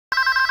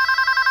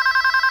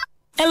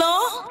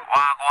Hello?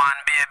 Wagwan,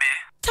 baby.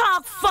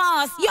 Talk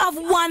fast. You have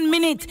 1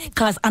 minute.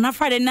 Cause on a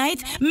Friday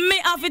night, me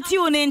have to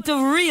tune in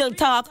to Real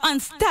Talk on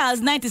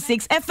Stars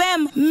 96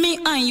 FM. Me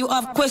and you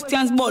have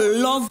questions about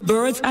love,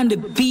 birds, and the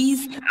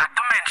bees. Not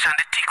to mention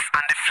the ticks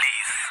and the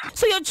fleas.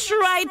 So you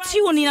try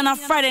tuning in on a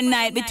Friday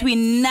night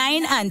between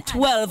 9 and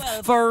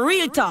 12 for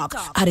Real Talk.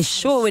 At the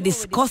show we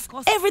discuss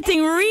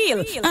everything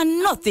real and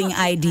nothing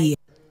idea.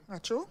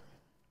 Not true?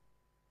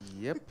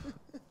 Yep.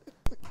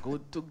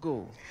 Good to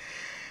go.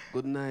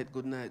 Good night,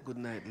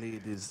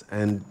 ladies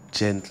and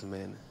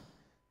gentlemen.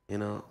 You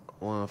know,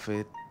 I want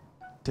to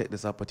take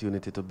this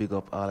opportunity to big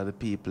up all of the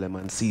people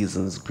and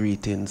seasons.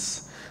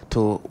 Greetings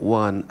to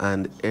one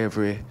and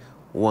every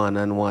one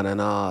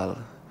and all.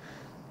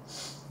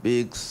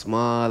 Big,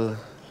 small,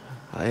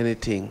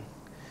 anything.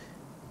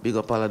 Big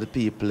up all of the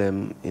people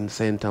in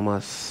St.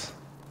 Thomas,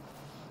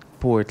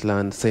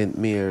 Portland, St.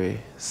 Mary,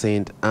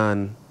 St.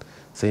 Anne,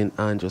 St.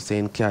 Andrew,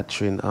 St.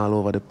 Catherine, all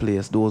over the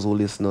place. Those who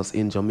listen us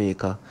in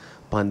Jamaica,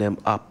 pan them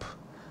up.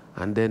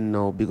 And then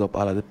now big up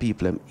all of the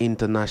people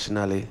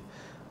internationally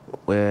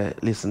where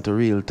listen to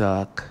Real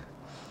Talk.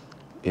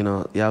 You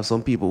know, you have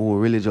some people who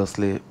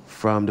religiously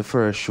from the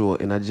first show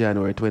in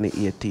January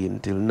 2018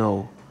 till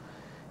now,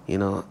 you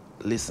know,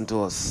 listen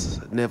to us,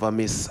 never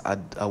miss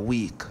a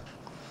week.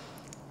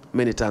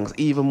 Many thanks.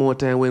 Even more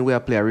time when we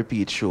play a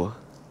repeat show.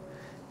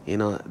 You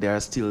know, they are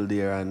still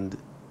there, and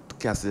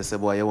Cassidy say,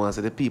 boy, you want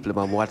to see the people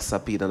on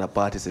WhatsApp and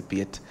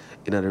participate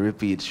in the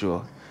repeat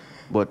show.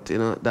 But, you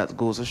know, that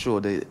goes to show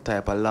the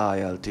type of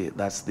loyalty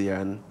that's there,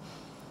 and,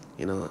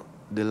 you know,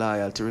 the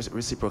loyalty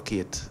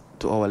reciprocate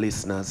to our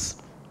listeners.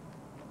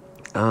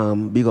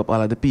 Big up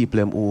all of the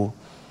people who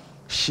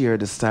share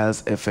the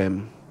Styles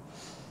FM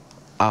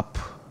app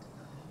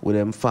with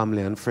them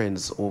family and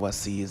friends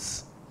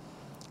overseas.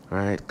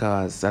 Right?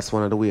 Because that's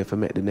one of the ways to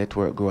make the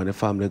network grow and the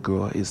family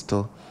grow is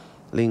to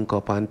link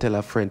up and tell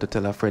a friend to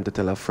tell a friend to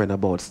tell a friend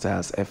about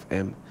Styles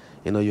FM.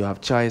 You know, you have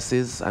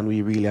choices, and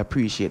we really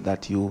appreciate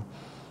that you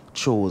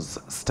chose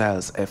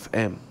Styles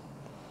FM.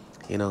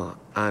 You know,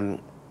 and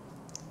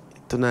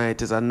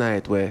tonight is a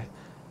night where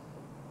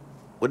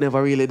we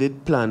never really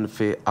did plan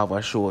for have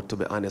a show, to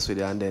be honest with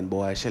you, and then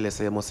boy, Shelly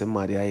say you must be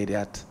mad, you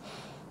idiot.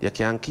 You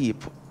cannot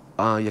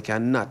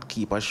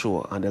keep a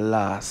show on the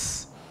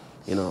last,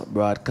 you know,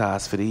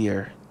 broadcast for the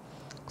year.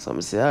 So I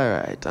say,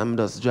 alright, I'm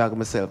just dragging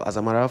myself. As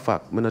a matter of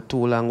fact, I'm not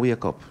too long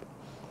wake up.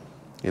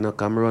 You know,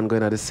 come run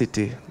going to the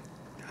city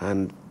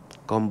and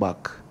come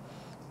back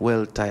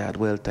well tired.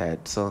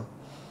 So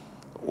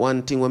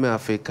one thing we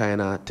have to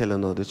kind of tell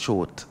you the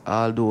truth.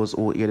 All those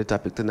who hear the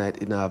topic tonight,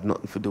 it don't have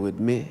nothing to do with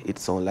me. It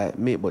sound like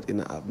me, but it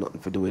don't have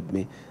nothing to do with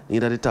me.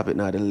 Neither the topic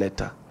nor the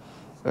letter.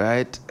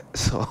 Right?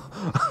 So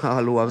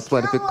all who have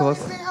Spotify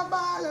cuss.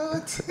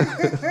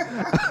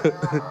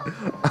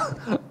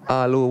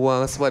 All who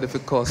want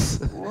Spotify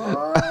cuss.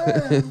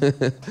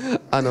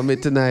 And me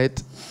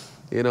tonight,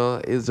 you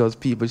know, it's just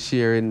people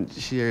sharing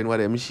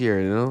what I'm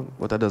sharing, you know.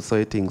 What I just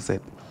saw things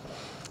said.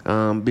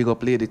 Big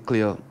up Lady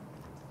Clear.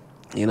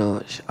 You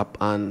know,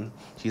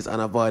 she's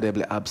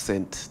unavoidably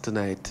absent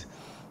tonight.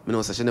 You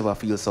know, so she never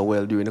feels so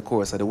well during the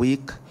course of the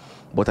week.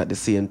 But at the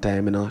same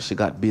time, you know, she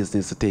got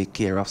business to take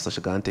care of, so she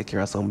can take care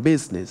of some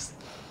business.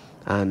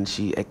 And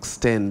she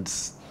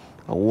extends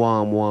a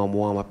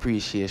warm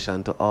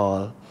appreciation to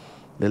all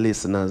the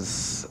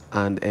listeners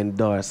and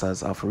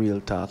endorsers of Real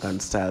Talk and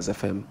Styles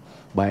FM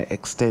by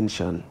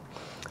extension.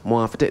 I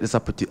want to take this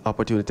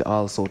opportunity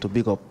also to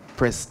big up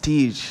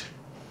Prestige.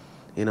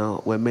 You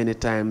know, where many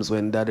times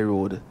when Daddy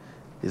Road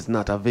is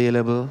not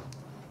available,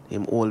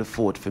 him only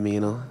fought for me,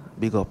 you know,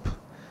 big up.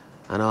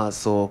 And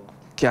also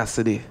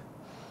Cassidy,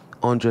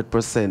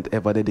 100%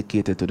 ever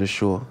dedicated to the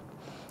show.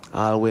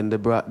 When the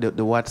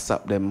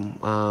WhatsApp them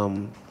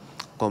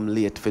come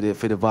late for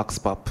the Vox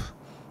Pop,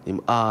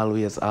 him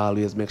always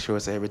make sure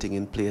say everything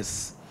in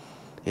place,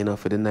 you know,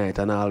 for the night,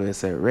 and always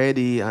say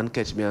ready and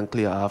catch me and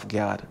clear off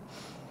guard,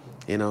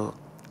 you know.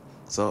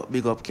 So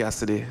big up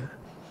Cassidy,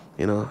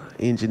 you know,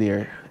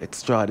 engineer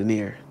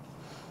extraordinaire.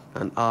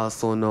 And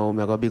also now I'm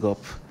gonna big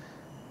up,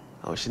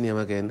 what's your name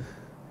again?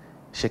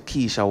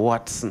 Shakisha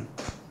Watson,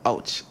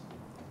 ouch,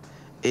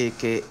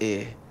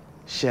 aka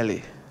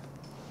Shelly.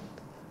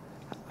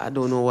 I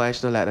don't know why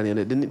she don't like that name.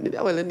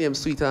 Well, the name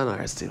sweeter than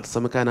her still,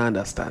 so I kind of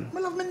understand. I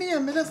love my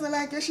name, I just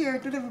like to share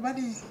it with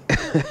everybody.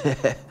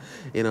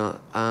 You know,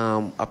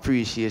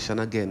 appreciation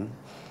again,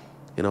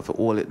 you know, for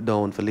all it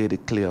down for Lady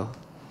Clear,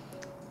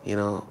 you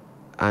know,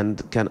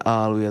 and can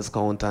always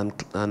count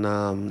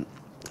on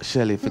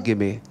Shelly forgive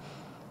me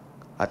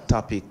a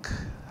topic,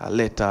 a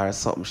letter or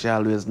something. She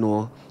always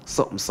know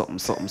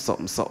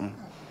something.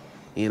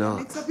 You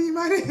know,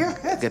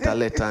 get a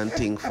letter and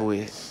thing for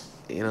it,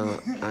 you know,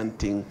 and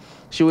thing.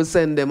 She would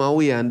send them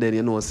away, and then,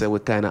 you know, say we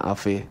kind of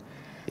have to,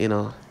 you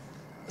know,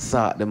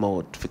 sort them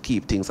out to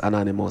keep things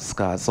anonymous,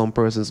 because some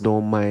persons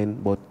don't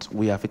mind, but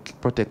we have to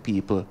protect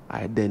people's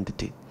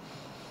identity.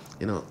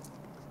 You know,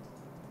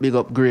 big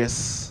up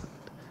Grace,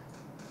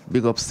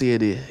 big up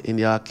Sadie in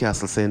York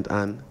Castle, St.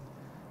 Anne,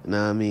 you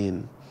know what I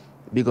mean?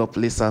 Big up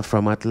Lisa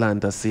from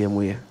Atlanta, same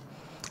way.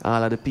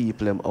 all of the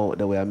people out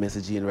there we are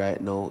messaging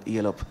right now,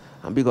 heal up.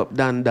 And big up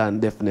Dan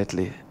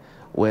definitely.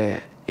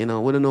 Where, we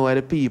don't know why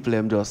the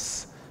people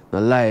just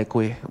not like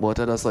we, but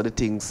that's how the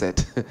thing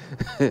set.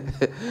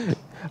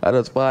 I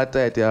just part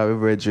tight here, my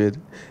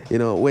brethren.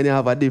 When you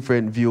have a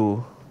different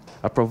view,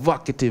 a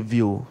provocative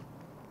view,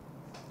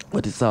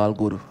 but it's all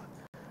good.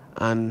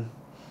 And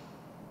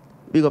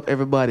big up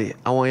everybody.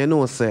 I want you to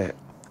know, say,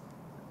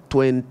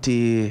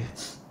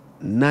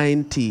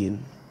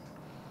 2019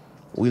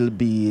 will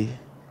be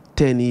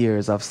 10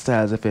 years of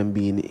Styles FM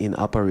being in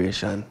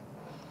operation.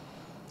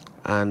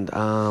 And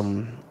I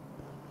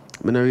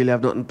don't really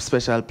have nothing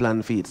special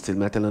planned for it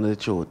still, I'm telling you the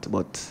truth.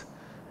 But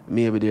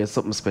maybe there's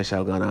something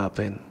special gonna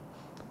happen.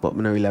 But I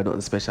don't really have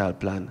nothing special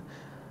planned.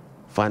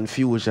 Fan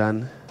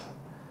Fusion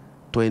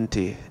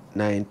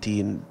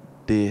 2019,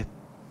 the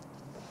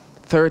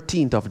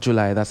 13th of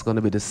July, that's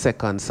gonna be the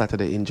second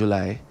Saturday in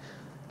July.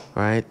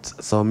 Right?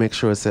 So make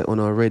sure say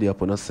ready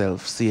up on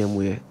yourself, same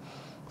way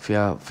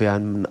for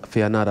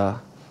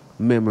another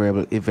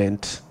memorable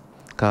event,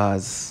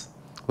 because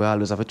we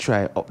always have to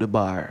try up the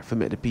bar to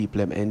make the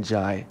people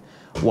enjoy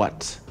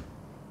what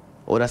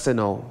I say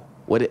now,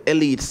 what the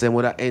elites them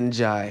would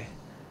enjoy.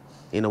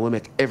 We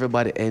make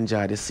everybody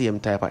enjoy the same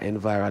type of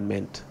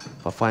environment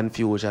for Fan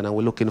Fusion, and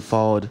we're looking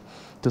forward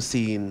to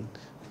seeing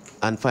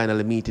and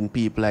finally meeting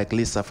people like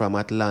Lisa from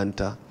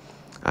Atlanta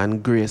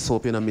and Grace.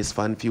 Hope you don't miss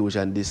Fan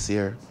Fusion this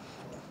year,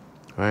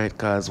 right?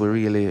 Because we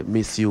really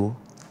miss you.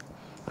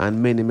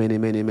 And many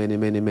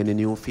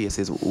new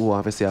faces who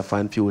want to see a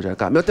Fan Fusion.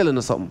 Because I'm telling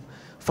you something,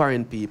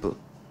 foreign people,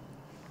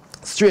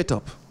 straight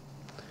up.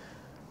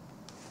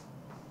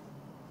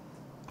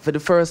 For the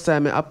first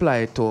time, I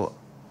applied to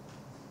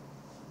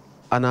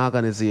an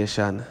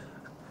organization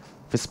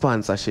for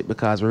sponsorship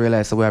because we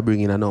realized that we are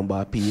bringing a number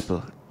of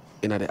people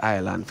in the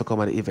island to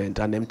come at the event,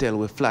 and them tell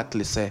we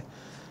flatly say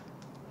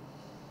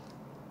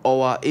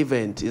our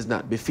event is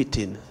not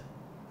befitting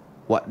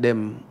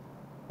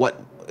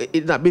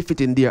it's not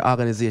befitting their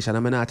organization.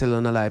 I'm not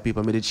telling a lot of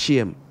people, I did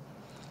shame.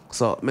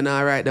 So I'm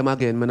not write them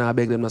again, I'm not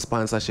beg them no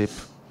sponsorship.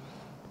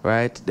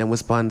 Right? Then we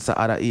sponsor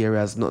other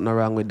areas, nothing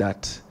wrong with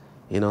that,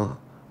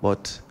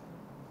 But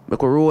we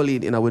could roll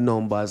in our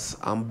numbers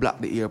and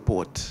block the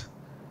airport.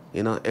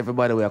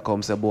 Everybody will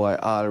come say, boy,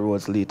 all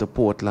roads lead to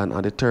Portland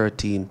on the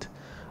 13th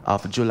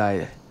of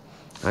July.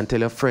 And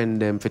tell your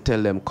friend them,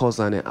 tell them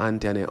cousin and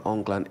auntie and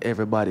uncle and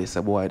everybody,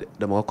 say, boy,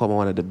 they will come on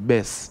one of the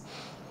best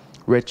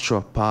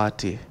retro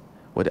party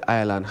what the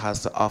island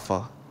has to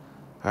offer,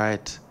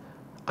 right?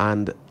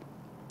 And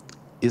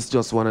it's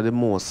just one of the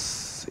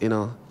most,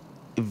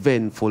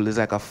 eventful. It's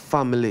like a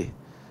family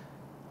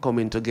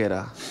coming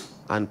together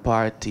and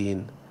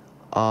partying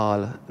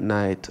all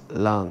night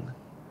long.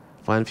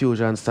 Fan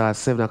Fusion starts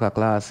 7 o'clock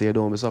last year.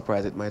 Don't be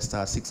surprised it might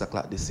start 6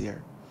 o'clock this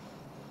year.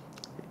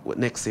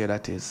 Next year,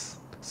 that is.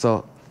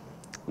 So,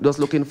 just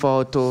looking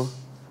forward to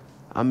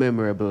a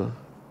memorable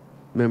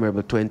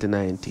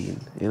 2019,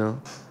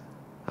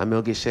 I'm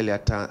going to give Shelly a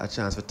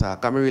chance to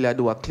talk. I'm really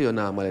do a clear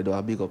normally, do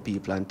a big up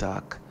people and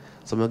talk.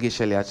 So I'm going to give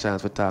Shelly a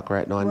chance to talk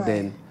right now, and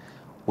then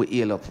we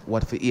heal up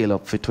what we heal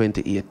up for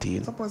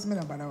 2018. Suppose me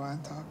nobody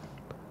want to talk.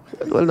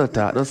 Well, not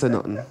talk, don't say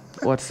nothing.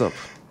 What's up?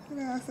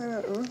 Yeah, I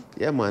said that.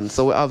 Yeah, man.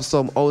 So we have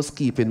some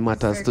housekeeping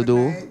matters to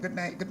do. Good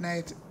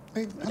night.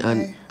 Wait,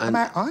 am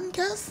I on,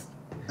 Cass?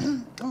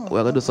 We're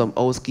going to do some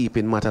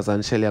housekeeping matters,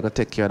 and Shelly are going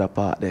to take care of the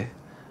part there.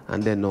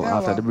 And then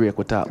after the break,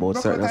 we'll talk about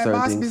certain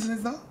things.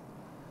 Business, though?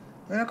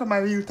 When I come my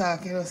real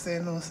talk, say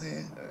no,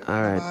 say.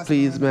 All right,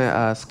 please, may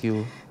I ask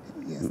you?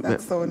 Yes, that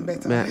sounds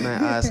better. May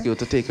I ask you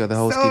to take care of the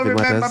housekeeping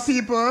matters? So remember,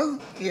 people,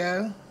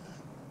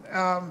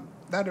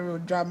 that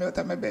would drive me out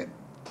of my bed.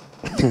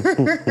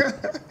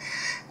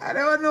 I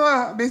don't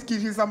know,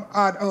 basically some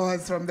odd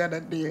hours from the other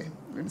day.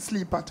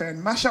 Sleep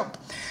pattern, mash up.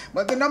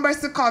 But the number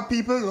is to call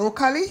people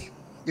locally.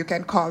 You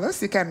can call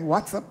us, you can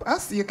WhatsApp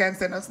us, you can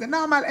send us the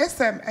normal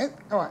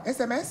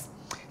SMS.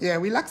 Yeah,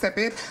 we'll accept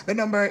it. The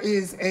number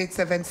is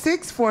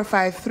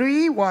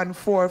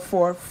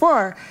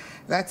 876-453-1444.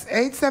 That's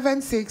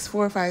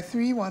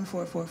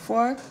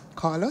 876-453-1444.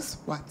 Call us,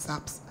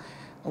 WhatsApp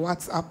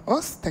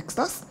us, text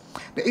us.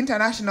 The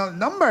international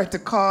number to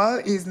call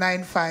is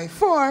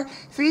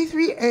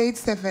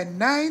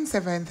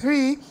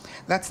 954-338-7973.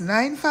 That's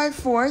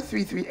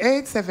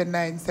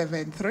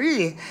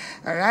 954-338-7973.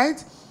 All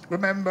right?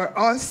 Remember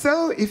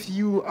also, if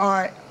you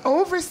are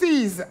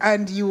overseas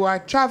and you are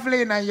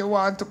traveling and you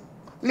want to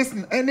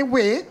listen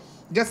anyway,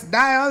 just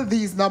dial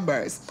these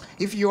numbers.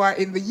 If you are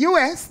in the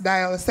U.S.,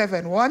 dial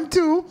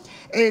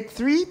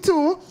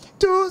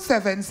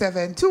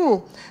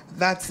 712-832-2772.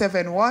 That's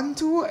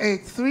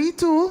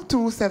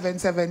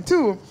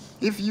 712-832-2772.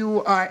 If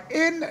you are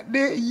in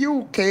the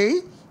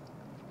U.K.,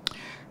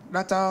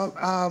 that's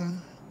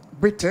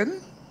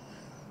Britain,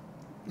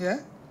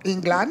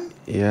 England,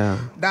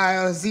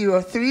 dial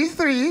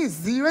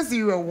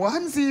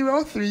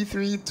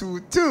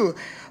 033-0010-3322.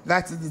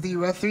 That's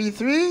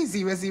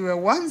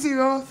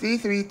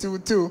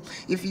 033-0010-3322.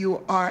 If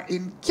you are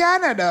in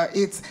Canada,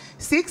 it's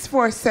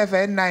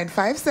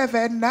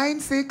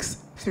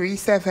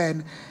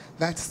 647-957-9637.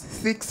 That's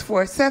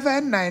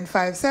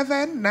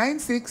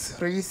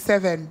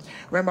 647-957-9637.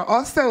 Remember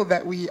also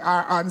that we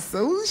are on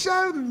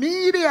social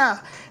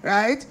media,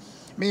 right?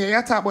 Me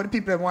you talk about the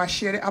people that want to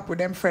share the app with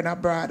them friend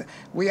abroad.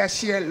 We are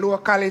share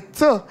locally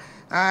too.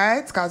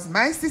 Alright, because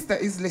my sister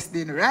is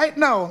listening right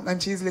now, and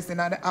she's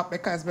listening on the app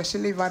because she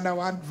live under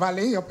one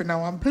valley up in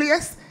one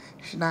place.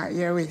 She's not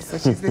here with, so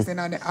she's listening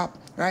on the app.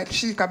 Right?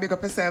 She can big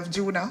up herself,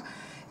 Juna,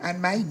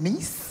 and my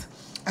niece,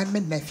 and my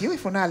nephew,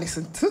 if you not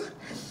listen to.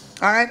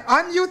 Alright,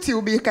 on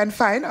YouTube you can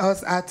find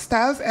us at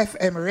Styles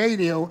FM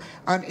Radio.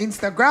 On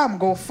Instagram,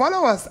 go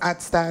follow us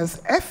at Styles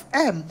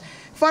FM.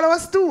 Follow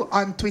us too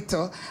on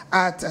Twitter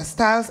at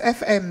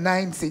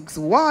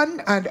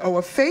StylesFM961, and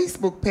our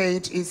Facebook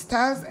page is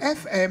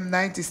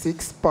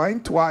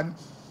StylesFM96.1.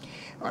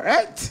 All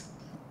right.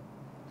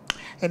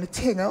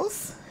 Anything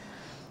else?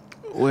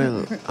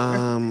 Well,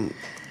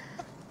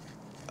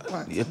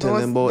 you're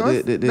telling about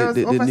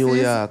the New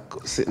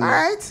York sitting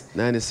at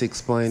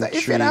 96.3 so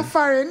if you're not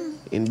foreign,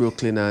 in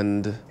Brooklyn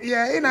and in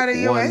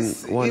the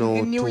US,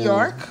 in New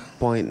York.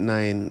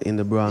 0.9 in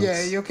the Bronx.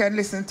 Yeah, you can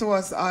listen to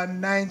us on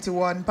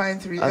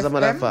 91.3 As a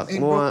matter of fact, in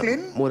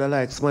Brooklyn. More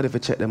like somebody if you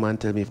check them and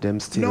tell me if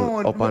them still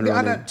up and the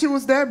running. other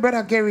Tuesday,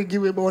 Brother Gary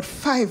give me about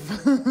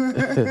 5.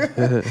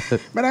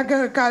 Brother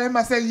Gary called him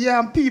and said, yeah,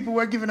 and people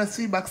were giving us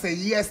feedback, say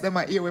yes, them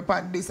are here with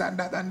this and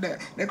that, and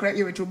they could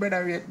hear it to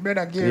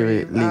Brother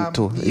Gary. Link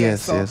to.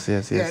 Yes.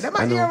 Yeah, them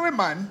are here with,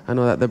 man. I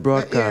know that the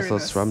broadcast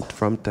us from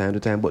time to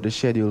time, but the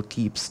schedule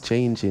keeps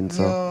changing,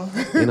 so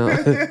you know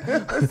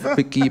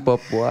we keep up.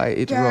 Why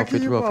it's rough.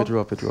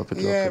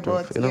 Yeah,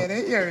 But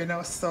they're hearing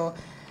us. So,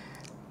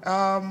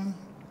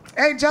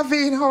 hey,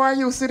 Javine, how are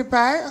you, City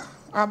Pie?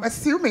 I'm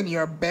assuming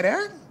you're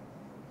better.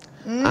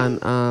 And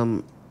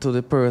to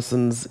the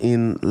persons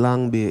in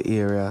Long Bay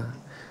area,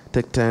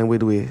 take time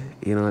with we.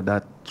 You know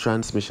that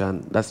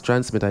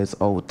transmitter is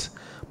out,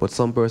 but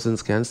some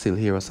persons can still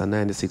hear us on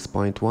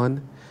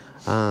 96.1.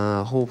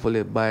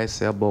 Hopefully by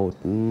say about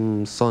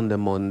Sunday,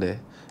 Monday,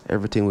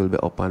 everything will be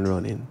up and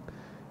running.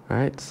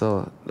 Right?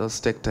 So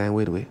just take time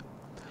with we.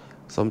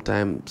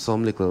 Sometimes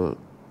some little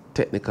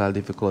technical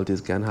difficulties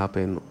can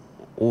happen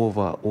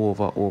over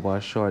a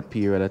short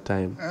period of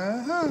time.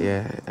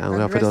 Yeah, and we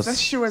have to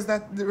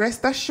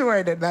rest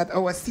assured that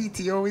our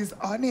CTO is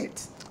on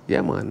it.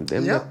 Yeah, man,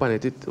 them up on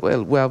it.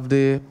 Well, we have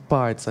the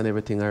parts and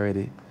everything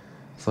already,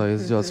 so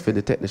it's just for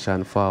the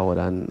technician forward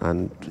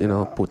and you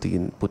know put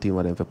in what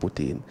them for put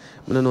in.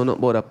 I don't know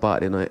nothing about that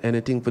part. You know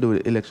anything to do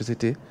with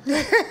electricity.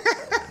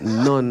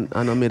 None,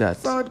 I know me that.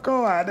 Sound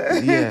God.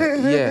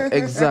 Yeah,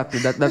 exactly.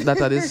 That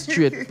are the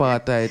straight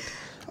part. I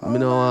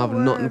don't have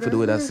nothing to do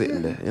with that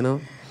sitting there, you know.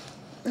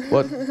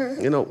 But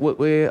you know,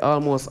 we're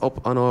almost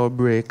up on our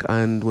break,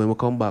 and when we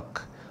come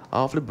back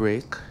after the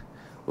break,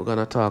 we're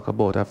gonna talk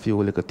about a few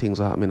little things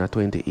that happened in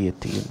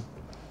 2018.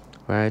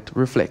 Right?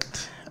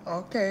 Reflect.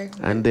 Okay.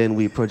 And then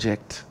we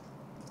project.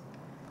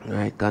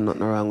 Right? Got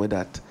nothing wrong with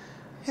that.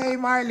 Hey,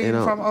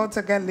 Marlene from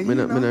Outer Galley. I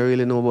don't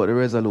really know about the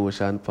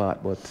resolution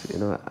part, but you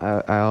know,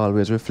 I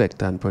always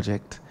reflect and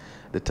project.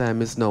 The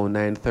time is now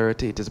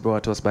 9:30. It is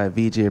brought to us by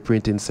VJ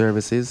Printing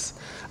Services,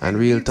 and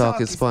Real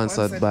Talk is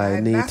sponsored by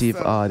Native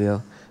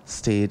Audio,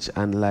 Stage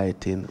and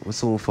Lighting. We'll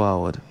soon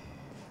forward.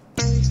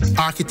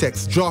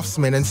 Architects,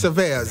 draftsmen, and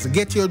surveyors,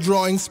 get your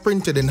drawings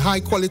printed in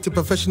high-quality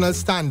professional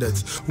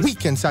standards. We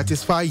can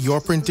satisfy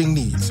your printing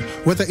needs.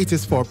 Whether it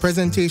is for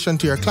presentation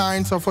to your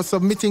clients or for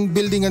submitting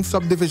building and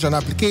subdivision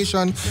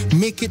application,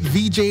 make it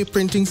VJ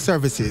Printing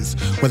Services.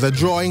 Whether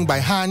drawing by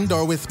hand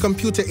or with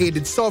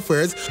computer-aided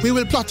softwares, we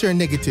will plot your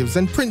negatives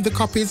and print the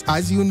copies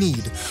as you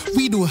need.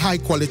 We do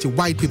high-quality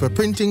white paper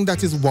printing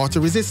that is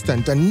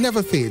water-resistant and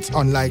never fades,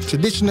 unlike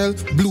traditional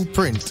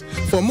blueprint.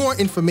 For more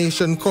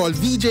information, call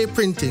VJ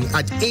Printing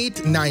at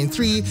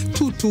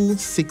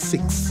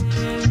 893-2266.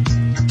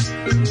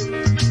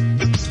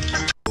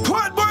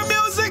 Portmore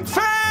Music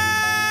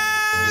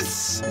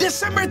Fest!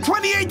 December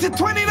 28 to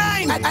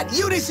 29 at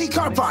UDC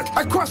Car Park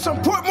across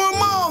from Portmore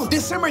Mall.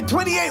 December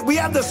 28, we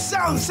have the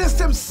sound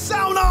system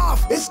sound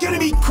off. It's gonna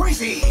be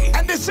crazy.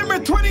 And December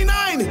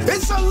 29,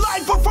 it's a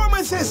live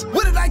performances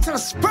with the likes of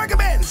Sparker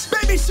Benz,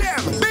 Baby Sham,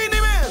 Beanie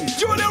Man,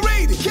 Julia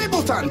Reid,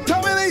 Cableton,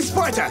 Tommy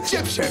Sparta,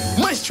 Egyptian,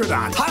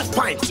 Maestrodon, Hot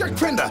Pint, Jerk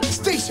Fender,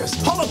 Statius,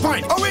 Hollow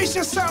Pint,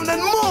 Horatio Sound,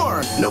 and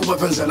more. No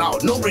weapons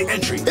allowed, no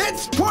re-entry.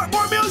 It's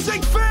Portmore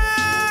Music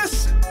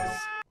Fest!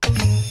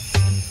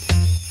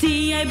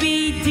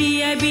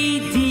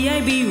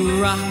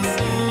 DIB rocks.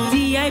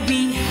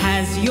 DIB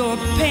has your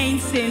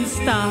paints in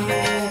stock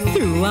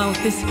throughout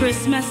this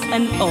Christmas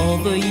and all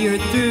the year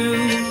through.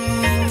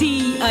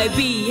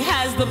 DIB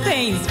has the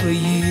paints for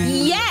you.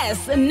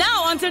 Yes,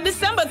 now until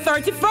December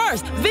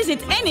 31st.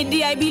 Visit any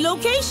DIB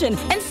location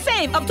and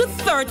save up to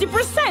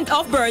 30%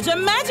 off Berger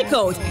Magic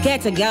Coat.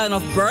 Get a gallon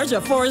of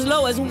Berger for as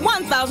low as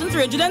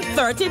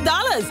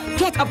 $1,330.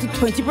 Get up to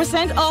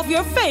 20% off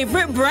your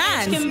favorite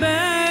brand.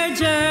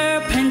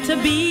 larger pen to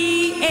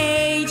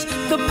BH,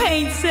 the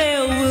paint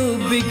sale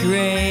will be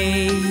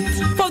great.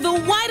 For the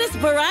widest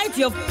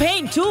variety of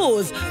paint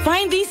tools,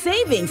 find these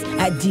savings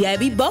at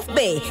DIB Buff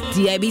Bay,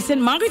 DIB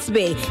St. Margaret's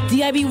Bay,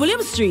 DIB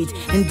William Street,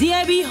 and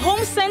DIB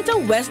Home Center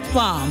West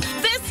Palm.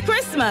 This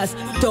Christmas,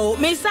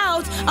 don't miss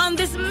out on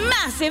this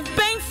massive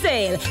paint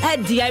sale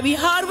at DIB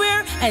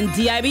Hardware and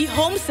DIB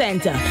Home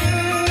Center.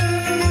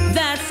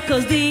 That's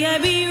 'cause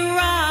DIB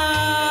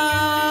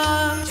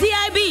rocks.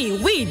 DIB,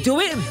 we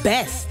do it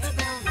best.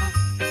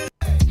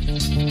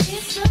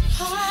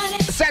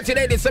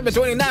 Saturday, December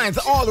 29th,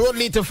 all road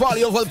lead to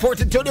Folly-Oval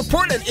Ported to the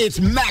Portland. It's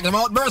Magnum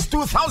Outburst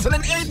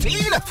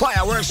 2018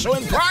 fireworks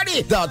showing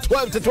party. The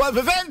 12 to 12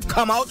 event.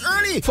 Come out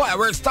early.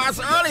 Fireworks starts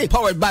early.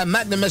 Powered by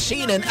Magnum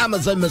Machine and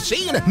Amazon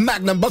Machine.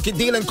 Magnum Bucket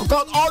Deal and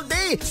Cookout all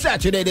day.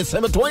 Saturday,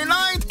 December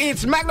 29th.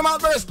 It's Magnum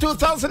Outburst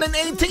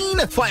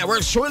 2018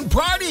 fireworks showing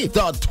party.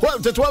 The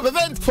 12 to 12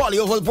 event.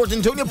 Folly-Oval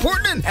Ported to the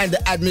Portland. And the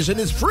admission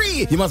is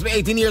free. You must be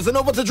 18 years and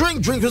over to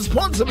drink. Drink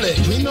responsibly.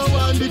 We know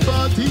when the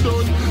party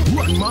done.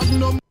 Run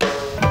Magnum.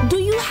 Do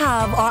you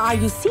have or are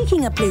you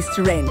seeking a place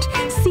to rent,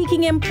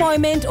 seeking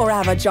employment or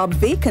have a job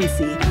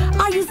vacancy?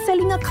 Are you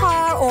selling a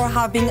car or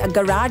having a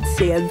garage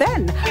sale?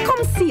 Then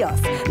come see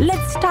us. Let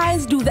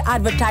Styles do the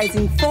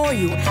advertising for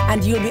you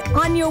and you'll be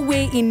on your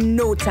way in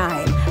no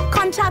time.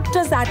 Contact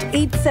us at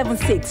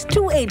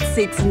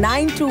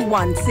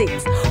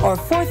 876-286-9216 or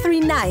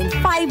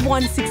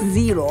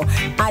 439-5160.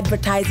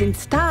 Advertising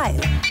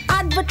Style.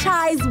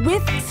 Advertise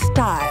with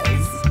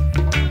Styles.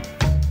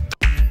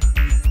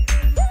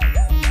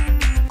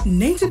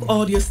 Native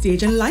Audio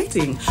Stage and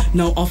Lighting,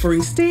 now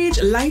offering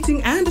stage,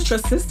 lighting, and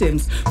truss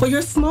systems for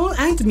your small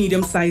and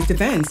medium-sized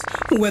events.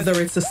 Whether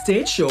it's a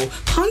stage show,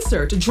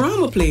 concert,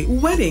 drama play,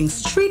 wedding,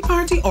 street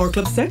party, or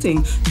club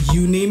setting,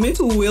 you name it,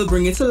 we'll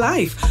bring it to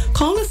life.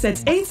 Call us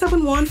at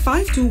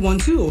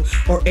 871-5212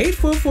 or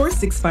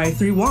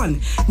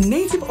 844-6531.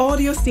 Native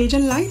Audio Stage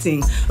and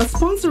Lighting, a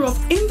sponsor of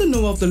In the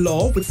Know of the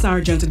Law with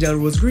Sergeant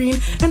Delrose Green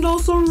and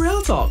also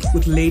Real Talk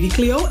with Lady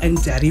Cleo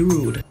and Daddy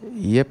Rude.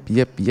 Yep.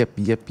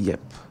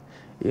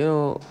 You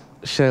know,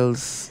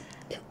 Shells,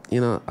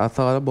 you know, I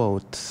thought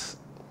about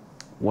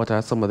what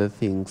are some of the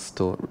things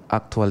to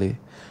actually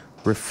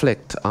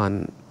reflect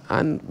on.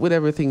 And with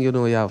everything, you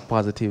know, you have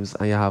positives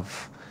and you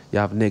have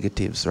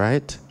negatives,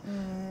 right?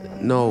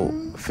 Now,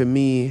 for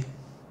me,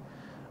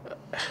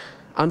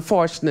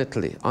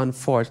 unfortunately,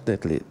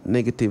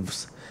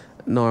 negatives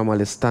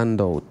normally stand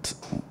out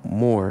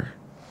more.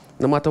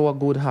 No matter what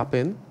good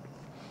happen,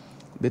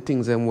 the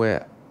things that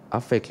will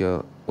affect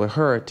you, will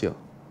hurt you,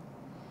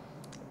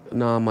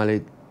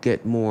 normally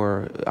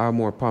are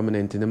more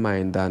prominent in the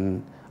mind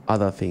than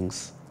other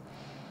things.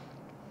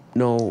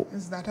 No.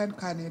 Is that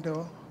uncanny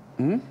though?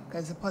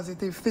 Because the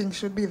positive things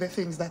should be the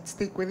things that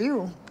stick with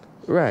you.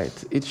 Right,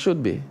 it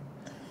should be.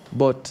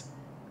 But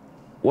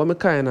what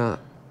kind of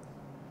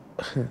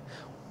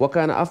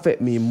affect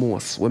me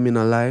most, what me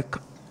not like,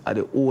 are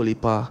the whole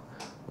heap of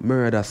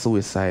murder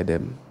suicide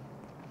them.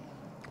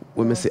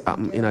 When me see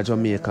happen in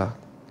Jamaica.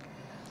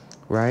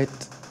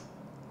 Right?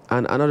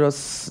 And not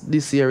just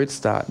this year it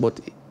start, but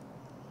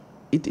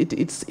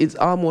it's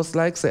almost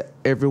like say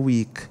every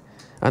week.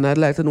 And I'd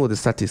like to know the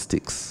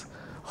statistics.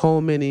 How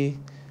many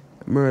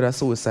murder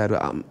suicide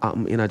happen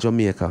in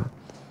Jamaica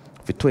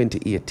for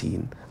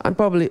 2018? And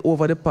probably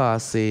over the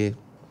past, say,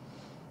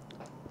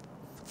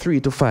 3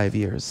 to 5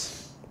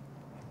 years.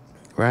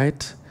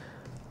 Right?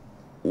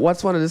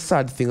 What's one of the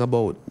sad thing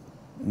about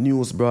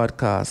news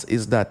broadcasts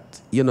is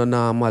that you don't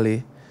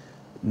normally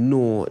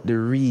know the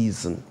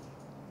reason.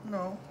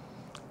 No.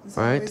 It's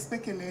right? always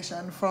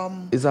speculation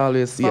from it's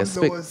always from yes,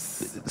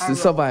 those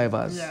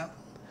survivors. Yeah.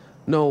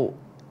 Now,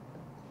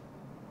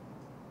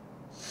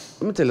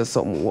 let me tell you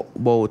something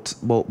about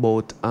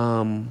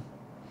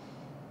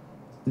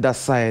that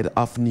side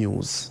of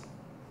news.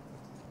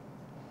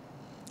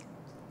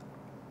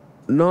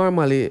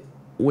 Normally,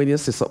 when you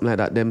see something like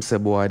that, them say,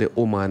 boy, the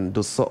woman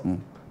do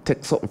something,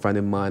 take something from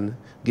the man,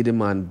 give the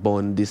man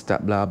bun, this,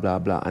 that, blah, blah,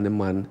 blah, and the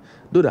man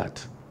do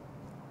that.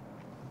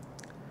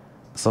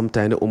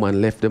 Sometimes the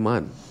woman left the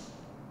man.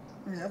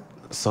 Yep.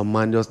 Some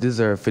man just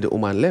deserve for the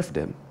woman left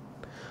them.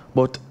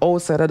 But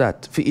outside of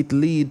that, for it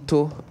lead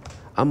to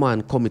a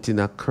man committing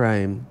a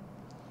crime,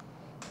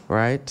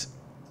 right?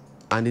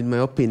 And in my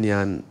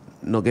opinion,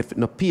 no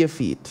pay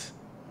for it,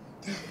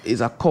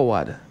 is a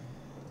coward,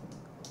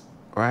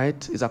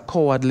 right? It's a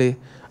cowardly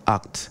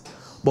act.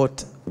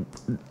 But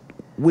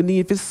we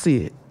need to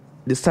see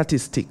the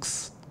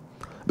statistics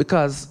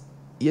because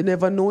you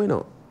never know, you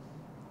know.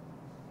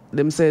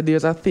 Them say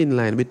there's a thin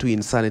line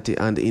between sanity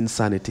and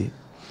insanity.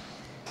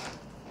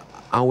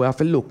 And we have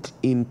to look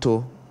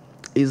into,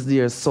 is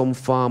there some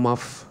form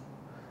of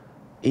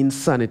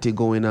insanity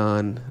going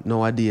on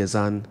nowadays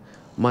and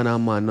man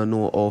and man don't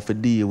know how to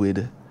deal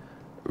with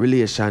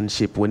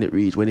relationship when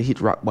it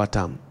hit rock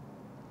bottom.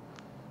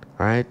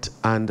 Right?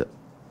 And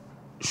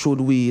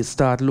should we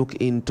start look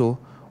into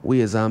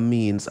ways and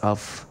means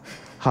of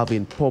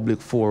having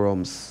public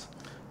forums,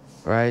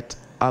 right?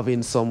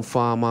 Having some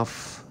form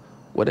of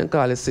What then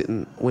call it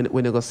sitting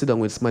when you go sit down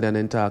with somebody and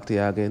then talk to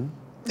you again?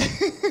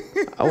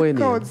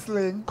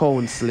 Counseling.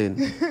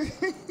 Counseling.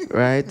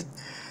 Right?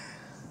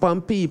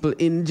 From people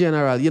in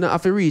general, you know,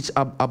 have to reach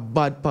a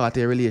bad part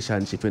of a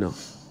relationship, you know.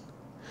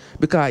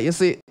 Because you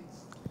see,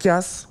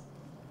 Cass,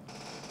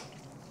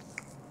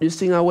 you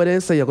think when they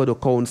say you go to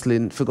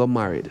counseling for get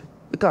married.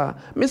 Because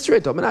me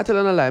straight up, I'm not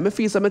telling a lie, I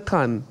feel like I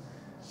can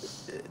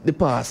the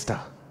pastor.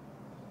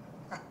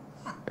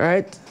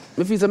 Right?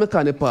 I feel like I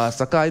can the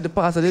pastor, because the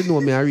pastor didn't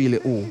know me really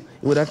who.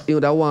 He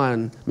would have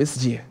won Miss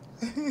J.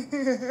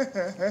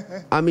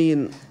 I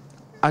mean,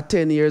 at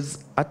 10 years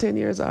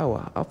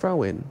hour, after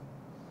when?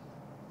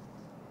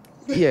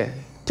 Yeah,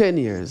 10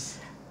 years,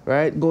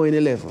 right? Going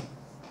 11,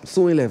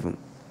 soon 11.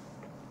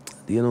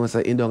 You know, so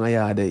in down a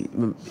yard,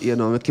 you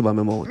know, I keep on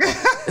my mouth.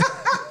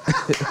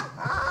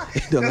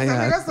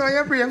 That's why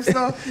your brain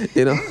so,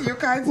 you know, you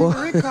can't even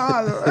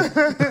recall.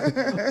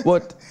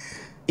 But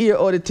here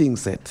are the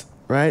things set,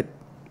 right?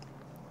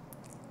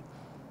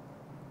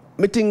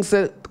 Me think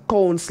that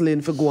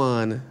counseling for go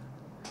on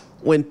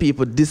when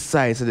people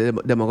decide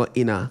that they are going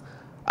in a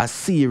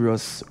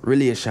serious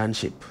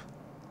relationship.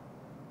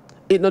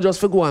 It's not just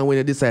for go on when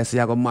you decide to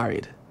get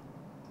married.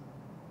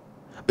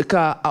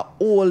 Because a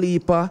whole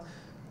heap of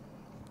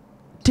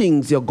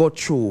things you go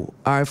through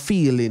are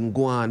feeling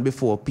go on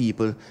before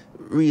people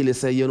really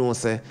say, you know,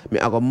 say, me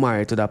I got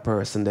married to that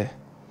person there.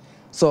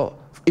 So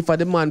if a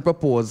the man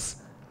propose,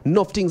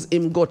 enough things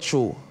him go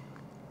through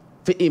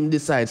for him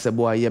decide say,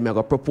 boy, yeah, me I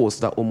got propose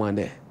to that woman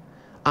there.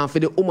 And for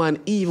the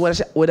woman, even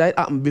whether it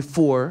happened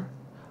before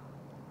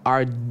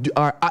or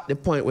at the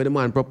point where the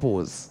man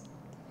propose,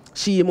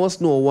 she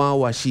must know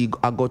what she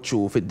go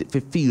through for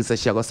feel that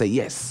she got say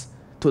yes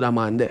to the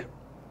man there.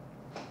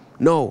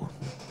 Now,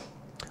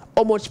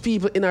 how much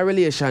people in a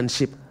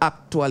relationship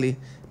actually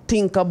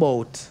think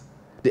about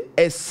the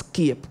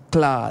escape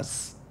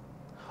clause?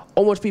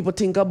 How much people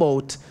think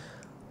about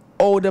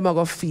how them are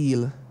going to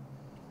feel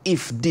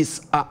if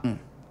this happen?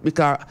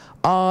 Because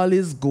all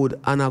is good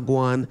and are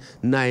going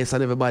nice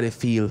and everybody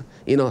feel,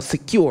 you know,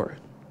 secure.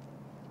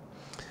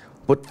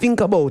 But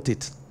think about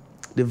it.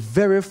 The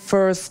very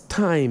first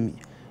time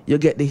you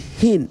get the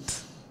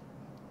hint,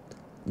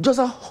 just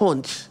a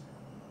hunch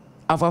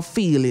of a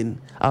feeling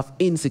of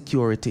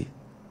insecurity,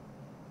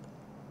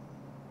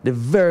 the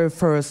very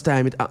first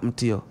time it happened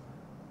to you,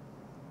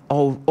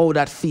 how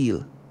that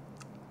feel.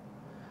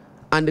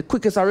 And the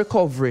quickest a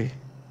recovery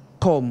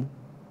come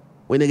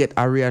when you get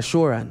a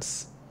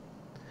reassurance.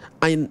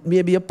 And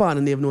maybe your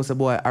partner never knows,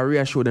 boy, I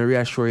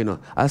reassure, you know,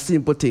 a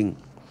simple thing.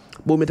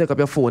 But me take up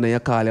your phone and you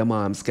call your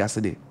mom's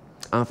Cassidy.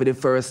 And for the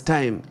first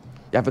time,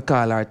 you have to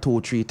call her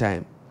 2-3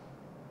 times.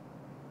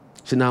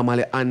 She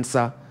normally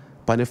answer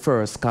on the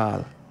first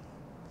call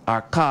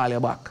or call you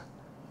back.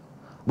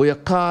 But you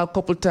call a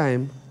couple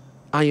times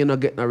and you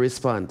not get no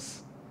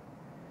response.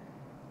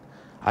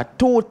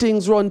 Two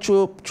things run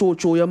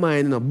through your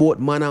mind, you know, both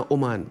man and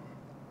woman.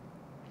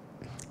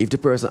 If the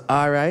person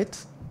all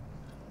right,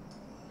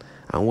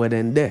 and where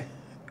then there?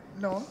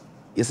 No.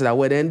 You said that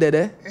where then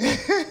there?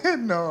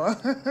 No.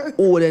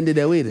 Who then did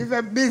they with? If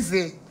you're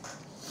busy.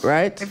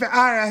 Right? If you're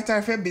all right or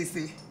if you're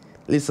busy.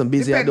 Listen,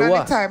 busy at the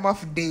what? Depending on the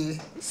time of day.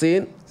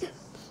 See?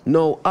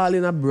 No, all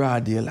in a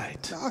broad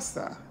daylight. No,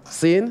 sir.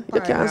 See?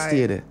 You can't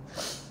stay there.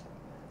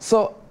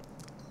 So,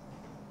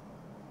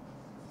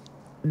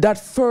 that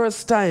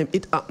first time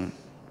it happened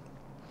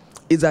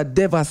is a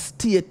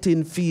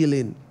devastating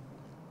feeling.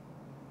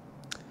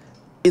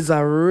 It's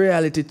a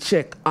reality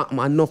check.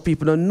 Enough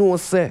people don't know,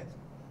 say.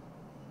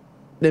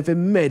 Then for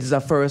me, it's the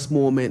first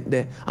moment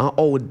there.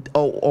 And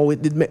how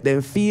it did make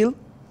them feel.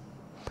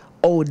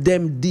 How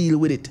them deal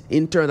with it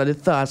in terms of the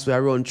thoughts we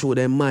run through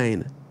their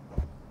mind.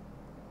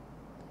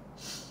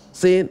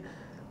 Saying,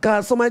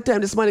 because so many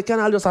times this man can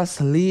all just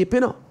asleep, you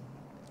know.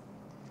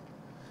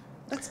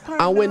 That's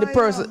part and when the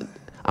person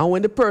and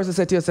when the person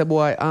said to you, say,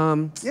 boy,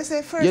 you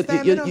say first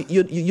time,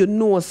 you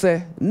know,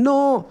 say,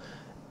 no.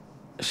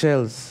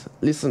 Shells,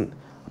 listen,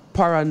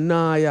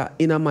 paranoia,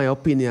 in my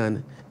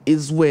opinion,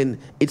 is when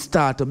it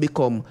starts to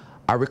become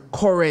a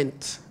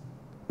recurrent.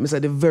 I say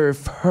the very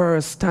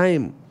first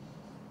time.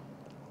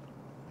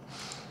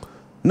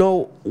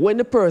 Now, when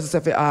the person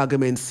says for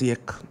argument's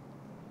sake,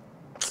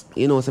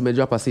 you know, so me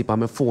drop a sleep on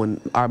my phone,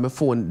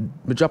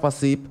 me drop a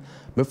sleep,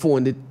 my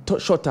phone did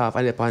shut off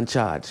and up on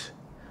charge.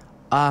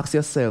 Ask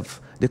yourself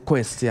the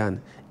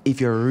question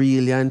if you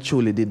really and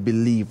truly did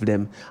believe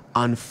them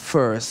on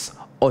first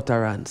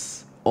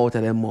utterance out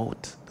of their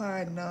mouth.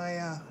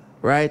 Paranoia.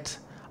 Right?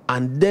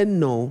 And then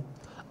now,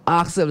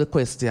 ask yourself the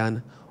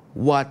question,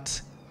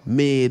 what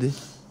made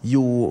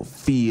you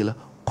feel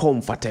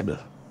comfortable?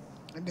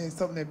 And then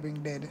something they bring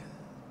dead.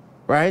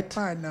 Right?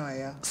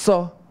 Paranoia.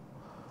 So,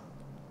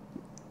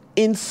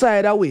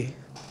 inside a way,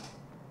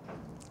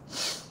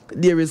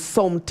 there is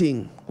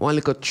something, one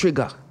little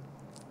trigger,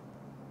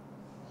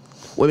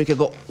 where we can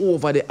go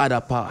over the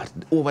other part,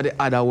 over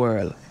the other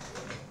world.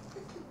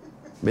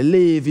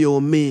 Believe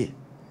you me.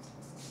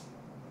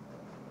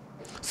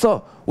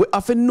 So, we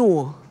have to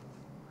know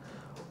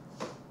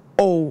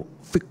how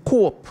to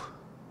cope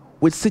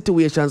with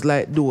situations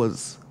like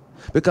those.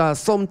 Because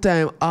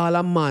sometimes all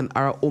a man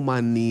or a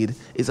woman need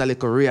is a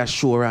little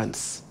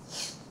reassurance.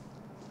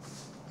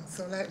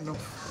 So like no.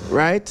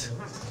 Right?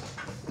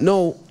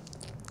 Now,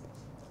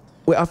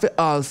 we have to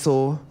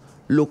also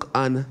look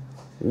on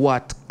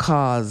what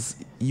cause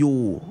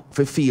you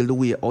to feel the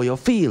way how you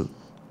feel.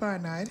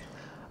 Paranoid.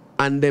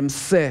 And them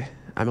say,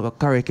 I'm going to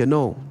correct you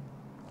now.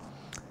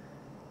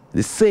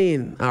 The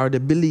saying or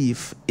the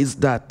belief is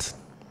that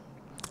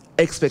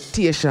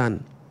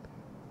expectation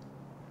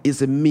is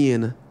the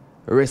main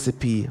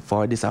recipe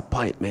for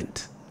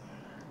disappointment.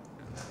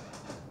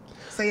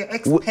 So you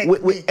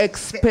expect we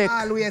expect they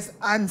always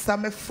answer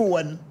my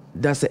phone.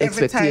 That's the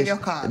every expectation. time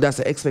you call. That's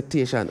the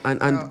expectation.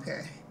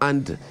 Okay.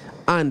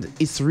 And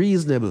it's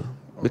reasonable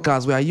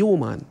because we are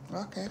human.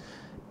 Okay.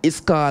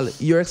 It's called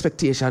your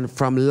expectation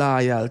from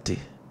loyalty.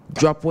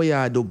 Drop what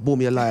you do,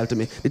 boom, you're loyal to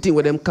me. The thing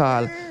with them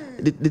call,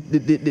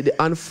 the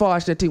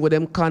unfortunate thing with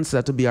them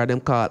consider to be are them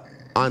called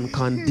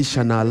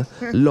unconditional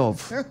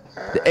love.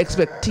 The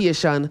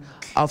expectation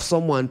of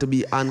someone to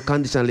be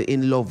unconditionally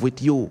in love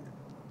with you.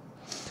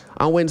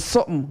 And when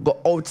something go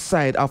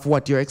outside of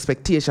what your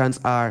expectations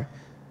are,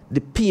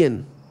 the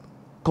pain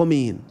come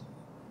in.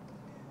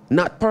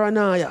 Not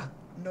paranoia.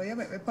 No, you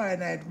make me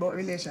paranoid about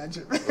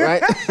relationship.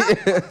 Right?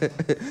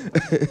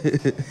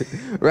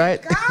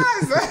 Right?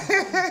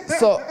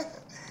 So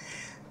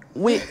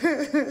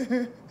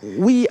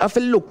we have to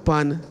look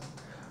upon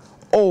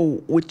how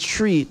we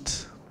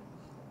treat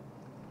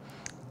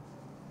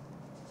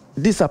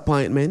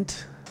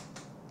disappointment,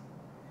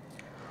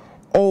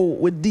 how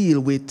we deal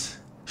with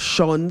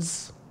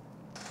shuns.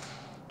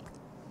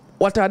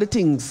 What are the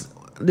things,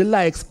 the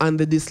likes and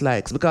the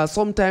dislikes? Because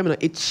sometimes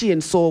it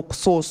changes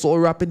so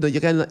rapid that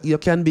you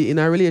can be in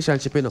a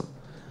relationship, and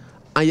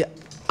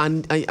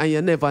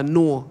you never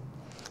know.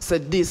 So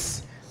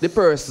the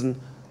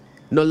person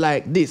not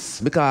like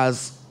this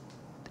because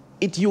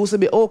it used to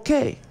be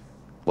okay,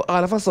 but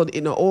all of a sudden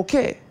it's not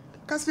okay.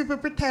 Because people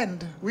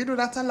pretend. We do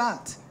that a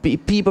lot.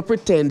 People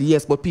pretend,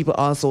 yes, but people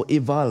also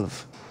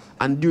evolve.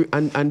 And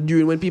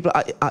during when people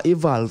are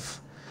evolve,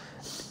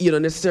 you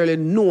don't necessarily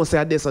know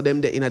say this or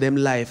them in them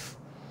life.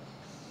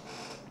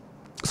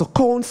 So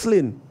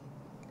counseling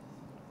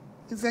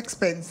it's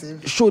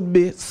expensive. Should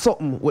be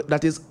something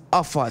that is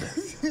offered.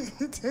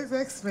 It is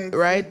expensive.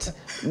 Right?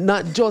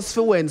 Not just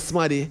for when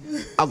somebody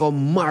I got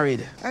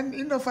married. And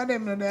enough of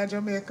them in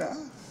Jamaica.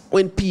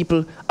 When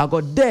people are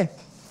got there.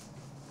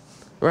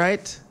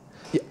 Right?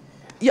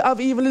 You have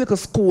even little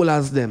school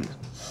as them.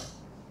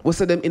 We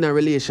say them in a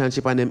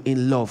relationship and them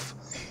in love.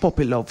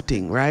 Puppy love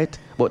thing, right?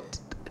 But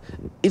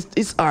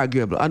it's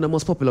arguable. And the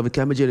most popular love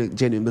can be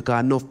genuine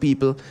because enough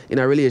people in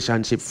a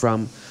relationship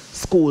from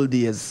school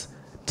days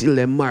till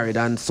they're married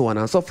and so on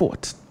and so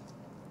forth.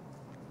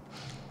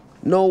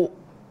 Now,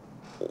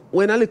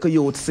 when a little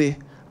youth say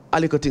a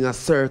little thing a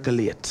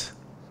circulate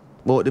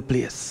about the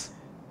place,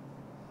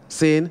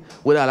 saying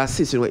with all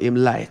assisting what him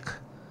like.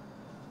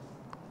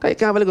 You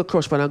can have a little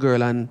crush on a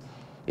girl and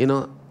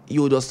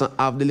you just don't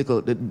have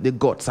the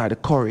guts or the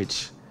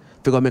courage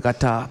to go make a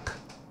talk.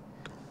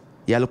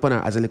 You look on her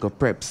as a little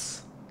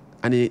preps.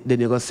 And then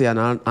you're going to see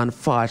an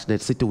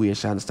unfortunate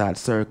situation start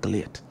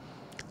circulate.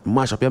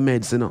 Mash up your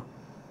meds,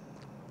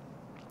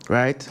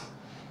 Right?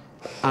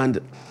 And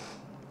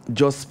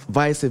just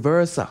vice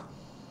versa.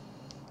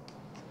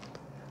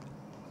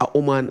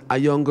 A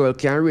young girl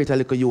can rate a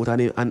little youth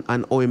and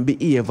how him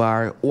behave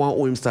or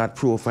how him start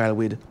profile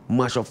with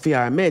mash up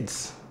fear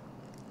meds.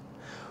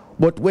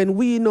 But when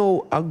we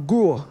know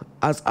grow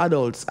as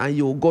adults and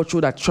you go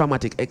through that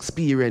traumatic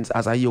experience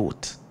as a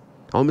youth,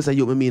 and when I say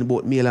youth, I mean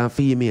both male and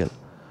female,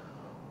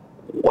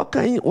 what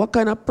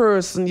kind of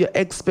person you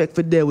expect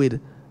to deal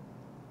with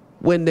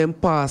when them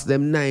pass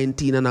them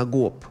 19 and I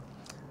go up?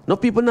 No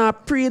people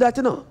not pray that,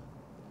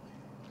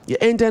 You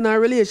enter in a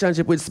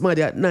relationship with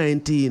somebody at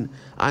 19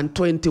 and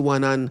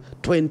 21 and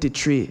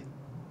 23.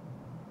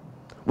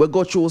 We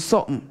go through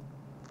something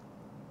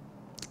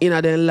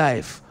in their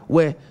life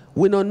where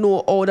we don't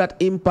know how that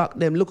impact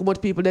them. Look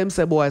what people them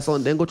say, boy,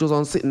 son, then go through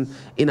some sitting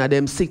in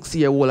them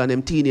 6-year-old and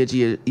them teenage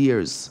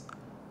years.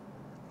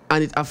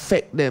 And it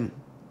affect them.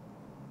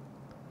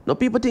 Now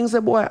people think, say,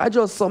 boy, I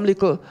just some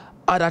little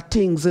other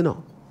things,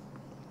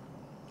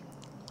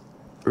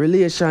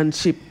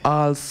 Relationship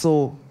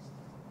also.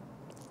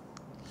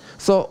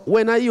 So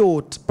when a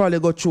youth probably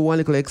go through one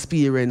little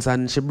experience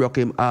and she broke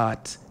him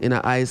heart in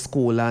a high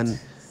school and,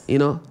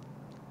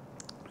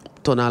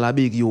 turn all a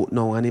big youth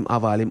now and him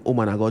have all him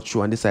woman I go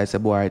through and decide, say,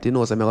 boy, right, so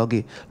I'm going to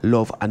give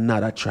love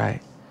another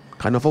try.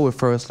 Kind of our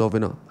first love,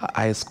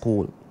 high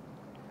school.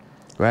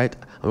 Right?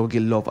 I'm going to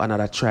give love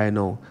another try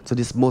now. So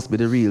this must be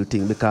the real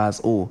thing because,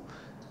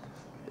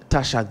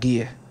 Tasha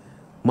gay,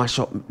 mash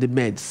up the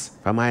meds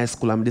from high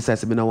school and decide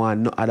to be no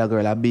one, no other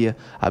girl, I be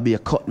a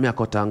cut me a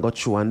cut and go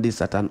through and this,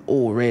 that, and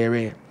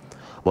rare.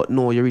 But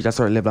no, you reach a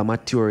certain level of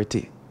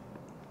maturity.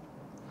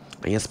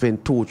 And you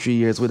spend 2-3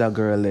 years with a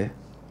girl there.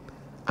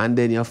 And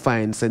then you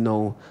find, say,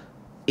 now,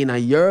 in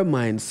your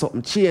mind,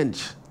 something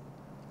change.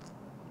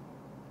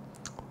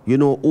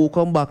 Who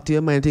come back to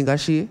your mind think of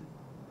she?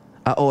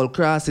 A all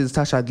crosses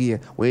Tasha Gay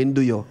when you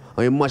do you.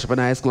 When you mash up in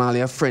high school and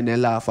your friend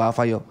and laugh off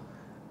of you.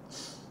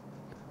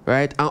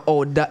 Right? And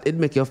all that it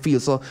make you feel.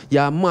 So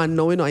you're a man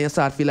now, you know, and you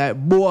start to feel like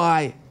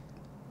boy.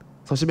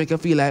 So she make you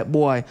feel like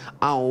boy.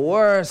 And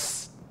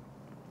worse,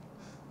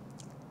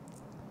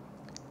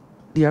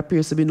 there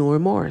appears to be no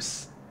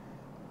remorse.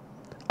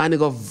 And it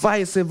go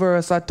vice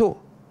versa too.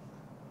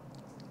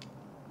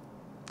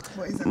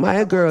 But is it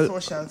my girl,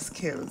 social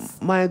skills?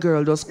 My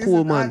girl just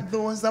cool, man. Are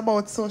those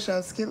about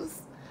social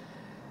skills?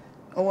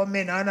 Our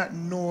men are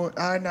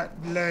not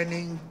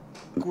learning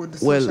good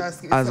social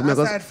skills.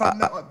 Aside from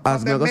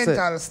the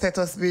mental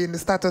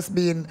status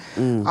being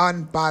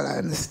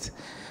unbalanced,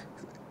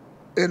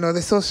 you know,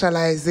 the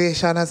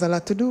socialization has a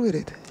lot to do with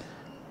it.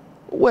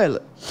 Well,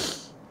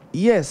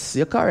 yes,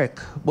 you're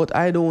correct, but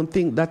I don't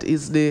think that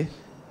is the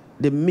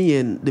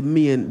main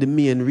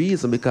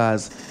reason,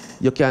 because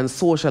you can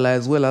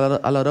socialize well.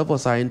 A lot of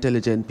us are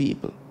intelligent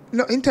people.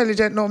 No,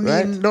 intelligent don't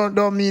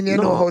mean you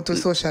know how to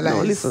socialize.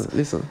 No,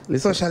 listen.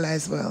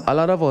 Socialize well. A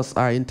lot of us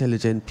are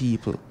intelligent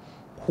people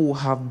who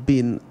have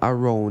been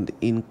around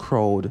in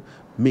crowd,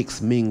 mix,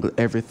 mingle,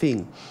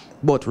 everything.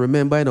 But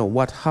remember, you know,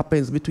 what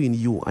happens between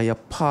you and your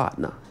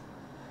partner,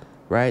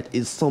 right,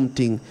 is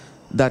something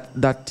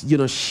that you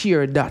know,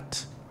 share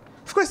that.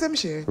 Of course, I'm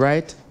sure.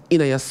 Right?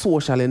 In your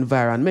social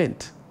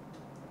environment.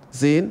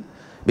 See?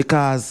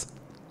 Because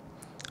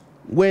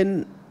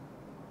when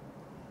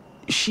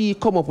she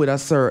come up with a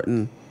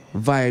certain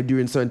vibe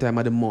during certain time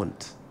of the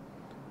month,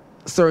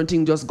 certain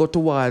things just go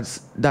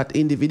towards that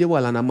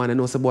individual, and a man and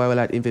know say, boy, well,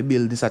 like, if you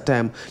build this at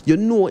time, you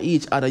know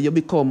each other, you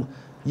become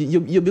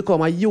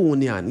a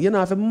union. You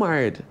know, if you're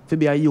married, to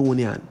be a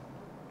union.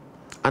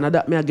 And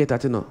that may I get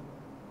at, you know.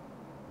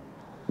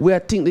 We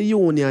think the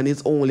union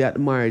is only at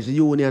marriage. The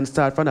union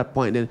starts from that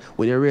point then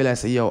when you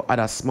realize, yo,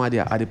 other smart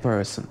are the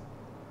person.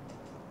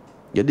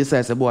 You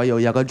decide, say, boy, yo,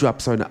 you're going to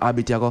drop certain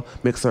habit, you're going to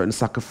make certain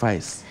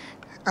sacrifice.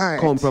 All right.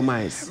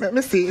 Compromise. Let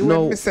me see.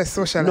 When we say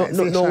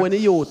socialization. No, when the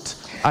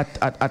youth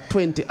at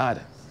 20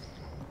 odd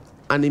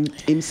and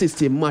him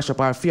system mash up,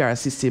 or fear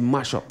system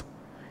mash up,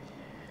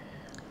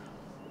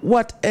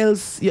 what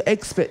else you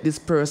expect this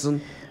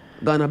person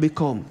gonna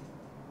become?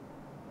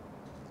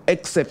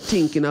 Except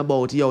thinking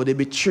about, yo, the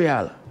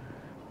betrayal.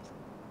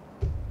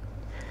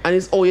 And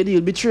it's how you deal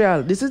with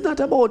betrayal. This is not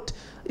about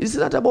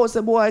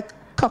say, boy,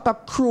 cock a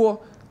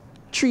crow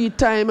 3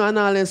 times and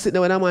all, and sit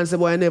there when a man say,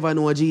 boy, I never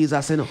know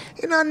Jesus, you know.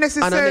 You know,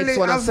 necessarily. And the next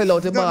one I sell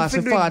out the bar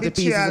for 40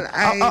 pieces.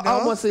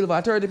 How much silver?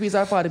 30 pieces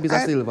or 40 pieces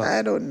of silver?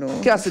 I don't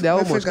know. Can't see there how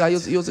much,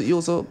 because you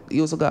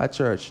also got a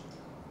church.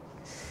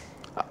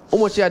 How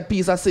much you had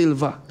piece of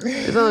silver?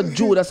 It's not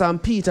Judas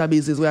and Peter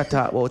business we are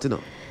talking about, you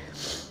know.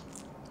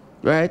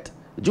 Right?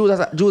 Judas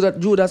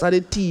are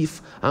the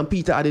thief and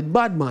Peter are the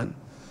bad man.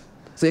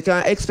 So you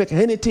can't expect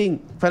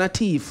anything from a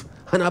thief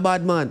and a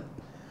bad man.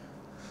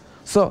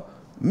 So,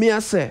 me I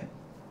say,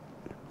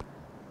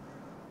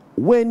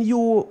 when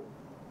you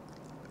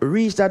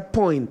reach that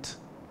point,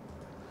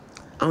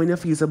 and when you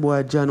feel say,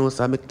 boy, Janos,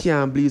 I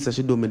can't believe that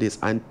she do me this,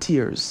 and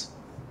tears,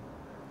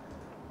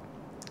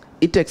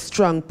 it takes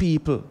strong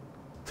people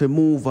to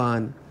move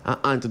on and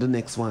on to the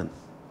next one.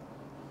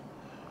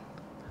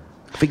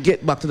 To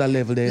get back to that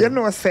level there. You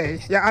know, say,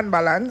 you're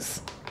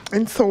unbalanced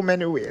in so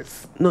many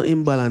ways. No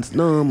imbalance,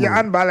 no, man. You're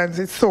unbalanced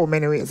in so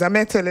many ways. I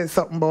may tell you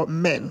something about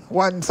men.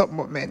 Something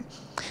about men.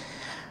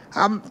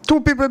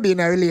 2 people be in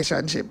a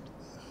relationship,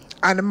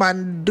 and the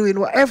man doing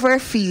whatever he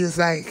feels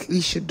like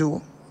he should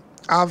do.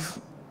 Have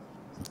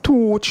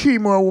 2, 3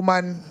 more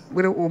women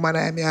with a woman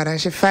I'm here, and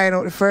she find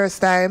out the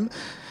first time,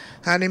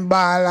 and him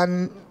ball,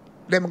 and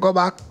them go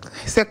back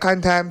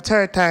 2nd time,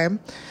 3rd time,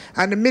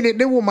 and the minute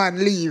the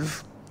woman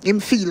leave, him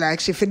feel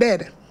like she fi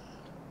dead.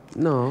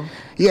 No.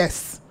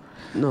 Yes.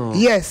 No.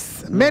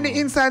 Yes. No. Many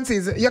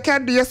instances, you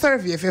can do your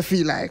survey if you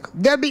feel like.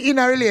 They'll be in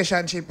a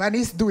relationship and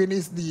he's doing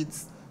his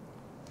deeds.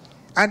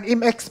 And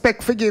him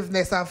expect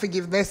forgiveness and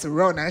forgiveness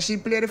run. And she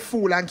play the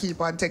fool and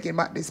keep on taking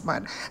back this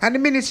man. And the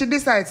minute she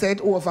decides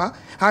it's over,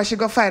 how she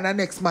go find her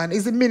next man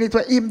is the minute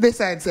where him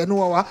decides,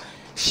 no,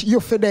 you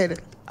for dead.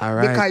 All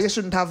right. Because you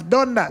shouldn't have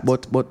done that.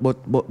 But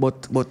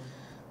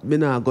me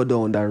not go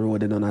down that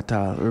road none at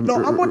all. No,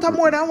 I'm not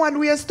more than one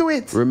ways to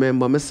it.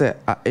 Remember, me say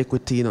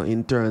equity, you know,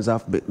 in terms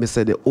of me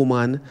say the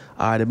woman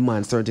or the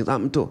man, certain things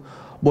happen to.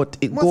 But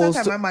it most goes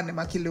of the time, to a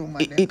man kill a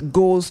woman, it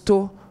goes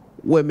to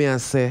where me I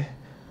say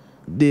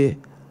the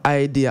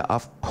idea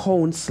of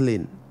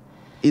counseling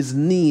is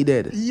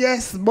needed.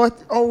 Yes,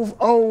 but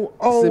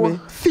how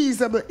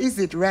feasible is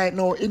it right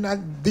now in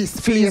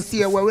this place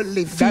here where we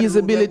live?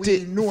 Feasibility,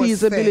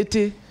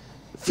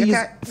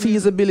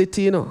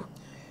 you know,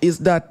 is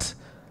that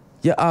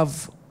you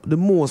have the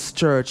most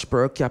church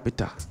per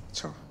capita.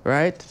 Sure.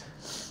 Right?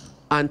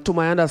 And to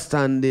my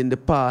understanding, the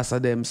pastor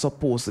them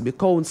supposed to be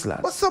counselors.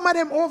 But some of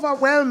them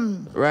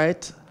overwhelmed.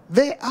 Right?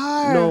 They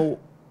are. Now,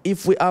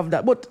 if we have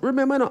that, but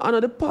remember, you know,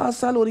 under the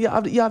pastor alone, you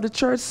have the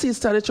church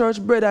sister, the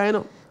church brother, you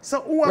know.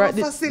 So who have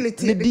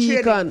facilitated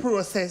the training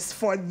process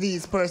for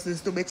these persons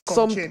to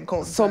become trained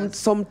counselors?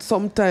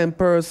 Sometimes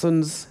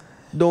persons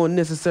don't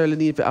necessarily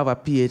need to have a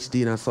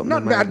PhD or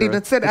something. No, I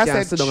didn't say that.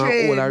 I said sit down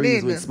and all a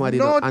reason with somebody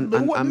and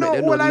make them know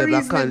the level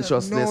of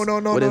consciousness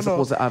what they're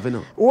supposed to have, you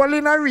know. All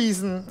in a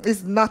reason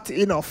is not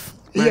enough.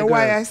 Hear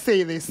why I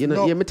say this. You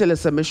know, me tell you,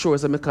 I'm sure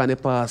I'm a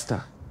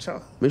pastor.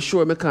 Sure. I'm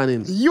sure I can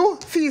him. You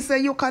feel say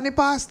you can a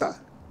pastor?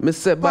 Me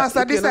say,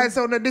 pastor decides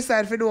so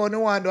decide for the one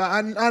who want to,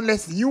 and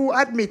unless you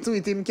admit to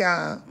it, him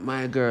can.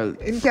 My girl.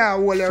 Him can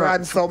hold your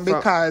ransom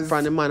because.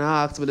 From the man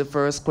asked me the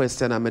first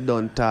question and I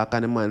done talk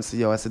and the man say,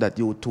 yo, I said that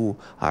you two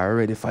are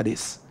ready for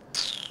this.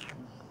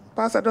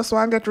 Pastor just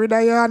want to get rid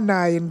of your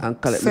nine. And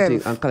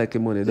collect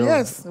your money, don't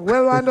Yes,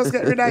 well, one just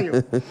get rid of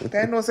you.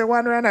 Then no say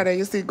one or another,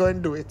 you still go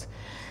and do it.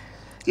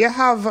 You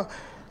have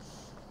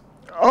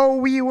how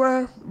we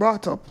were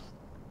brought up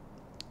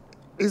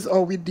is how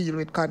we deal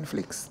with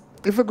conflicts.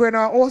 If we go in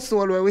our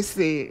household where we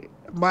say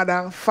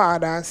mother,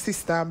 father,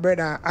 sister,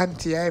 brother,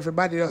 auntie,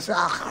 everybody just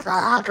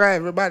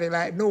everybody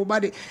like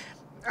nobody.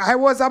 I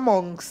was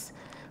amongst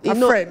a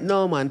friend.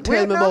 No man,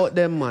 tell me about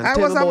them, man. I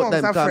was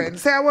amongst a friend.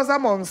 Say I was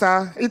amongst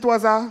it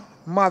was a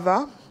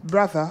mother,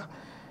 brother,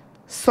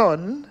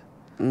 son,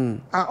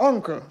 and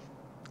uncle.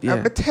 Yeah.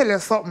 And me tell you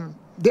something.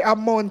 The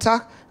amount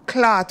of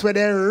cloth where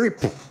they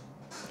rip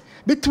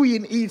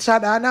between each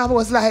other, and I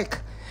was like,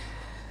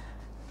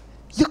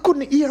 you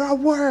couldn't hear a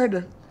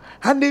word.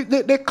 And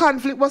the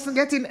conflict wasn't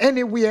getting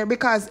anywhere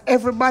because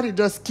everybody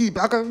just keep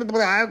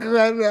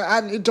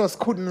and it just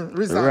couldn't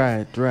resolve.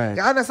 Right.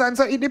 You understand?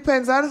 So it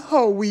depends on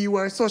how we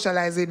were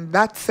socialized in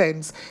that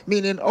sense,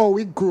 meaning how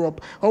we grew up.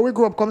 How we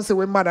grew up comes to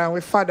with mother and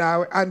with father, and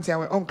with auntie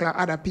and with uncle and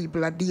other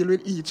people that deal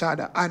with each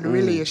other and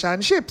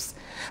relationships.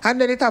 And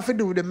then it have to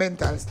do with the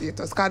mental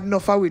status because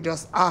enough of we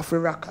just half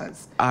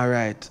rockers. All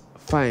right,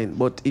 fine.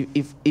 But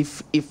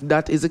if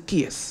that is the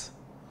case,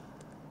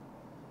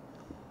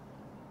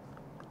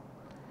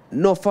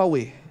 no far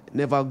away,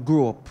 never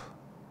grew up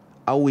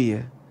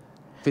away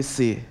for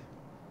say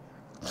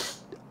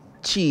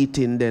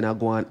cheating then I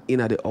go on in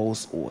the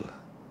household.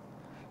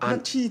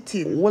 And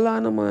cheating. Well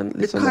on man.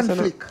 The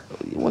conflict.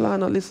 Well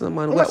on listen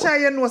man. What shall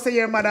you know say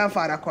your mother and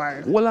father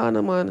quarrel? Well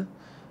on man.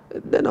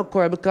 They not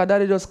quarrel because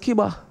daddy just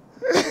kiba.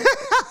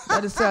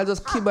 Daddy say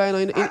just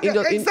kiba, you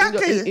know,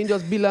 in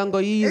just belong go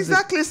easy.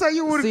 Exactly, so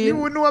you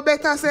would know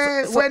better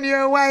say when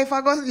your wife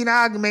goes in an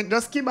argument,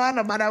 just kiba and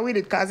no bother with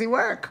it because it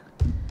work.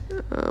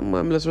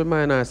 Man, let's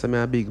remind her, I'm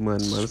a big man,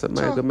 man. So,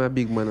 I'm a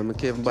big man, I'm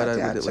can't bother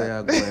with it where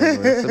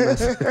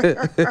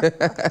you're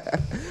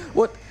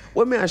going.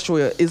 What may I show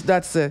you is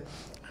that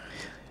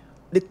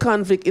the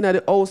conflict in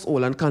the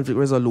household and conflict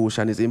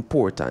resolution is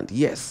important,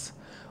 yes.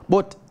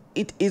 But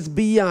it is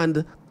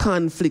beyond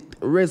conflict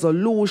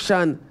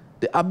resolution,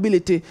 the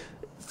ability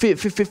to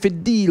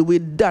deal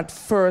with that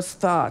first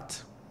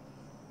thought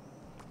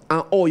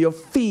and how you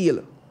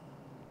feel.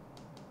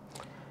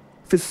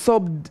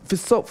 Subdue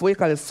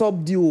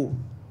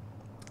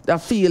that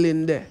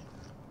feeling there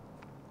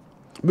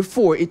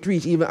before it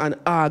reach even an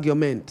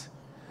argument.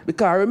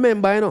 Because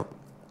remember, you know,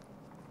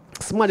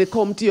 somebody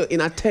come to you in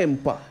a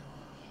temper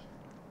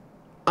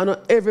and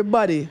not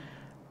everybody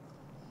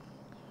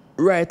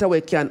right away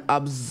can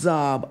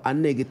absorb a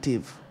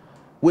negative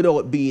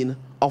without being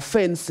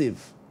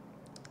offensive.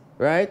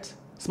 Right?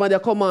 Somebody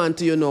come on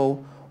to you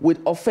now with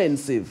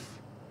offensive.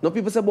 Now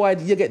people say, boy,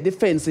 you get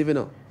defensive, you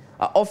know.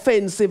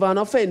 Offensive and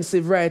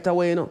offensive right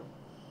away, you know.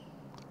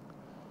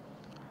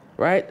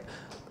 Right?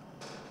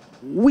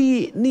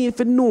 We need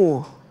to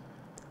know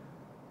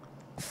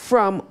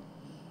from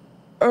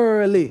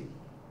early.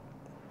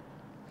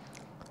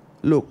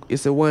 Look, you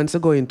see, once you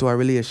go into a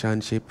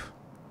relationship,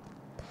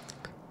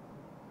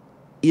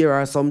 here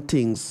are some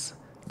things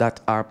that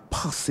are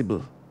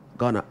possible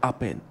gonna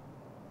happen.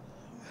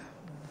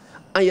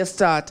 And you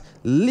start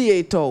lay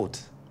it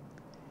out.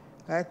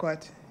 Like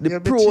what? The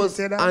pros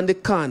and the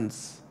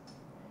cons.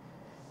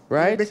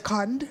 Right? You'll be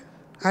conned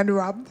and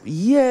robbed.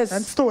 Yes.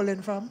 And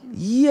stolen from.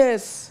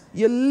 Yes.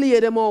 You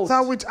lay them out.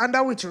 So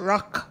under which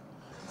rock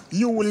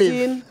you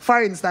live?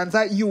 For instance,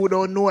 that you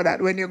don't know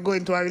that when you go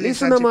into a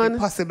relationship, it's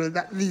possible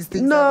that these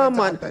things are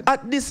going to happen.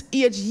 At this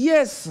age,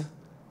 yes.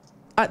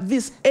 At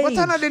this age. But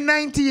another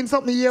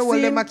 19-something year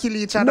old, them kill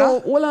each other.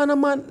 No, well,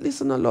 on man,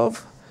 listen,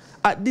 love.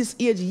 At this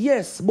age,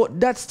 yes. But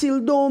that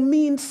still don't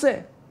mean,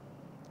 say,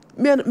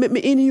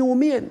 me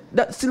inhuman.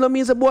 That still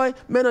means, boy,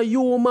 me a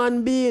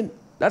human being.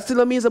 That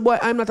still means, boy,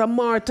 I'm not a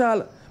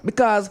mortal.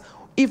 Because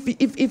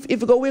if you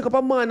go wake up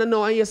a man and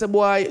now and you say,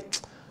 boy,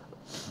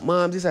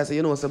 mom, this I say,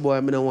 you know, say, boy,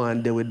 I don't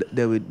want to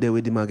deal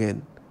with him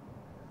again.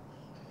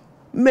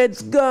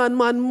 Meds gone,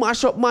 man,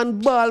 mash up, man,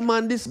 ball,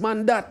 man, this,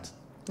 man, that.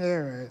 Yeah,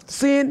 right.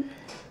 See?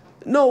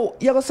 No,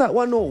 you gotta start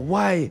want to know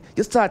why.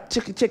 You start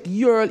check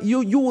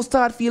you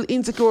start feel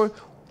insecure.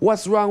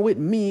 What's wrong with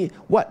me?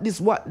 What this,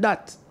 what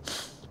that?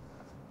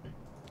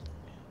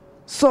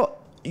 So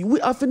we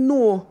have to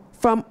know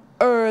from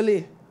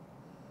early.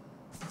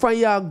 From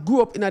you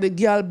grew up in the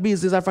girl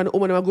business or from the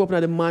woman who grew up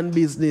in the man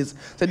business.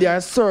 So there are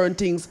certain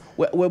things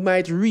where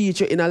might reach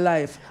you in a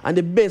life. And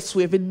the best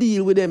way to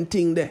deal with them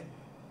things there.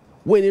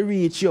 When it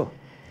reach you.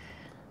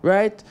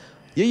 Right?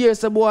 You hear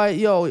say, boy,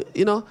 yo,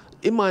 you know,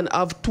 a man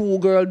have 2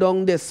 girls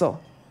down there, so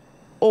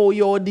how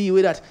you deal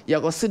with that? You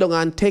go sit down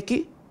and take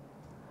it?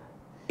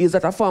 Is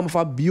that a form of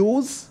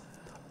abuse?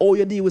 Or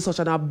you deal with such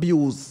an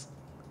abuse?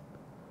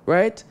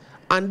 Right?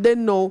 And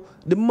then now,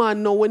 the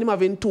man now, when him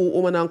having 2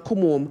 women and come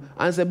home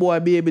and say, boy,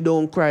 baby,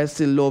 don't cry,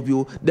 still love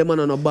you, them man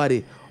on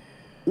nobody.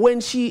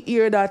 When she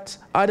hear that,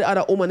 or the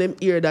other woman them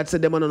hear that, say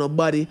them man on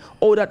nobody,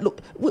 oh that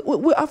look,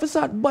 we have to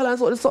start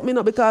balance out something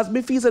now, because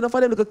me feel enough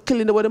of them to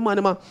killing the way the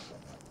man, them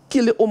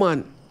kill the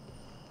woman.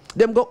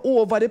 Them go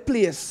over the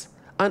place,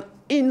 and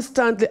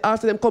instantly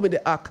after them come in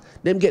the act,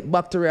 them get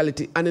back to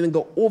reality, and then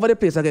go over the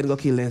place again and go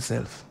kill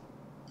themselves.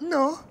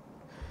 No.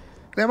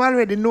 Them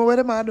already know what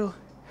them are do.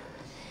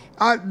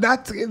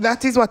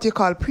 That is what you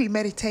call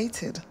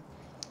premeditated.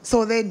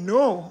 So they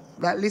know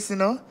that,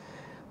 listen,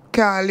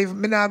 can't live,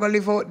 me not gonna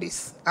live out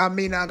this. And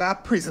me not go to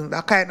prison.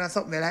 That kind of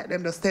something like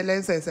them just tell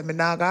themselves, me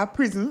not go to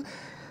prison,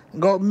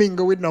 go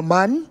mingle with no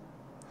man.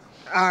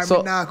 Or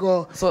me not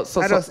go,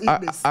 I just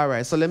eat this. All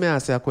right, so let me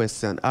ask you a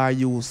question. Are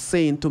you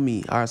saying to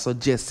me, or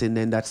suggesting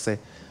then that say,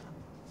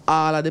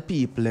 all of the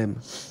people,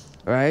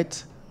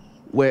 right,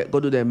 where go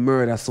do the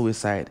murder,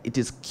 suicide, it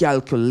is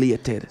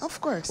calculated? Of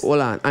course.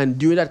 Hold on. And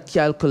during that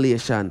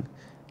calculation,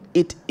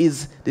 it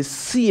is the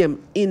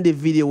same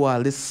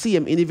individual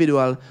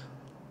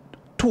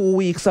 2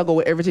 weeks ago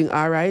where everything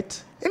all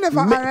right? It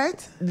never all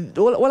right.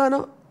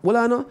 Well,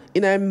 I know.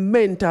 In a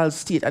mental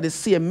state, at the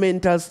same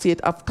mental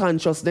state of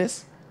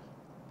consciousness.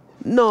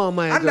 No,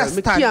 my girl.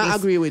 I can't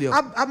agree with you.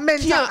 Can't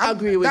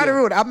agree with you. That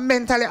road, a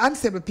mentally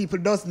unstable people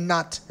does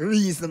not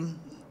reason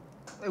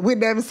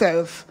with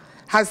themselves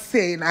as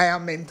saying I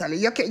am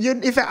mentally.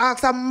 If you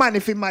ask a man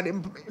if he's mad,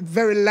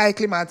 very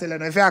likely man tell you.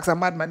 If you ask a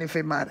madman if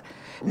he's mad.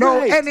 No,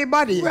 right.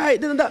 Anybody. Right,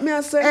 then that me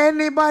I say.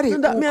 Anybody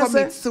who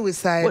commits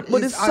suicide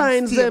but is the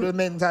signs unstable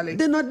mentally.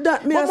 Then not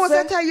that me but I most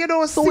say. of the time you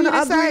don't see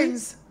the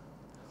signs.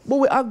 But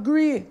we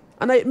agree.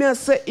 And I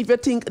say, if you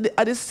think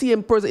at the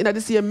same person, in the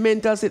same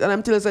mental state, and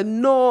I'm telling you, say,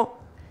 no,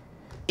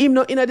 him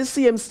not in the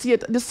same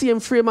state, the same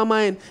frame of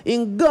mind,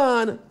 in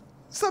gone.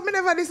 So me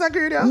never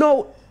disagree with you.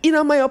 No,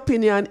 in my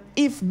opinion,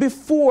 if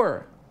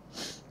before,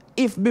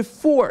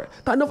 because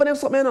none of them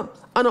something,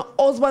 and a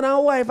husband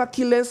and wife are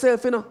kill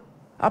themselves, and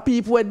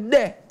people were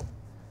there.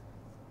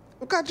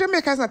 Because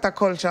Jamaica is not a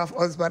culture of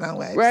husband and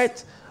wife.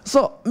 Right?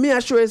 So, me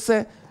assure you,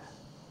 say,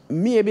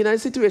 maybe in a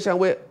situation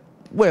where,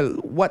 well,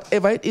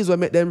 whatever it is will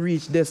make them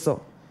reach this,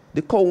 so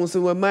the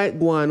council will might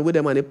go on with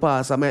them and the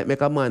pastor might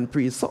make a man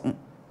preach something.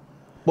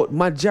 But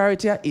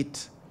majority of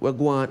it will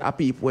go on and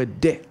people were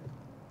there.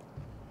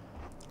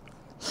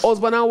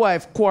 Husband and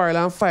wife quarrel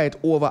and fight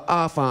over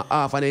half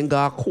and then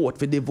go to court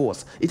for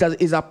divorce. It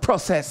is a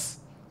process.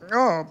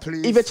 Oh,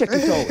 please. If you check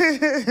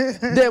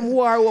it out. Them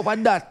war over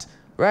that,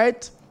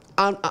 right?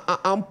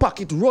 And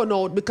pocket run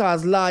out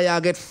because lawyer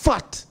get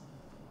fat.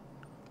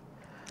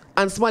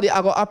 And somebody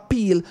are going to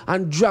appeal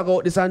and drag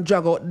out this and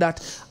drag out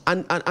that.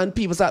 And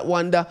people start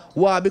wonder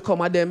what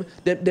become of them.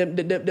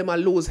 Them will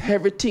lose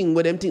everything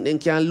where them think they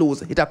can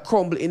lose. It will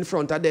crumble in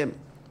front of them.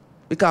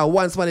 Because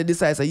once somebody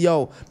decides, say,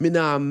 yo, me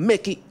now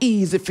make it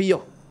easy for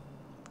you.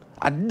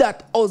 And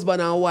that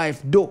husband and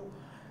wife do.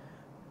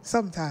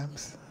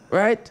 Sometimes.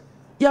 Right?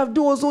 You have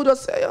those who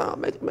just say, oh,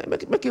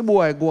 make a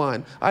boy go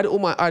on. Or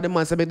the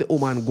man say, make the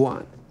woman go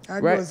on.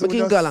 Right? Make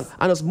him go along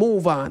and just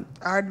move on.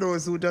 Are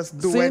those who just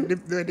do when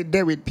they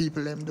deal with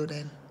people, them do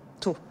then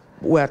too.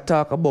 We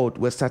talk about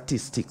where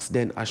statistics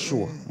then are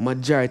sure.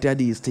 Majority of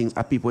these things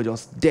are people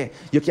just there.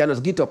 You can't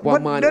just get up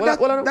one man.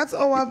 That's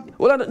our...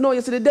 No,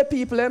 you see the dead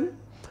people,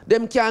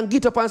 them can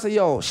get up and say,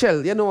 yo,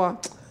 Shell, you know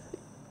what?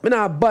 Me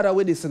not bother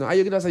with this, And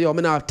you can say, yo,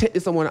 me not take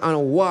this someone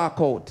and walk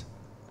out.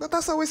 But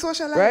that's how we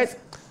socialize. Right?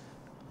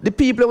 The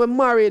people were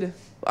married,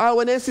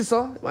 when they see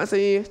so, I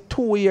say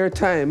 2-year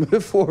time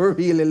before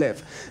we really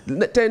left.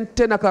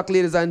 10 o'clock,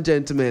 ladies and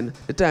gentlemen.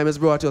 The time is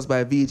brought to us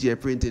by VJ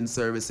Printing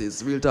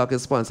Services. Real Talk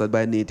is sponsored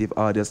by Native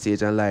Audio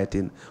Stage and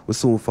Lighting. We're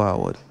soon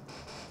forward.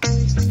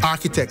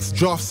 Architects,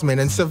 draftsmen,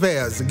 and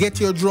surveyors,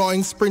 get your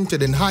drawings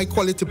printed in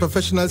high-quality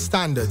professional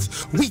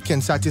standards. We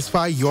can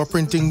satisfy your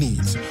printing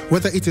needs.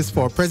 Whether it is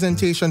for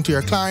presentation to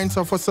your clients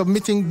or for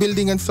submitting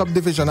building and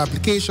subdivision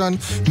application,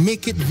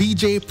 make it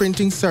VJ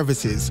Printing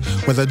Services.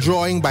 Whether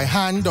drawing by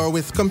hand or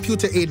with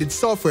computer-aided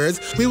softwares,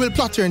 we will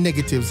plot your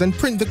negatives and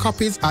print the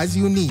copies as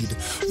you need.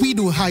 We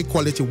do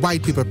high-quality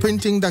white paper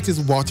printing that is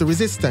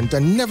water-resistant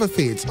and never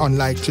fades,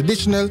 unlike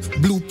traditional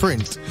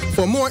blueprint.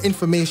 For more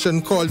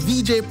information, call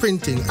VJ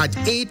Printing at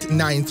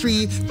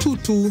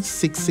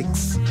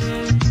 893-2266.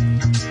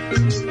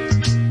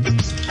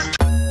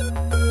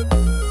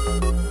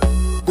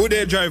 Good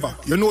day, driver.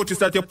 You notice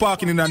that you're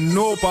parking in a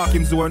no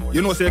parking zone.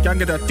 You know, so you can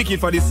get a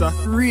ticket for this, sir.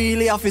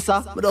 Really, officer?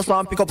 I just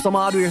want to pick up some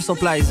hardware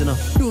supplies, Do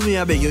me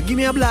a beg you. Give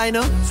me a blind,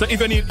 So if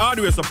you need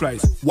hardware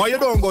supplies, why you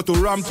don't go to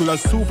Ramtula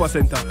Super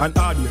Center and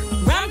hardware?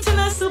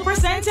 Ramtula Super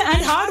Center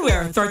and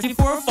Hardware,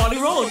 34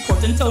 Folly Road,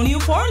 Port Antonio,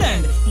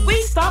 Portland.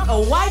 We stock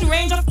a wide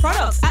range of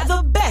products at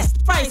the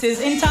best price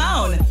prices in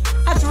town.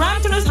 At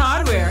Ramtula's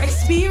Hardware,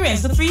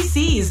 experience the 3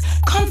 C's: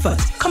 comfort,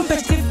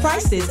 competitive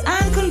prices,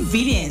 and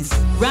convenience.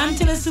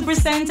 Ramtula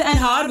Supercenter and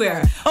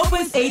Hardware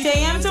opens 8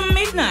 a.m. to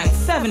midnight,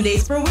 7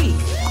 days per week.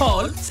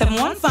 Call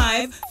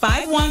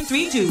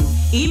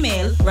 715-5132.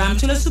 Email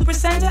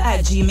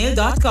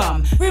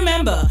ramtulasupercenter@gmail.com.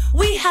 Remember,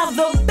 we have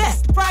the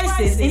best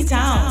prices in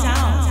town.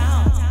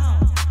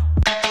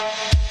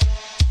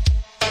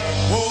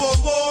 Whoa,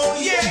 whoa,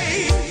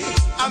 yeah.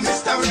 I'm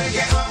Mr.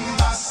 Reggae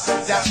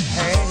Ambassador.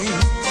 Hey.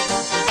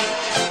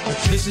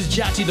 This is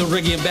Jati, the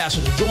Reggae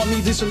Ambassador. Join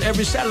me this and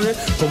every Saturday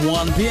from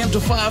 1 p.m. to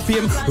 5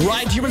 p.m.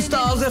 right here in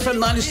Styles FM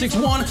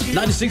 96.1,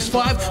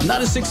 96.5,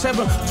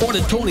 96.7 for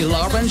the Tony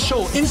Lauren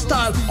Show in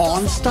style,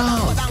 on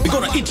style. We're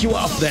going to hit you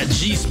off that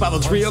G-spot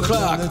at 3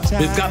 o'clock.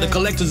 We've got the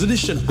Collector's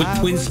Edition with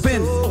Twin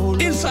Spin.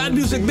 Inside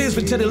Music Biz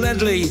with Teddy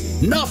Ledley.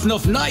 Nuff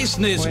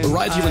Niceness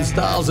right here in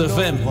Styles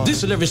FM.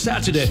 This is every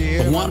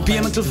Saturday from 1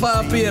 p.m. until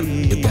 5 p.m.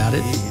 You got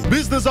it?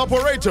 Business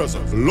operators,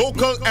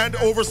 local and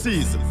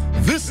overseas.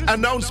 This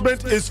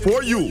announcement is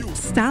for you.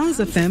 Styles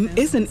FM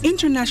is an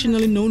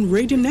internationally known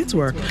radio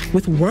network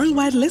with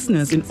worldwide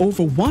listeners in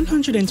over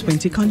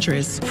 120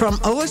 countries. From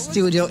our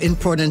studio in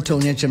Port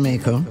Antonio,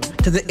 Jamaica,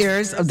 to the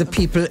ears of the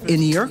people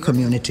in your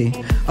community,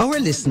 our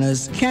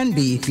listeners can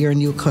be your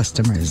new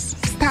customers.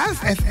 Styles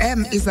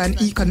FM is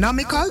an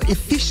economical,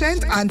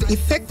 efficient, and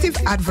effective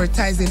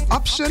advertising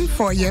option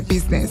for your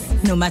business.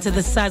 No matter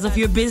the size of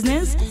your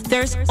business,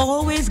 there's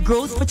always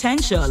growth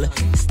potential.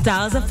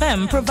 Styles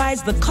FM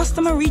provides the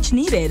customer reach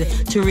needed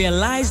to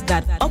realize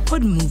that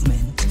upward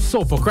movement.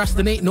 So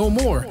procrastinate no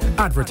more.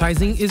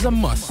 Advertising is a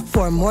must.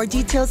 For more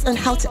details on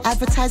how to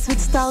advertise with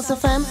Styles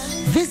FM,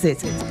 visit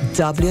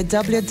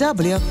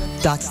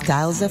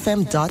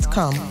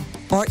www.stylesfm.com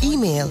or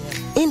email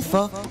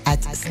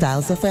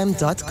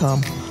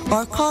info@stylesfm.com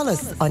or call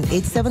us on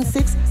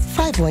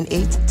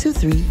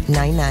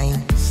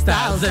 876-518-2399.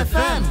 Styles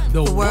FM,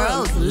 the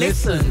world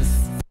listens.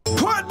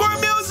 Portmore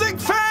Music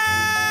Fest!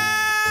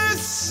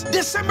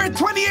 December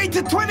 28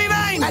 to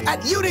 29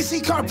 at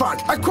UDC Car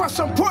Park across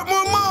from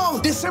Portmore Mall.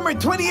 December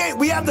 28,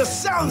 we have the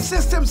sound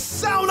system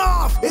sound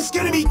off. It's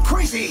gonna be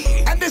crazy.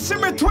 And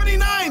December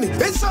 29,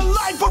 it's a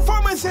live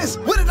performances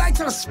with the likes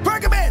of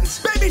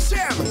Spurgaments, Baby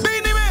Sham,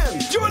 Beanie Man,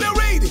 Junior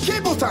Reid,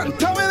 Cableton,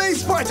 Tommy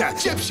Sparta,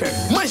 Gyptian,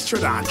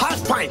 Maestrodon,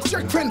 Hot Pint,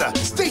 Jerk Fender,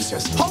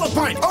 Statius, Hollow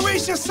Pint,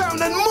 Horatio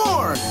Sound, and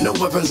more. No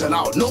weapons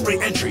allowed, no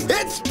re-entry.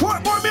 It's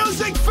Portmore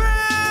Music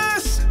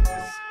Fest!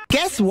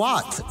 Guess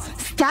what?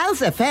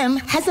 Styles FM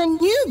has a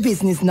new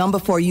business number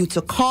for you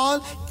to call,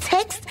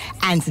 text,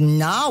 and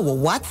now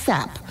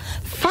WhatsApp.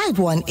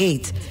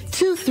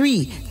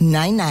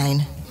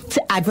 518-2399.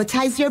 To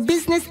advertise your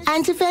business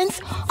and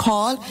events,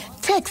 call,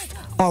 text,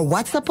 or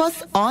WhatsApp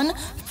us on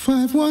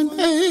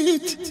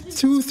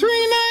 518-2399.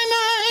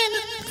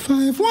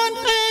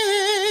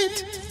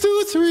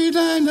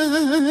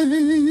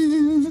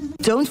 518-2399.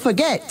 Don't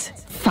forget,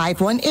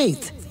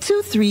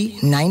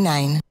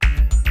 518-2399.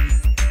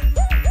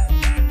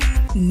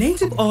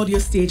 Native Audio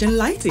Stage and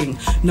Lighting,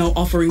 now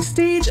offering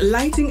stage,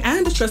 lighting,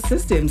 and truss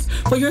systems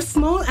for your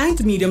small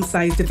and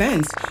medium-sized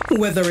events.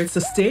 Whether it's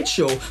a stage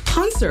show,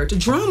 concert,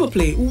 drama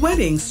play,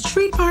 wedding,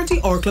 street party,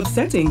 or club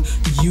setting,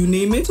 you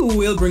name it,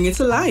 we'll bring it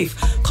to life.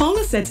 Call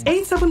us at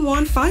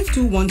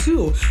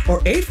 871-5212 or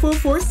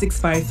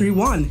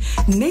 844-6531.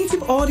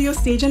 Native Audio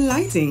Stage and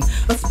Lighting,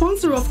 a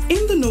sponsor of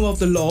In the Know of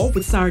the Law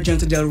with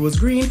Sergeant Delrose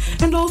Green,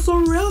 and also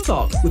Real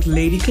Talk with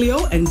Lady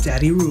Cleo and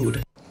Daddy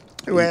Rude.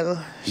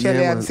 Well,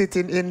 Shelly, I'm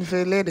sitting in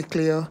for Lady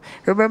Cleo.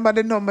 Remember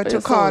the number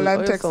to call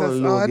and text us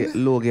on?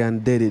 Logie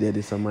and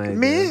Daddy some man.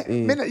 Me?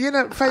 You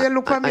know, for you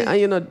look at me.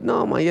 You know,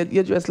 no man,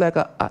 you dress like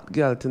a hot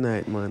girl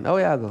tonight, man. How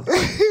you go?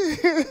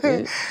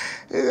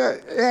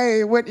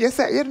 Hey, when you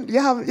say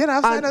you have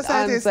sinusitis.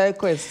 Answer a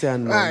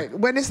question, man. Right.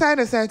 When the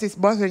sinusitis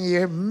bothering you,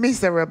 you're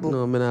miserable.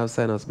 No, I have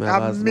sinus, man.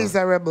 I'm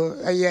miserable.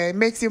 Yeah, it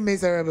makes you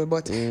miserable,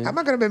 but I'm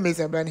not gonna be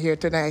miserable here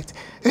tonight.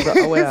 So,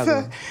 how you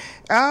go?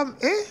 How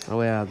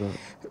you go?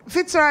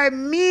 Fitzroy,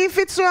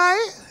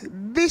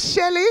 this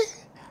Shelly,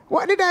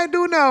 what did I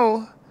do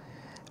now?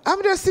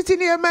 I'm just sitting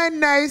here my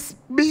nice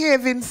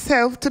behaving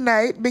self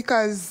tonight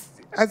because,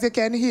 as you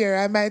can hear,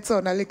 I might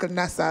sound a little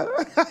nasal.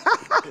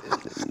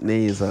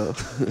 Nasal.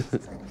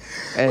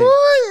 Hey.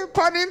 Ooh,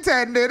 pun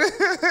intended.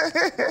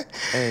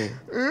 Hey.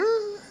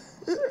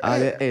 All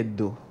your head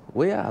do.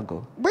 Where you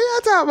go? What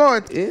you talking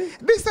about?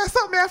 This is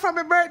something from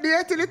my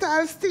birthday till it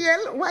all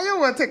steal. Why you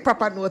want to take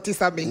proper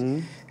notice of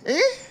me?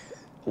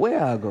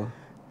 Where you go?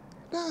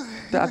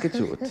 Talk it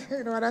truth.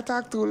 You know what, I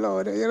talk too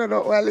loud. You don't know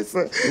what I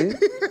listen. What you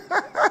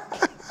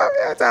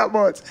talking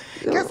about?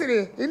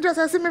 Cassidy, you just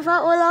see me for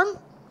how long?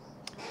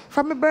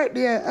 From my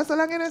birthday. That's how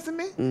long you see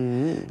me?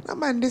 No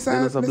man, this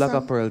is a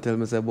black pearl tell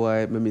me, say,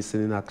 boy, me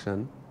missing in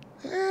action.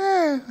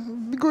 Yeah,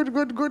 good.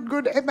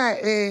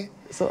 MIA.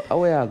 So,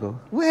 where you go?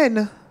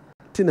 When?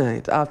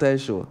 Tonight, after the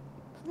show.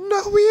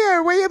 No,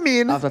 where? What you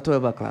mean? After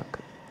 12 o'clock.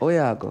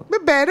 Where you go? My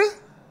bed.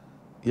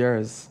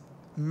 Yours.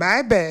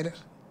 My bed.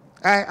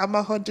 I am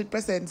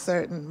 100%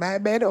 certain. My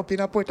bed up in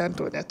a Port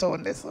Antonio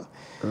town there, so.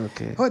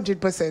 Okay.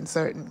 100%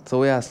 certain. So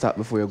where I stop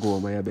before you go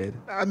on my bed?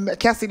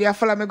 Cassidy, I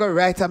follow me go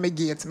right at my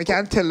gate. I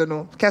can't tell you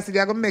no. Cassidy,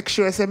 I go make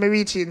sure I me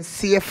reach in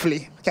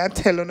safely. I can't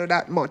tell you no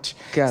that much.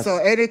 Cass. So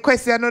any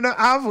question you don't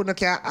have, you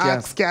can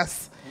ask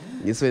Cass.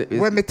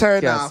 When me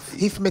turn off.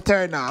 If me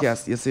turn off.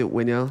 Cass, you see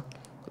when you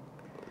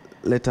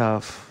let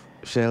off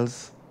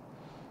shells,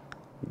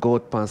 go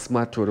out pan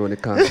smart road when you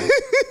come.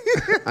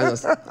 I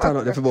just turn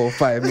out there for about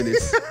 5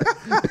 minutes.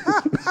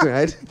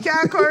 Right?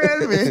 Can't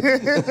correct me.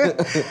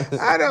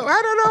 I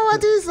don't know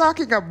what he's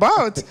talking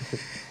about.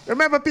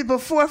 Remember, people,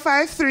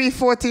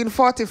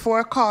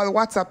 453-1444, call,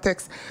 WhatsApp,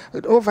 text.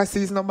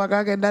 Overseas number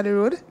again down the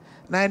road,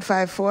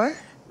 954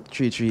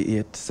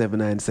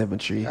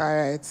 338-7973. All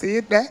right, see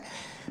it there?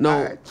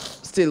 Now, right.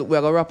 Still,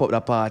 we're going to wrap up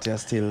the party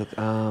still.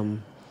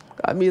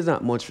 I mean, it's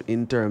not much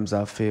in terms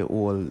of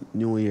all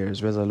New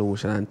Year's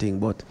resolution and thing,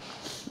 but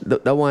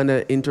the one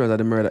in terms of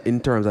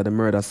the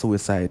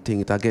murder-suicide thing,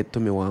 it'll get to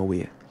me one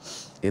way.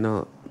 You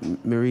know,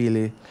 me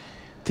really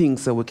think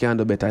so we can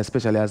do better,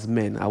 especially as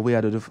men. We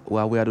are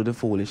do the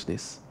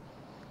foolishness.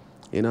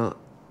 You know,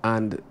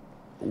 and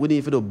we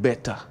need to do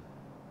better.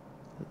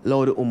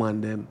 Allow the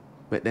woman them,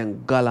 make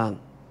them galang.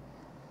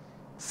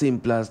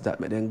 Simple as that,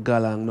 make them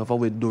galang. Not for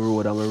we do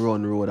road and we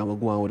run road and we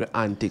go on with the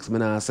antics. Me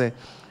not say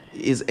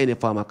is any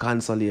form of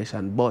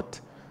consolation, but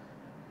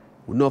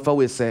not for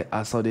we say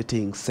I saw the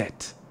thing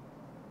set.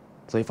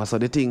 So if I saw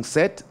the thing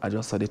set, I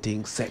just saw the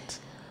thing set.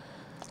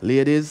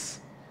 Ladies,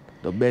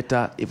 the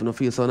better, if you don't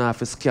feel so enough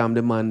to scam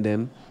the man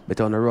them,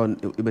 better on the run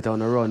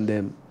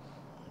them.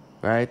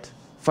 Right?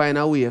 Find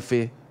a way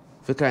for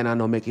kind of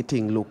not make a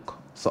thing look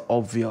so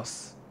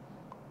obvious.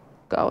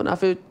 Because you have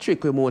to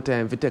trick with more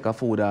time if you take a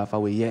food off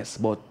away, yes,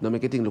 but not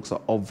make a thing look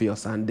so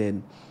obvious, and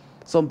then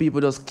some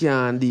people just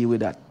can't deal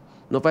with that.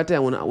 No for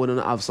time when you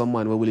have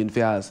someone who willing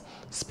to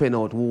spend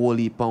out whole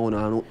heap pound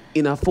and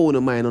in a phone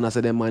of mine, and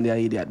say them man they are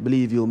idiot.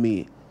 Believe you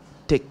me,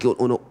 take your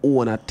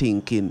own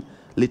thinking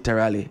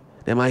literally.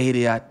 Them are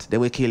idiot, they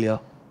will kill you.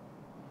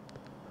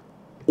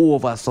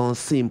 Over some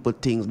simple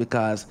things,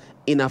 because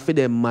in a for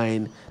them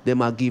mind, they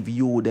might give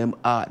you them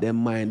heart, them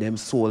mind, them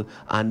soul,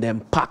 and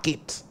them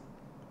pocket.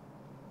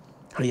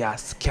 And you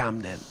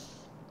scam them.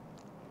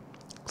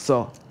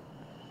 So,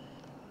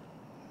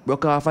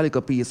 broke off a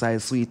little piece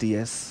of sweetie,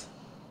 yes,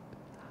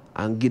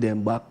 and give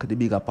them back the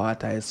bigger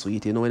part of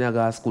sweetie. You know when you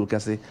go to school, you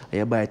say, and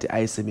you buy the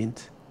ice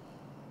cement,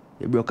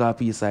 you broke off a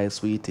piece of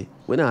sweetie.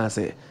 When I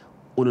say,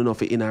 you don't know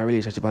if you're in a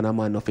relationship and a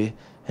man not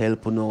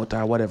help you out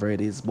or whatever it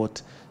is,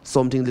 but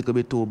something a little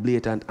bit too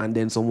blatant, and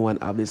then someone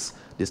have this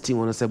thing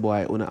want to say,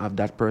 boy, you have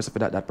that person for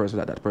that person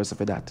for that person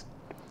for that.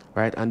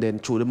 Right? And then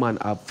through the man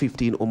have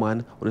 15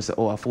 women, when you say,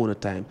 oh, I phone a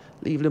time,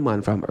 leave the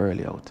man from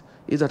early out.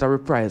 Is that a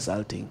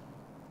reprisal thing?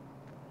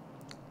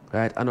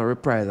 Right? And a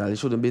reprisal, it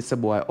shouldn't be say,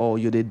 boy, oh,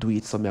 you did do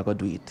it, so me I go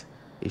do it.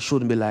 It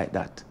shouldn't be like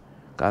that.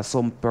 Because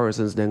some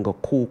persons then go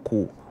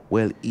cool,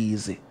 well,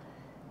 easy.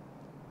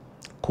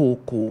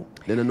 Cool.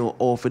 They don't know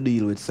how to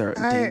deal with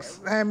certain things.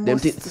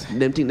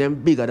 Them think them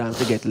bigger than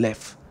to get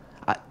left.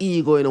 A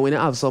ego, you know, when you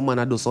have some man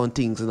that do some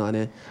things, you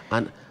know,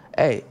 and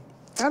hey.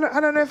 I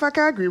don't know if I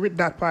can agree with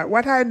that part.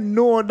 What I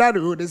know that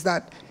road is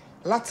that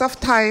lots of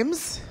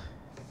times,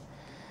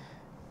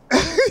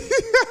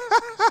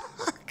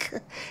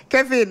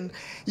 Kevin,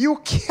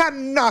 you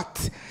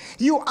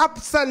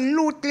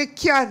absolutely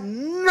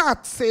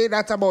cannot say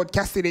that about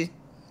Cassidy.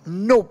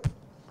 Nope.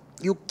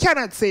 You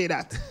cannot say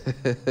that.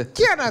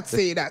 Cannot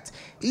say that.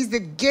 He's the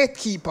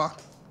gatekeeper.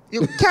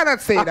 You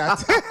cannot say that.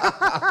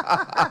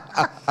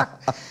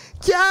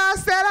 Can't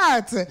say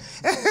that.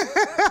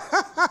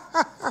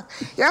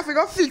 You have to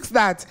go fix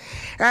that.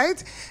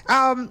 Right?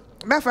 I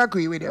have to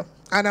agree with you.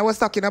 And I was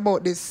talking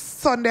about this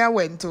Sunday I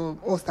went to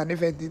host an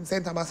event in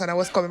St. Thomas, and I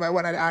was coming by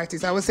one of the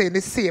artists. I was saying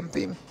the same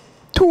thing.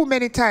 Too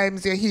many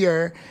times you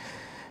hear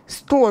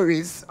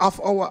stories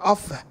of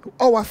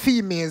our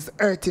females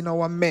hurting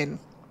our men.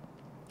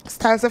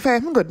 Styles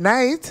FM, good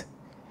night.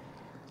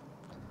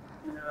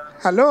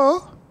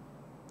 Hello?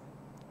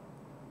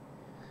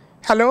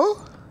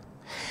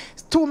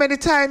 Too many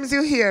times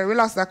you hear, we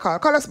lost that call.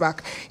 Call us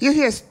back. You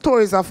hear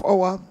stories of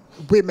our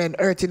women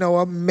hurting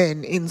our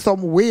men in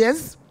some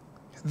ways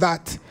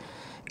that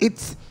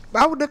it's,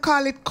 I would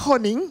call it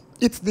cunning,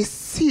 it's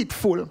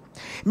deceitful.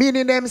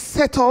 Meaning them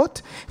set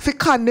out, fi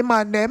con the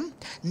man them,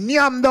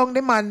 nyam down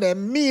the man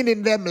them,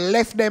 meaning them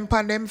left them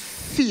pan them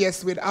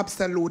face with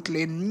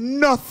absolutely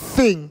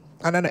nothing.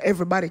 And then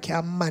everybody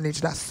can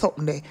manage that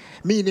something there.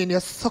 Meaning you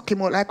suck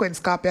him out like when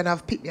Scorpion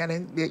have picked you, and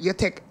then you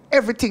take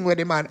everything with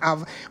the man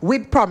have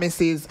with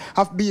promises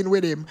of being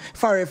with him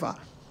forever.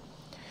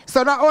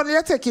 So not only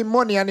you take him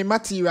money and the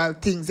material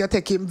things, you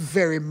take him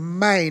very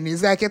mind.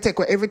 It's like you take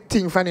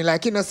everything from him.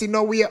 Like, you know, see,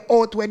 no way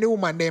out when the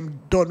woman them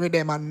done with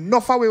them. And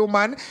enough of a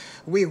woman,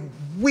 we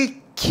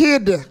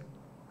wicked.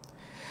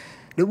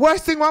 The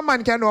worst thing one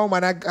man can do, a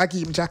woman, I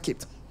give him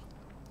jacket.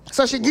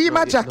 So she give him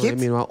a jacket. No, I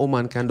mean what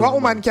woman can do. What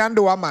woman can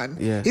do a man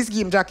yeah. is give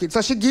him jacket.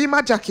 So she give him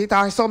a jacket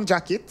or some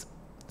jacket.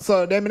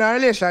 So them in a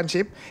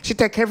relationship, she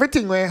take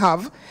everything we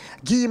have,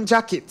 give him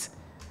jacket.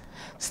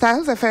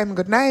 Styles FM,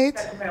 good night.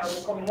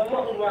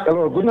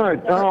 Hello, good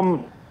night.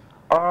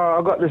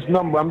 I got this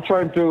number. I'm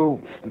trying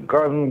to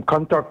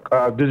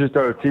contact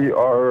Digital T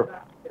or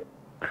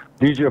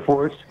DJ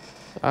Force.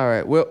 All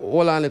right, well,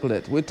 hold on a little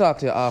bit. We'll talk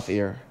to you off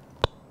air.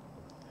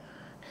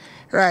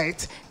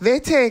 Right. They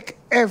take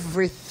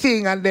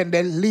everything and then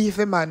they leave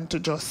the man to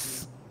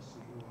just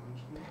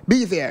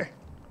be there.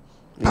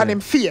 On him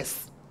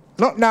face.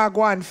 Not now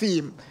go and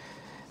film.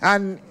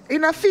 And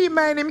in a film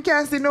mind, him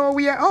can't see no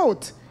way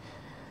out.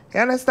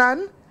 You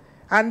understand?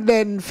 And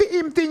then for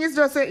him thing is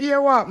just say, here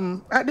what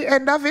happen. At the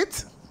end of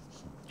it,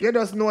 you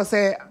just know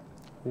say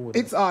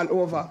it's all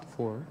over.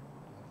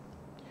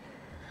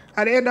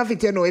 At the end of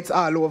it, you know it's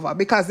all over.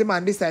 Because the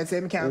man decides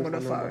him can't go no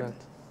further.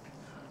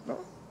 No?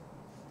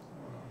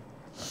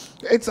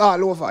 It's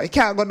all over. He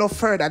can't go no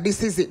further.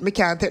 This is it. Me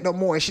can't take no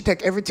more. She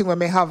take everything we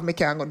may have, me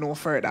can't go no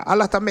further. A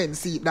lot of men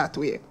see it that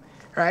way.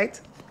 Right?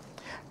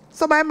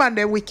 So my man,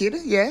 they're wicked,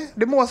 yeah.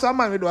 The most a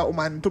man will do a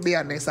woman, to be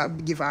honest,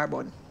 and give her a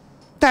bun.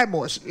 Time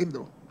much, him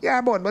do. Yeah,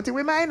 a bun, but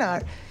we mind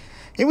her.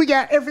 If we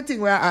get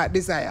everything we are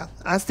desire,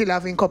 and still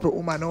having couple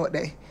women out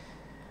there.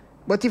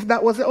 But if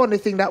that was the only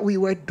thing that we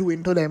were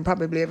doing to them,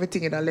 probably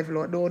everything in a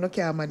level out, no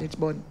care manage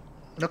bun.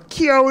 No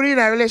care within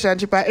a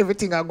relationship and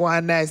everything are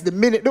going nice. The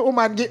minute the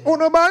woman get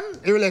on a bun,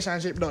 the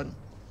relationship done.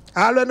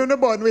 All when on the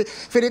bun,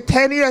 for the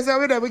 10 years that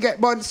we there, we get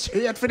bun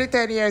straight for the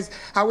 10 years,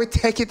 and we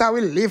take it and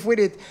we live with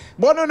it.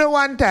 Bun on the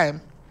one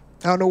time,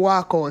 and the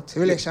walk out,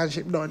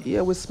 relationship done.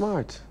 Yeah, we're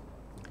smart.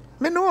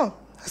 Me know.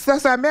 So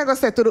that's why I'm going to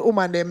say to the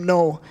woman them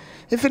now,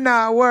 if it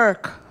not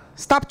work,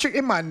 stop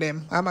tricking man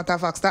them. As a matter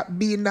of fact, stop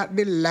being that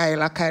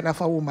Delilah kind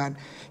of a woman.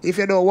 If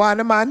you don't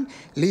want a man,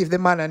 leave the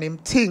man and him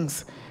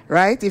things.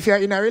 Right? If you're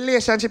in a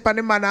relationship and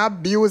the man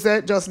abuse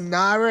it, just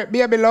now,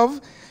 baby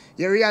love,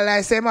 you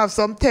realize him have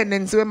some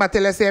tendency when I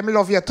tell you say him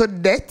love you to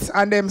death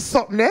and them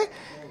something there,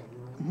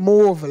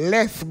 move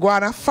left, go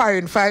on a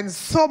foreign, find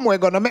somewhere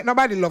gonna make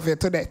nobody love you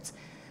to death.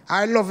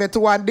 I love you to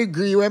 1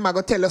 degree when I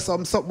go tell you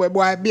something,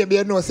 boy, baby,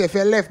 you know, say if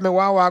you left me,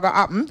 what gonna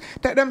happen?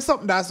 Take them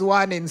something that's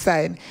one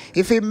inside.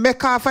 If he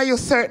make off of you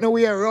certain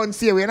way around,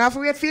 see you, you don't have to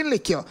wait for him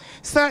lick you.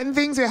 Certain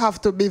things you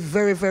have to be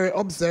very, very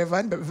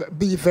observant,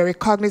 be very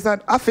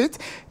cognizant of it,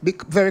 be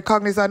very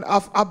cognizant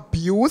of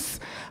abuse,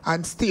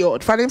 and stay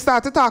out. For him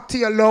start to talk to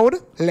you loud,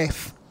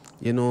 left.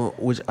 You know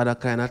which other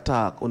kind of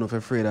talk you're not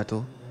afraid of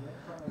too?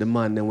 The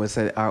man then will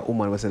say, our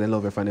woman will say they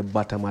love you from the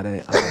bottom of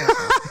the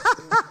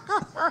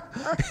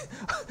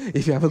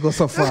if you ever go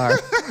so far,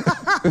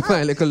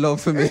 find like a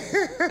love for me.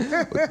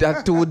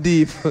 That too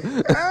deep.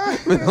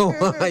 Me don't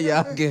want you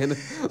again.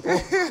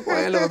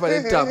 Why you love from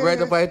the top,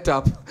 right up at the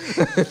top.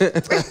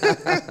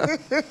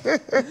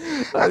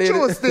 That's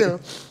true still.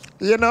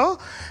 You know?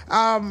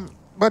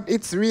 But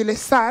it's really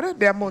sad,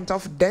 the amount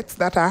of deaths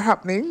that are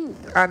happening.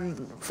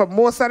 And for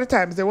most of the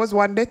times, there was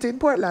one death in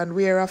Portland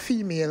where a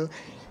female,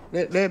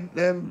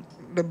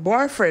 the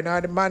boyfriend or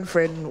the man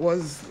friend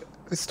was,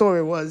 the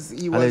story was,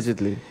 he was...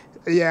 Allegedly.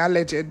 Yeah,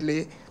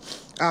 allegedly.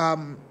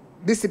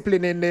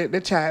 Disciplining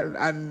the child,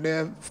 and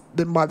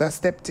the mother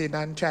stepped in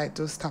and tried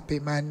to stop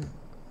him, and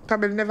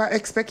probably never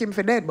expect him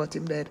for dead, but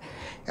him dead.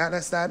 You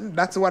understand?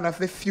 That's one of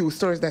the few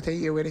stories that I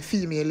hear where the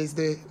female is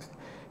the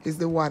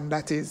one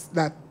that does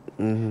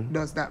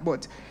that.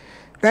 But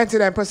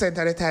 99% of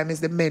the time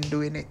is the men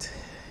doing it.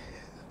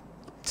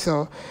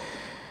 So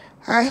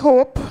I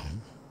hope,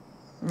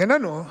 I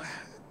don't know,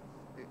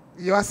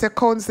 you are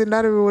counseling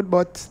down the road,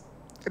 but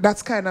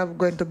that's kind of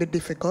going to be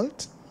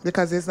difficult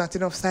because there's not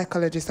enough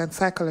psychologists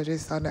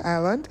on the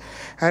island.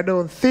 I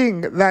don't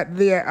think that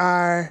there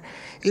are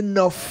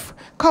enough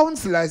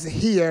counselors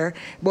here,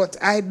 but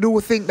I do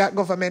think that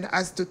government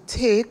has to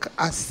take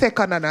a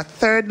second and a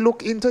third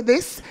look into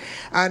this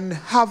and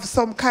have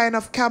some kind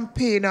of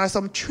campaign or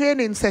some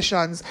training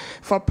sessions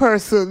for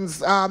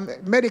persons,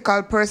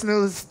 medical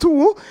personnel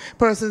too,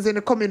 persons in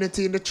the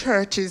community, in the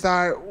churches,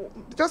 or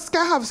just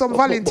can have some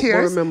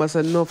volunteers. But remember,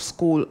 enough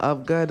school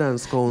have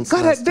guidance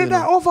counselors. God,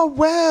 they're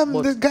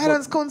overwhelmed. The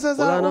guidance counselors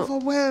are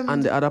overwhelmed.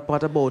 And the other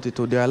part about it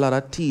too, there are a lot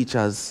of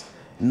teachers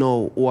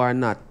now who are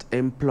not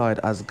employed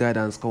as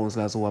guidance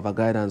counselors who have a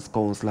guidance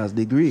counselor's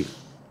degree.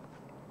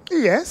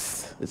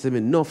 Yes. It's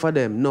enough of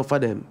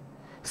them.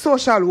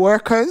 Social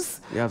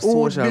workers. You have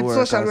social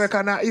workers. Social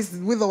worker now is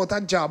without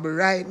a job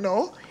right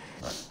now.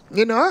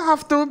 You know,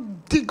 have to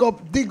dig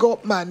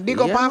up, man. Dig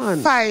up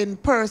and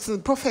find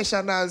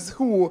professionals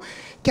who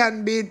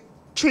can be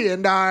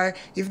trained, or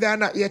if they're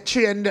not yet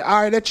trained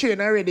or they're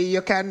trained already,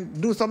 you can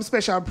do some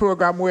special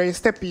program where you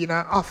step in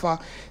and offer.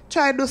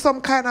 Try to do some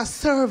kind of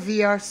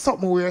survey or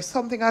something where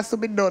something has to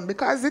be done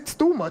because it's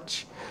too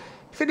much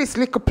for this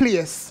little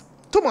place.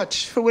 Too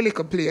much for a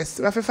little place.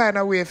 We have to find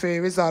a way to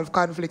resolve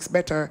conflicts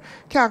better.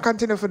 Can't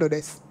continue to do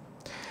this.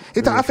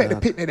 It will affect the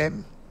pitney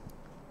them.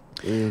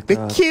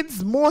 The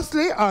kids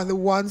mostly are the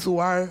ones who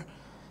are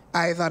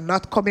either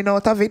not coming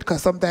out of it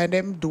because sometimes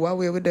them do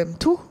away with them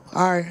too,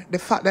 or the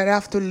fact that they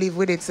have to live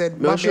with it said,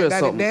 mommy and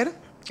daddy dead,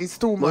 it's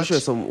too much. I'm sure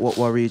some what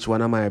reach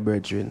one of my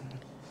brethren.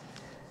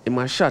 In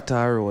my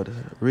shatter road,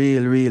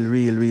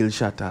 real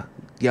shatter.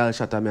 Girl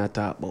shatter me I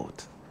talk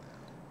about.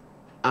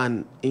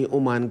 And in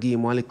woman give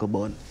him one little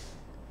bun.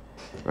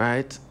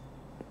 Right?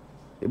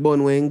 The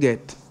bun when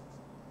get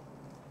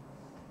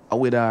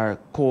with our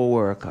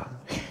co-worker.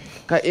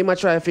 Cause he might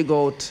try to figure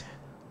out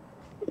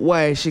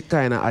why she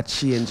kinda a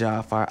change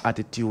of her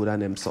attitude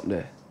and them something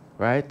there.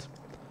 Right?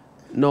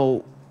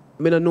 Now,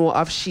 I don't know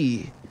if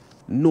she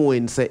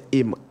knowing say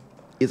him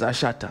is a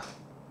shatter.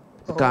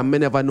 Because I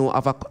never know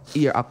if I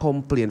hear a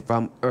complaint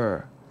from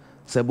her.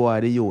 Say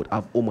boy the youth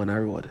have woman on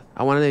the road.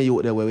 I want the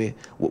youth there where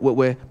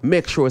we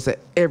make sure say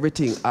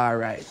everything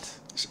alright.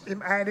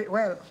 Him hide it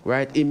well.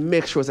 Right? He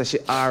make sure that she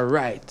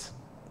alright.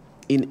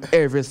 In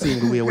every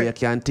single way where you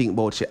can think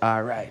about she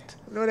alright.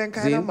 No, then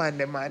kind of man,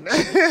 the man.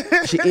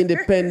 She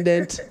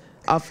independent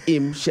of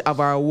him. She have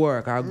her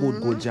work, her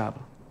good job.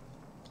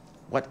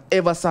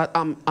 Whatever sort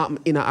I'm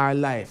in her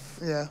life.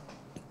 Yeah.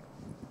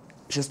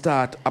 She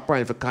start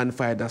apparently to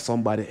confide to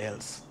somebody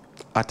else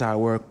at her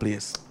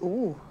workplace.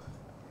 Ooh.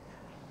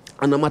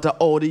 And no matter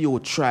how the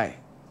youth try,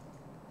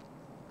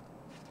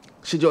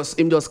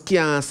 him just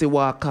can't see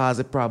what cause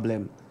the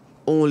problem.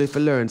 Only if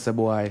you learn, say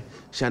boy,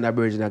 she and the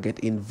virgin get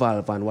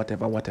involved and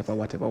whatever.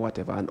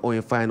 And all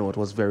you find out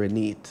was very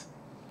neat.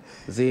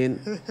 Zane.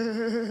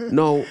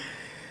 Now,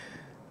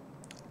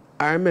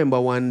 I remember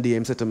one day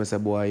him said to me, say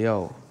boy,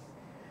 yo,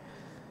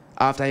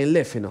 after he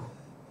left, you know,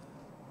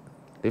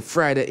 the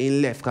Friday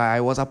he left, because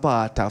I was a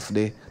part of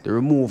the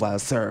removal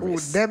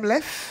service. Oh, them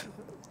left?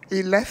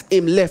 He left?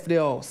 Him left the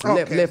house,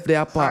 Okay. left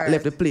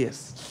the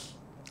place.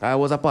 I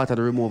was a part of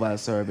the removal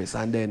service,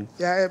 and then...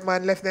 Yeah,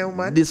 man left them,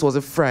 man. This was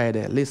a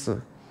Friday,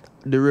 listen.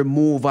 The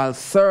removal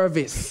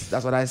service,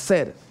 that's what I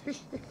said. It's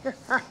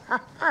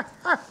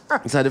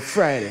the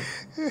Friday.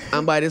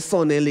 And by the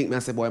Sunday link, me I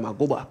said, boy, I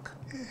go back.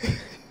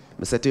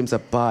 I said to him, say,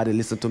 party,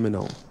 listen to me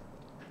now.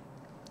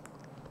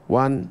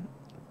 One,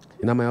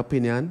 in my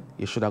opinion,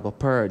 you should have got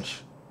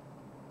purge.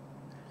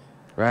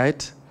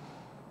 Right?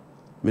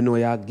 Me know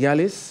you're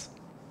gallus.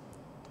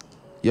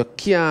 You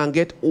can't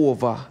get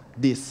over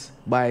this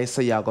by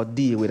say you got to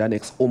deal with the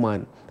next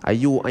woman. And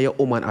you and your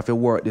woman have to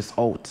work this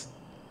out.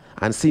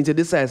 And since you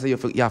decide say you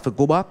have to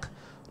go back,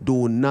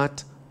 do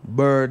not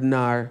burden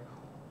her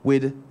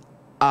with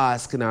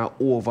asking her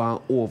over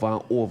and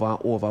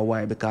over.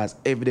 Why? Because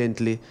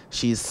evidently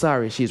she's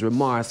sorry, she's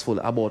remorseful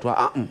about what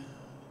happened.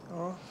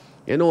 Oh.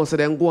 You know, so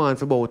then go on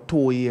for about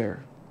 2 years.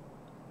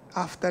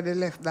 After they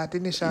left that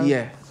initial...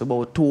 Yeah, for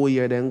about 2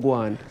 years then go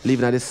on,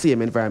 living in the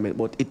same environment,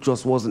 but it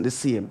just wasn't the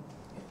same.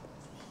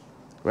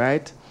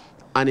 Right?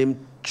 And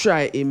him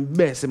try him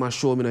best, him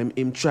show me,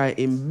 him try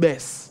him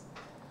best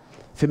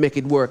to make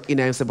it work in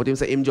himself, but him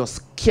say him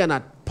just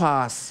cannot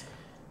pass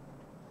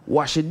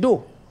what she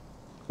do.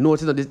 No,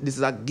 you know, this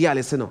is a girl,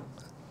 you know.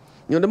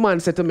 You know, the man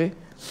said to me,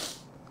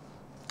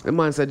 the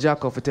man said,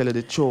 Jacob, to tell you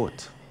the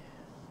truth.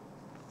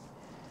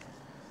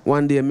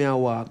 One day, me I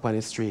walk on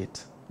the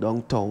street,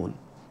 downtown,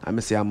 and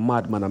I see a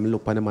madman, and I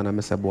look at the man and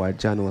I say, boy,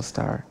 John was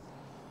star.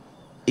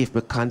 If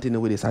we continue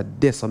with this,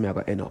 that's how I'm going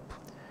to end up.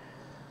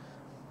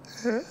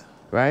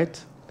 Right?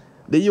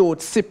 The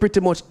youth see pretty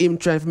much him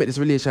trying to make this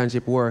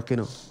relationship work, you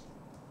know.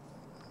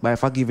 By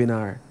forgiving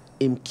her.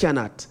 Him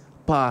cannot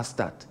pass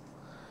that.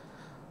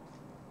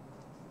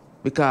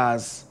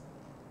 Because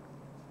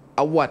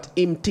of what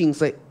him thinks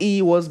that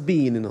he was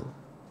being, you know.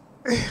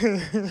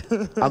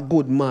 A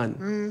good man.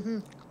 Mm-hmm.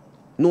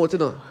 No, you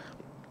know.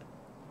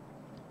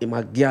 Him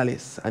a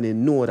gallus and he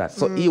know that.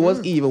 So he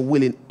was even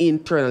willing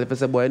internally to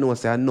say, boy, I know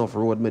say enough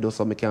road me do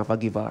so I can't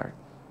forgive her.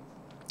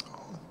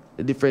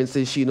 The difference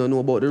is she don't know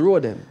about the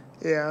road then.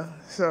 Yeah,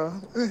 so...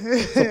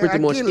 So pretty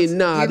much in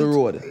the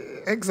road.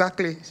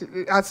 Exactly.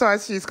 As far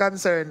as she's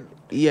concerned,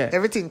 yeah,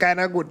 everything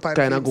kind of good.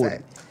 Kind of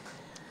good.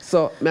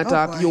 So, me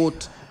talk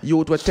youth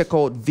will take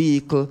out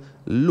vehicle,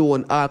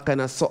 loan, all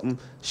kind of something,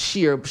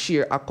 share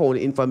account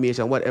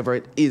information, whatever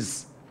it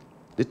is.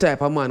 The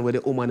type of man where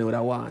the woman would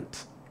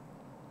want.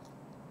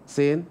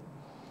 Saying?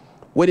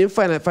 When he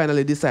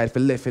finally decide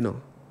for left, you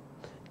know,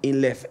 he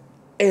left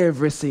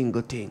every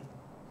single thing.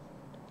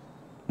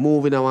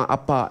 Moving our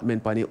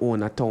apartment on the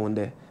own town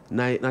there.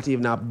 Not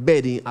even a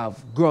bed he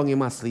have, ground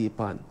him asleep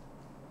on.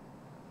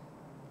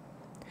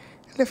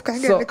 Left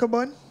can get liquor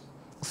bun?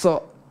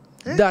 So,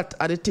 that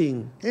are the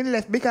thing. He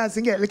left because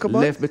he get liquor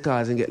bun? Left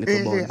because he get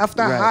liquor bun.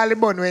 After all the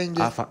bun when he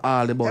get. After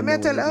all the bun. Let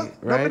me tell you,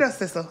 nobody does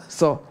say so.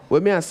 So,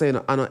 when me I say,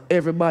 I know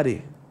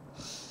everybody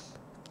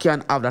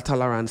can have that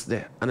tolerance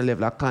there and a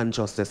level of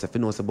consciousness if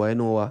you know, say, boy, you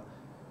know what?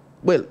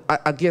 Well,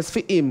 I guess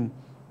for him,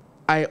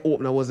 I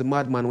opener was a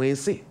madman when he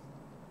say.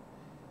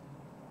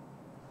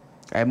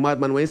 A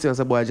madman when he say, I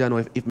say, boy,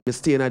 John, if me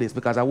stay in this,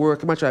 because I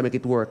work, I try to make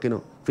it work, you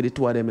know, for the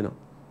two of them, you know.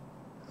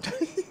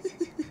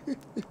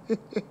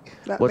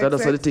 But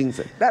that's what the thing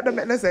say. That don't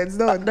make no sense,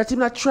 no. That him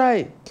not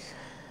try.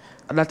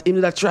 That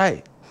him not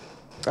try.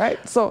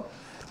 Right? So,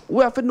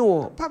 we have to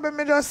know.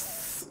 Probably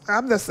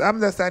I'm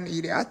just an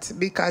idiot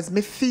because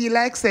me feel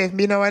like say if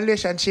me in a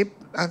relationship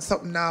and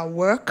something now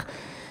work,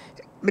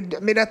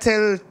 me that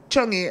tell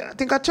Chungy, I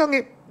think I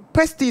Chungy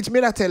Prestige me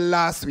that tell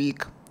last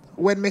week.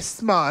 when me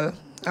small,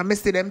 and me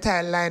see them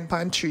tie line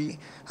pan tree,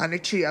 and the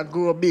tree a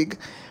grow big,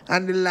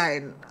 and the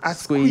line a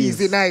squeeze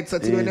in it, so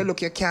till when you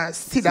look, you can't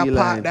see that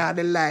part there,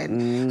 the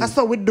line. That's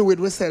how we do it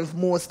ourselves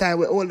most time.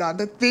 We hold on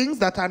to things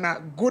that are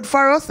not good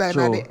for us, and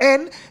at the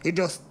end, it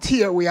just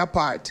tear we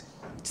apart.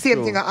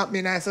 Same thing happening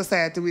in our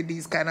society with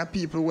these kind of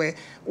people where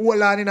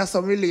hold on in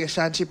some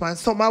relationship and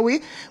somehow we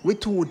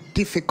too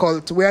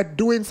difficult. We are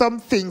doing some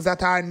things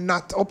that are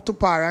not up to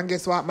par, and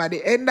guess what? By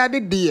the end of the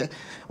day,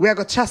 we are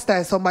going to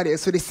chastise somebody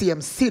else for the same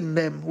sin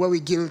them where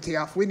we guilty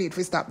of. We need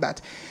to stop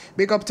that.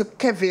 Big up to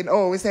Kevin.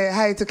 Oh, we say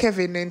hi to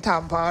Kevin in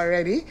Tampa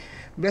already.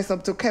 Bless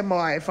up to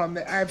Kemoy from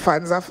the Hype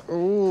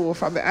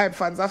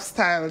fans of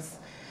Styles.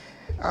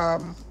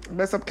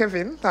 Bless up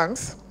Kevin.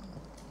 Thanks.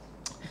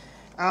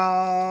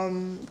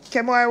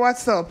 Kemoy,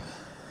 what's up?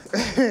 Want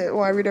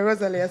to read the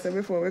Rosalie I said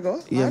before we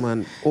go? Yeah,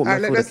 man.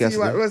 Let us see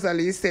what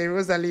Rosalie is saying.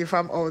 Rosalie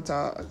from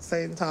Outer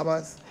St.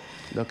 Thomas.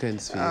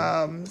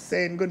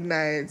 Saying good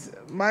night.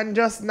 Man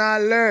just not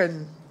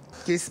learn.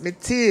 Kiss me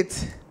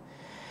teeth.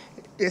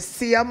 You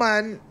see a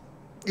man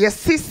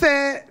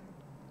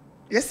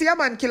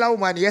kill a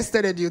woman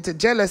yesterday due to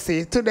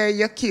jealousy. Today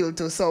you kill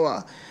too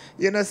sour.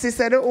 You know, she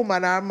said the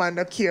woman or man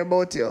don't care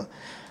about you.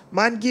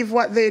 Man give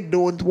what they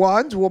don't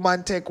want,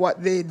 woman take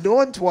what they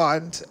don't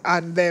want,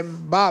 and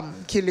them,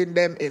 bam, killing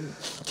them in.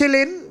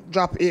 Killing,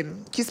 drop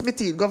in. Kiss me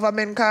teeth,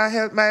 government can't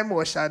help my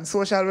emotions.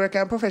 Social worker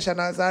and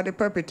professionals are the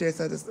perpetrators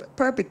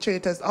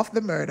of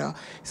the murder,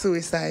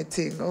 suicide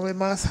thing. Only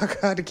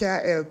massacre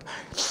can't help.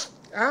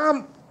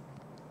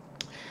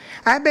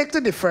 I beg to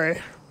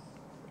differ.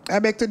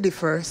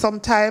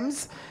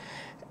 Sometimes,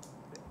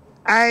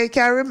 I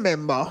can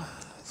remember.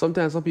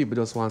 Sometimes some people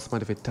just want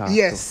somebody to talk to.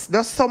 Yes,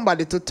 just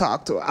somebody to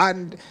talk to.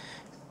 And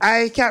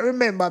I can't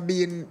remember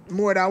being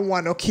more than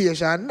one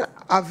occasion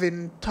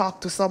having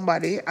talked to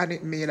somebody and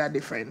it made a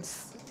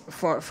difference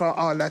for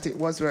all that it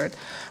was worth.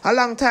 A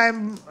long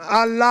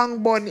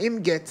bun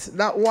him get.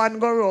 That one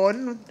go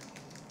round,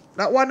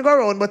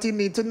 but he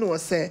need to know,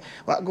 say,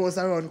 what goes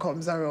around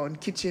comes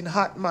around. Kitchen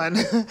hot man.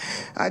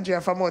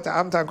 Andrea from Outer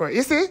Hampton.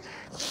 You see?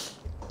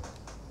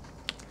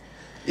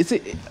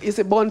 It's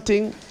a bun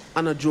thing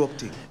and a joke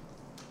thing.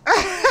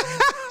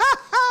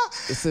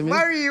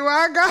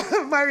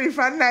 Marie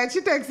from night,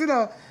 she texts,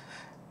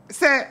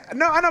 say,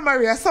 no, I know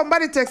Maria,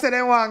 somebody texted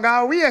them one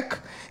go wake.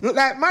 Look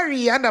like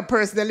Marie and the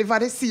person they live at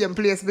the same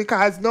place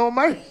because no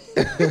Marie.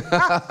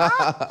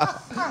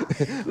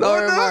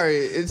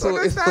 Marie. It's so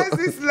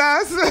this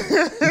last.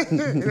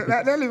 Look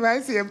like they live at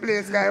the same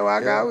place, guy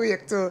one go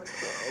wake too.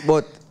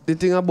 But the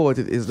thing about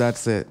it is that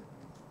say,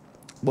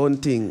 one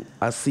thing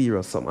a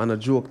serious something and a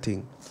joke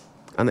thing.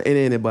 And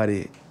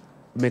anybody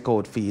make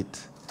out for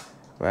it.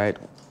 Right?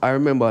 I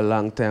remember a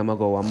long time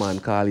ago a man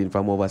calling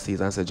from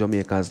overseas and said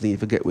Jamaicans need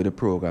to get with the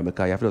program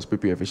because you have to just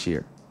prepare for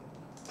share.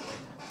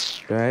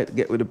 Right?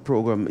 Get with the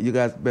program. You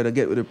guys better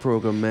get with the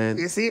program, man.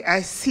 You see,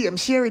 I see them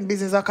sharing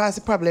business that cause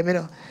a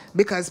problem,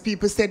 because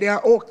people say they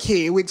are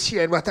okay with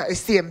sharing, but at the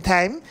same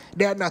time,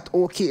 they are not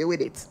okay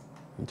with it.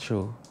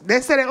 True.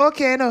 They say they're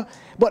okay,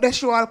 but they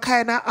show all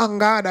kind of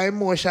anger and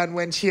emotion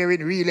when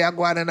sharing really a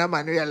go on and a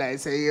man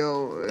realize, say,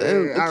 yo,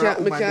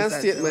 I can't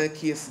state my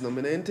case, I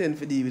don't intend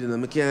to deal with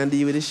it, I can't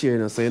deal with the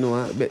sharing, so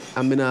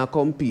I'm not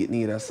compete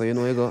neither, so you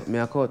go,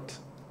 I cut.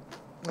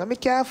 I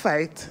can't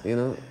fight.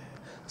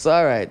 So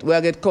all right,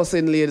 we'll get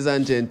cussing, ladies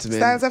and gentlemen.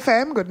 Styles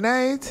FM, good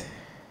night.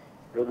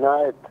 Good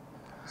night.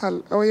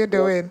 How are you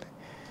doing?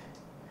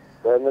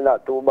 I'm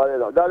not too bad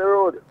enough. Down the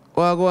road.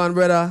 What go on,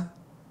 brother?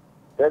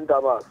 St.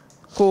 Thomas.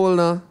 Cool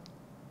now.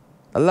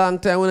 A long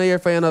time when I hear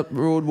from you on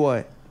road,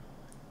 boy.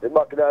 The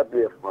back of that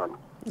place, man.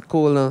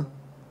 Cool now.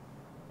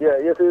 Yeah,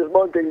 you see this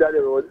one thing down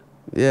the road?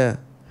 Yeah.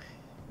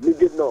 Me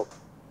get enough.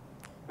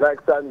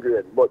 Like sand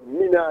grain. But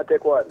me not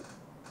take one.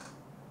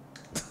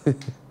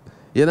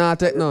 You not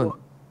take none?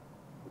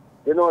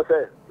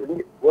 Say,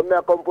 when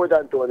I come put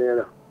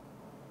Antonio,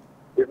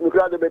 if me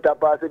could have better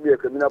pass the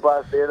baker, me not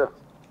pass there,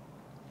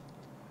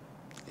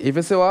 If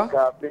you say what?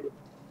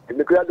 If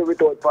me could have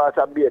without pass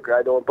a baker,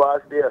 I don't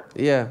pass there.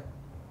 Yeah.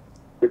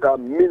 Because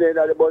me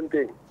not the one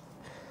thing.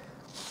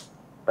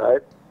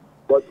 Right?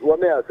 But what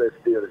may I say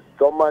still,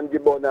 some man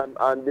give on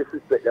and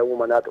disrespect the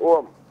woman at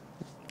home.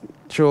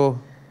 True.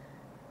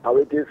 And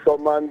it is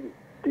some man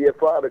take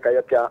far because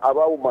you can have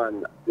a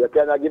woman, you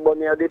cannot give on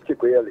the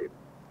chick really.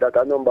 That's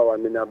a number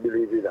one, me not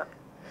believe in that.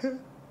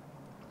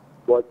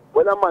 But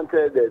when a man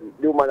says that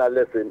the woman has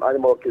left him,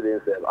 animal killing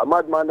himself, a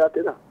mad man that,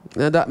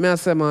 Yeah, that me I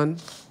say, man.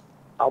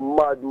 A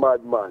mad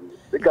man.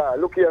 Because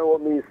look here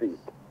what me see.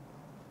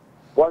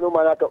 One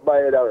woman had up my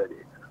head already.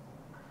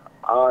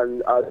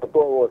 And as the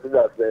poor was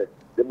that say,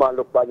 the man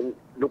look at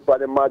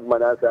the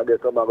madman and say,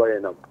 there's something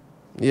going on.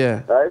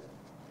 Yeah. Right?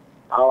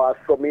 I was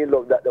so me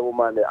love that the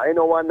woman there. I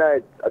know one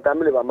night, I can't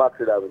believe I'm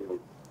Maxi Avenue.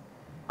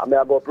 I mean,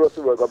 I go close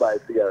to work, go buy a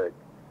cigarette.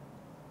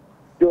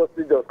 Just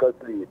go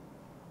sleep.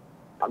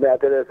 I mean, I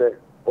tell her, say,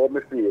 how me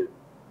feel.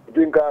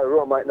 Drink a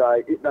rum right now,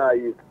 I eat now, I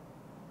eat.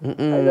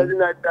 And every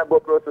night I go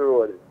across the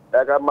road,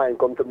 like a man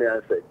come to me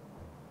and say,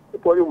 the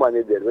poor woman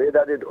is dead, what you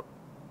daddy do?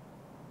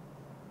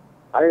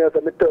 I know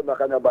some turn back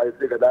and nobody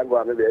sick and go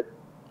on the bed.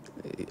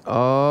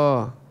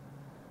 Oh.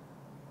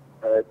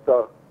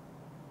 So,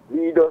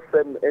 we just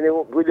any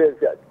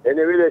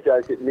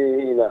relationship me,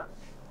 you know.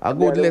 A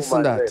good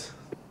lesson that.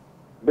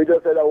 We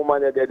just said that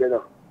woman is dead, you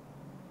know.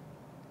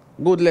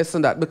 Good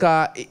lesson that,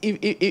 because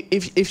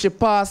if she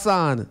pass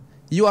on,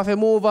 you have to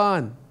move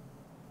on.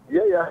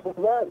 Yeah, move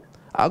on.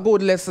 A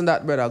good lesson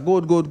that, brother.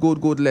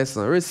 Good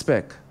lesson.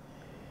 Respect.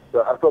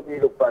 So I thought me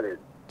look on it.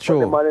 True.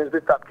 The man is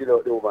the top killer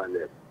of the woman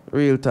there.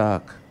 Real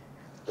talk.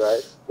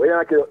 Right? When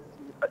you kill,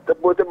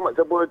 suppose the man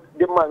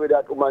with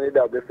that woman is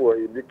there before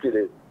he kill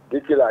it.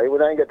 The killer, he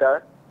wouldn't get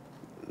her.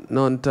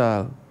 None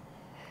tall.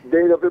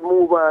 Then you have to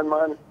move on,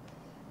 man.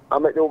 I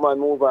make the woman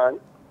move on.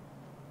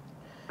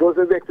 Don't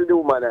say vex to the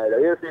woman either.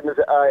 You see me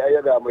say,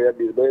 I got my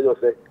bill, but you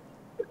just say,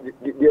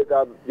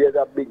 there's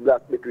a big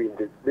block between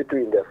them,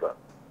 sir.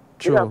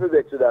 True. You have to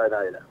vex to that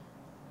either.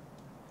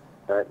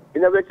 Right?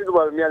 You never vex to the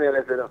woman, me and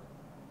you say, no.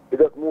 You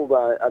just move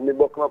on, and me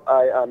buck up,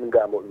 I'm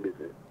going about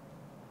business.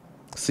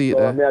 See it,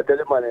 so, me I tell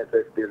the man, I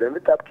say, still, let me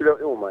top kill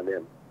the woman,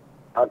 them.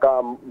 And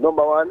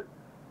number one,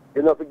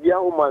 you know, if you give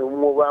a woman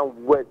move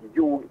on when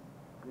you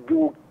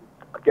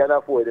can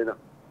afford it, you know.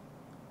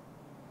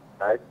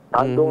 Right?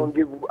 And don't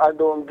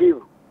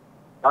give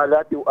all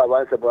that you have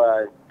answer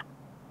by.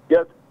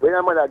 Just when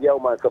a man give a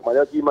woman something,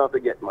 just give man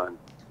forget, man.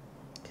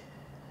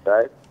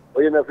 Right?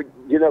 But you know,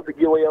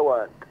 forgive what you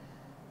want.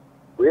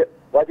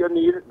 What you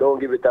need, don't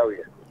give it away.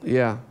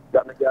 Yeah.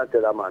 That me can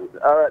tell a man.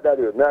 All right, that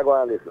is. Now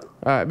go and listen.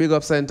 All right, big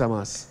up St.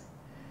 Thomas.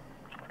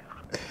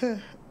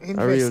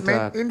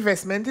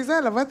 Investment is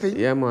all of a thing.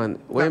 Yeah, man.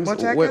 When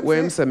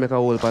him say make a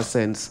whole %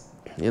 sense,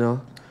 you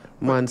know,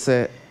 man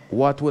say,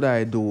 what would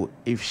I do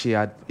if she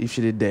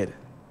did dead?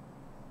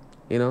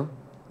 You know?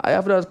 I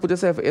have to just put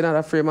yourself in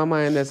another frame of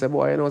mind and say,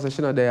 boy, you know, so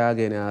she not there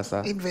again, yeah,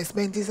 sir.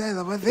 Investment is all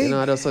of a thing. You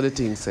know, that's how the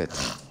thing set.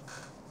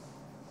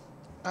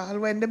 All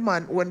when the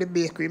man own the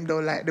bakery him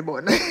don't like the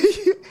bun.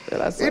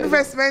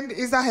 Investment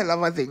is a hell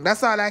of a thing.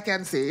 That's all I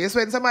can say. It's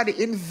when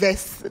somebody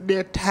invests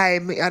their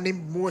time and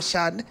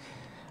emotion.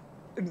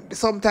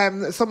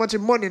 Sometimes so much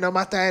money no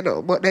matter, you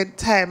know, but then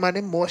time and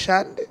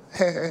emotion,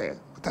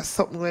 that's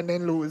something when they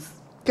lose.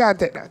 Can't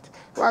take that.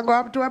 Want to go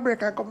up to a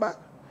break and come back?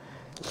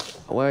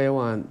 Why you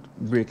want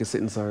break you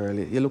sitting so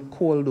early? You look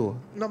cold though.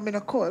 No, me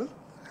not cold.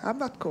 I'm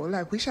not cold.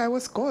 I wish I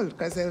was cold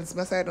because else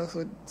my side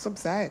also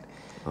subside.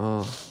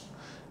 Oh.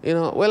 You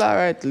know, well, all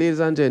right, ladies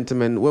and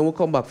gentlemen, when we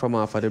come back from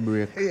after the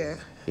break,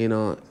 you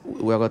know,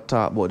 we're going to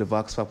talk about the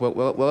Vox Pop.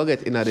 We're going to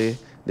get into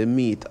the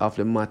meat of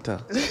the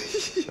matter,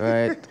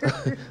 right?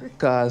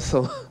 Because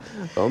some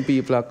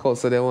people are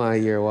close, so they want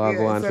to hear what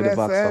go on for the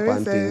Vox Pop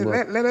and things.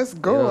 Let us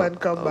go, you know, and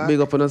come back.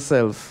 Big up on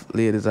yourself,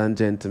 ladies and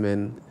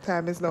gentlemen.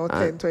 Time is now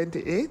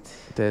 10:28.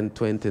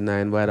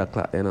 10:29 by the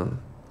clock, you know.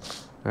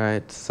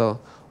 Right, so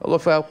we'll go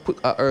for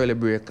an early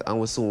break and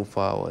we'll soon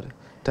forward.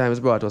 Time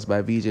is brought to us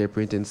by VJ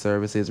Printing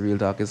Services. Real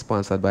Talk is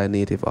sponsored by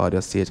Native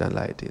Audio Stage and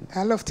Lighting.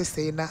 I love to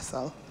say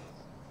Nassau.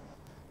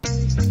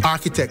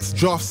 Architects,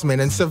 draftsmen,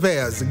 and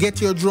surveyors, get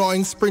your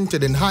drawings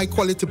printed in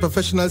high-quality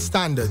professional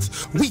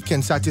standards. We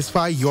can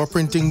satisfy your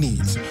printing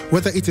needs.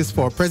 Whether it is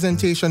for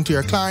presentation to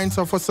your clients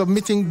or for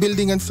submitting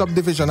building and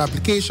subdivision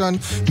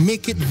application,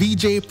 make it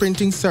VJ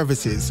Printing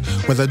Services.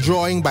 Whether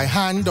drawing by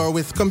hand or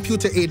with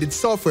computer-aided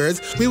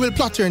softwares, we will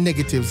plot your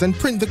negatives and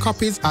print the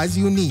copies as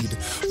you need.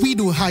 We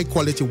do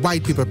high-quality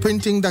white paper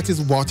printing that is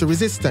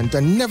water-resistant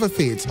and never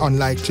fades,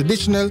 unlike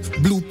traditional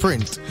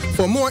blueprint.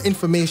 For more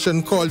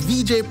information, call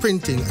VJ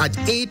Printing at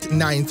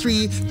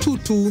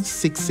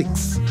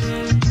 893-2266.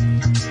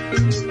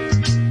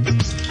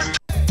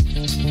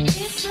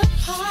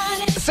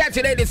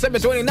 Saturday, December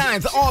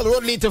 29th, all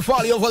road lead to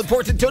Folly Oval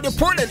Ported to the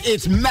Portland.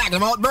 It's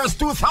Magnum Outburst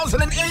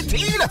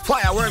 2018.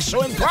 Fireworks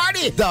showing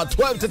party. The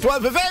 12 to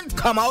 12 event.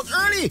 Come out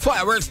early.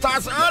 Fireworks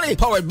starts early.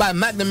 Powered by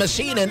Magnum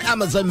Machine and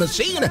Amazon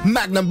Machine.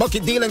 Magnum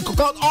Bucket Deal and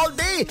Cookout all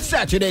day.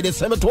 Saturday,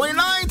 December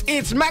 29th.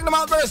 It's Magnum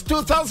Outburst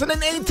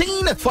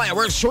 2018.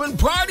 Fireworks showing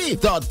party.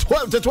 The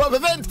 12 to 12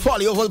 event.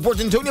 Folly Oval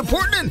Ported to the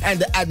Portland. And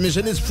the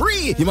admission is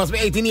free. You must be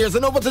 18 years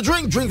and over to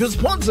drink. Drink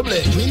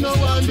responsibly. We know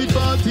when the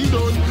party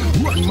done.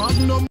 Run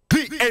Magnum.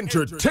 The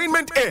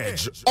Entertainment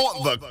Edge,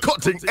 on the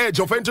cutting edge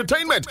of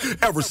entertainment,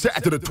 every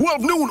Saturday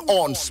 12 noon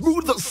on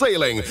Smooth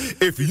Sailing.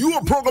 If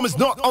your program is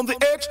not on the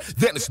edge,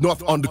 then it's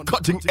not on the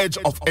cutting edge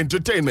of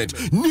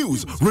entertainment.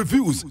 News,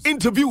 reviews,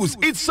 interviews,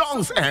 hit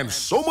songs, and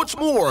so much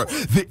more.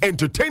 The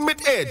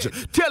Entertainment Edge,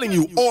 telling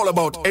you all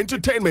about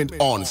entertainment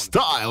on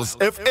Styles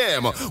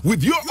FM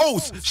with your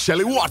host,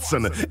 Shelly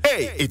Watson.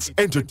 Hey, it's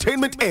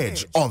Entertainment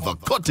Edge on the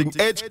cutting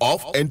edge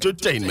of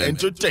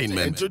entertainment.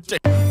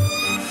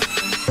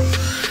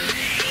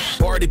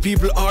 Party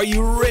people, are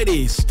you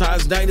ready?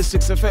 Stars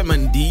 96 FM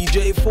and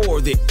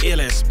DJ4, the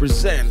LS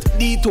present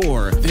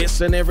Detour. This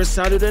and every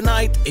Saturday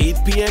night, 8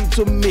 p.m.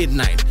 to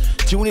midnight.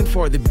 Tune in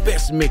for the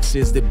best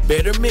mixes, the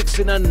better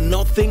mixing, and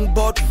nothing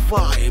but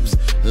vibes.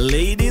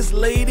 Ladies,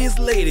 ladies,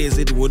 ladies,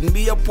 it wouldn't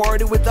be a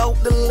party without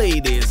the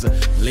ladies.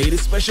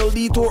 Ladies Special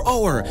Detour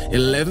Hour,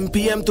 11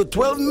 p.m. to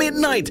 12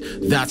 midnight.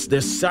 That's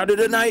the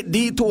Saturday Night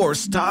Detour,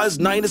 Stars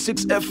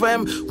 96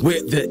 FM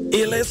with the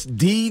illest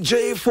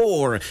DJ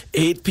for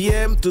 8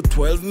 p.m. to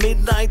 12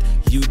 midnight.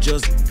 You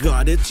just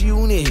gotta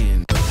tune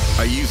in.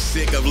 Are you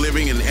sick of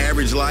living an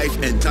average life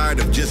and tired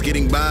of just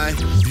getting by?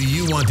 Do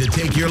you want to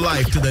take your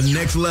life to the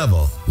next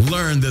level?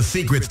 Learn the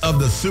secrets of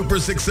the super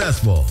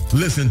successful.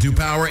 Listen to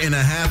Power in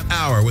a Half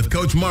Hour with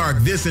Coach Mark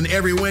this and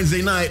every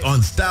Wednesday night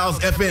on Styles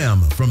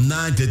FM from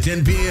 9 to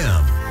 10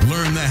 p.m.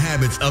 Learn the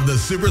habits of the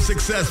super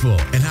successful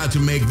and how to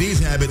make these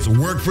habits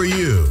work for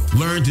you.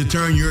 Learn to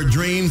turn your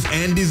dreams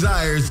and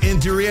desires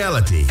into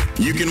reality.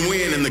 You can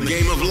win in the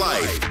game of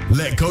life.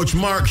 Let Coach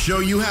Mark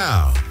show you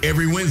how.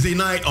 Every Wednesday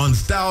night on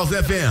Styles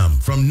FM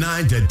from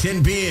 9 to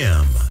 10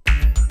 p.m.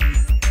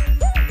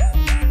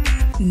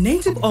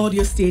 Native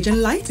Audio Stage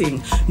and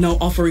Lighting, now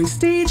offering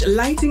stage,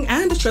 lighting,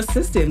 and truss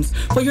systems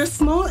for your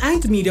small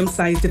and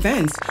medium-sized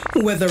events.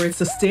 Whether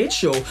it's a stage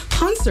show,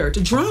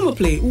 concert, drama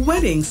play,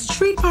 wedding,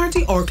 street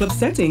party, or club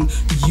setting,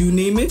 you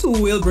name it,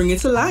 we'll bring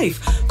it to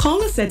life.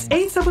 Call us at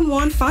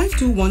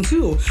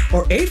 871-5212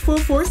 or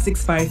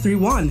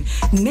 844-6531.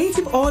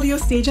 Native Audio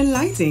Stage and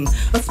Lighting,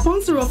 a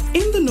sponsor of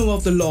In the Know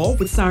of the Law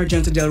with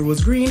Sergeant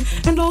Delrose Green,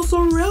 and also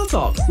Real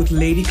Talk with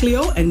Lady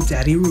Cleo and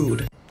Daddy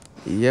Rude.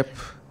 Yep.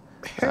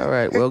 All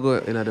right, we'll go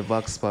in at the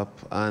Vox Pop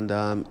and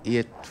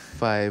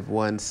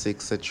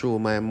 8516. True,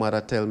 my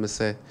mother tell me,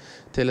 say,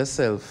 tell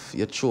yourself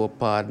your true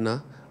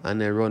partner and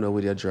then run away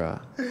with your draw.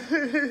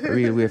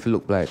 Real way if you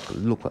look at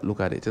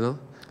it, you know?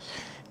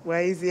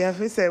 Why is he have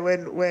to say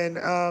when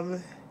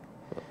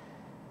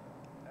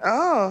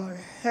oh,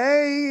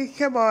 hey,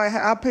 come on,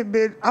 happy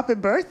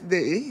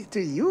birthday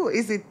to you.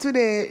 Is it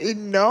today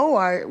in now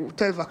or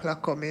 12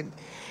 o'clock coming?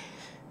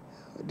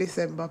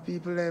 December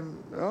people,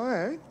 all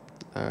right.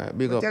 All right,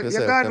 big up yourself.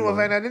 You're going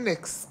over to the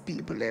next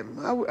people.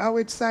 How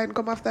which sign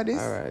come after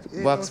this? All right,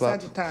 Vox Pop.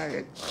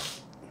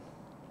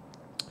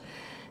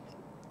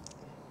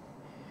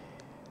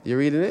 You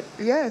reading it?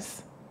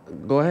 Yes.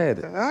 Go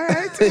ahead. All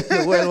right.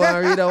 Well, want to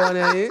read that one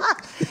here?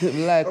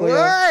 like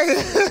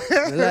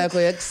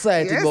you're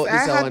excited yes, about this.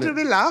 I had to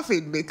be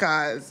laughing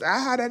because I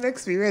had an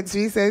experience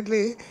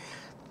recently.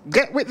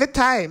 Get with the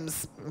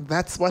times.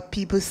 That's what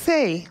people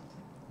say.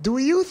 Do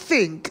you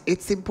think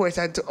it's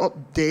important to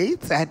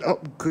update and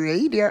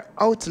upgrade your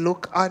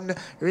outlook on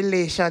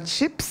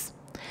relationships?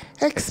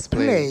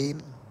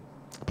 Explain.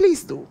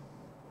 Please do.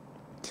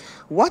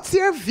 What's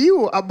your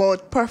view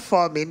about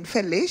performing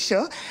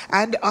fellatio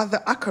and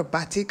other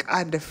acrobatic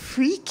and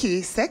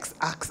freaky sex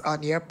acts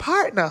on your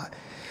partner?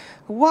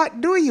 What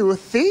do you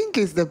think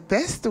is the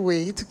best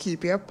way to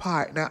keep your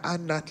partner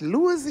and not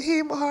lose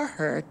him or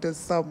her to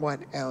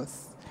someone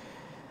else?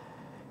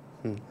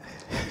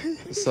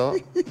 So,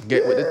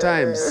 get with the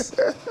times.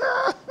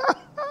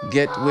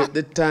 Get with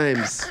the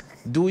times.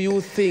 Do you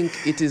think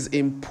it is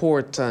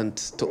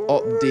important to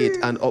update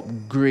and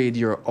upgrade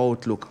your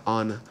outlook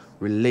on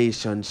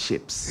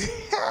relationships?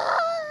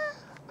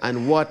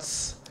 And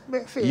what's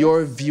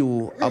your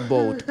view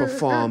about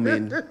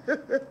performing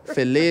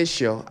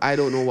fellatio, I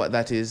don't know what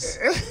that is,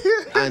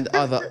 and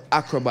other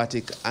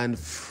acrobatic and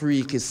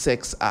freaky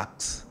sex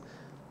acts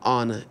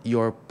on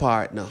your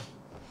partner?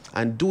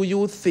 And do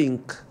you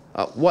think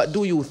what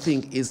do you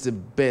think is the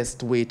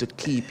best way to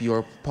keep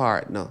your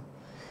partner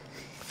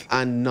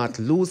and not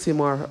lose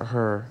him or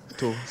her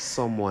to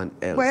someone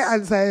else? Why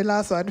answer the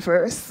last one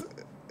first?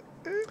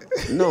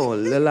 No,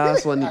 the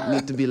last one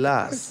need to be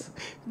last.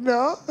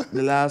 No?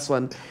 The last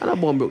one. And I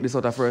bomb broke this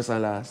out of first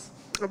and last.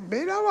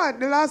 Me don't want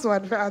the last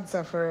one to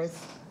answer first.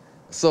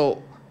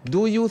 So,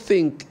 do you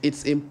think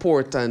it's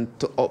important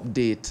to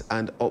update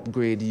and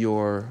upgrade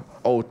your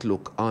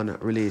outlook on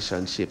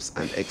relationships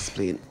and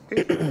explain?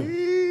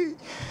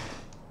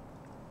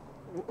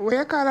 When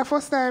you call the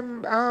first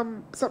time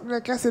something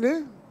like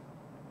yesterday?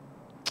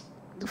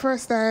 The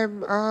first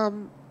time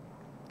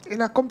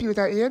in a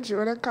computer age,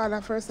 when you call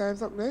the first time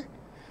something?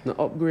 No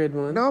upgrade,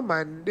 man. No,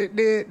 man.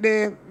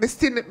 Me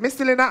still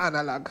in an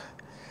analog.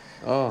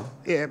 Oh.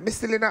 Yeah, me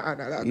still in an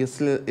analog. You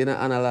still in an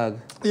analog?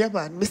 Yeah,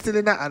 man. Me still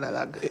in an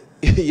analog.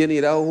 You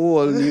need a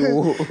whole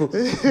new...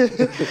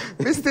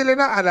 Me still in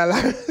an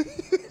analog.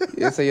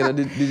 You say you're not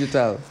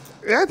digital?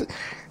 Yeah.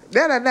 The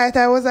other night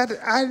I was at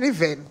an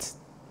event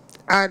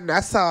and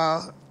I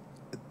saw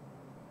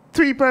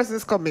 3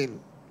 persons come in.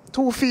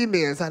 2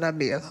 females and a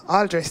male,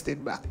 all dressed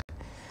in black.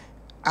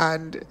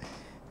 And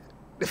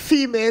the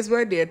females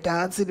were there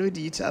dancing with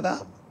each other.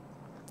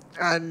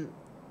 And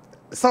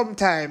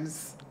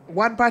sometimes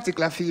one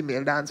particular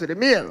female danced with a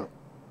male.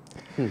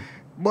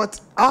 But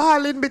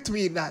all in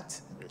between that,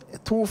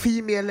 2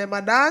 female them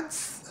a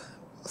dance.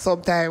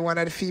 Sometimes one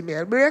of the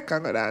female break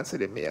and go dance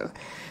with the male.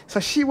 So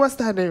she was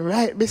standing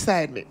right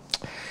beside me.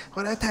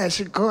 When I time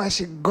she go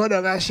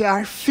down and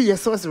her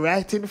face was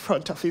right in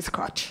front of his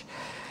crotch.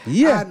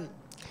 Yeah. And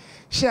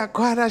she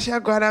go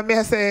and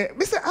me say,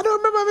 I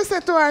don't remember me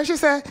say to her, she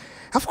said,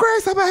 Of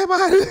course, I'm a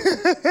man.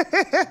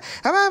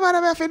 I'm a man,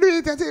 I have to do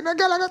it. No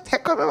girl, I got to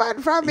take up my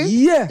man from me.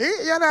 Yeah.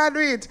 You know, do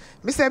it.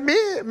 Me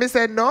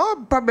say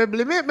no,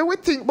 probably me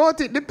would think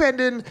about it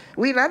depending.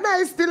 We not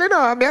nice still, you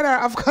know. I mean,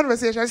 I have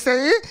conversation.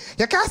 Say,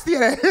 you can't stay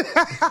there.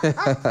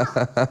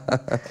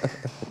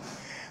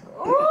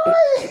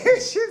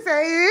 She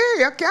say,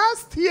 you can't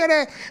stay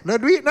there. No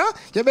do it, no.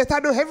 You better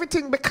do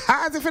everything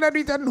because if you don't do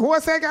it, then who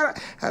say,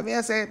 I mean,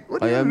 I say,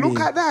 would you look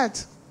at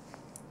that?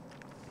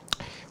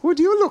 Would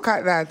you look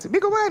at that?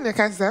 Big man, you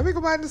can say, big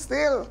man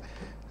still.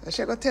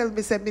 She go tell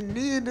me, say, me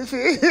need if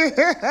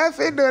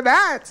you do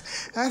that.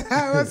 And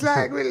I was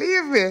like,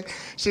 believe me.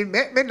 She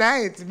make me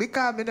night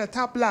because me the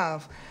top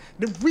laugh.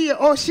 The way,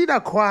 she da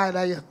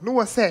quiet, you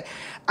know, say.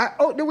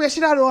 The way she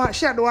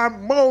do her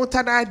mouth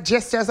and her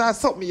gestures or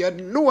something, you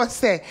know,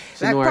 say.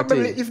 Like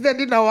probably if they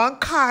did a one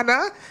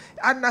corner,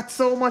 and not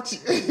so much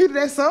in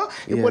there, so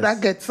you would have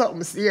get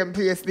something same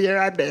place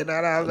there and then.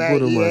 And I'm like,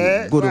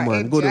 good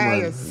woman, good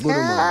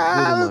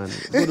woman.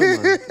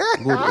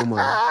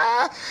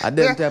 And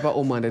them type of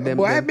woman,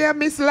 boy, me a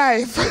miss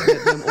life.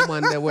 Them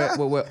woman, they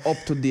were up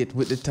to date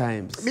with the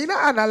times. Me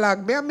not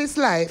analog, me a miss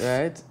life.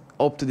 Right?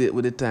 Up to date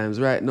with the times.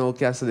 Right now,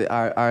 Cassidy,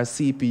 our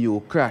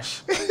CPU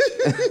crash.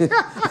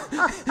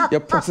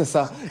 Your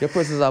processor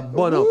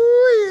burn up.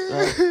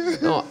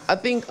 Right? No, I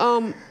think,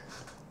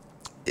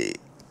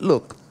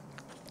 look,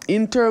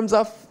 in terms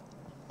of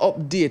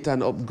update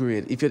and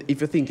upgrade,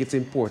 if you think it's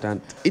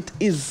important, it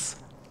is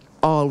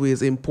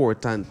always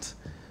important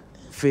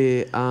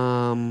for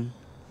a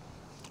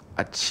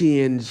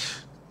change.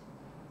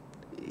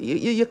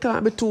 You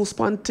can't be too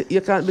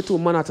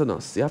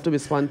monotonous. You have to be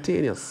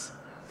spontaneous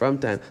from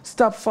time.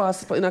 Stop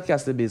fast in a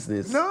cast the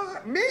business. No,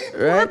 me?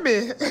 Right?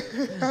 Me?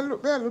 I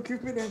look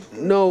at me then.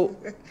 No.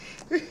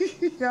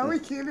 Yeah, we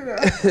killing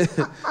it.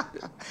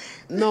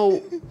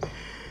 No.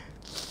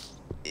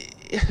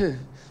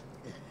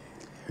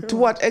 To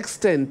what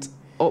extent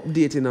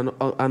updating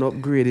and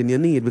upgrading you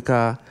need?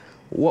 Because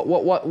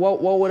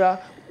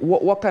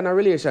what kind of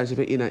relationship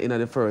in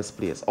the first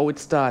place? How it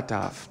start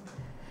off?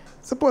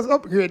 Suppose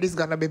upgrade is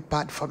gonna be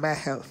bad for my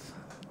health.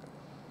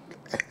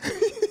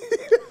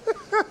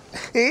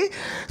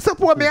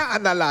 Suppose me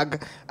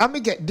analog and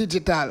me get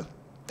digital.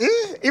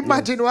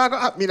 Imagine what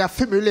gonna happen in a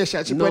film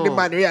relationship when the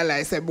man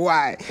realize say,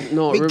 boy,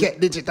 me get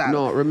digital.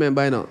 No,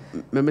 remember,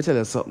 let me tell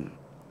you something.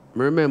 I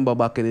remember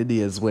back in the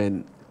days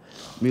when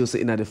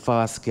music in the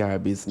fast car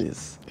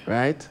business,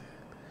 right?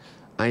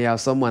 And you have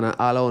someone and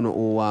all I know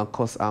who want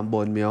cuss and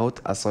burn me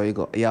out. I saw you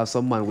go. You have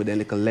someone with a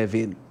little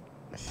leaven,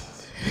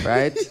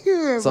 right?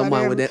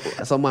 someone with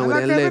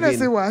a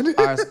leaven,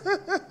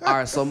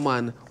 or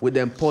someone with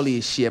them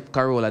police shape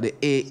Corolla, the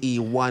AE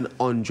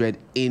 100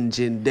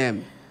 engine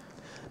them.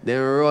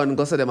 Then run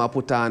go say them a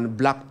put on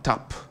black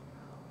top,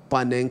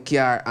 pan them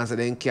car and say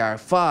them car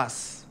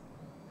fast,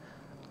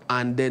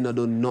 and then I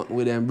do nothing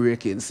with them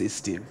braking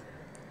system.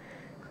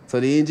 So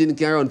the engine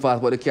can run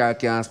fast, but the car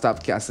can't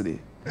stop Cassidy.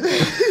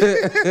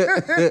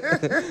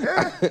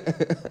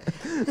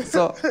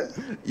 So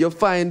you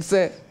find,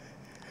 say,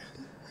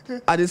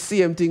 at the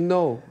same thing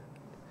now,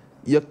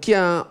 you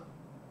can't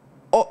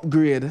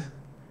upgrade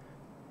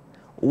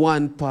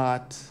one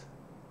part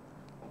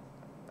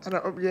and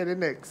upgrade the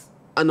next.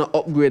 And not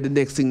upgrade the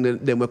next thing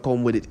that then will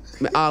come with it.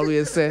 I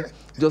always say,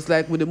 just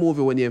like with the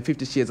movie when you're in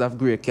 50 Shades of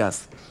Grey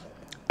cast,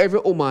 every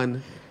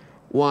woman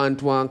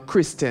want one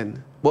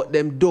Christian, but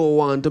them don't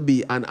want to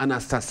be an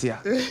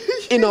Anastasia.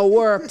 It no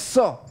work,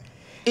 so.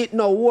 It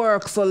no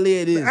work, so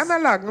ladies.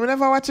 Analog, I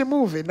never watch a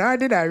movie, nor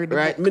did I read the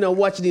book. Me not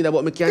watch neither,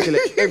 but me can't tell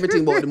you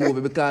everything about the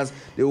movie because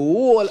the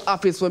whole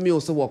office where me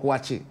used to work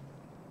watch it.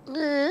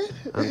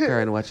 And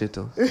Karen watch it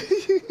too.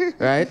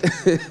 Right?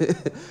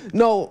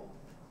 Now,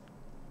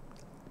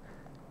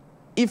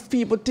 if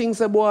people think,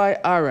 say, boy,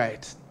 all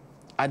right,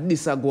 at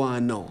this I go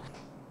on now,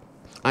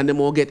 and them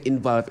all get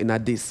involved in a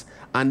this,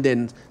 and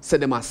then say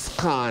them a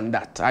scan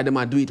that, or them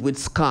a do it with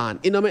scan,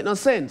 it don't make no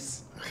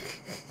sense.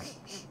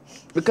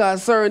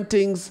 Because certain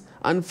things,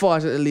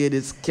 unfortunately,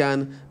 ladies,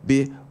 can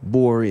be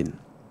boring.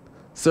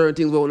 Certain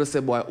things we want to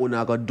say, boy, you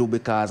not going to do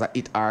because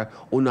it or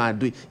you not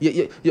do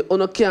it.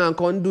 You can't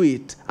come do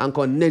it and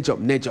come nudge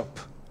up.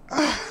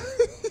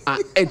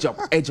 And edge up.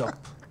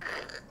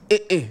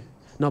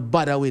 No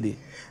bother with it.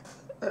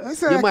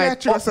 You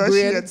might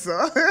upgrade,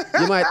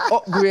 you might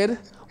upgrade,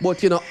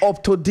 but you're not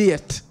up to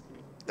date.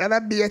 And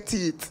that be a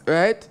teeth.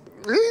 Right?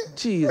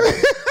 Jeez.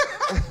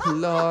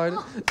 Lord.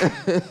 I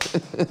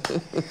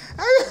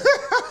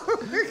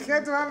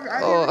get to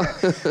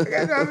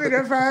have me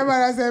the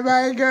fireman and say,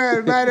 my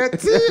girl, by the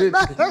teeth.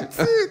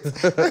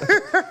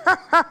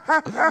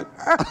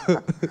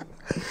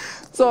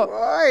 So,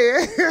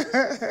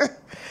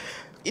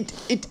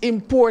 it's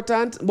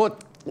important,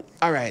 but,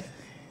 all right,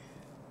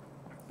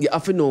 you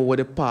have to know what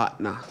the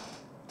partner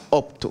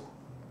up to.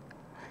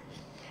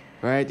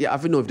 Right? You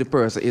have to know if the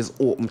person is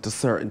open to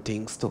certain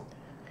things too.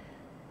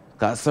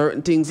 Because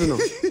certain things, you know,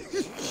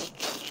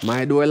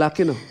 my door lock,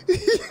 you know.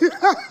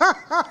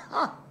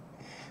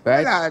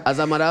 Right? Well, as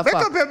a matter of fact.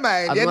 Make up your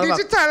mind. You're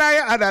digital or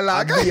you're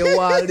analog. I be a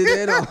wall,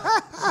 you know.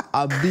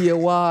 a bare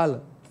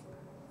wall.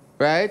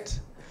 Right?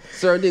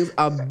 Certain things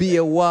a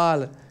bare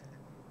wall.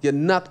 You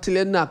knock till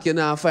you knock, you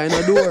not find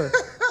a door.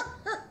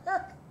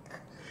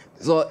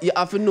 So you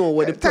have to know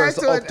where the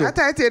person up to. I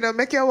thought you know,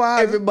 make your wall.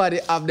 Everybody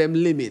have them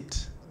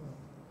limit.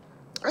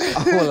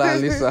 Hold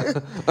on, Lisa.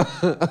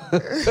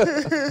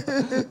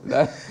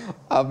 That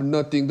have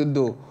nothing to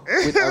do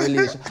with a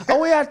relation. And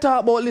when you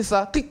talk about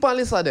Lisa, click on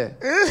Lisa there.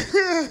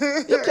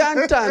 You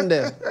can't stand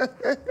there.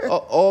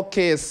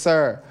 Okay,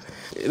 sir.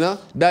 You know,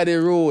 Daddy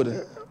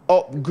Road,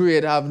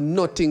 upgrade have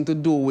nothing to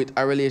do with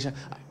a relation.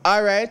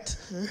 All right?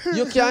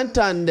 You can't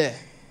stand there.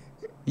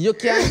 You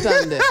can't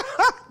stand there.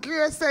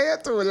 You say you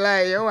too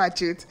lie, you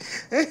watch it.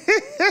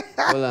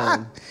 Hold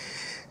on.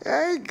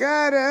 I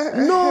got it.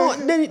 No,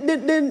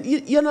 then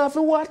you don't have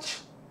to watch.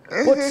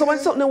 But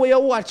something where you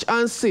watch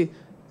and see,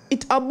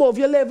 it's above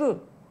your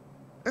level.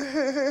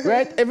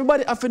 Right?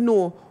 Everybody have to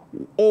know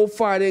how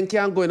far they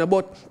can go in.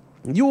 But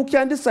you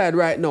can decide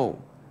right now.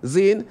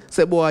 Zane,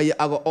 say, boy, you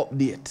have to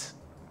update.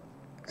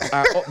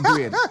 Or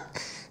upgrade.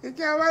 You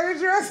can't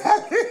manage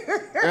yourself.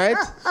 Right?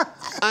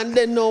 And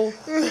then now,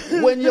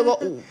 when you go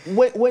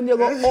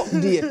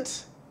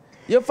update,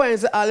 you find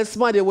that all the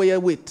smarty where you're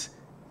with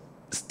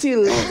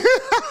still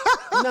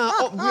now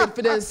upgrade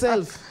for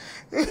themselves.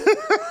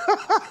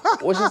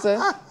 What she say?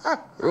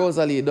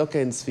 Rosalie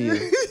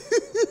Duckensfield.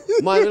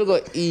 Man will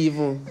go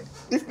evil.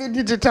 If the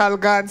digital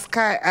gone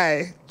sky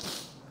high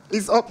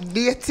is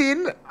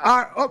updating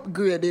or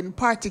upgrading,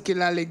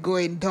 particularly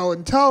going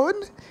downtown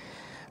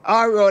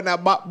or around a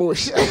back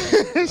bush,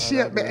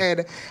 shake my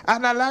head.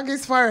 Analog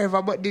is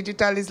forever, but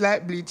digital is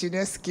like bleaching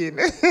your skin.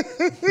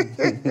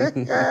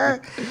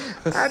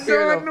 I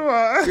don't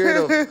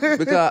know.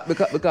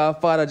 Because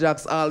Father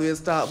Jacks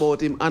always talk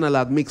about him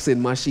analog mixing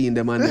machine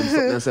them and them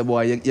something and say,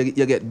 boy,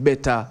 you get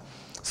better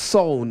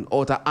sound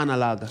out of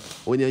analog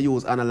when you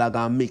use analog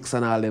and mix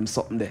and all them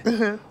something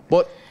there.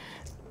 But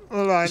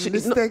hold on,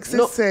 this text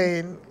is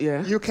saying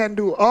you can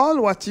do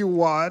all what you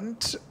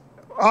want.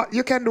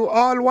 You can do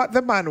all what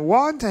the man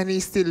wants and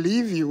he still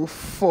leave you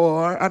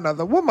for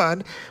another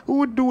woman who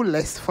would do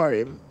less for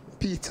him.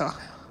 Peter.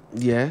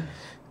 Yeah.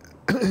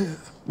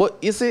 But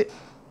you see,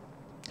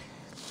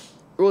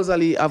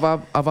 Rosalie have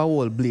a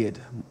whole blade,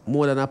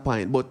 more than a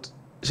pint, but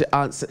she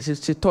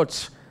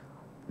touched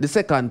the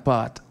second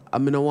part. I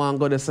mean, I don't want to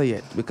go to say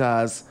it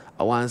because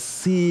I want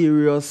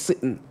serious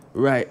sitting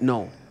right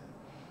now.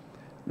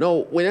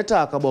 Now, when you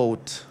talk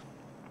about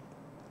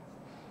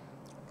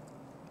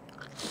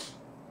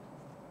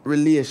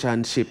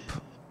relationship,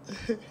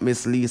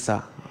 Miss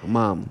Lisa,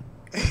 ma'am,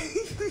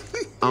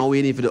 and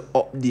we need to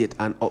update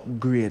and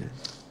upgrade.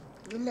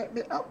 You let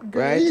me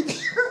upgrade.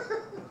 Right?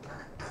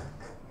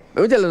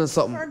 Let me tell you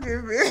something.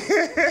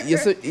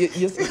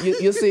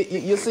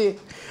 You see,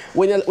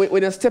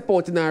 when you step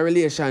out in a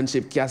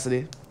relationship,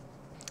 Cassidy,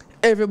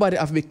 everybody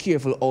have to be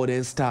careful how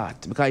they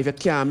start. Because if you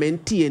can't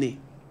maintain it,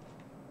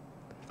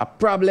 a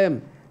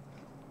problem.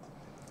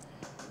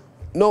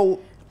 Now,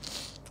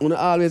 you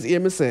always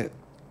hear me say,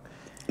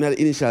 in the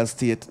initial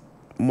state,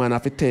 man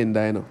have to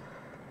tender, you know.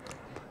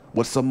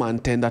 But some man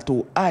tender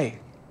too high.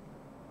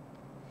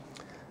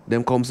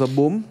 Them comes a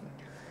boom,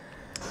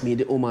 meet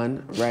the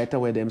woman, right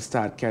away them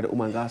start carry the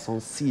woman got some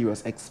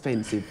serious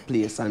expensive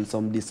place and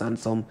some this and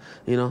some,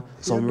 you know,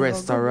 some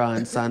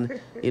restaurants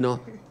and, you know,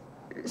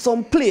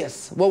 some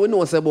place. But we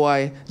know, say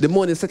boy, the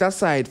money set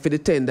aside for the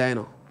tender, you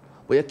know.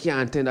 But you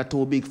can't tender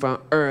too big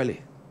from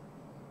early.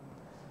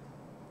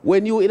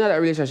 When you in a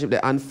relationship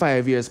there and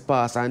 5 years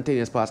pass and 10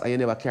 years pass and you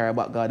never care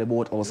about God the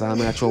boat house, I'm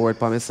going to throw word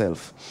for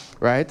myself.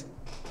 Right?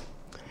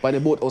 By the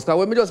boat house. Because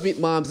when we just meet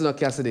moms in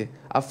Cassidy,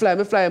 I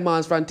fly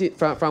moms from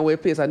where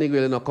place a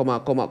nigga, you know, come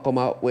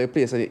out where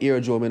place in the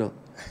eardrum, you know.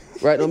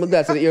 Right now, I'm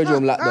glad to the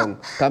eardrum locked down.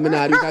 Because I'm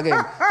not do it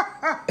again.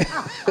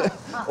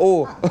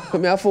 Oh,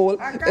 me a fool.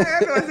 I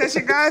can't know,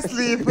 she can't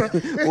sleep.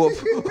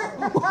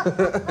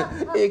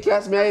 You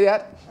catch me,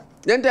 idiot.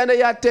 Then tender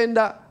you're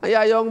tender, and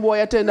you're a young boy,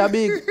 you're tender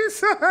big.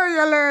 So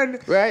you learn.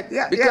 Right?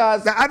 Yeah,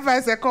 because the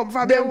advice that come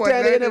from them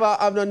tell you never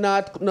have no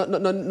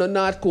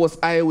North Coast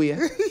highway.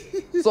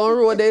 Some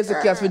road there is a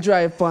cast for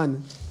drive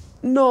pan.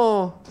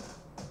 No.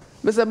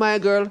 I say, my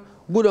girl,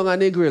 good on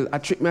the grill. I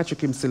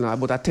trick him still now,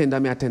 but I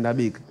tender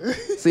big.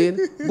 See?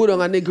 Good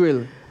on the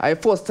grill. I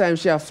first time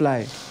she a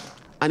fly.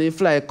 And he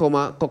fly come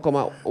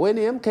out. When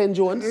name Ken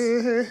Jones?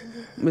 I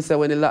say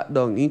when he locked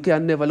down, he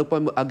can never look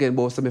at me again,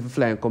 but if he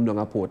fly and come down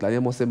a Portland, you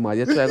must say, man,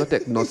 you try to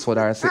take nuts for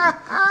that city.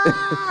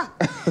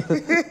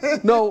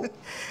 Now,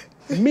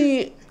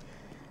 me,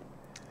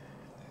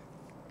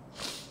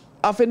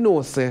 I have to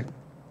know, say,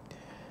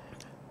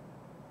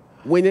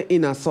 when you're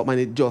in a something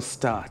and it just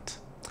start,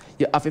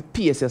 you have to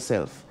pace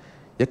yourself.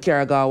 You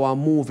carry go one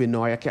movie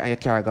now, you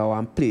carry go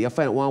one play. You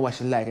find one what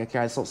you like, you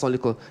carry some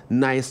little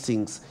nice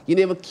things. You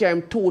never carry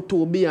him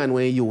too beyond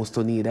when you used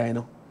to need, you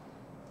know.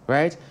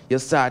 Right? You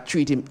start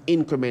treating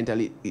him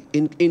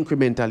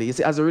incrementally. You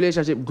see, as the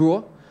relationship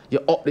grow, you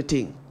up the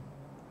thing.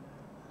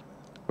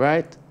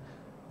 Right?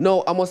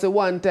 Now, I must say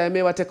one time,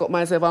 I take up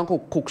myself and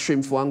cook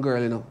shrimp for one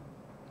girl, you know.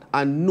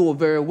 And know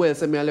very well,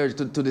 say me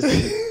allergic to this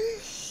thing.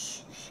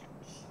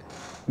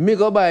 Me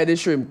go buy the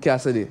shrimp,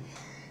 Cassidy.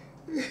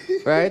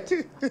 Right?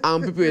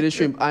 And prepare the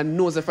shrimp. And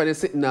knows if I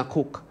sit in a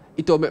cook,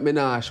 it will make me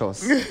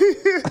nauseous.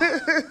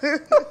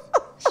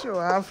 Show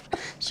off.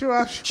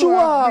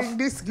 Bring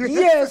this gift.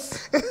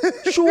 Yes.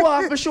 Show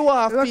off,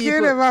 Look, people.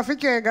 you never have to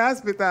care in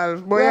hospital.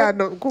 Boy, Right. I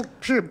don't cook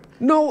shrimp.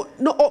 No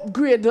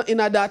upgrade in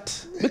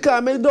that.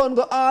 Because me don't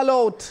go all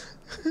out.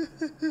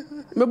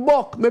 Me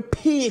buck, me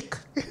peak.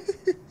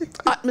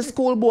 At my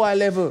schoolboy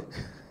level.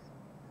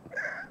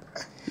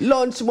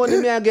 Lunch money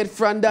me I get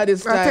from daddy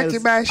styles. I take you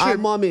buy shrimp.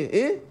 And mommy,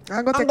 eh?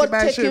 I'm going to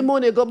take your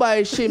money, go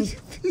buy shrimp.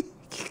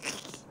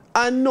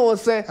 And no,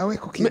 say. How we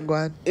cooking go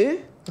on? Eh?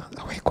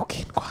 How we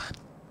cooking go on?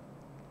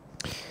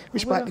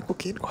 Which part the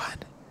cooking go on?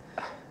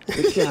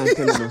 You can't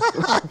tell me.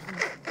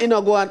 You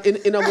know go on,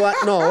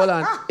 no, hold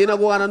on. You know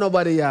go on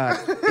nobody yard.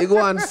 You go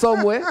on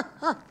somewhere.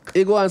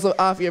 You go on so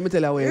half year, me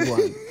tell you where you go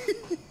on.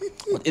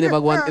 But you never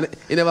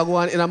go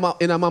on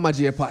in a Mama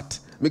J pot.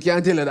 Me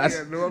can't tell you that.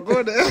 Yeah, no,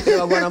 go there. You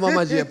never go on a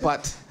Mama J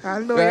pot. I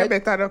know right? you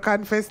better not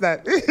confess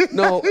that.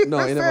 No, you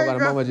never go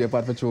on a Mama J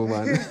pot for true,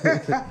 man.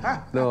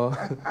 No.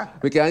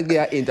 We can't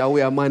get a hint of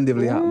where a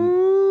mandible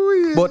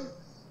happen. Yeah. But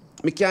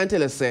me can't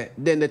tell you, say,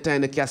 then the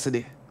time the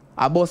Cassidy.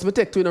 A bus me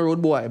take to in a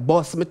road boy.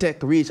 Bus me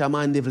take reach a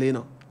mandible, you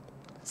know.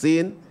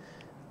 Seeing?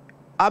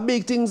 A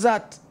big things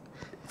at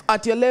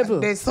your level.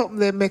 There's something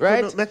they make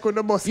right? on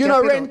the bus. You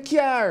know, rent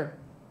car.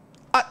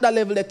 At that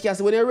level, the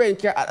Cassidy, when you rent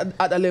car at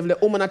that level, the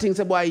woman thinks,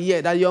 say, boy, yeah,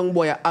 that young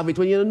boy have it.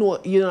 When you know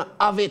you don't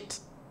have it.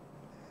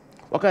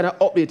 What kind of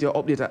update you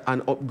update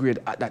and upgrade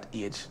at that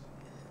age?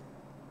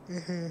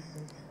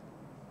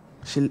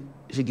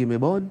 She give me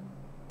bone.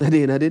 At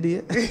the end of the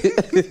day.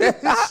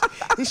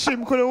 The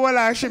shrimp couldn't hold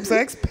our shrimp so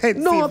expensive.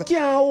 No,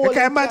 can't hold him.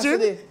 Can you imagine?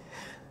 Cassidy.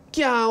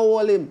 Can't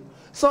hold him.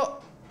 So,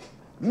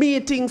 me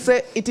think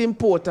say it's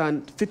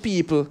important for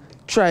people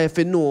try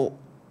to know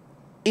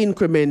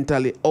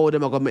incrementally how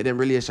them are going to make them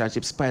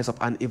relationships spice up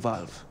and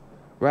evolve.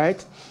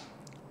 Right?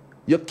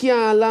 You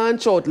can't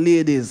launch out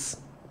ladies.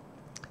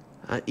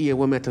 And here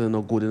we metal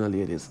no good in the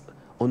ladies.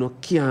 Or you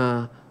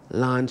can't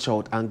launch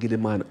out and give the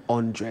man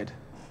 100.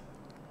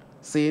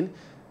 See?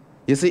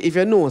 You see, if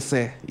you know,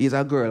 say, he's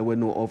a girl we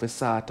know how to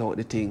sort out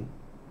the thing.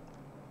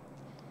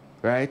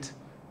 Right?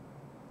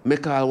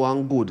 Make all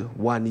one good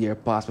 1 year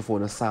pass before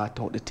you sort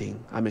out the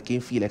thing. And make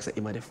him feel like say,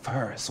 him are the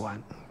first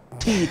one.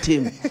 Teach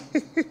him.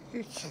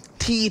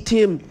 Teach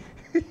him.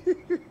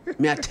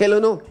 Me I tell you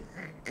no.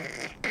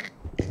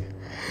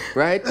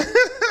 Right?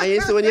 And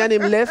you see when you and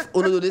him left,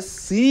 you do the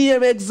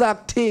same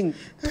exact thing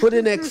to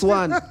the next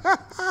one.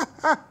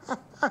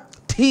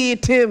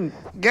 Teach him.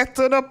 Get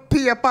to the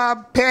paper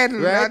and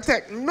pen right? and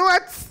take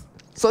notes.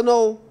 So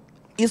now,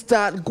 he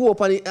start go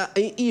up and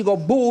he ego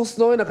boost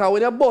now, you know, because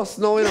when you bust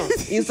now, you know,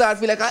 he start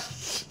feel like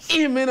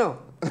him, you know.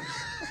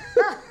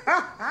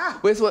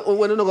 But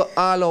when you go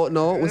all out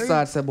now, we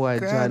start say, boy,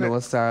 John, we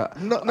start...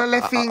 No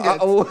left fingers.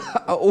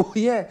 Oh,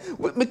 yeah.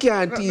 We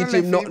can't teach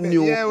him nothing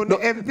new. Yeah, with the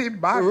empty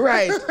bag.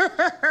 Right.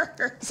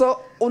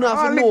 So, you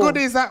have to know... All the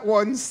goodies at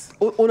once.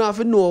 You have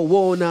to know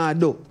what you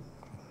do.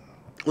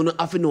 You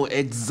have to know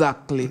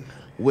exactly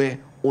where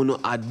you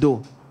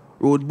do.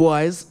 Road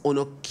boys,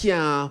 you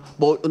can't,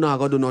 but you not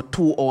going to do no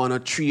 2 hours, no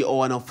 3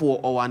 hours, no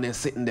 4 hours and they're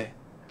sitting there.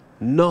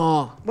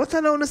 No. But I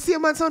know the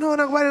same man, so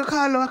nobody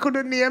call I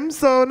couldn't name,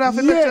 so I have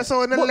to make sure so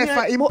left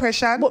for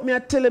impression. But me I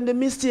tell them the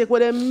mistake where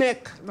they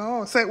make.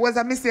 No, so it was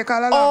a mistake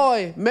all along.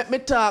 Oi, me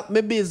talk my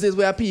business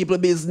where people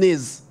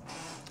business.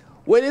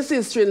 When the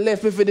sister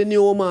left me for the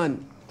new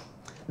woman,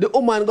 the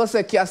woman go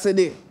say,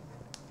 Cassidy,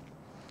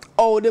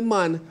 how the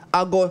man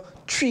I go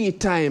 3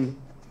 times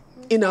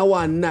in a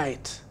one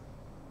night.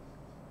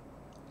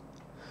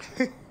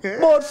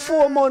 About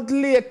 4 months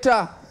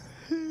later,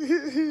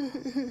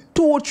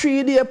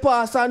 2-3 days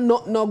pass and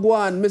nothing no go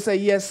on. Me say,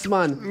 yes,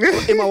 man.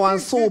 Him a one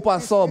super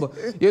sub.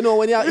 You know,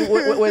 when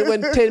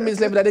 10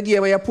 minutes left of the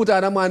game, when you put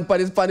on a man on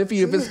the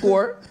field for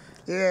score.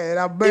 Yeah,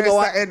 that burst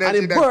of energy. And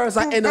it burst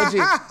of energy.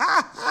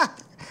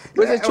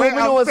 But say, when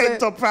I'm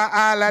pent up for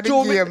all of the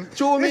game.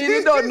 True me,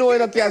 he don't know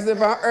enough Cassidy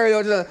from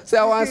earlier. Say,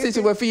 I want to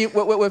sit with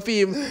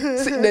him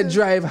sitting there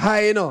drive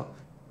high, you know.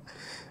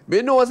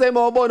 Me know say I'm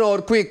burn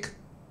out quick.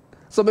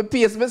 So I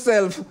pace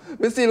myself.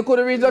 I still could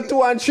have reached that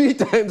 2 and 3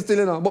 times still,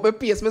 you know. But I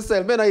pace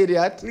myself. I'm not an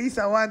idiot. At least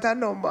I want a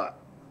number.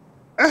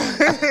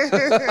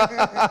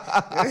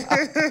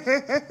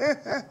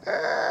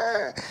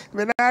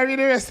 When I read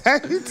the rest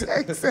of the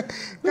text,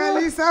 at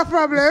least a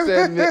problem.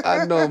 Send me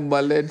a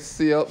number. Let's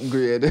see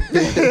upgrade.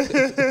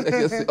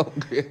 Let's see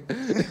upgrade.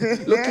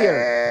 Look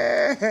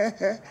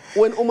here.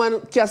 When woman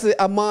Cassidy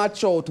a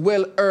march out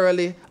well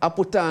early, I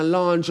put on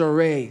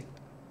lingerie.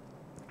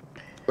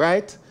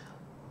 Right?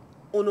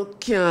 You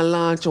can't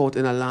launch out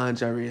in a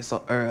lingerie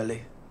so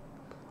early.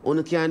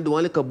 You can't do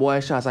a little boy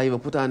shots or even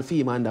put on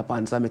female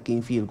underpants and make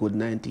him feel good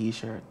in a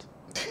t-shirt.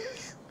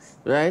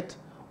 Right?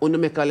 You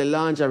make all the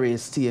lingerie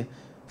stay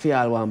for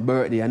y'all one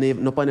birthday and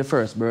even not on the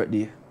first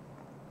birthday.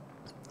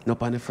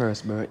 Not on the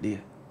first birthday.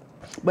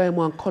 Buy him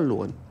one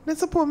cologne. Let's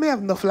suppose me have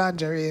enough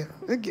lingerie.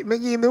 Me give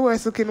him the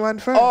worst looking one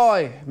first.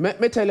 Oi,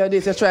 me tell you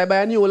this, you try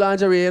buy a new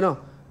lingerie, you know.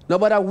 No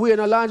bother wear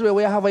no lingerie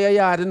where you have in your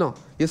yard, you know.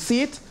 You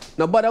see it?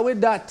 No bother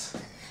with that.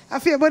 I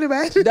feel body,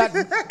 man.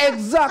 That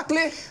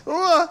exactly.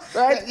 Oh,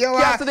 right?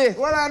 Yesterday.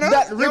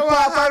 That rip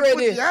off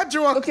already. You're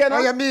joke. Okay, no?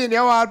 What you mean?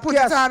 You want put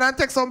it on and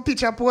take some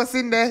picture post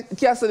in there.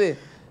 Yesterday.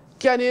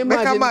 Can you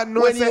imagine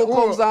when you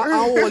comes and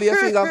hold your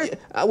finger,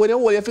 when you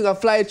hold your finger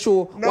fly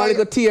through one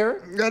little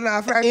tear? No,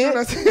 no, fly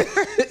through.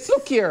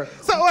 Look here.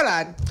 So hold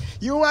on.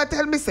 You want to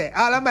tell me, say,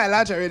 all of my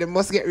lingerie, they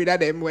must get rid of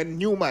them when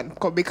new man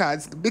come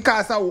because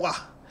of what?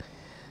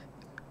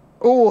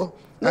 Oh.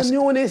 No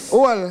newness.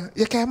 Well,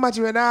 you can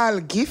imagine when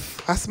I'll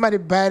give a somebody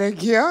buy the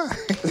gear.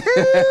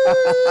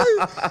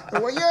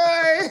 Oh,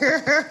 yeah.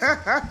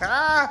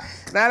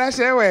 Now that's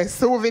the way.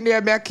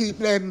 Souvenir, I keep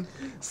them.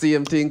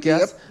 Same thing,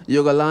 Cass. Yep.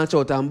 You go launch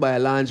out and buy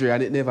lingerie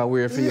and it never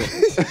wear for you.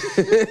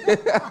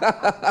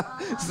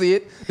 See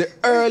it? The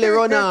early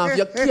run off.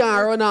 You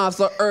can't run off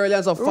so early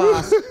and so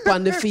fast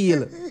on the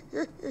field.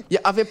 You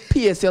have to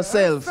pace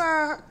yourself.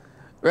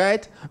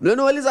 Right? You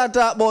know what I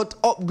talk about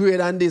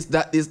upgrade and this,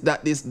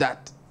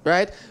 that.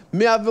 Right?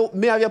 Me have you on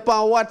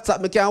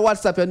WhatsApp. Me can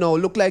WhatsApp you now.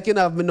 Look like you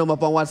have my number on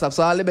WhatsApp,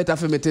 so all the better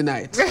for me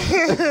tonight.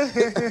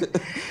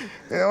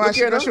 Watch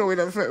the show we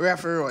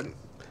have to run.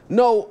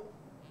 No.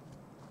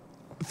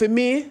 For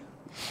me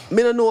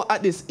don't know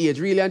at this age,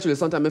 really and truly,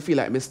 sometimes I feel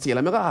like I steal.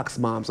 I'm going to ask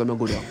mom, so I'm going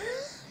to go down.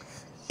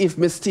 If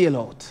I steal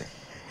out.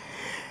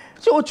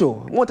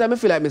 Chocho, one time I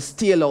feel like I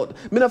steal out.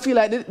 I don't feel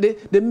like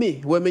the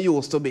me where I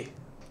used to be.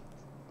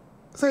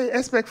 So you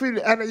expect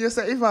really, and you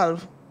say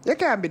evolve. You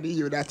can't be the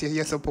you that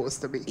you're supposed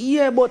to be.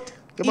 Yeah, but...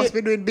 You must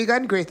be doing bigger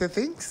and greater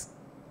things.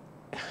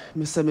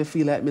 I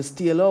feel like I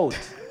steal out.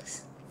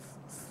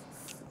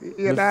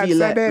 I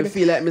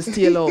feel like I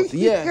steal out.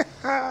 Yeah.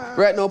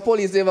 Right now,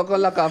 police never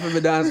come lock off me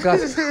dance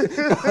because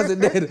it's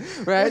dead.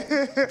 Right?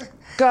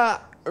 Because,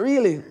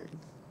 really,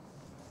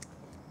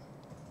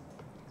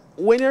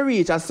 when you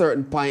reach a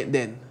certain point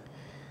then,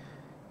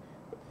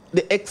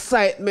 the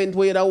excitement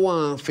where you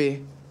want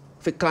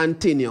to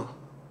continue,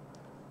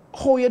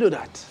 how you do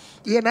that?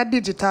 You're not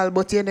digital,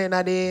 but you're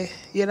not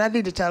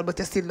digital, but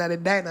you're still not the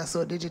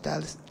dinosaur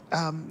digital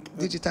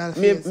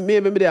phase.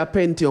 Maybe they are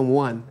Pentium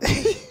 1.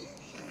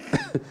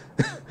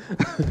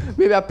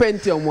 Maybe a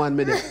Pentium 1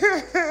 minute.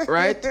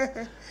 Right?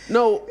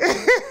 No.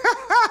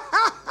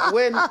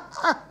 When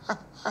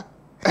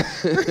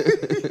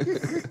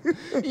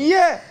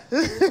yeah.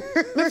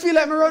 Me feel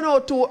like me run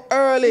out too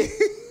early.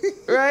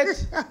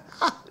 Right?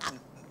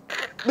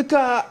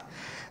 Because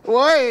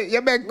boy,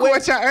 you make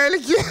coach an early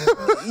game.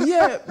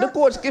 Yeah, the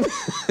coach give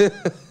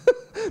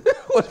the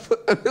coach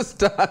put me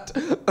start.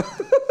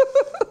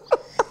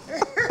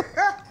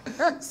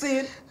 See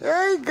it?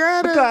 I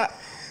got it. Because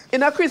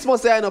in a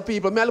Christmas, I know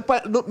people, I look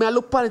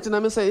at it and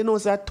I say, you know,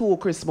 it's 2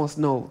 Christmas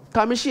now.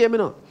 Can me shame, you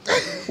know?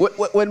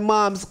 when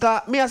moms,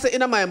 me I say,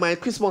 in my mind,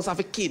 Christmas are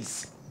for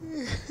kids.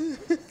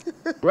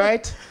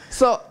 Right?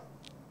 So,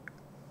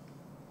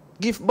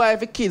 gift buy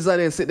for kids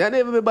and then sit there.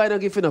 Never me buy no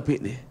gift for no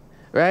pitney.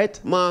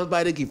 Right? Moms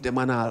buy the gift them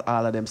and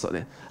all of them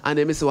something. And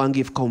then me say one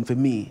gift come for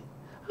me.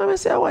 And I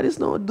say, what is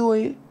not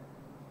doing?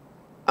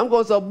 I'm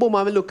going to boom,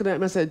 I'm looking at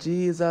me and say,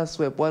 Jesus,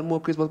 sweep, one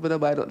more Christmas, but I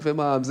buy nothing for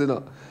moms, you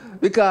know.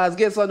 Because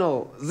guess what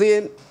now?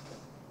 Zane,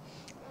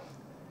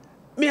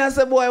 me I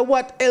say, boy,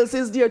 what else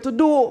is there to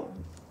do?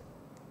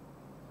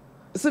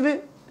 See me?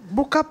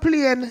 Book a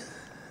plane.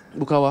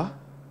 Book a what?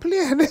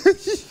 Plane.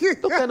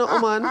 Look at no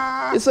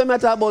man. It's what I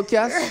talk about,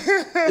 Cass.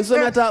 It's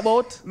what I talk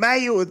about. My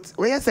youth,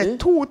 when you say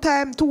 2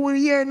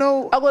 years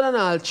now. I go down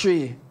all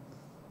 3.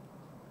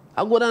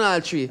 Oh,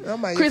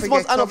 man,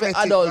 Christmas and for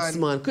adults,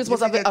 man.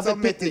 Christmas have a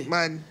pitney.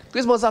 Man.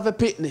 Christmas have a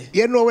pitney.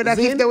 You know when that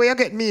gift the way you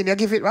get me, you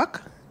give it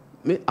back?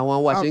 Me, I want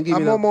to watch and give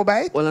it. A Momo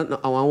bite? Well, no,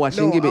 I want to watch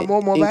and give it.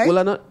 Momo bite?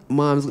 Well, not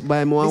mom's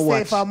buy more and watch.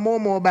 You say for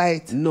Momo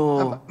bite?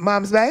 No.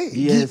 Mom's bite?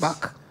 Yes. Give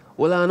back.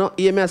 Well, I know.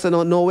 Yeah, me I say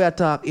no way I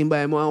talk. In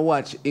buy more and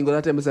watch. In go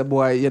to tell me say,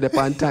 boy, you're the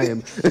on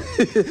time.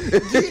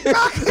 Give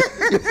back.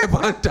 You're the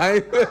on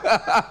time.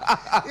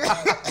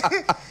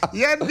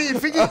 You need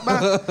to give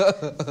back.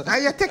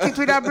 And you take it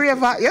with a brave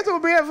heart. You're too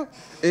brave.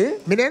 Eh?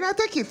 Me then I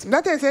take it.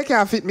 Not say you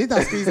can't fit me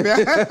to squeeze me.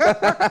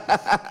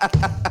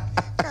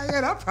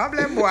 Yeah, no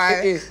problem, boy.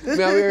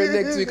 Me I wear it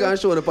next week and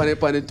show it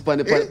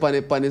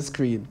on the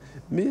screen.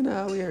 Me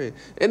not wear it.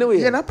 Anyway.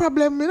 Yeah, no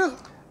problem, you know.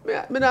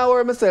 Me not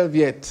wear myself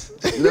yet.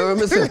 Not wear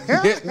myself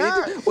yet.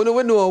 We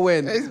don't know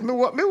when. Me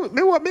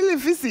want me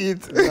live to see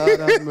it. Lord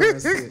have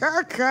mercy.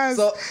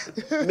 So,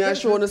 me I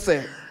show you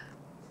say,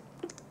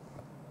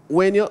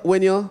 when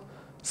you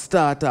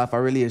start off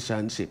a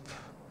relationship,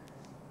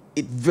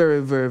 it's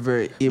very, very,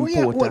 very important. We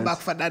hold back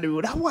for that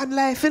road. That one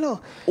life, you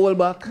know. Hold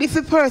back. This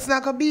person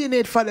that can be in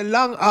it for the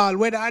long haul,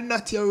 whether or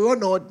not you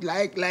run out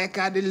like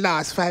at the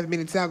last 5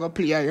 minutes I go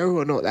play and you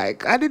run out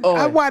like I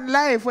one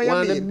life where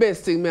one you of the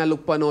best thing me I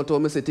look pan out how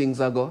me see things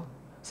I go.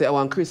 Say I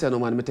want Christian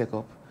woman me take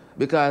up.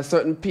 Because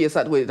certain pace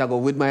that way I go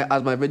with my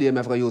as my video I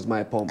have to use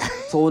my pump.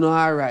 So no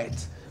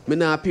alright. Me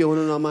not pay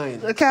no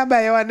mind. You can't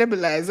buy one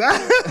nebulizer.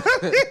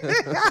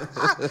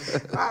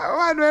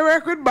 One way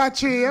work with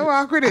battery, you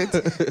work with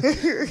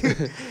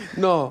it.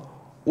 No.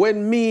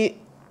 When me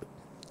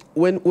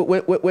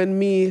when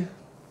me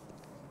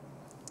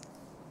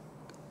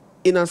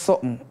in a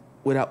something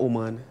with a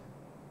woman,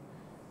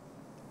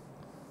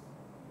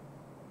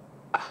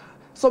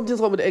 something's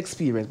wrong with the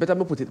experience. Better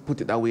me put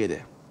it that way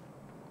there,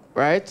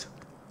 right?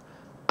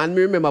 And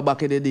me remember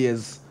back in the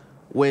days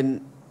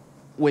when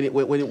you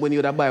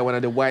would buy one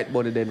of the white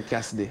bunny them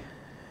Cassidy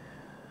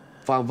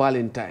for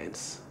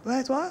Valentine's.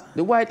 White what?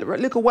 The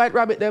little white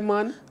rabbit them,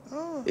 man.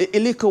 Oh. A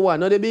little one,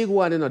 not the big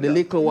one, you know, the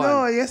little one.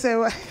 No, you say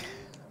what?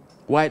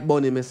 White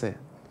bunny, me say.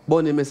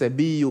 Bunny, me say.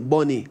 B-U,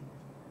 bunny.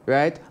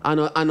 Right? I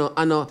know,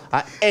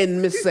 a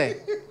N, me say.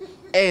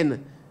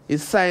 N.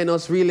 His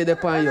sinus really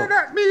depend you.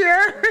 Not me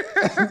here.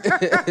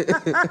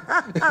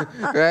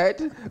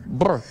 Right?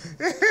 Brr.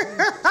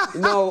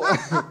 No.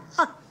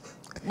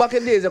 Back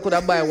in the days, you could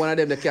have buy one of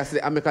them the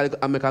Cassidy and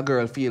make a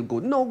girl feel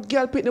good. No,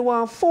 girl pick the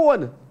one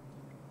phone.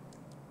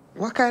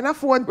 What kind of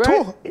phone right?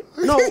 too?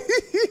 No.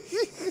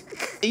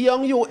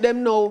 Young youth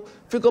them know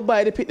if you go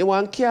buy the pick the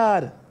one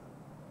card.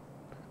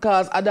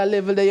 Cause at that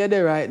level that you're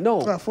there right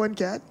now. A phone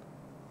card?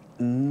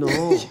 No.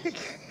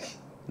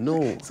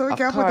 No. So we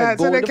can put that,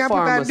 so they can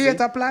put that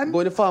data plan?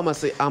 Go to the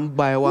pharmacy and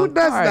buy one Who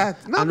does card.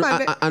 that? No,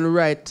 and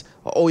write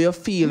how you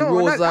feel, no,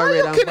 rose not, are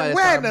red and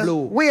violet are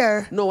blue.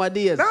 Where?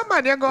 Nowadays. No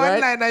man, you go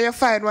online and you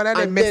find one of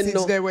the And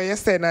message there where you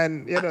send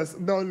and you just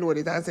download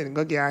it and send it,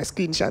 go get her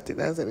screenshot it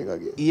and send it, go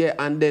get. Yeah,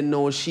 and then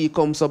now she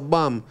comes up,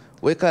 bam.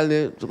 We call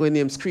it, we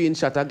name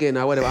screenshot again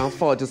or whatever and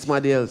forward to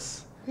somebody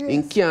else. Yes.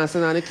 In can't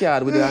send on the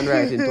card with the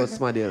handwriting to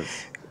somebody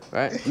else.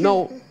 Right?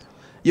 Now,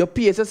 you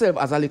pace yourself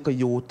as a little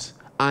youth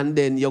and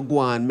then you go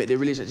and make the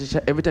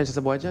relationship. Every time she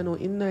says, boy, you know,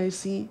 in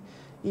nicey.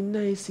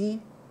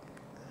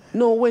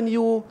 No, when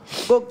you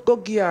go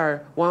give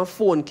her one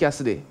phone,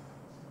 Cassidy,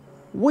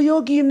 what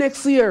you give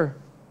next year?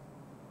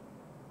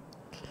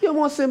 You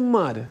must say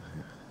mad.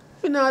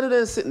 We not do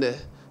that sitting there.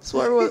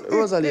 So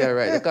Rosalie,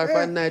 right? The car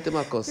for night to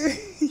Marcus. I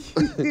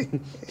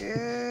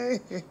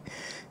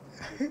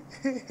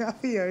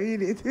feel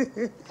read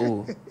it.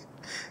 Oh.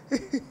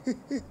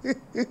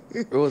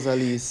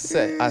 Rosalie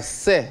say, I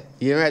say.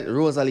 You're right,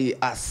 Rosalie,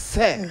 I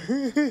say.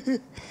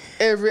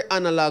 Every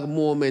analog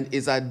moment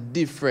is as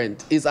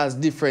different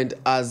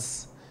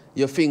as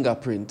your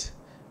fingerprint.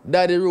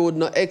 Daddy Road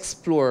not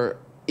explore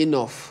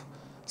enough.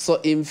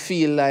 So him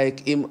feel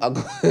like him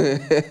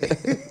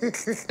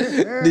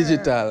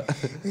digital.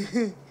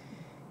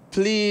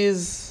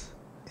 Please,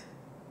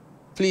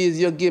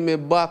 you give me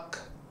back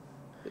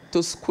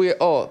to square.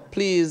 Oh,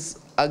 please,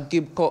 I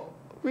give.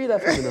 Read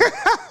that for me now.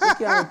 You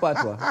can't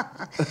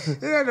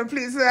patwa. No,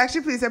 please,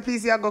 actually,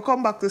 please, you go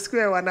come back to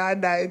square one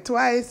and die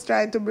twice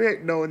trying to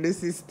break down the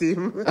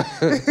system.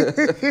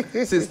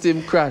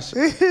 System crash.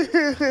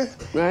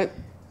 Right?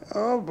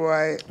 Oh,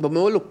 boy. But we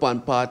will look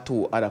on part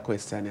 2, other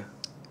question.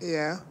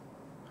 Yeah.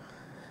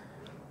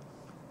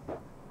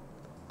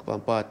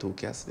 On part 2,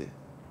 Cassidy.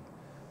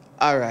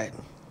 All right.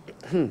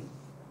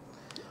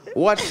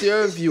 What's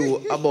your view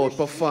about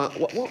perform?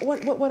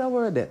 What a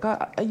word there?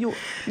 Are you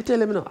tell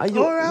me now? Are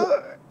you?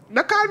 Oral?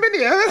 Don't call me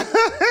name.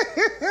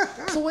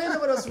 So why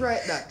never just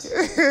write that?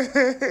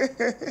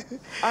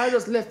 I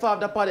just left off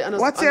the party. And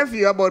what's your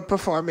view about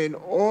performing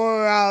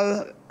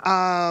oral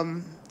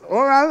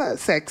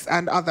sex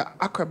and other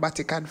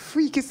acrobatic and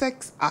freaky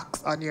sex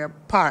acts on your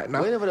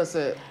partner? Why never just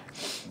say,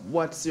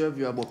 what's your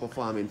view about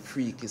performing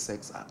freaky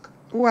sex act?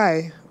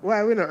 Why?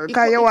 Why we not?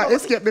 Can you want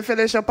escape the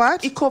finish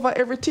part? It cover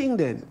everything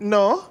then.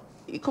 No.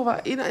 It cover,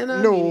 you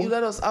know, no. You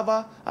let us have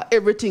a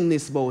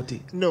everythingness about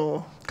it.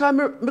 No.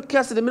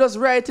 Because me just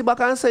write it back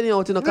and send it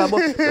out, you know, because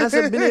I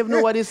said, believe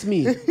know what this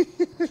mean.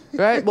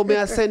 Right? But me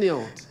I send it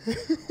out.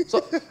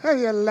 So,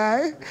 you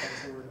lie?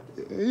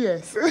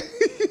 Yes.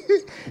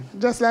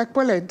 Just like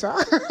polenta.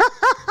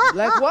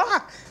 Like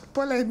what?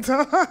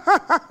 Polenta.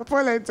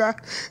 Polenta.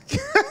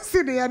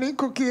 See the honey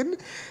cooking.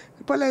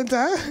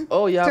 Polenta.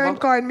 Oh, yeah. Turn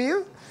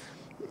cornmeal.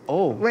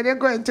 Oh. When you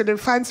go into the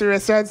fancy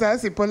restaurants and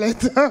see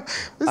polenta,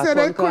 they said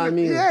they couldn't.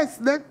 Yes,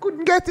 they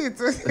couldn't get it.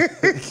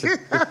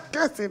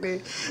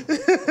 Cassidy.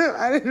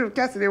 I didn't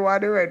Cassidy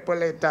want the red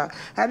polenta.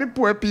 And the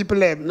poor people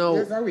them. No.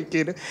 That's a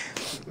wicked.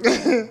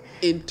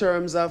 In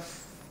terms of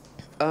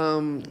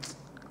I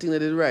think I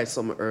did write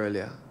something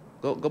earlier.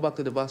 Go back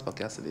to the Vaspa,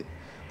 Cassidy.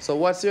 So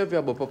what's your view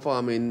about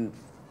performing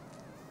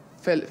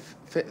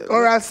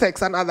oral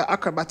sex and other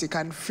acrobatic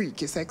and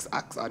freaky sex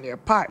acts on your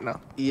partner?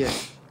 Yeah.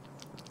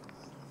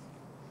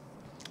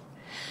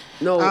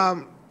 No.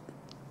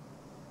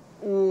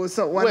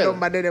 So one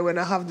number there when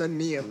I have the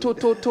name.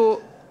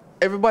 To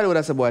everybody would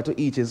have said, boy, to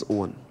each his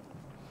own.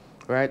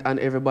 Right? And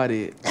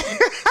everybody.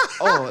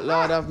 Oh,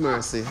 Lord have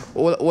mercy.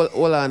 Hold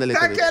on a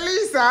little bit. Thank you,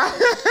 Lisa.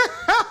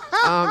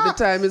 The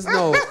time is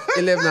now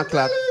 11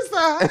 o'clock.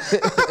 Lisa.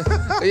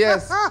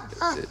 Yes.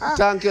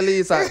 Thank you,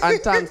 Lisa. And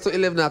thanks to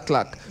 11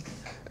 o'clock.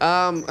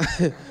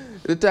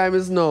 The time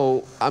is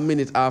now a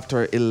minute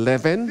after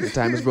 11. The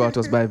time is brought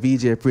to us by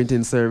VJ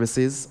Printing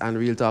Services, and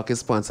Real Talk is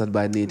sponsored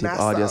by Native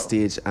Audio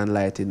Stage and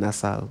Lighting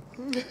Nassau.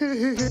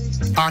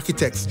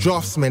 Architects,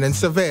 draftsmen, and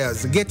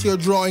surveyors, get your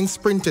drawings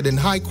printed in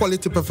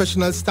high-quality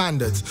professional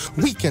standards.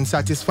 We can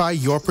satisfy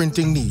your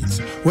printing needs.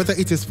 Whether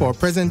it is for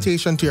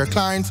presentation to your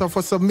clients or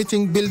for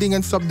submitting building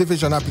and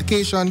subdivision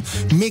application,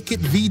 make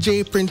it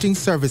VJ Printing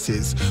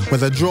Services.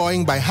 Whether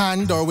drawing by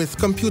hand or with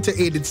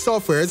computer-aided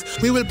softwares,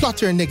 we will plot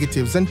your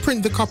negatives and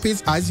print the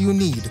copies as you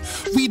need.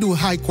 We do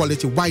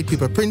high-quality white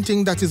paper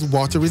printing that is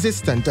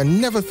water-resistant and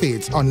never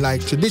fades,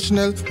 unlike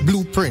traditional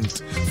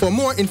blueprint. For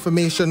more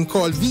information,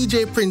 call VJ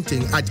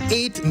Printing at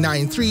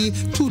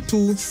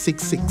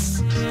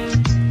 893-2266.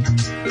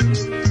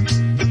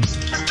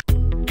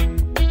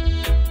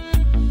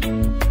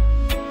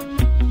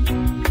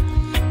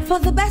 For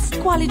the best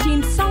quality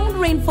in sound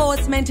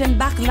reinforcement and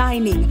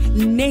backlining,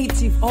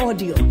 Native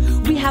Audio.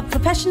 We have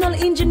professional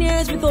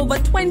engineers with over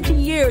 20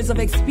 years of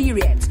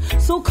experience.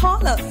 So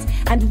call us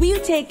and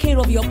we'll take care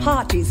of your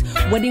parties,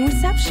 wedding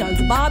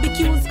receptions,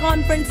 barbecues,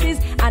 conferences,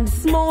 and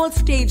small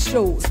stage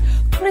shows.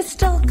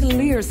 Crystal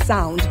clear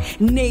sound,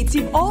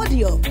 Native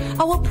Audio.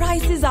 Our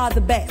prices are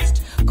the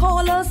best.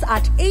 Call us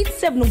at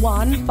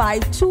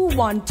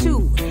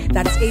 871-5212.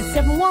 That's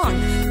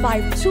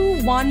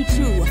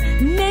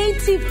 871-5212.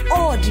 Native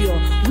Audio.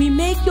 We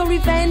make your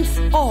events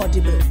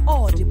audible.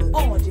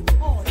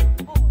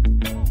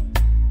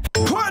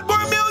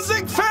 Quadboard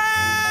Music Fest!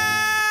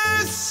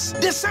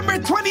 December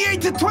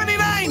 28 to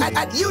 29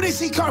 at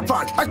UDC Car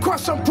Park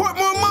across from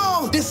Portmore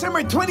Mall.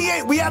 December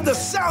 28, we have the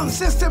sound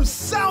system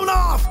sound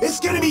off. It's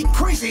gonna be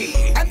crazy.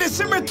 And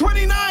December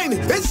 29,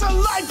 it's a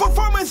live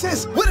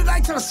performances with the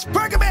likes of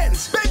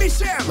Sparkabens, Baby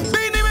Sham,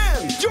 Beanie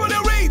Man,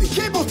 Julia Reid,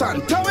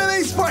 Cableton,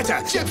 Tommy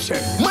Sparta,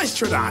 Chipshire,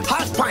 Maestrodon,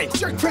 Hot Pint,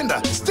 Jerk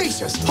Fender,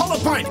 Statius, Hollow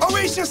Pint,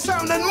 Horatio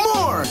Sound, and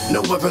more.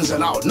 No weapons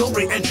allowed, no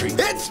re-entry.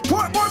 It's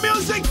Portmore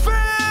Music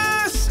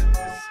Fest!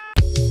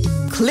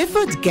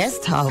 Clifford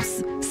Guest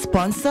House,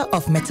 sponsor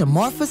of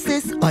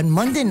Metamorphosis on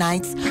Monday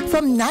nights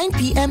from 9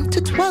 p.m. to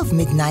 12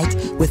 midnight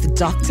with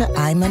Dr.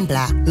 Iman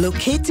Black.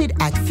 Located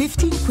at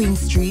 15 Queen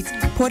Street,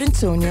 Port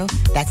Antonio,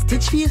 that's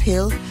Titchfield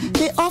Hill,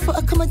 they offer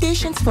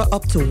accommodations for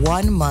up to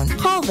 1 month.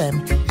 Call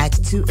them at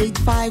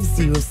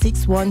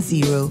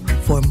 285-0610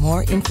 for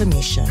more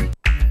information.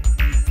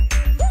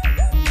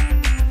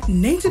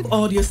 Native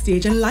Audio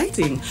Stage and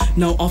Lighting,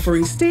 now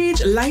offering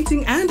stage,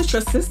 lighting, and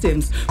truss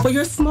systems for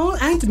your small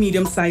and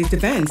medium-sized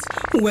events.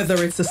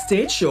 Whether it's a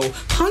stage show,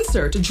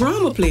 concert,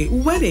 drama play,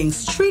 wedding,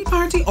 street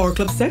party, or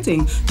club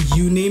setting,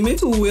 you name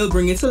it, we'll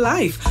bring it to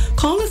life.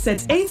 Call us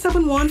at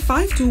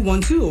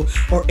 871-5212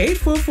 or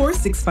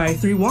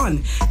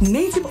 844-6531.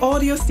 Native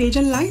Audio Stage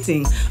and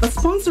Lighting, a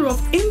sponsor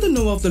of In the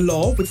Know of the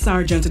Law with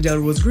Sergeant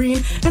Delrose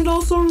Green and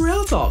also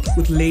Real Talk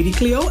with Lady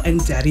Cleo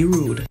and Daddy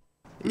Rude.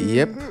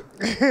 Yep.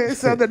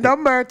 So the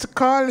number to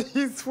call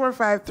is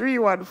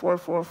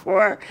 453-1444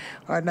 or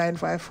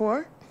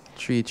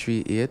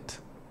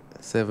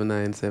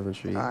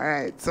 954-338-7973. All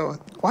right. So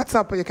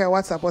WhatsApp, you can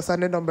WhatsApp us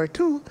on the number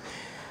 2.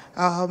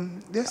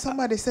 There's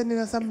somebody sending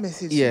us a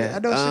message. Yeah. I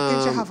don't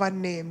think you have a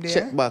name there.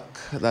 Check back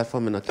that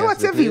for me. So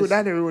what's your view,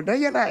 Daddy Rude?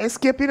 You're not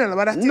escaping,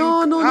 but I think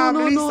no.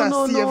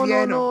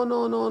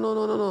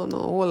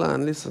 Hold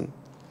on, listen.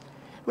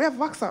 We have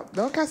WhatsApp,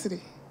 don't Cassidy?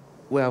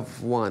 We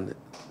have one.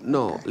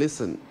 No,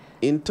 listen.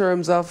 In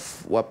terms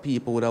of what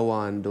people would have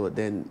want to do,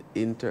 then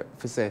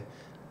say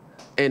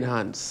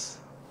enhance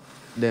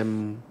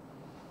them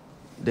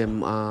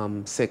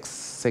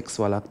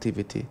sexual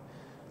activity,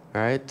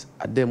 right?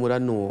 Them would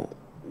have know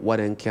what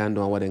they can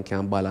do and what they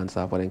can balance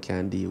off, what they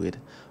can deal with.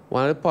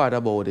 One of the part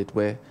about it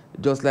where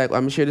just like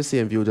I'm sure the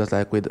same view, just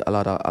like with a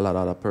lot of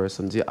other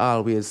persons, you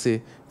always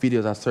see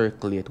videos that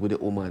circulate with the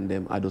woman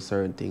them I do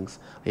certain things.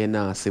 You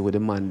now see with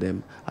the man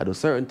them I do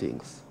certain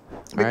things.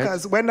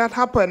 Because when that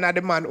happen,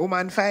 the man,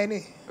 woman find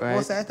it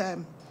most of the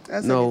time.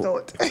 And send it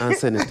out. And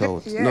send it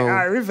out. Yeah, no,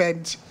 a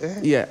revenge.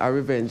 Yeah, a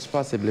revenge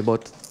possibly,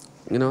 but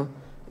you know,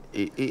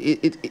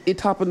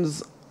 it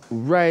happens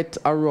right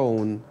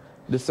around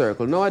the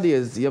circle.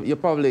 Nowadays, you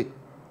probably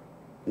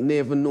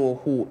never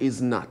know who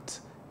is not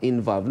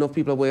involved. No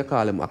people will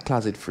call him a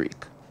closet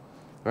freak,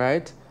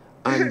 right?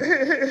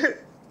 And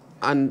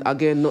and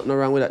again, nothing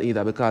wrong with that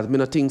either, because me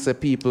not think say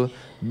people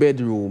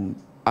bedroom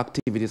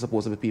activity is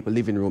supposed to be people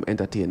living room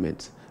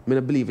entertainment. Me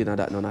not believe in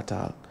that none at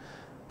all.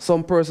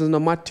 Some persons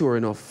not mature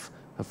enough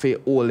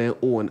to hold their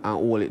own and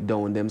hold it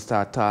down. Them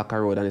start talk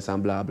around and this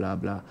and blah blah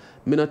blah.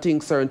 Me not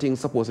think certain things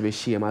supposed to be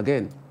shame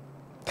again.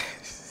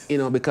 You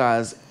know,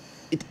 because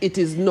it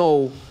is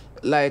now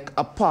like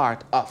a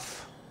part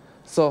of.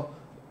 So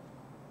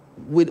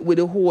with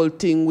the whole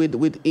thing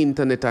with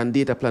internet and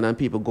data plan and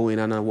people going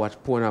on and watch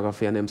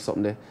pornography and them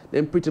something there,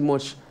 them pretty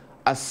much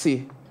I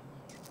see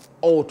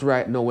out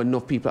right now when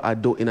enough people are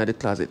doing in the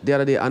closet. The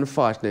other day,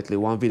 unfortunately,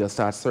 one video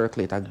starts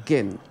circulate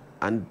again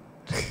and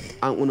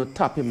wanna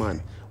tap him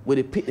man with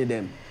the pitney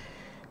them.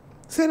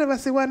 So you never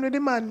see one with the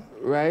man?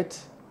 Right?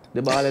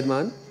 The bald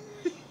man.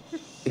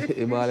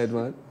 The bald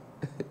man.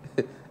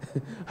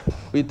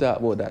 We talk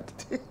about that.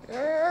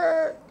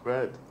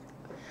 Right.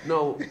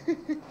 No.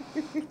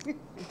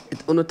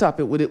 It on the tap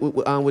it with the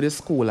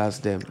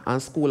schoolers them.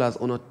 And schoolers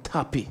on a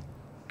tappy.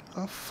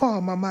 A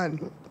farmer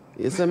man.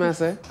 You see what I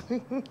say?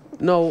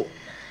 Now,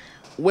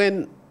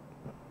 when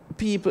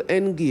people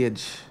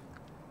engage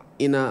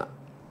in a,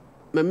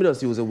 let me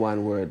just use a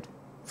one word,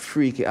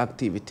 freaky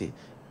activity,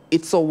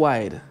 it's so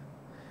wide.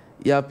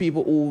 You have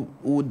people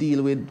who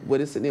deal with,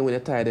 what is the name when you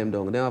tie them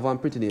down? They have on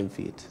pretty name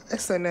feet.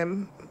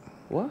 S&M.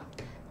 What?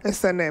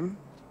 S&M.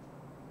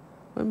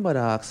 Remember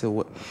I asked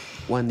you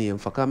one name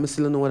for, because I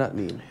still don't know what that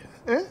means.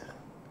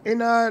 You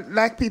know,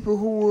 like people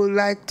who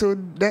like to,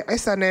 the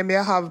S&M,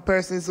 you have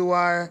persons who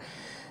are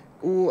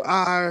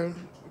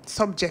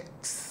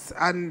subjects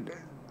and...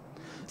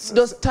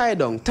 Just tie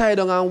down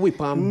and whip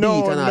and beat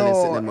and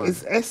all this. No,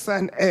 it's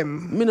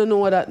S&M. Me don't know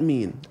what that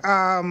means.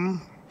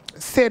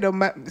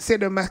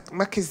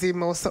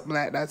 Sadomasochism or something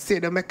like that.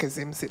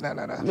 Sadomasochism, something like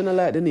that. I don't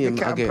like the name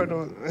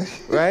again.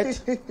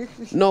 Right?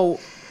 Now,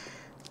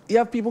 you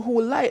have people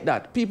who like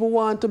that. People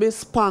want to be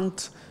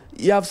spanked.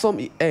 You have some,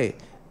 hey,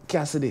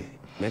 Cassidy,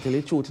 I tell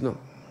you the truth, you know.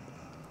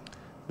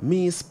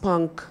 Me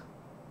spank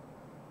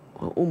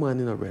a woman,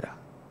 you know, brother.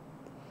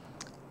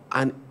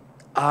 And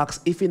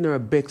ask if he never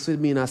begs with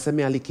me and I say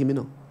me I lick him, you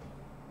know.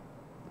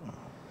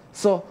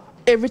 So,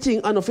 everything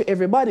I know for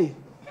everybody.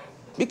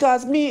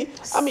 Because me,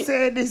 I mean...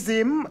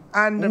 Sadism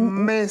and me,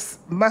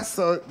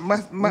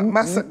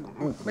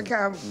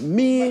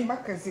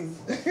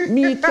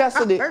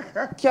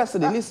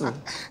 Cassidy, listen.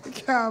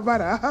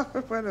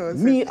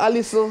 Me, I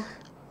listen.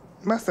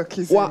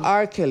 Masochism. One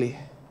R. Kelly.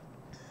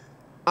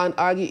 And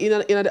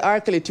in the R.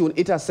 Kelly tune,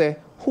 it has say,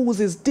 whose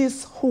is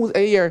this? Who's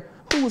a year?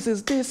 Whose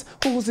is this?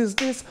 Whose is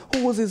this?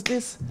 Whose is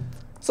this?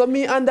 So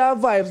me and that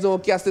vibes now,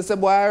 Cassidy say,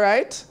 boy,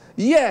 alright?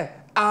 Yeah.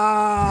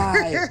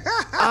 Aye.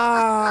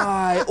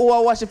 Oh, I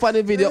watched it on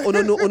the video.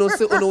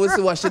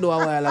 See what she know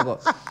a while ago.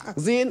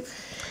 Zine.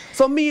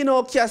 So me, you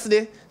know,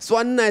 Cassidy, so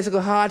a nice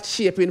little heart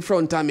shape in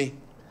front of me.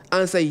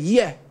 And say,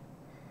 yeah.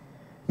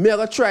 Me I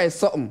go try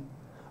something.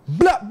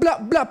 Blap,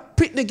 blap, blap,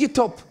 pick the git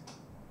up.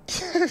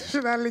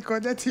 Should I lick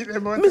on the teeth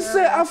about me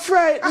say, I'm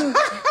frightened.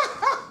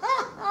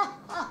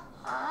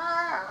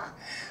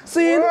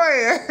 See? Me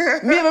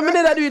need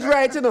to do it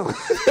right, you know.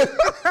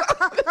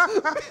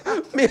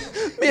 me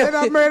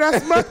that murder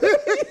smart.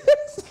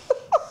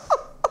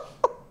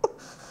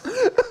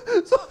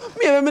 So,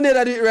 me need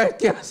to do it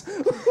right, yes.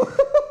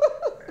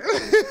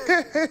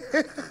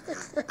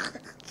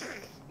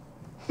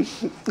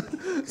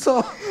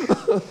 So,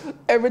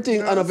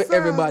 everything on of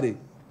everybody.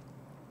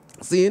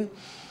 See?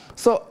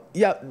 So,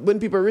 yeah, when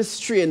people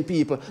restrain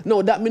people,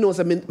 no, that means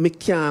me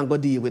can't go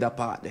deal with that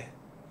part there.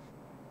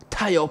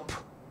 Tie up.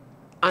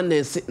 And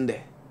then sitting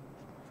there.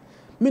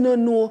 Me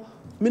don't know,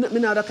 me not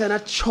have that kind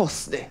of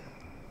trust there.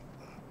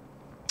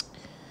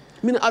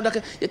 Me not have that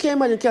kind, you can't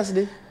imagine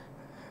Cassidy.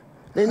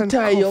 Then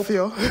tie you up.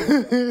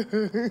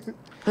 And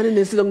then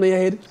they sit down on your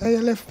head. And you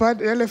left to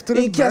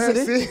the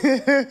mercy.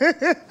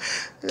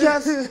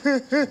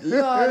 Cassidy.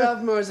 Lord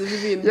have mercy,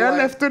 Vivian boy. You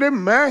left to the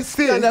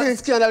mercy.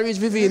 Scandal reach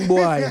Vivian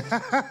boy.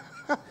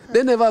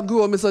 They never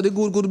grow me so the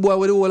good boy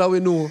with the whole we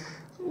know.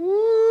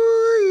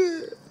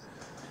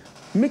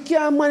 Me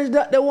can't manage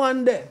that the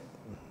one day.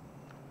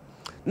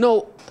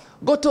 No,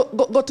 go to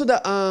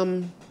the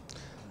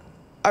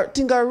I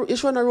think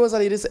it's one of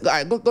Rosalie. This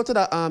go to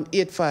the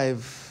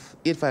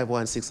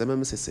 8516. I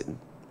remember sitting.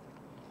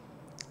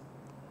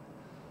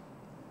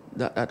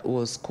 That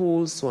was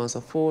cool, so on and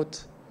so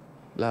forth.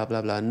 Blah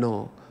blah blah.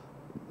 No,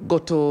 go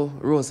to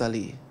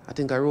Rosalie. I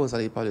think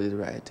Rosalie probably did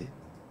right.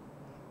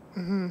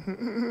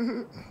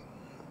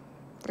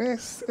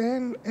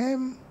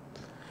 S&M.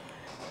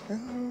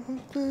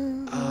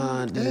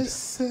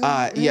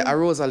 Yeah,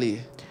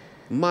 Rosalie.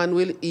 Man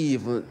will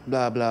even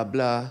blah blah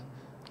blah.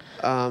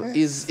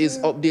 Is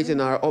updating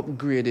or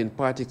upgrading,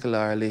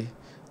 particularly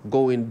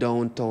going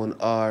downtown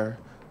or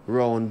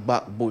round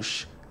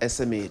Backbush,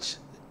 SMH.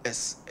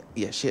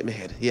 Yeah, shake my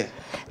head. Yeah,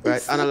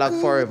 right.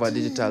 Analog forever,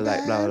 digital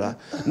like blah blah.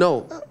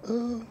 No,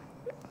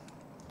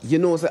 you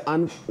know,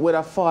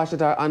 whether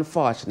fortunate or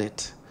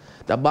unfortunate,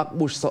 the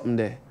Backbush something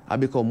there I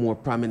become more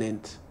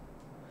prominent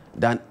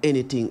than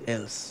anything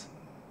else.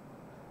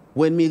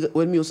 When me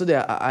used to there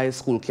at high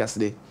school,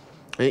 Cassidy,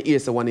 and you hear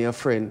say one of your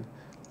friend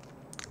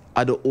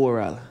at the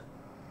oral,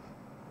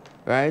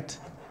 right?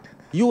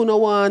 You no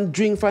want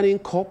drink from in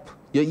cup.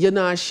 You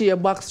not share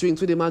box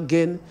drinks with him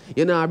again.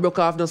 You not broke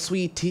off no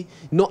sweetie.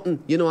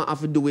 Nothing. You don't have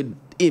to do with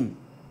him.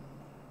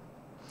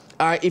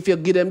 Or if you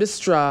give them the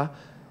straw,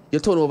 you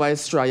turn over the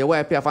straw. You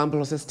wipe it off and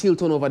plus you still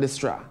turn over the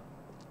straw.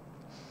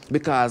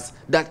 Because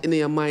that in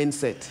your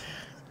mindset.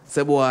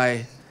 Say,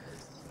 boy,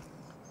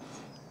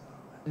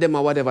 them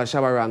are whatever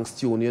Shabba Ranks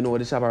tune. You know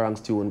the Shabba Ranks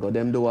tune go.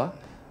 Them do it.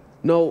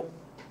 Now,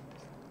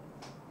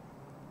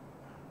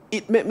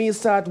 it made me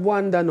start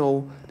wonder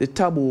now, the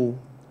taboo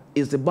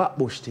is the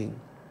Backbush thing.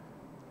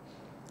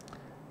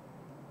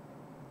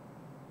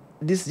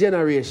 This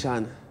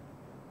generation,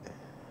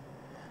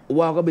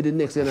 what will be the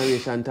next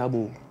generation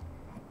taboo?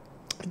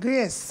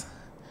 Grace.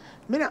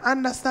 I don't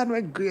understand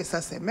what Grace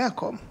has said. May I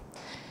come?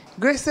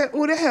 Grace said,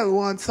 who the hell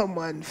want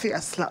someone for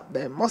a slap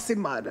them? Must be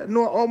mad.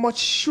 Know how much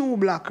shoe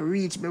block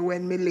reach me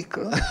when me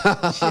little.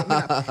 Shit, me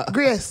up.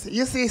 Grace,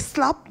 you say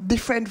slap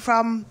different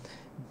from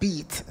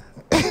beat.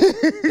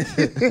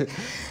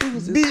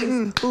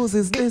 Beaten. Whose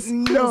is this?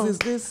 No. Whose is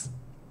this?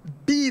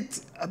 Beat.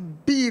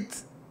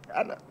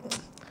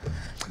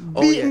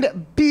 Oh, Beaten, yeah.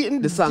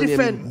 beaten The song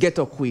different. named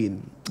Ghetto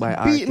Queen by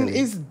R. Beaten Kelly.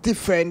 is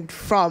different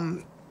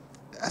from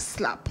a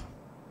slap.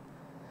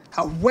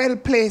 A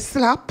well-placed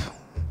slap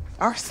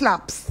or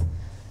slaps.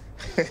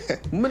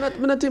 Me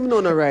not even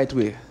know the right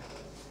way.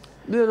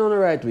 Me don't know the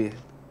right way.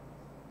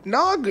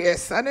 No,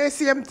 Grace, I know the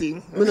same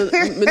thing. Me don't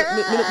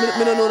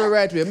know the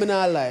right way. Me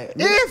not lie.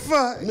 If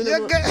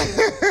you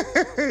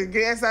get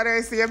Grace, I know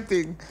the same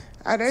thing.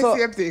 I know the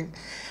same thing.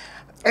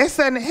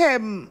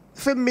 S&M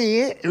for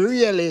me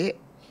really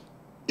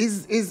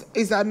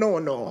is a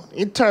no-no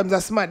in terms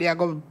of somebody I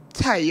go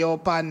tie you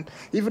up, and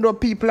even though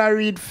people are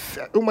read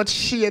too much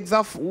shades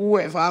of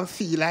whoever and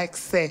feel like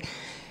say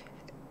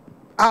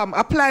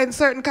applying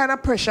certain kind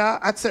of pressure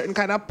at certain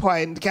kind of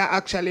point can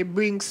actually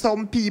bring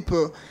some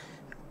people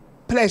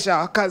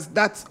pleasure because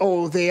that's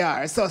all they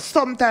are. So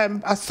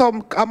sometimes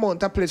some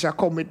amount of pleasure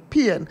come with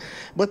pain.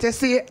 But you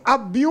see,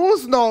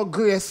 abuse now,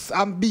 Grace,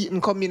 and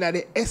beating come in at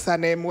the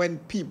S&M when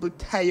people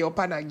tie you up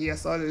and I give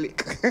you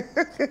lick.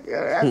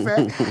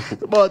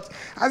 But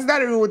as that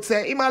would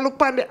say, he might look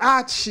on the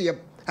art shape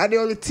and the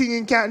only thing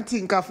he can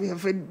think of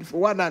is for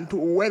one and two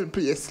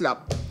well-placed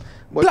slap.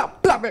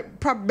 But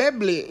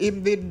probably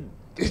him did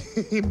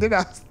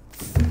that.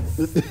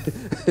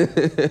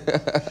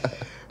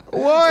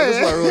 Why?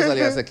 That's what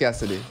Rosalie has a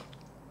Cassidy.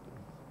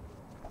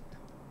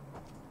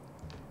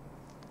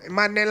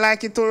 Man, they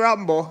like it to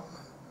Rambo.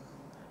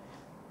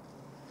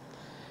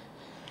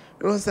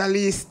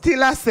 Rosalie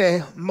still a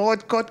say,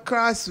 mouth cut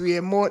crossway,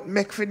 mouth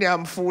make for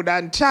them food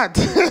and chat.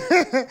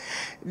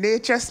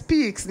 Nature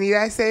speaks. Need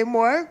I say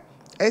more?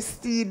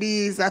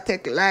 STDs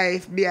attack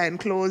life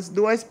behind closed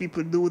doors.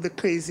 People do the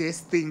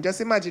craziest thing.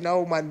 Just imagine a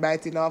woman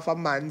biting off a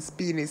man's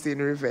penis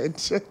in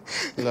revenge.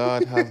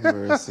 Lord have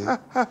mercy.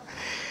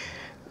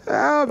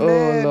 Oh,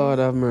 man. Oh, Lord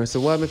have mercy.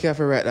 Why make you have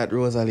to write that,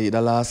 Rosalie,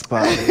 the last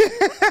part?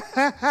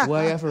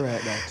 Why you have to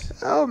write that?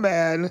 Oh,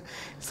 man.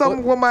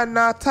 Some woman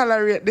not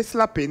tolerate the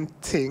slapping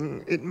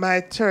thing. It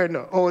might turn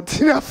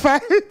out in a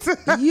fight.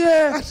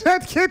 Yeah.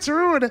 That gets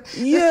rude.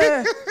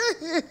 Yeah.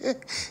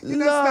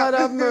 Lord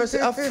have mercy.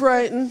 I'm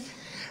frightened.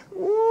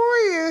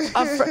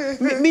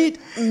 Me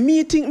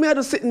think me had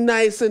to sit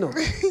nice, you know.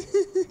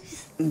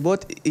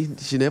 But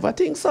she never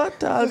thinks so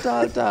tall.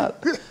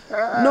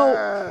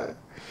 No.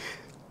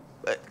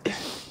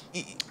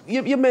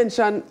 You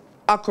mentioned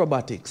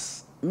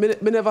acrobatics. Me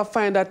never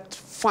find that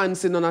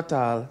fancy none at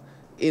all.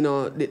 You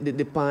know,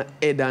 the pan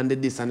head and the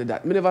this and the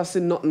that. Me never see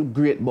nothing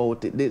great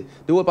about it. The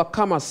whole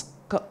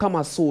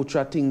Kama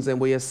Sutra things and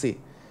what you see.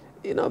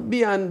 You know,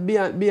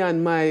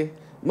 beyond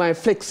my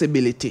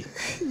flexibility.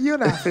 You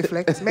not have to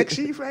flex. Make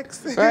she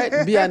flex.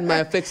 Right? Beyond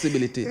my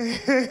flexibility.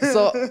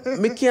 So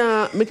me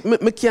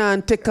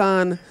can't take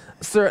on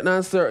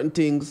certain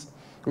things,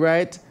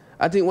 right?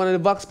 I think one of the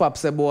Vox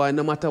Pops said, boy,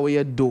 no matter what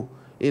you do,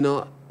 you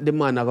know, the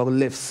man are going to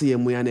left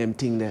same way and them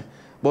thing there.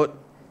 But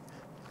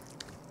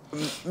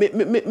me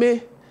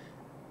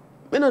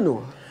don't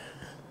know.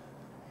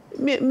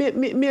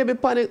 Maybe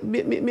panic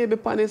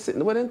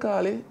sitting, what they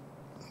call it?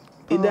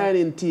 The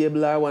dining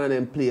table or one of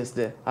them place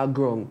there, a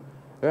ground,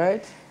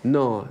 right?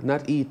 No,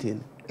 not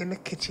eating. In the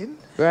kitchen?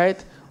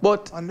 Right?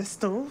 But on the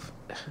stove?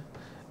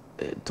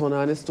 Turn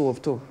on the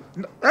stove too.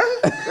 No.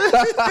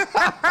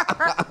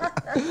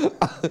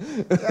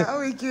 Yeah,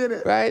 we get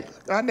it. Right?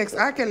 Our next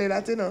R. Kelly,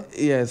 that, you know.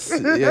 Yes,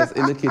 in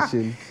the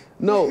kitchen.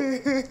 No,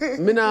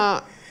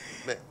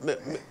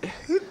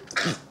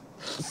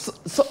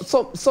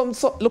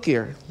 look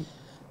here.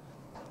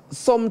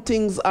 Some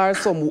things are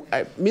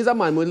me as a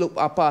man, when look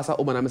past a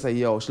woman and I say,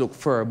 yo, she look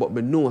fair, but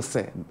me know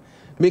say,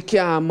 me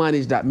can't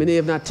manage that. Me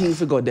never have things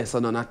to go there, so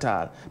none at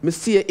all. Me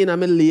see it in a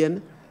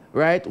lane,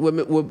 right? When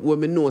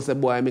me know say,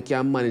 boy, me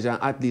can manage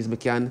and at least me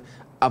can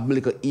have my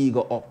little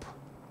ego up.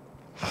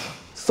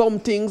 Some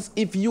things,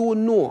 if you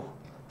know,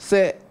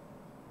 say,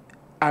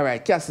 all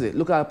right, Cassidy,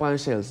 look up on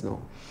shells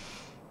now.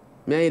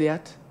 Me an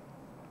idiot?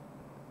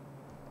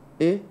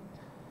 Eh?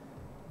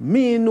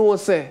 Me know,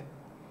 say,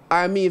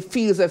 or me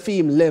feels a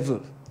film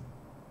level.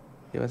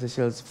 You ever say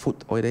Shell's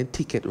foot or then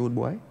ticket road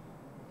boy?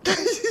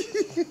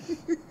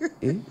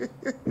 Eh?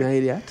 Me an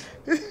idiot?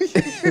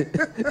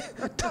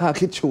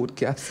 Talking truth,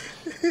 Cass.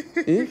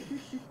 Eh?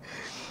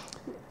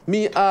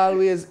 Me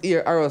always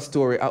hear a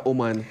story a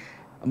woman,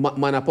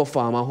 man a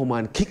perform a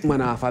woman kick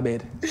man off a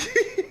bed.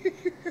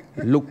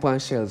 Look pan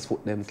Shell's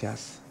foot them,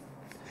 Cass.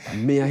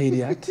 Me an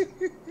idiot?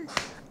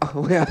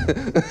 Oh, yeah.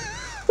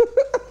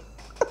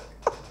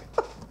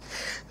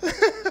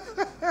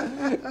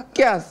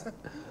 Cass,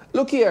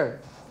 look here.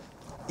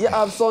 You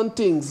have some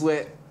things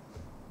where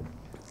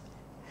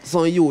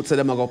some youth say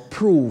them are going to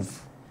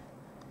prove,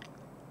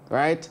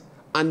 right?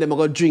 And them are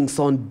going to drink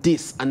some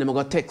this, and them are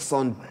going to take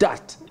some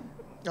that.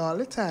 All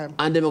the time.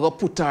 And them are going to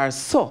put her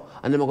so,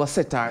 and them are going to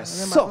set her and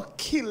so. them are going to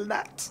kill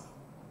that.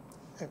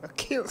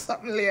 Kill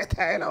something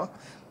later, you know.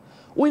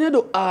 When you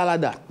do all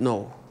of that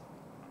now,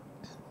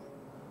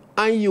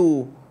 and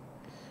you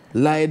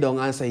lie down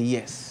and say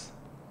yes.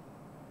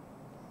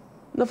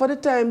 Now for the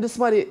time this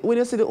somebody, when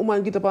you see the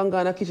woman get up and go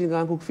in the kitchen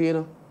and cook for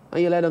you,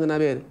 and you lie down in the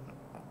bed,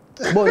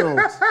 burn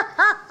out.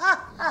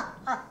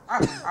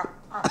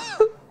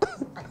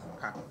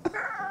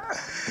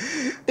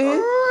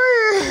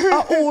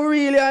 Who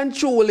really and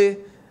truly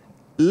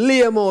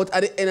lay them out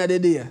at the end of the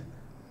day?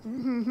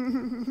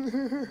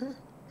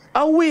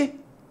 Are we?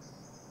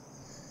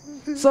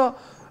 So,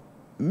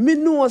 me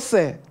know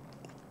say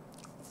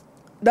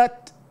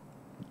that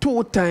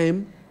 2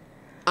 times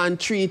and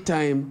 3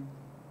 times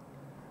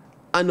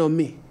I know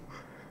me.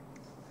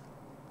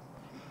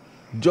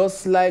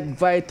 Just like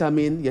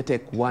vitamin, you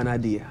take 1 a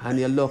day and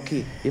you're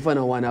lucky if I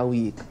know 1 a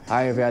week or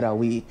every other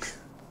week.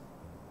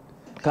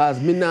 Because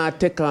me not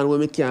take on when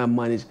me can't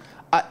manage.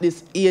 At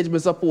this age, me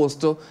supposed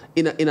to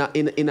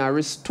in a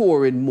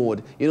restoring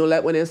mode. You know,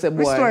 like when they say,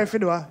 boy. Restoring for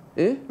do?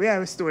 Eh? We are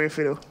restoring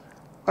for do.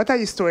 What are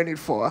you storing it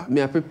for?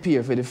 Me I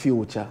prepare for the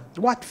future.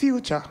 What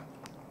future?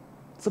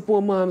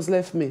 Suppose mom's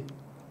left me.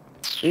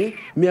 Eh?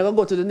 Me I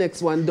go to the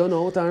next one, done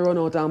out and run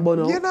out and burn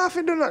out. You don't have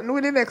to do nothing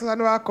with the next one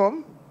will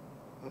come.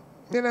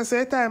 You know,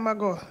 say time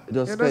ago.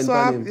 You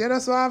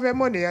just have your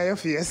money on your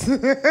face.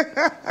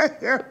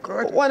 You're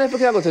good. Why if I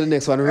can go to the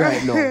next one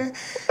right now? I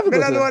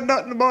don't know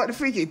nothing about the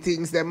freaky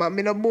things, them. I'm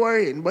not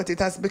boring, but it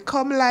has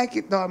become like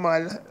it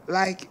normal.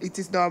 Like it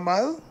is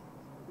normal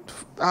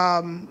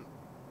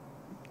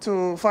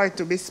for it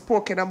to be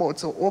spoken about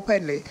so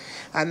openly,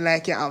 and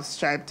like you have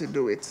strived to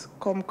do it.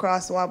 Come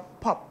cross one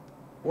pop,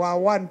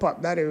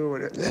 that it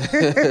would.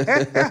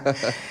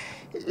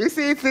 You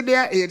see, it's in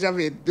their age of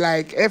it.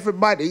 Like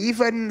everybody,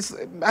 even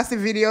I see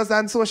videos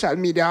on social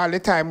media all the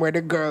time where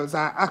the girls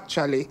are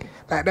actually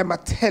like them. I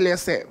tell you,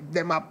 say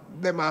them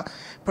are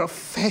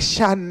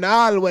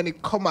professional when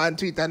it come on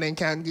to it, and then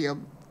can give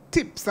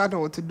tips on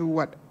how to do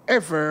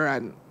whatever.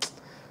 And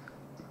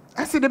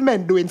I see the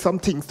men doing some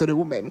things to the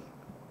women.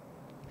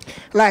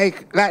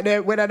 Like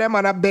whether them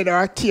on a bed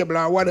or a table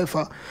or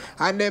whatever,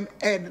 and them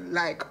head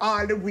like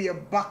all the way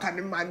back and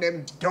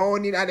them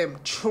down in and them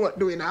throat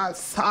doing all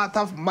sort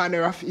of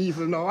manner of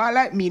evil now. I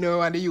like me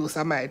now and the use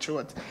of my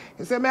throat.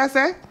 You see me I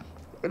say?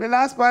 The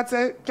last part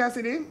say,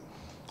 Cassidy?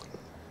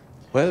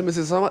 Well, me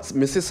see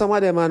some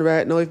of them man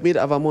right now, if me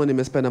have a money,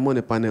 me spend the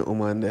money on them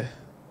woman there.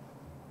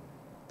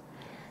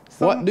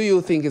 What do you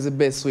think is the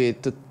best way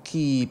to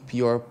keep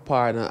your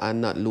partner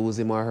and not lose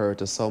him or her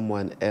to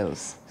someone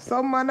else?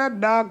 Some man a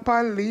dog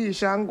pan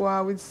leash and go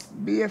on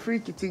with be a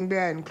freaky thing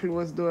behind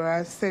closed door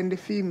and send the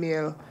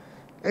female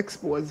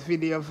exposed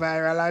video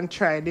viral and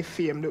try to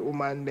defame the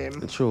woman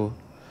them. True.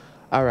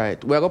 All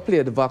right, we're going to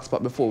play the Vox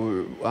part before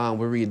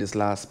we read this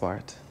last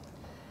part.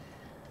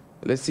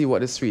 Let's see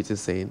what the street is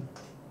saying.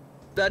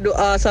 That do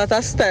all sort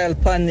of style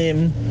pan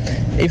him.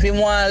 If he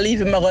want to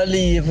leave him, I go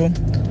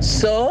leave.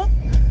 So,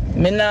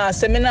 me nah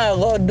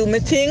go do my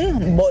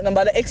thing, but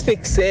nobody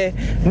expect say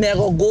me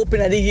go up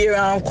in the air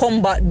and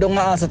come back down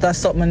and sort of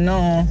something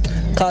no.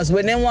 Cause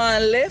when they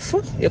want left,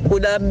 you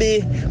could have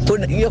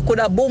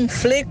boom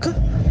flick,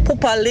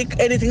 papa lick,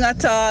 anything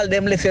at all,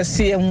 them left you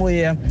same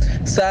way.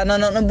 So I know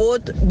nothing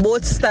about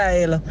both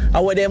style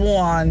and what they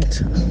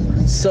want.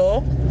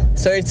 So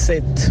it's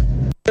it.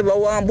 If I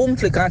want boom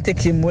flick and take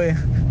him away.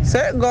 So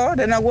go,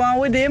 then I go on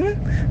with him,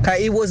 because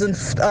he wasn't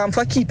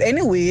for keep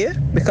anyway,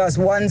 because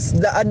once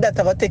that I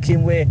got take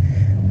him away,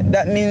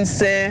 that means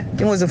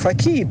he wasn't for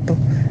keep.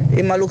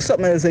 He might look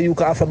something else that you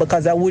can offer,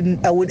 because I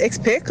would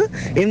expect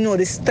him know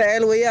the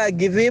style where I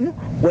give him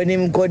when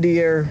him go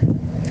there.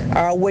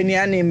 When you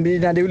and him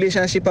in the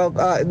relationship go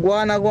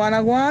on,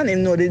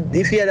 him know that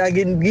if he had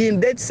give him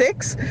dead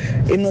sex,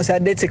 him knows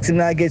that dead sex him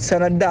not get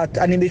some of that.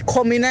 And if he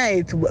come in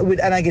night with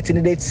and I get in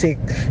the dead sex,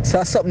 so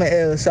that's something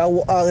else.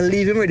 So I'll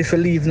leave him ready for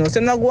leave now. So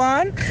now go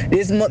on,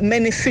 there's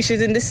many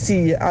fishes in the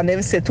sea, and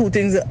them say 2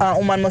 things a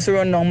woman must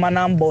run down, man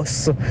and boss.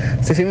 So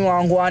if him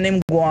want go on,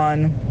 him go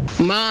on.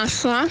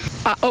 Master,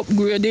 a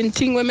upgrading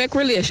thing we make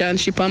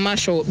relationship and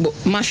mash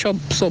up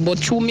so, but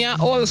through me a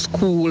old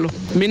school.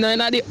 Me know in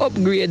the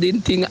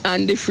upgrading thing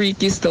and the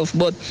freaky stuff,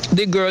 but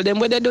the girl them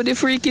where they do the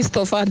freaky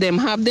stuff at them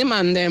have them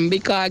and them,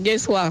 because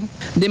guess what?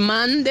 The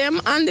man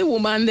them and the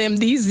woman them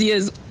these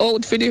days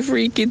out for the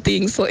freaky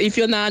things. So if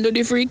you not do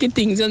the freaky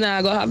things, you're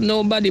not gonna have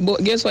nobody.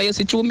 But guess what? You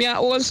see through me a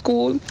old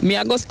school, me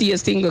I go stay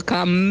single,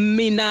 cause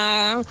me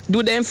nah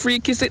do them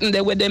freaky sitting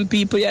there with them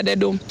people yeah they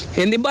do.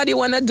 Anybody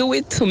wanna do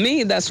it to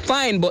me, that's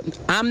fine, but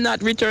I'm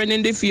not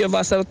returning the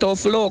favor, so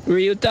tough luck,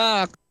 real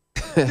talk.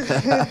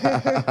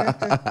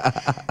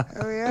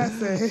 Oh yeah,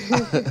 sir.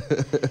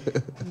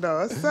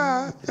 No,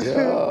 sir.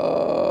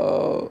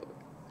 Yo.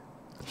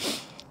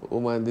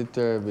 Woman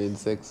determined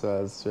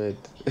sexual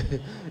strength.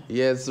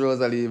 Yes,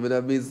 Rosalie, I'm in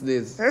a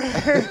business.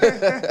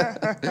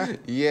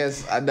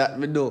 Yes, and that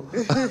me know.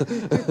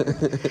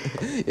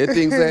 You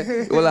think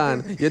that, hold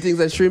on, you think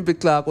that Shrimpy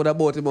Clark would have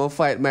bought him on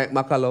fight Mike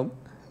McCallum?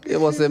 He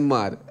wasn't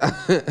mad.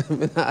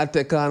 I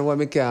take on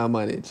what I can't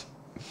manage.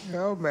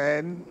 Oh,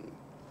 man.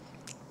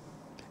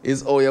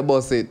 It's how you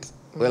boss it.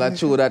 Well, I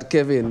true that,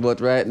 Kevin, but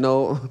right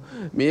now,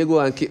 me go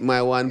and keep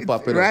my one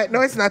popping Right up.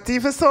 now, it's not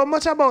even so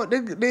much about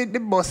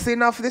the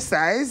busting of the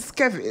size,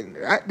 Kevin.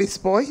 At this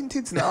point,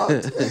 it's not.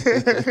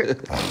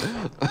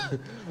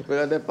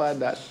 Well, I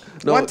depend that.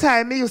 No. One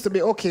time, it used to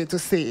be okay to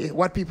say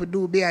what people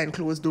do behind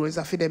closed doors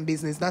are for them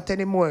business. Not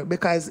anymore,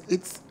 because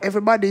it's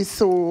everybody's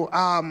so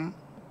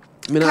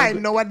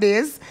kind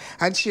nowadays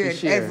and sharing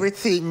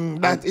everything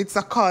that it's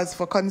a cause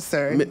for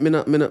concern. Me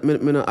not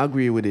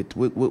agree with it.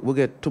 We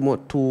get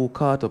too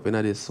caught up in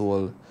this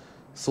whole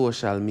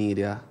social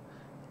media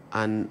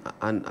and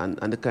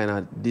the kind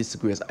of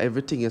disgrace.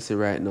 Everything you see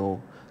right now,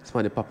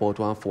 somebody pop out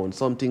one phone.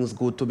 Something's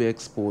good to be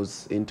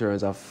exposed in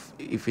terms of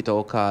if it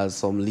all cause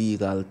some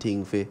legal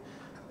thing for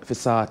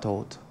sort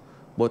out.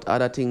 But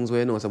other things where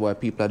you know about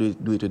people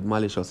do it with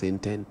malicious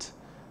intent.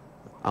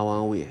 I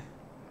one way.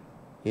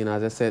 You know,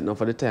 as I said, now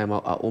for the time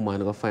a woman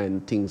go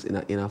find things in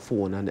a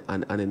phone and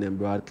then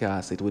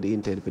broadcast it with the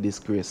intent for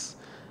disgrace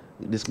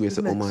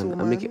a woman.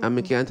 And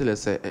me can tell you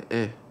say,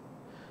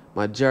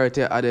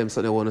 majority of them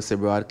so they want to say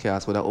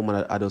broadcast with a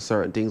woman that do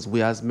certain things.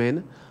 We as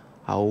men,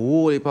 a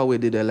whole heap of we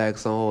did like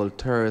some whole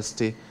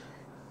thirsty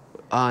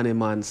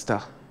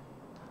monster.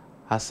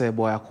 I say,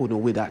 boy, I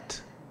couldn't with that.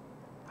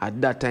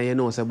 At that time, you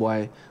know, say,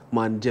 boy,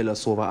 man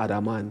jealous over other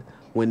man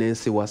when they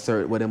see what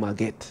them a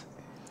get.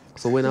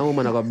 So when a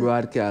woman got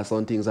broadcast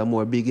on things, I'm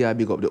more big up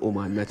the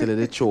woman. I tell you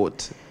the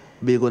truth.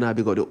 Big up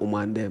the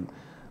woman them.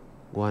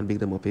 Go and big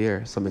them up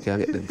here so I can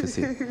get them to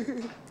see.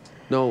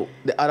 Now,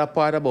 the other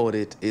part about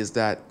it is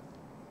that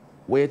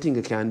what you think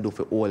you can do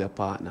for all your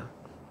partner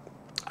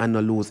and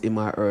not lose him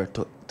or her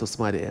to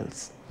somebody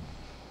else.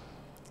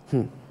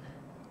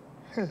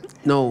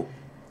 Now,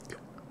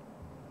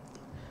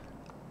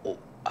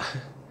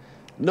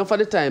 enough of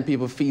the time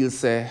people feel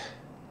say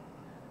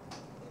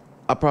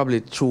probably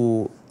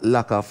through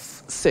lack of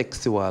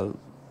sexual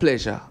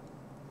pleasure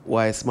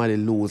why somebody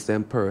lose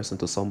them person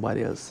to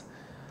somebody else.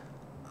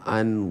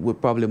 And we're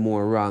probably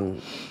more wrong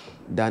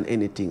than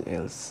anything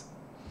else.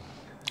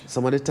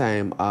 Some of the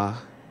time,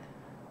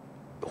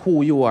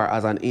 who you are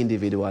as an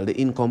individual,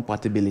 the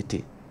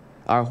incompatibility,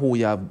 or who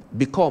you have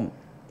become.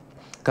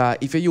 Because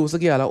if you use a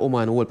girl or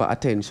woman hold for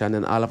attention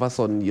and all of a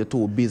sudden you're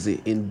too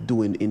busy in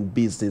doing in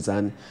business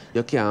and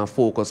you can't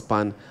focus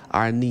on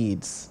our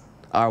needs,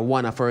 or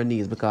one of our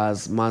needs,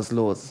 because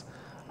Maslow's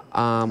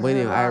when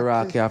you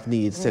hierarchy of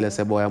needs, tell us,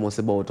 boy, I must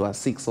about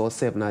 6 or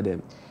 7 of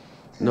them.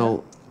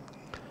 Now,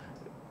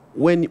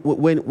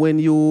 when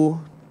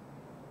you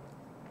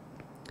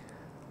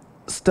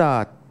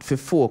start to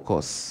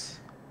focus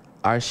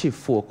or shift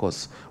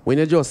focus, when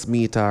you just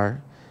meet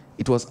her,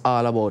 it was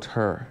all about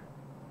her.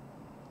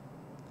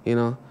 You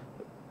know,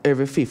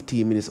 every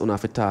 15 minutes, you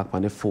have to talk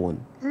on the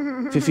phone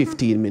for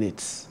 15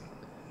 minutes.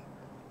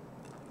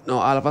 Now,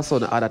 all of a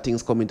sudden, other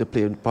things come into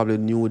play, probably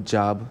new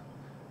job,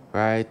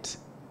 right?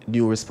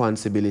 New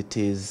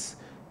responsibilities,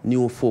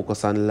 new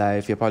focus on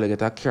life. You probably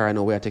get a car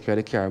now where you take care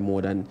of the car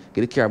more than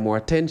give the car more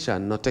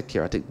attention, not take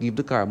care, give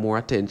the car more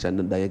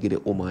attention than you give the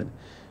woman.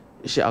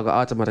 She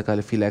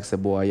automatically feel like, say,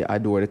 boy, you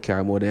adore the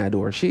car more than you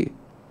adore she.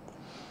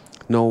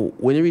 Now,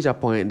 when you reach a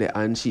point there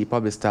and she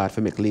probably start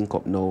to make link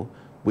up now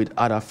with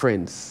other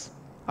friends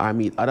or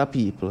meet other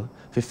people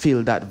to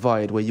fill that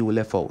void where you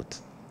left out.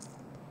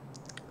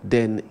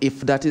 Then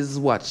if that is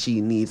what she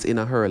needs in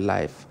her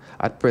life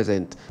at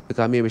present,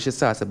 because maybe she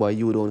starts to say, boy,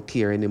 you don't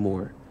care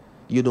anymore.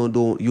 You don't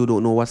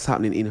know what's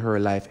happening in her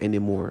life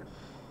anymore.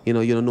 You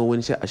know, you don't know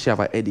when she have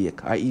a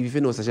headache. Or if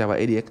you know she have a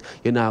headache,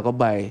 you're not going to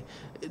buy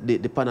the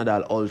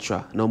Panadol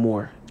Ultra no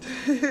more.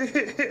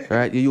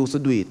 Right? You used to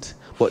do it.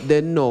 But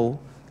then now,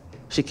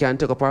 she can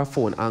take up her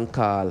phone and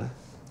call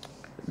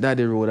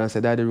Daddy Road and say,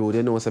 Daddy Road,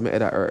 you know say my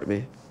head hurt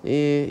me.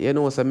 You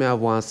know say me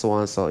have one so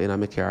and so in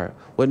my car.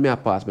 When me a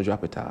pass, me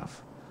drop it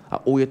off. And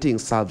all you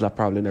think solves that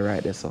problem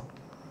right there, so.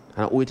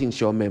 And all you think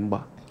she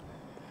remember.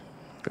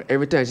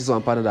 Every time she's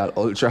on Panadol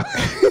Ultra.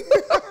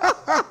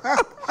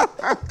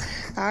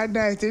 All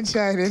night in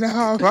China in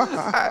Harbour.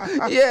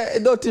 Yeah,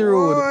 dirty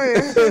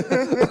road.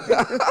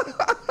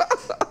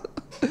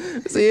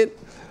 See it?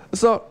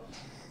 So,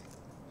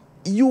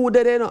 you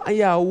there, you know, and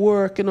you're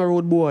working a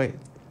road boy.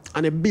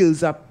 And the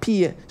bills are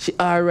pay. She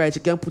alright, she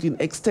can put in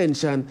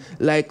extension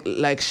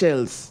like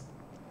shells.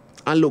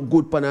 And look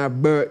good on her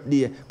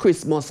birthday.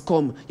 Christmas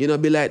come, you know,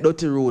 be like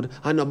dirty road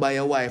and not buy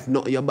your wife,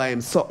 not you buy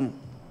him something.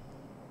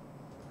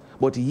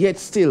 But yet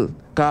still,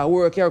 because I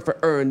work here for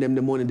earn them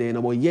the money there, you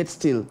know, but yet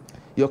still,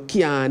 you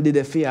can't do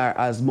the fear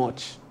as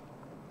much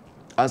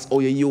as how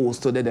you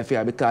used to do the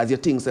fear, because you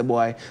think, say,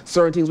 boy,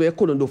 certain things where you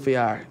couldn't do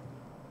fear.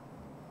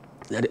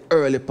 At the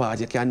early part,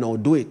 you can now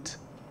do it.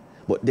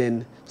 But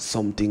then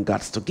something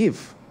got to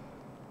give.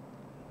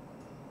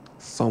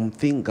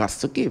 Something got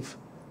to give.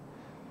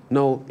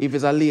 Now, if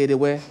it's a lady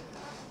where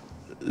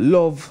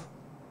love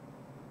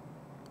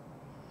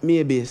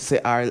maybe say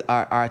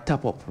our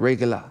top up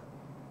regular,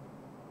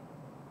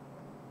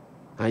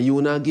 and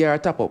you not give her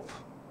top up.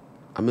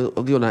 I'll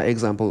give you an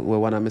example where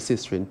one of my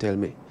sisters tell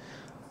me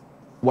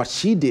what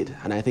she did,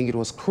 and I think it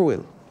was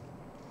cruel.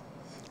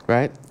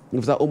 Right?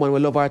 If that woman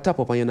will love her top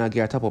up and you not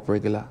give her top up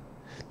regular,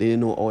 Then you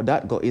know how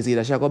that go. Is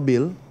either she go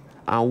bill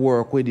and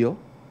work with you,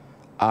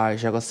 or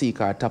she go seek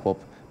her top up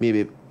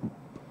maybe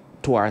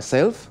to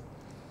herself,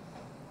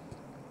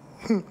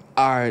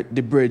 or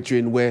the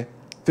brethren where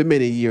for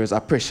many years are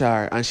pressure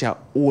her and she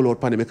hold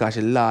out on it because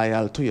she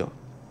loyal to you.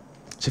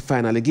 She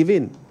finally give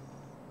in.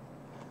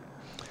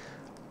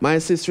 My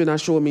sister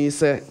showed me,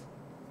 say,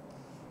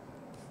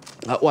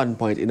 at one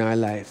point in her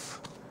life,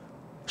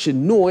 she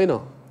know, you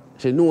know,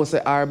 she know,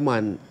 say, her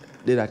man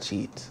did a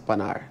cheat on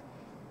her.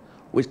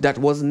 Which that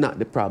was not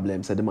the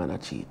problem, said the man a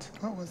cheat.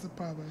 What was the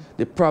problem?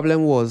 The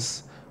problem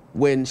was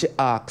when she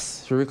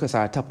asked, she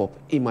requested her top up,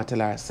 him a tell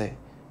her, say,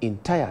 him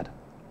tired.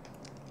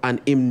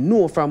 And him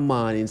know from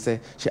morning, say,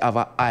 she have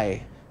a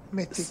eye.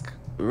 Metic.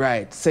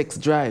 Right, sex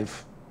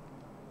drive.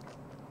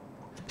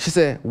 She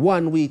said,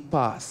 1 week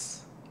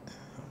pass,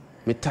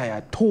 me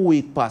tired. 2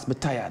 weeks pass, me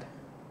tired.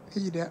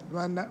 That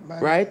man.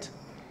 Right?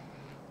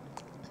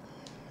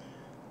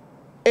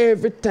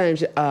 Every time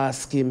she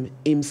ask him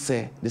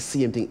say the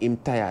same thing, him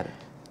tired.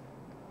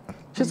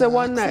 She said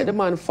one night the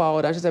man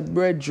forward and she said,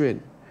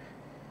 brethren,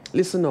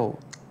 listen now.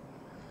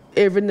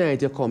 Every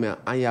night you come here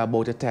and you're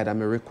about to tired and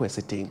me request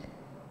a thing.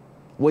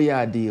 What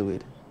you deal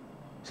with?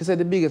 She said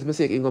the biggest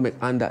mistake you gonna make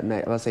on that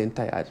night was saying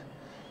tired.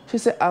 She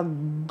said,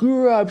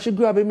 she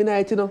grab him in the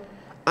night, you know,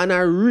 and I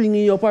ring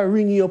you up.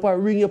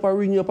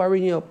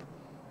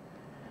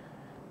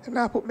 And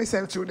I put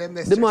myself through them.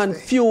 The man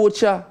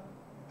future.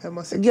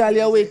 Girl,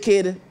 you're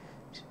wicked.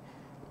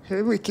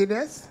 You're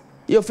wickedness?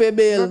 You're fair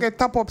bail. You get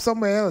top up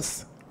somewhere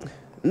else.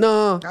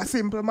 No. That's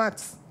simple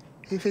maths.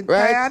 If you're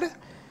right? tired,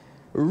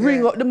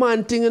 ring up the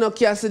man thing, you know,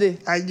 Cassidy.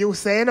 And you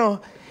say, you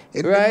know,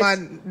 if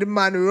right? the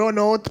man run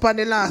out for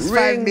the last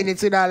 5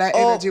 minutes with all that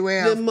energy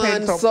where the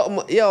man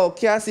something. Yo,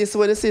 Cassie, so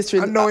when the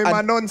sister. And now him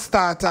a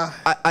non-starter.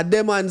 I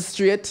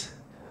demonstrate.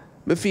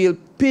 Me feel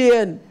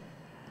pain.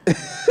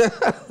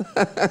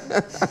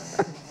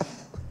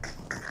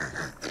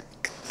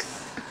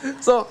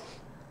 So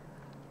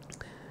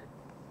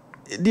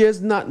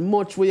there's not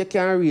much where you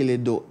can really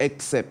do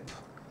except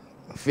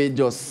for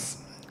just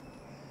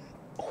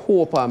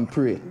hope and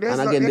pray. There's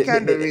and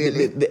again,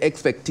 really. the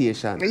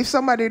expectation. If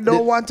somebody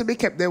don't want to be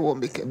kept, they won't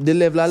be kept. The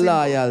level of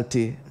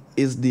loyalty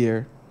is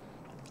there,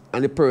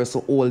 and the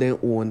person hold their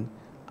own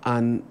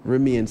and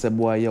remains a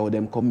boy, yo,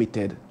 them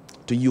committed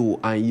to you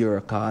and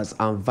your cause,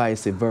 and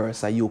vice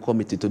versa. You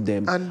committed to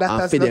them and that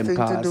has nothing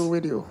to do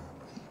with you.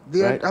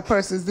 Right? A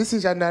person's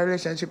decision in a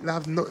relationship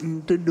have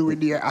nothing to do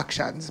with their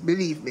actions,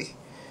 believe me.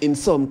 In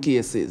some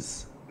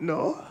cases.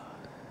 No?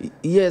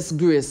 Yes,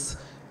 Grace.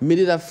 Me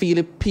did I feel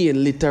the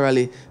pain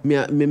literally.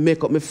 Me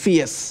make up my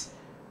face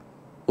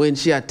when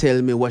she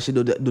tell me what she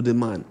do the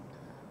man.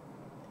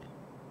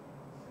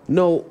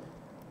 Now,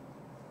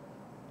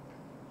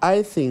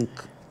 I think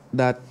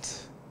that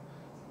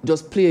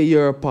just play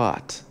your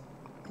part.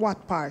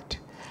 What part?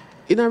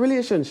 In a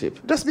relationship.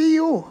 Just be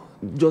you.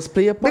 Just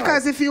play a part.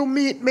 Because if you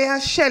meet me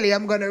as Shelly,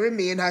 I'm going to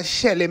remain as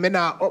Shelly. Me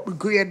not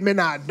upgrade, me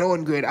not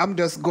downgrade. I'm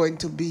just going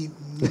to be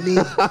me.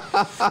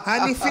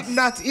 And if it's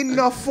not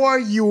enough for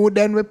you,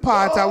 then we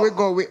part and we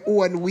go with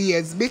own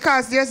ways.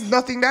 Because there's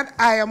nothing that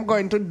I am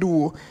going to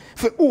do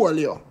for all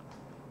you.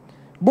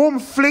 Boom,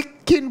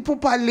 flick, kin,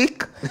 pupa,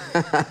 lick.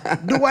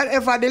 Do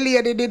whatever the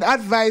lady did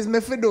advise me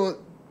for do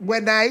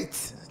when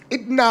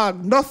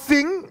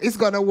nothing is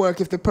gonna work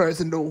if the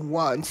person don't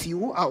want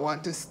you. I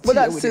want to stay. But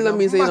that with still you,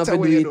 means you have to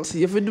do it.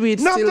 You have to do it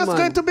no, still, man. No, just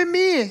going to be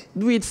me.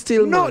 Do it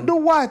still, no, man. Do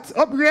what?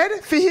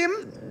 Upgrade for him?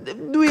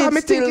 Do it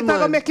me still, think man. It's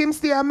gonna make him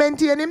stay and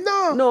maintain him?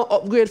 No. No,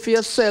 upgrade for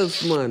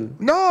yourself, man.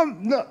 No.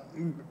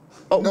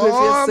 Upgrade for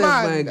yourself,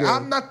 man. my girl.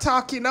 I'm not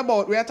talking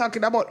about, we are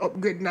talking about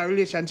upgrading a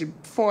relationship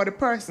for the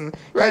person.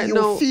 Right, you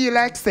no. feel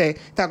like, say,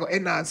 that go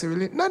enhance the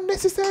relationship. Not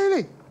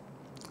necessarily.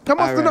 You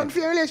must do nothing for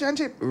your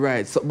relationship.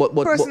 Right. So, but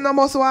person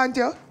must want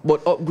you.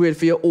 But upgrade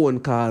for your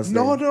own cause.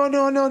 No.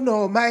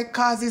 My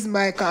cause is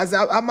my cause.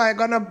 Am I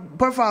gonna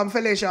perform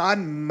fellatio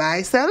on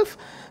myself?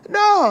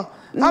 No.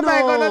 Am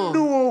I gonna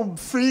do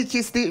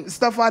freaky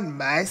stuff on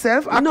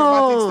myself?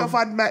 Acrobatic stuff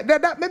on my...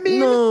 That me mean?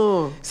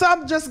 No. So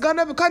I'm just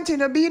gonna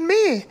continue being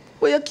me.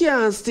 Well, you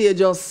can't stay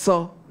just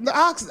so. No,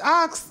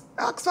 ask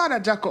Father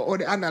Jacko how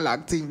the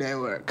analog thing they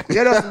work.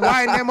 You just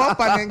wind them up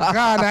and then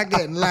gone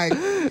again. Like,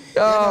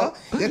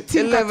 you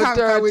think a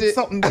tanker with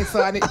something this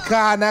and it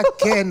gone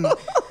again.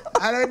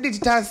 And the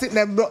digital sitting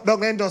there broke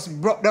down and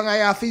just broke down and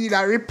you have to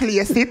either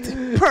replace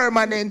it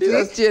permanently. You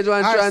just change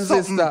one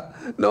transistor.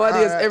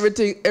 Nowadays,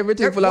 everything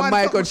full of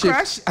microchips.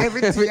 Crash,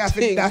 everything you have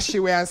to dash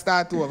away and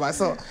start over.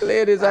 So,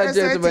 ladies and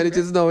gentlemen, it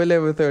is now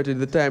 11:30.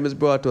 The time is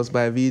brought to us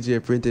by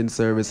VJ Printing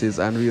Services,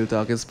 and Real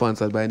Talk is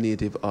sponsored by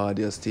Native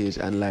Audio Stage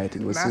and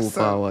Lighting. We're so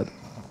forward.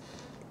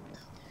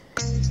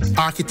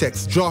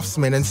 Architects,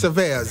 draftsmen, and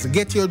surveyors,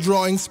 get your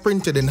drawings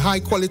printed in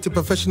high-quality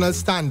professional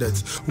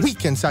standards. We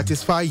can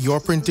satisfy your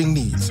printing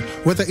needs.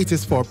 Whether it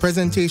is for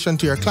presentation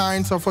to your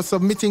clients or for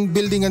submitting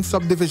building and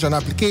subdivision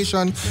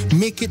application,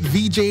 make it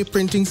VJ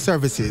Printing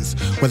Services.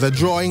 Whether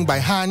drawing by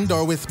hand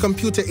or with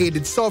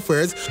computer-aided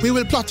softwares, we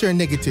will plot your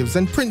negatives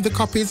and print the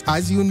copies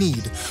as you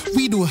need.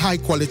 We do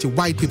high-quality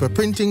white paper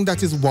printing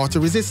that is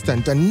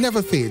water-resistant and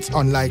never fades,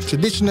 unlike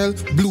traditional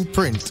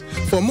blueprint.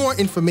 For more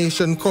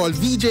information, call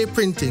VJ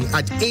Printing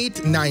at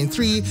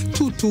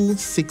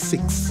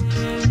 893-2266.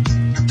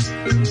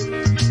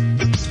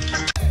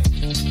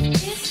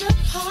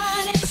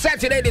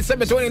 Saturday,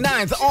 December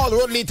 29th, all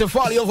road lead to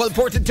Folly Oval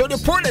Ported to the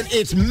Portland.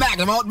 It's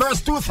Magnum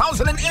Outburst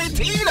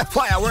 2018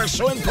 fireworks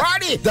showing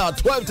party. The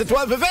 12 to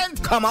 12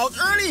 event. Come out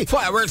early.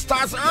 Fireworks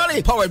starts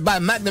early. Powered by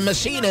Magnum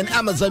Machine and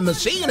Amazon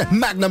Machine.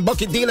 Magnum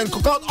Bucket Deal and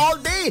Cookout all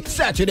day.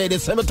 Saturday,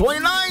 December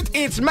 29th.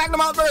 It's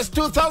Magnum Outburst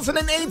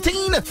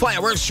 2018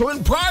 fireworks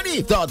showing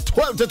party. The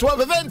 12 to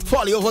 12 event.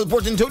 Folly Oval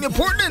Ported to the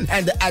Portland.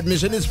 And the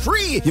admission is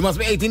free. You must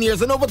be 18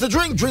 years and over to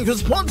drink. Drink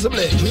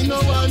responsibly. We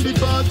know when the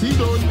party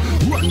done.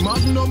 Run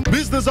Magnum.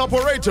 Business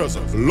operators,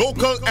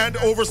 local and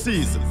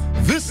overseas.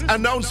 This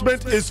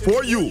announcement is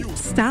for you.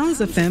 Styles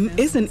FM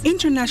is an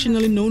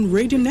internationally known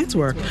radio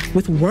network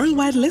with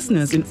worldwide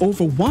listeners in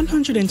over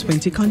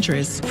 120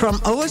 countries. From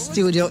our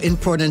studio in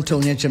Port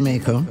Antonio,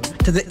 Jamaica,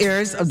 to the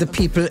ears of the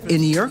people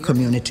in your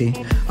community,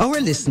 our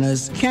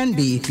listeners can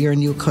be your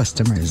new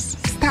customers.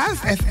 Styles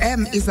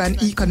FM is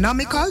an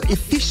economical,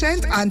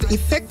 efficient, and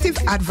effective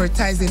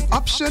advertising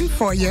option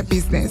for your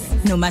business.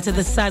 No matter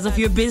the size of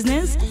your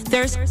business,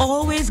 there's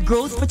always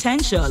growth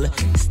potential.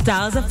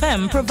 Styles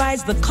FM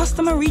provides the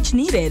customer reach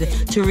needed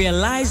to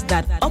realize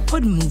that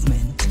upward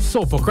movement.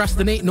 So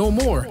procrastinate no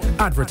more.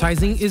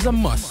 Advertising is a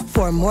must.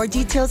 For more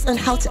details on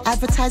how to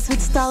advertise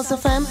with Styles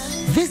FM,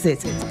 visit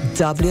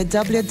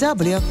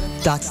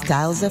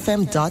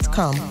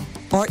www.stylesfm.com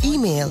or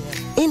email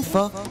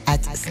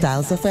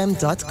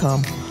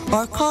info@stylesfm.com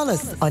or call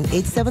us on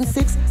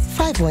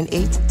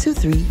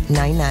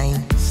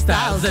 876-518-2399.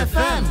 Styles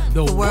FM,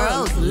 the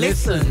world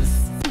listens.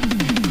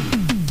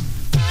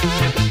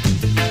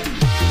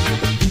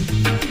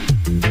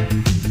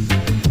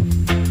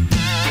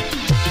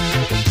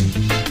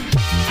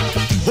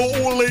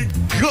 Holy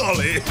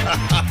golly!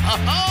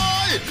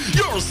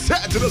 Your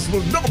Saturdays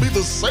will never be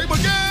the same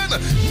again.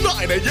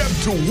 9 a.m.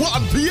 to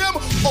 1 p.m.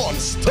 on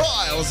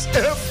Styles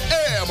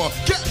FM.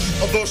 Get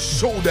the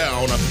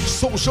showdown.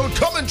 Social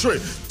commentary.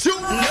 Tune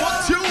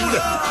for tune.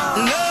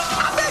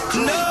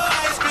 No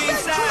ice cream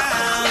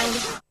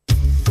sound.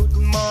 Good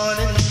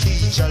morning,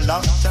 teacher.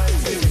 Long time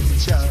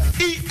teacher.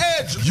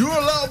 E-Edge,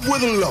 your love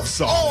with love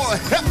song. All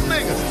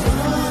happening.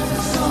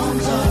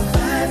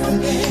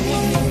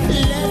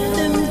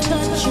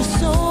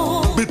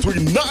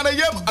 Between 9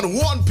 a.m. and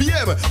 1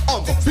 p.m.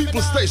 on the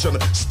People Station,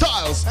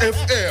 Styles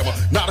FM,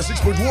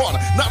 96.1,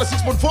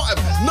 96.5,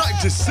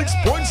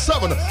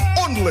 96.7.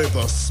 Only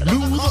the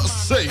smooth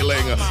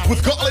sailing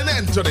with Colin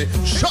Anthony.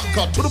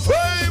 Shaka to the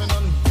fame.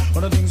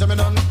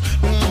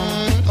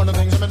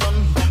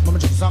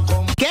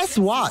 Guess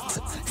what?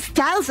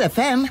 Styles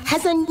FM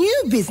has a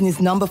new business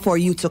number for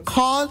you to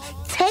call,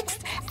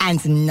 text,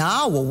 and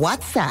now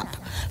WhatsApp.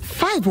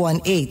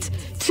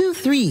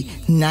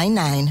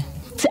 518-2399.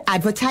 To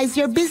advertise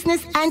your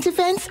business and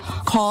events,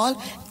 call,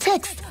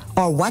 text,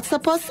 or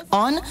WhatsApp us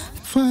on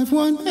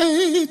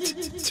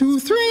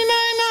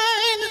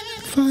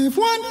 518-2399.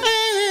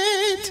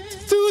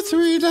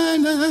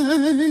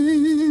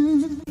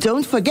 518-2399.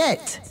 Don't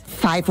forget,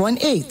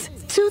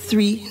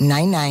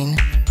 518-2399.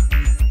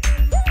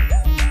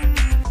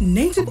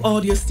 Native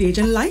Audio Stage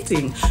and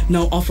Lighting,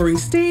 now offering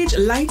stage,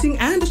 lighting,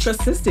 and truss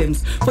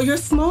systems for your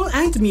small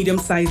and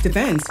medium-sized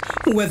events.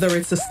 Whether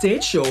it's a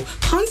stage show,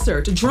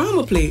 concert,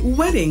 drama play,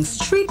 wedding,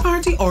 street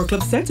party, or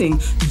club setting,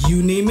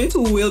 you name it,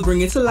 we'll bring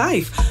it to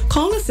life.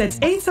 Call us at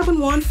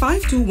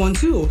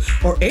 871-5212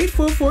 or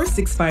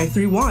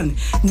 844-6531.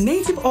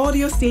 Native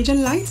Audio Stage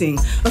and Lighting,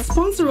 a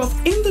sponsor of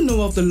In the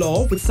Know of the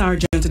Law with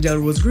Sergeant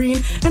Delrose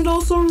Green, and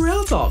also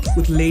Real Talk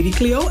with Lady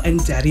Cleo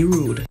and Daddy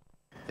Rude.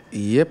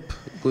 Yep,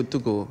 good to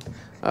go.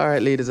 All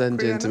right, ladies and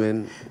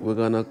gentlemen, we're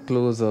gonna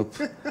close up.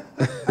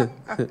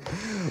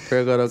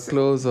 We're gonna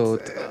close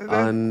out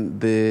on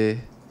the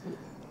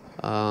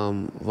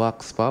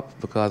Vox Pop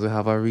because we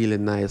have a really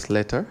nice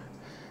letter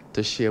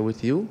to share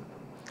with you.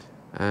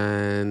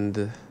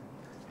 And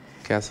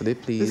Cassidy,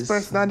 please. This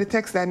person on the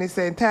text line is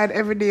saying, tired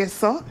every day,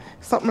 so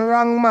something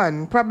wrong,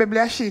 man.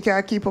 Probably she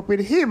can't keep up with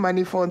him and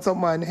he found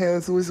someone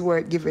else who's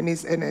worth giving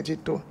his energy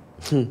to.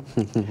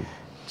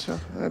 Sure,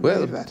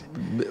 well,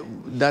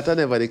 that's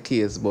never the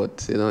case,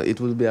 but you know it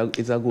will be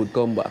it's a good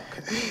comeback.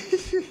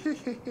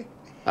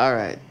 All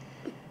right,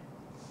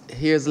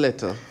 here's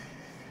letter.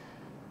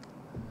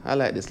 I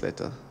like this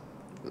letter.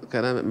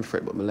 Can I make me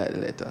fret, but I like the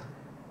letter.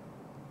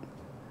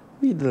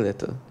 Read the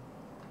letter.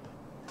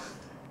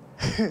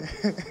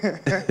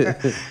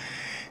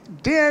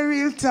 Dear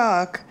Real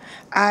Talk,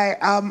 I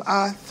am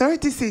a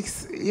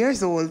 36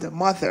 years old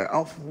mother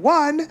of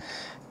one.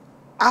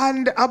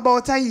 And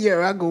about a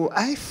year ago,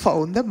 I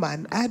found the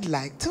man I'd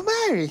like to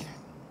marry.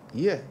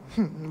 Yeah.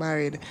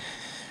 Married.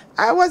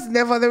 I was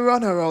never the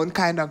runaround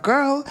kind of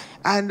girl,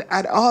 and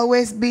I'd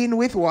always been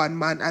with one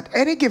man at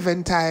any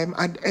given time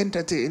and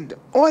entertained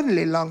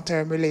only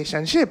long-term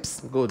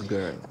relationships. Good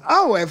girl.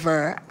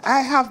 However,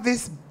 I have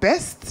this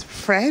best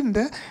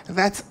friend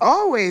that's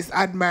always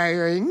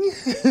admiring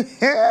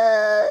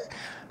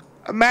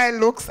my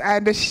looks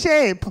and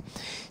shape.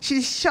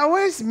 She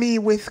showers me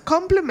with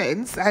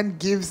compliments and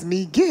gives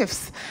me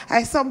gifts.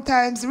 I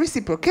sometimes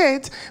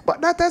reciprocate, but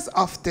not as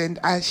often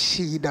as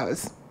she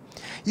does.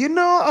 You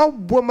know, a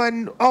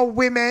woman or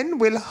women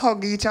will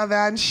hug each other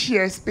and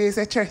share space,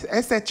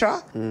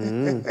 etc.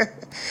 I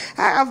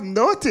have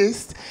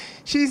noticed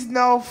she's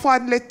now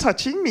fondly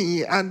touching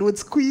me and would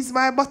squeeze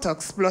my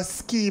buttocks,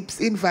 plus keeps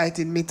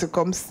inviting me to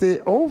come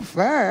stay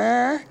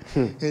over.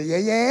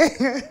 Yeah.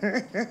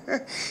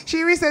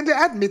 She recently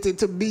admitted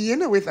to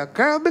being with a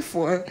girl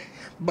before,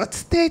 but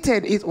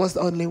stated it was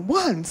only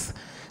once.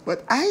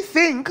 But I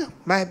think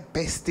my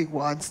bestie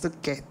wants to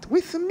get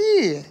with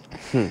me.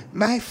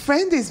 My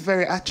friend is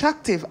very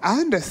attractive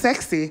and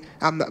sexy.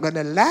 I'm not going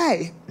to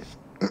lie.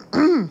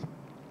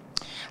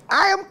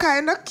 I am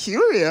kind of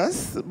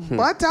curious,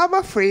 but I'm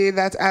afraid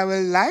that I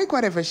will like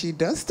whatever she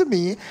does to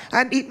me,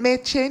 and it may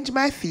change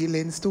my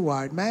feelings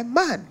toward my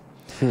man.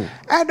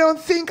 I don't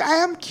think I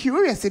am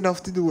curious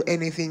enough to do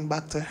anything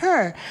back to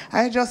her.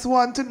 I just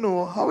want to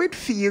know how it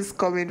feels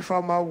coming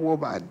from a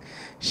woman.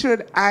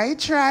 Should I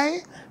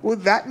try?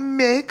 Would that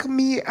make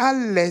me a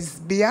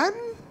lesbian?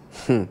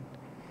 Oh,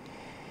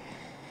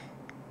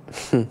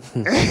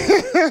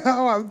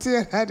 I'm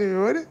telling you, the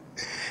road.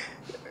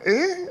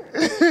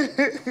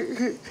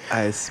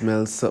 I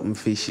smell something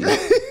fishy.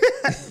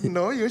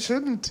 No, you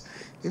shouldn't.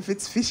 If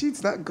it's fishy,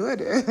 it's not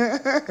good.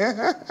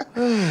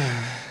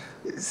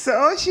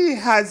 So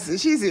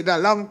she's in a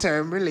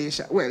long-term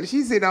relation. Well,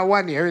 she's in a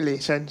 1-year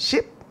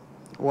relationship.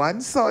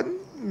 One son,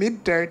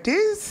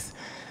 mid-30s.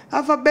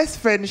 Have a best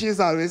friend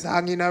she's always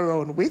hanging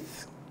around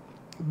with.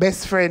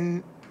 Best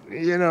friend,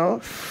 you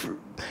know,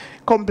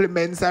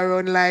 compliments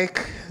around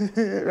like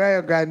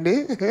Rio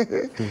Grande.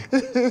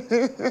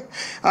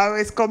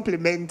 Always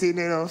complimenting,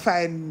 you know,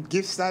 find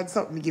gifts and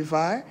something give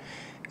her.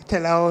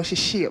 Tell her how she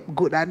shape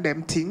good and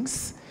them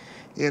things.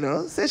 You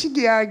know, so she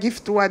give her a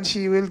gift one,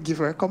 she will give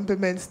her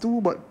compliments too,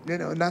 but, you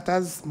know, not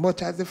as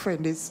much as the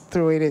friend is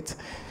throwing it.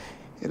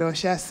 You know,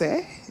 she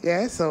say,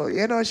 yeah, so,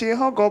 you know, she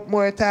hug up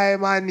more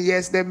time, and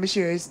yes, them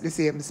share the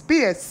same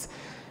space,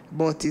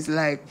 but it's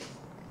like,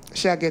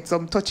 she get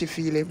some touchy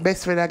feeling.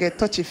 Best friend, I get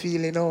touchy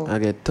feeling, oh. I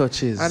get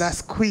touches. And I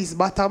squeeze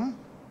bottom.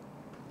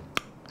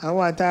 I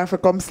want her to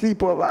come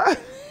sleep over.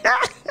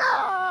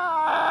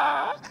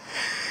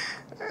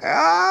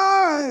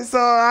 So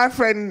our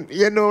friend,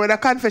 you know, with a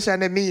confession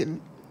they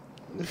mean,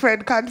 the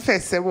friend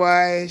confessed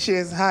why she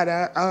has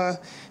had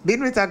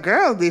been with a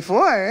girl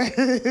before.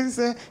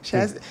 So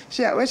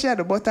when she had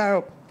to butter her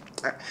up.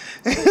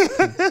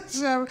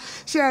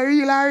 she had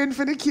reel her in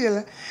for the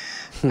kill.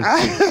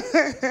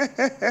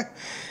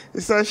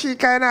 So she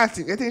kind of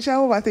think, you think she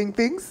overthink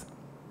things?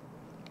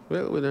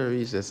 Well, we don't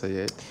reach this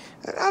yet.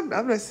 I'm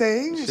not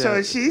saying.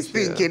 So she's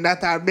thinking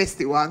that her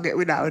bestie won't get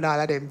with her and all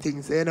of them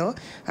things, you know.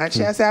 And she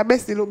say her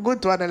bestie look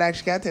good to her, like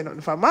she can't tell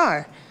nothing from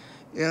her,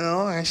 you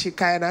know. And she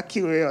kind of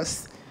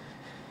curious.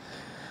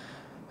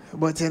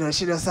 But, you know,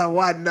 she just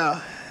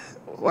wonder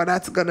what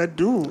that's going to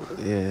do.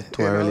 Yeah,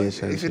 to a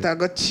relationship. If it are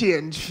going to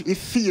change, if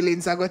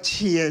feelings are going to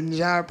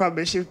change, or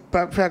probably she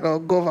probably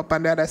going to go up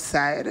on the other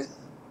side.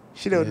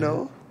 She don't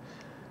know.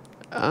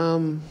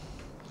 I'm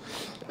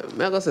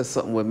going to say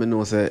something where I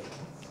know say,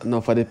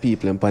 enough of the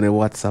people on the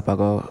WhatsApp are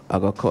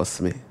going to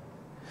cuss me.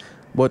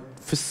 But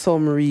for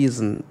some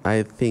reason,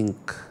 I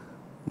think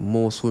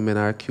most women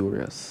are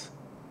curious.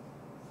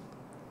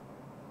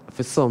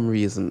 For some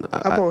reason.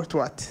 About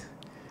what?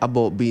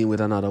 About being with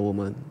another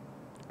woman.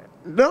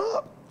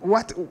 No,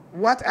 what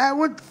I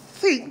would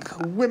think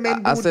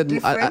women do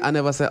different. I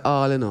never said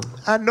all, you know.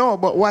 I know,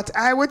 but what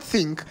I would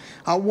think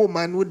a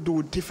woman would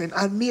do different,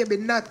 and maybe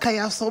not kind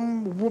of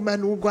some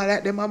woman who go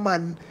like them a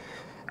man.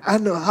 I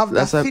know, have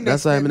that's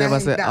why I never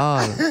say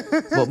all.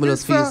 But I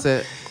just feel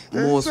say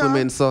most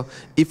women. So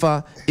if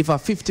a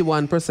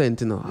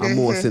 51%, you know, are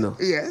most, you know.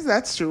 Yes,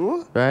 that's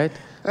true. Right?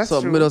 That's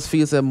so true. I just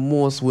feel say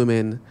most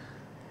women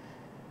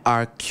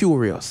are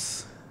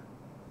curious.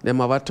 Them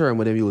have a term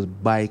where they use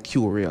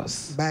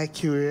bi-curious.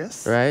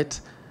 Bi-curious. Right?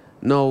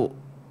 Now,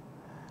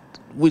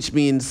 which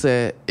means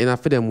in a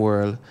them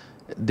world,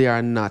 they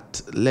are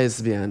not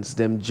lesbians.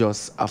 Them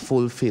just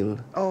fulfill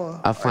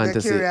a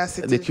fantasy.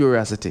 The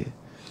curiosity.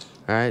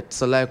 Right?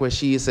 So like when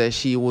she says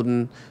she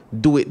wouldn't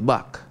do it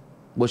back,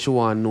 but she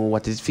want to know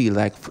what it feels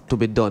like to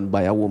be done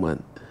by a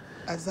woman.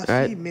 As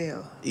a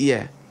female.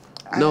 Yeah.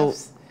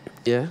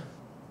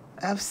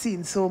 I've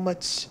seen so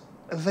much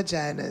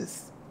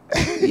vaginas.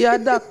 Yeah,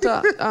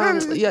 doctor.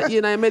 You're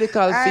in a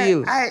medical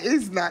field. I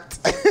is not.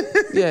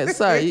 Yeah,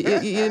 sorry.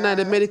 You're in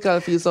the medical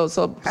field,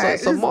 so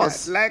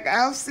must. Like,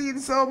 I've seen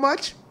so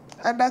much,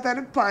 and that's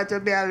the part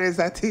of me always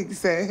I think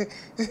say.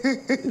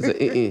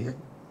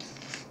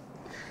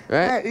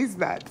 Right? Is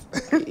that?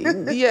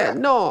 Yeah,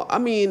 no, I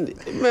mean,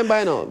 remember,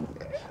 you know,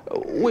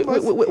 we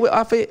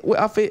have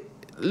to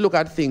look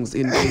at things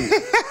in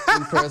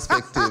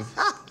perspective.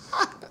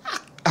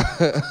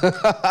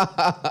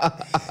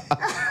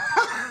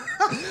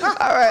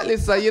 All right,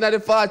 listen, you're not the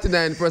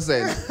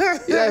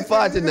 49%. You're not the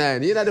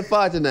 49. You're not the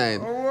 49.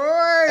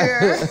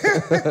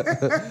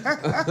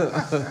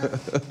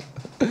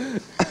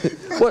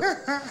 But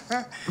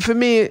for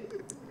me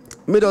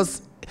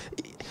just,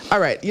 all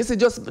right, you see,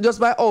 just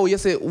by how you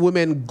say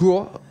women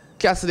grow,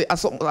 Cassidy,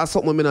 as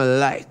something women don't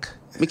like.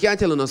 Me can't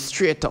tell you no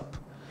straight up.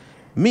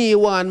 Me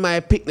want my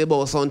picnic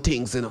about some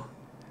things, you know.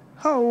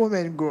 How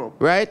women grow?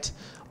 Right?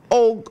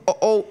 Oh,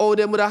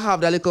 them would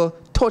have that little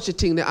touchy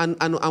thing there, and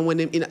when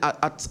them in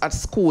at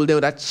school, they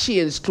would have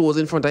changed clothes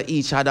in front of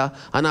each other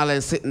and all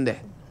them sitting there.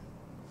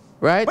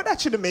 Right? But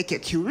that shouldn't make you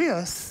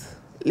curious.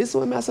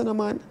 Listen what I say, no,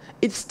 man.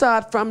 It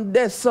starts from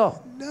there,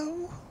 so.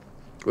 No.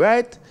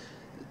 Right?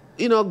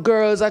 You know,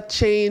 girls are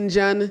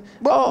changing.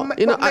 But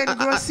you know, men go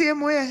the same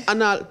way.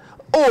 And all.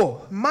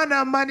 Oh! Man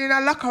and man in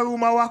a locker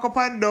room and walk up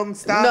and down.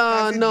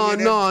 No.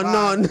 Burn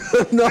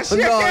up. She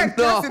can't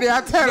tell me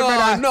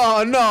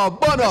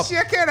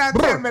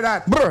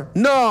that.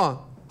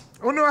 No.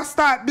 You know,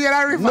 start being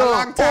a river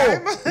long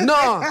time.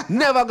 No,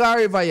 never got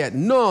a river yet.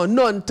 No,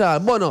 none tall.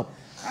 Burn up.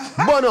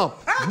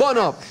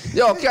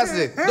 Yo,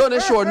 Cassidy, done the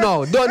show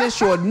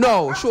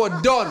now. Show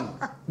done.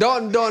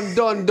 Done.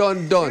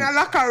 In a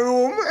locker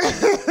room.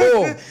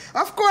 Oh.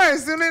 Of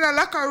course, you in a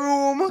locker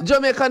room.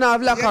 Jamaica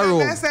have locker room.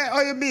 They say,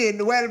 oh, you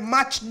mean? Well,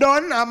 match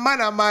done and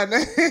man a man.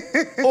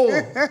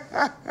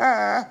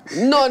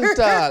 None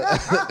tall.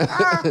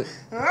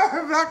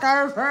 Black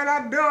and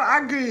I don't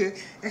agree.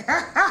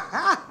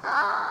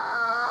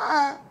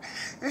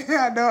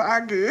 I don't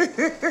agree.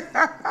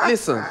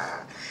 Listen.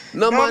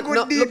 No man,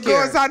 good deed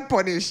goes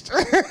unpunished.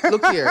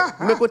 Look here,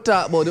 make we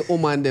talk about the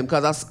woman them,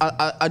 because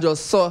I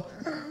just saw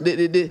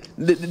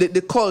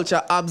the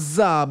culture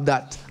absorb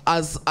that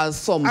as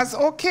some as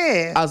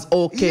okay.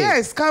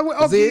 Yes, because we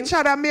hug each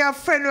other. Me and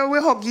friend when we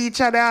hug each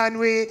other and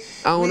we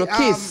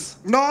kiss.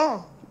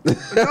 No.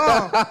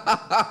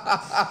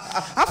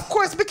 Of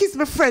course, we kiss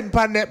my friend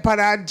pan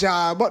a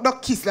jaw, but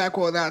not kiss like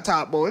all that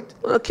talk about.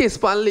 No kiss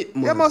pan lip,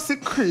 man. You must be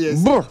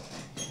crazy. Brr.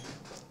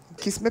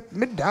 Kiss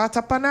my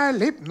daughter pan her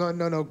lip.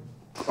 No.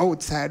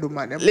 Outside,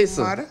 woman.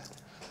 Listen,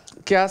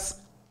 Cass,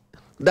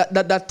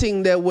 that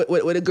thing there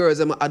where the girls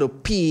them had to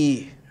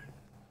pee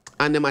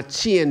and them a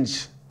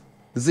change,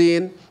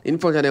 Zane, in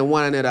front of them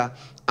one another,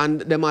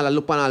 and them all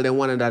look on all them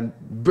one another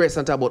breasts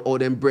and talk about how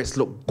them breasts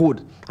look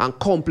good and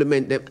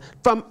compliment them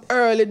from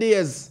early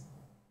days.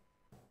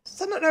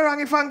 So nothing wrong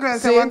if one girl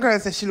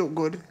says she look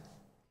good.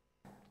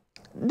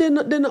 They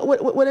not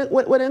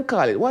what they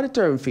call it? What the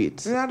term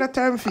feet? You know the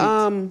term feet.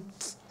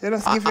 You're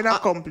just giving a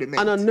compliment.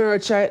 And a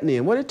nurture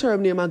name. What the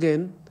term name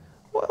again?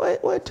 What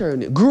the term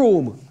name?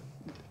 Groom.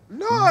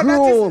 No,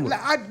 groom.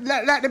 That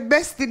is like the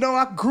best, you know,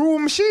 a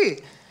groom she.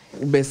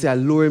 Best you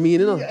lure me, you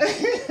know.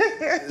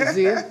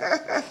 See?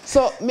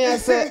 So me I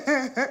say,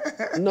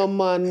 no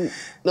man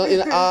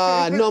in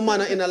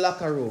a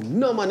locker room.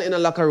 No man in a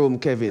locker room,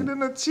 Kevin. You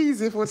know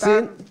cheesy for see?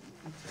 that.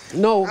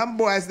 No. And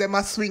boys them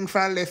a swing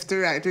from left to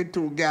right with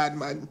two guard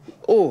man.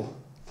 Oh.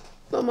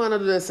 No man, I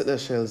do not set the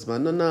shells,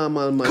 man. No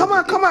normal, man. Come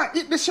on,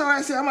 eat the show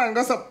and say, man,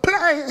 go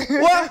supply.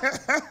 What?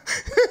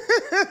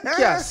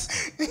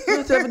 Yes. You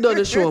have ever done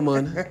the show,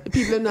 man. The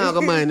people now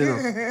go mind, you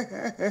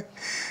know.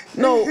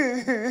 No,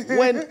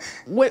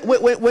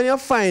 when you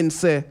find,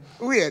 say.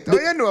 Wait,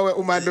 you know what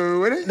woman do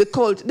with it? The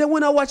cult, they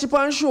wanna watch it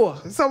on show.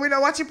 So we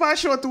don't watch it on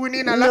show to win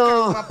in a locker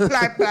room,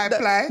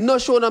 apply. No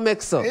show no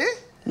make so. Eh?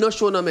 No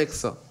show no make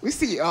so. We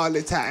see it all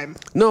the time.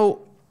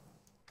 No.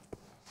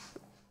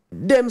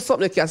 Them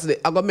something like Cassidy,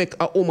 I gonna make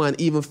a woman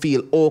even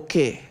feel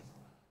okay.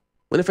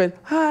 When the friend,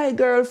 hi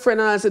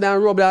girlfriend, and I sit down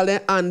and rub all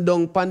their hand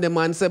down upon them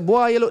and say,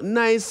 boy, you look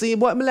nice, see,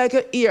 boy, me like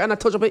your ear, and I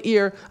touch up your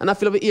ear, and I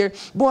feel up your ear.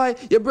 Boy,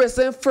 your breasts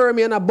are firm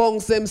and I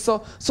bounce them.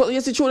 So you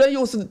see, children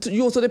used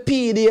to the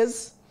P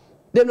days.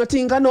 Them not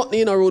think of nothing,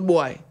 you know, rude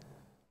boy.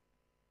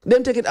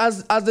 Them take it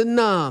as the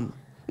norm.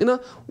 You know,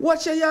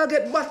 watch y'all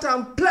get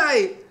bottom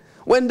ply.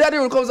 When daddy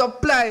will comes up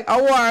play, a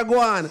war go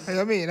on.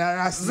 You mean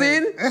that's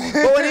Zin?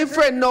 But when his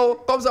friend now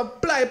comes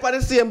up play for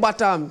the same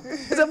bottom.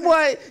 He say,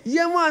 boy,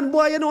 yeah man,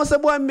 boy, you know, say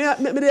boy, me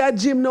there at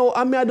gym now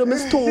and me I do my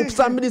stoops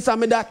and me this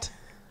and me that.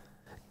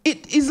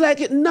 It is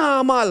like it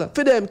normal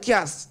for them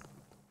cats.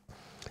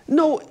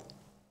 No,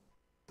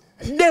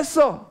 there's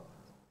so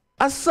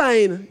a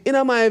sign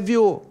in my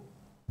view.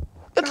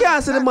 You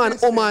can't see the man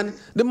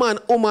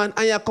woman,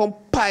 and you come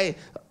pie,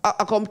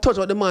 I come touch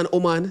with the man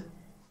woman.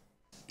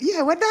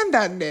 Yeah, we're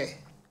done there.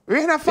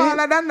 We're gonna fall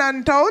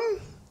down town.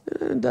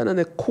 Done on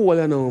the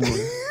cold now,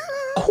 man.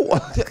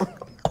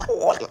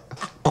 Cold.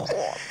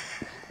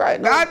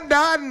 Right now.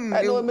 Done.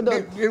 I know I'm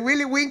done. You're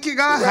really winking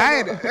our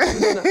hide.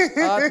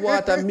 Hot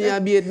water, me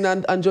and bathing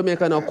and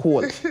Jamaica now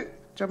cold.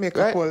 Jamaica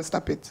right? Cold,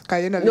 stop it.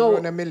 Because you know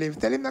live me live.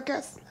 Tell him the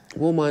case.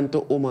 Woman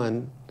to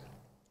woman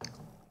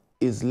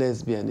is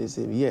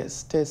lesbianism.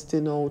 Yes,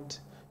 testing out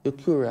your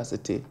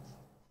curiosity.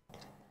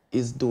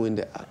 is doing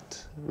the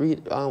act.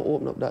 Read,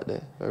 open up that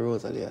there, where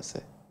Rosalie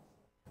said.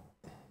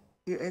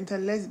 You enter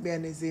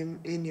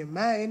lesbianism in your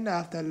mind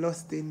after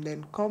lusting,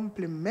 then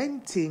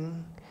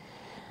complimenting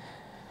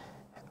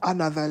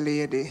another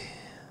lady.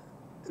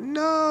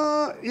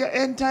 No, you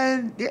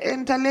enter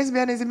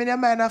lesbianism in your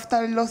mind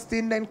after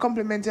lusting, then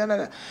complimenting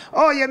another.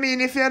 Oh, you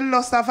mean if you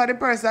lust after the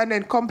person,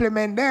 then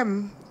compliment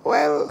them?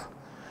 Well,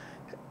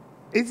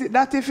 is it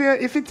that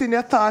if it's in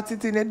your thoughts,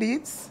 it's in your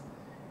deeds?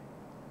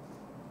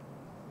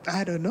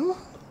 I don't know.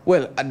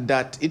 Well, at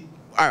that,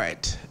 all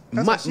right.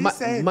 That's what she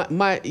said.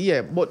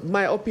 But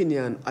my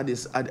opinion at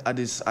this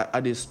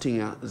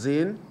thing,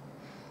 Zane,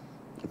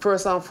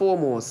 first and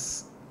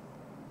foremost,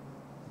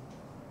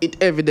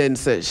 it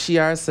evidences she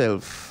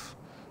herself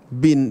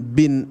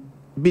been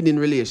in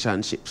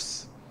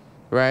relationships,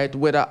 right?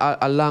 Whether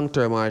a long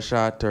term or a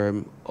short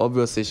term,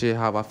 obviously she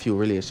have a few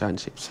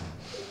relationships.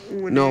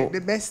 No, the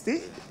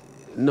bestie?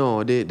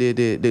 No,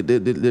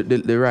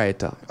 the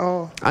writer.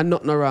 Oh. And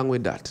nothing wrong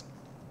with that.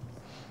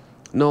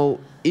 Now,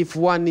 if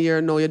 1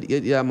 year now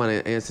you're a man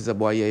and you see a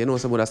boy, yeah, you know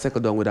somebody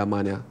settle down with a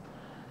man, yeah.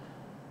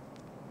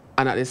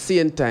 And at the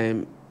same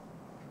time,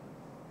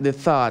 the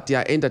thought,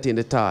 yeah, entertain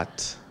the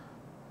thought.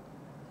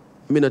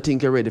 I don't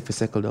think you're ready for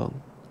settle down.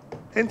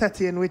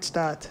 Entertain which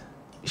thought?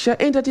 She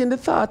entertain the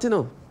thought, you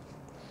know,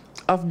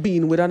 of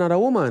being with another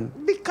woman.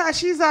 Because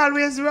she's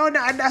always around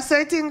and that's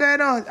the thing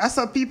going on. I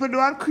saw people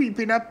doing creep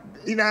in a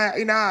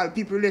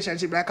people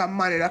relationship like a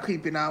man that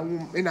creep in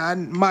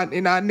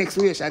a next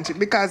relationship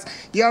because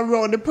you're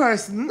around the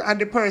person and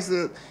the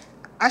person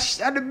are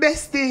the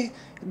best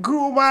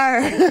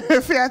groomer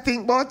if you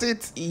think about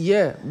it.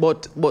 Yeah,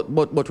 but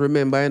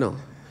remember, you know,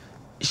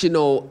 she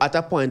know at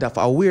a point of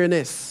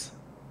awareness.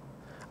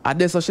 And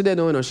that's what she did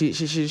know, you know.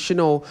 She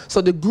know.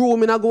 So the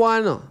grooming go on,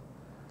 you know.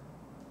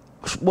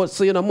 But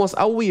so you know, most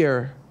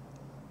aware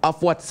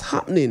of what's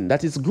happening,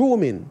 that is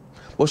grooming.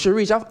 But she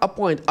reach a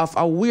point of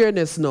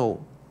awareness now.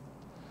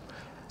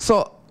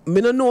 So me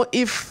don't know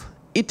if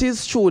it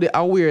is true the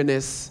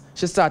awareness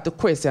she start to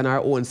question her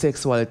own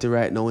sexuality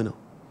right now, you know.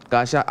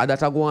 Because that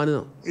go on, you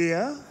know.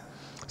 Yeah.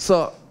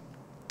 So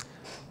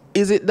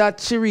is it that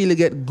she really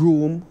get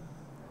groomed,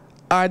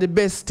 or the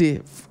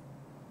bestie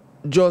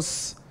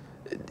just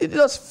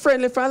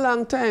friendly for a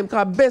long time?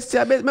 Because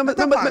bestie,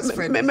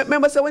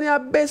 remember say when you're a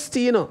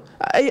bestie, you know,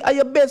 are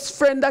your best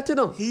friend that, you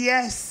know?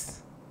 Yes.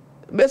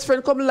 Best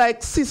friend come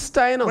like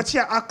sister, you know. But she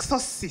acts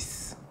us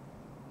sis.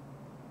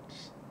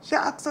 She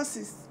acts us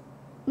sis.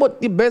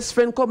 But the best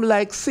friend come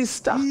like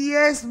sister.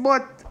 Yes,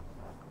 but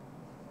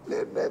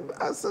them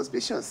are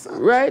suspicious.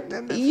 Right?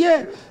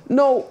 Yeah.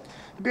 No.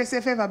 Grace,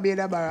 if ever be in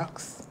the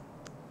barracks.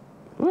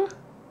 What?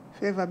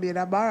 If ever be in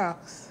the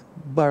barracks.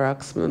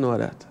 Barracks, I don't know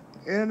that.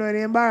 You don't know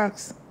any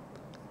barracks?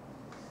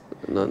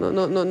 No.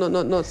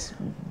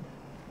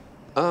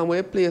 Where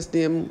you place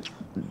them,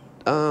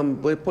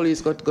 where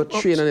police got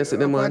trained and they said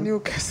them on.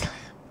 Newcastle.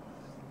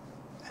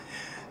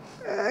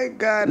 My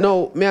God.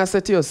 No, may I say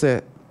to you,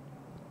 say,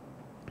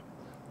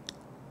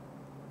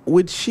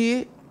 with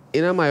she,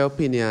 in my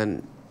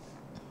opinion,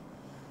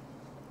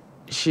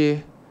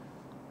 she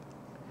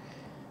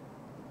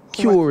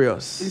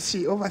curious. Is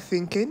she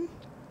overthinking?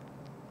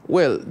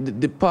 Well,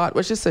 the part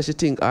where she says she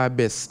think her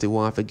bestie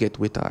want to get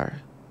with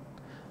her.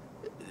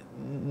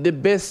 The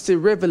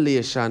bestie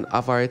revelation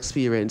of her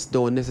experience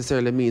don't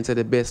necessarily mean that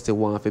the bestie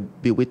want to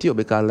be with you,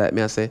 because like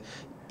me I say,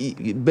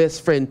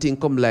 best friend thing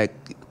come like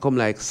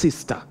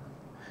sister.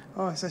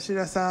 Oh, so she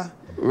just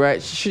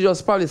right, she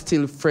just probably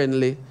still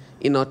friendly,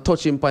 you know,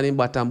 touching pan in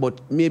bottom,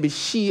 but maybe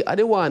she are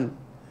the one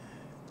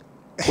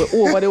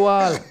over the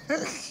wall.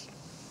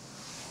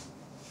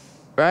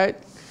 Right?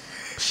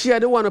 She are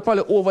the one who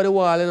probably over the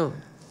wall, you know.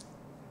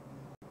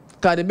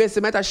 Because the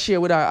best might share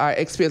with her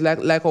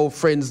experience like how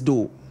friends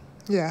do.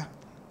 Yeah.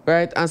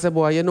 Right? And say,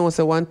 boy, you know,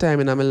 say one time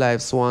in my life,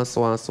 so.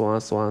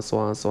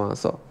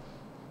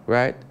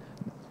 Right?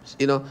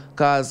 You know,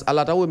 because a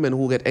lot of women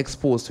who get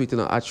exposed to it, you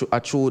know, are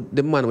through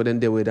the man with them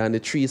there with and the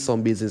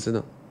threesome business, you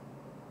know.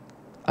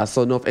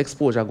 So enough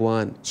exposure go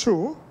on.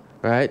 True.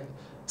 Right?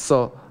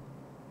 So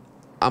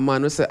a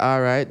man will say, all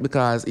right,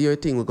 because your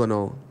thing will go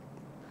now.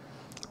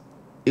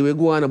 It will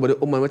go on, but the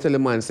woman will tell the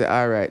man, say,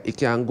 all right, it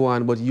can go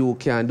on, but you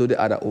can't do the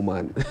other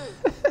woman.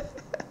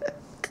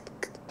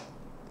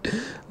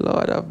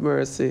 Lord have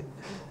mercy.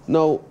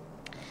 No.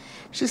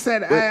 She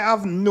said, I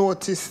have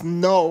noticed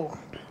now.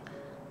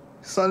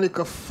 So like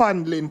a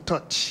fondling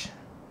touch.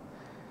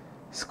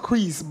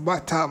 Squeeze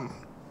bottom.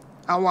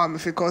 I want me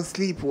to go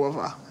sleep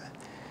over.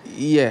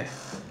 Yeah.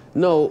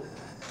 No.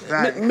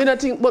 Right. Me not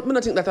think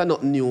that are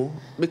not new.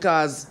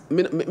 Because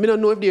me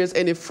don't know if there's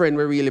any friend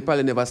who really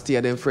probably never stay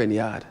at them friend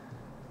yard.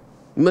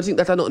 I think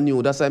that are not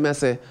new. That's why I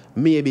say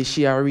maybe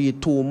she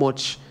read too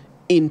much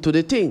into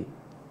the thing.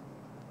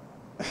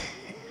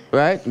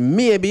 Right?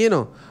 Maybe, you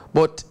know.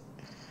 But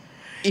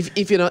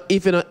if you're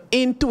not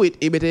into it,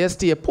 you better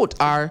stay put.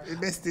 Or the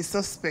best is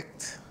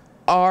suspect.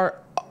 Or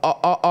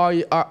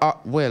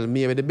well,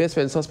 maybe the best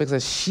friend suspect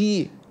says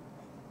she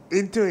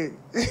into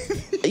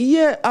it.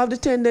 Yeah, have the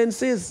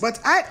tendencies. But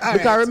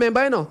because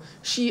remember, you know,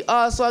 she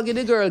also give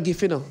the girl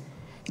gift, you know.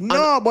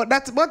 No, but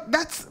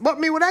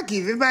me would I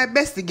give if my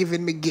bestie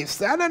giving me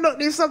gifts. I don't know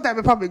if sometimes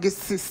I probably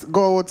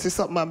go out to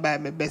something and buy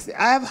my bestie.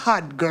 I have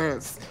had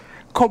girls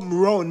come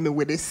round me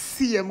with the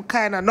same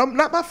kind of,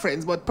 not my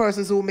friends, but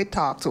persons who me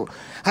talk to,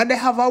 and they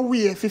have a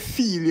way to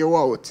feel you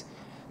out,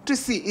 to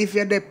see if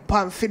you're the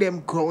pump for them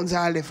grounds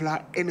or level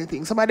or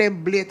anything. Some of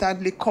them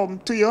blatantly come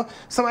to you.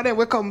 Some of them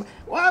will come,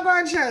 well, go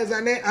on, Charles,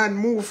 and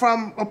move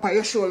from up on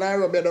your shoulder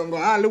and rub you down, go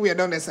all the way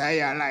down the side.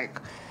 You're like,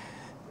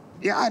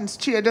 your hands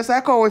straight, just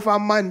like how if a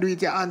man do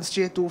it, your hands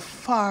straight too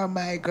far,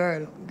 my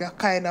girl. That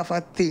kind of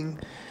a thing.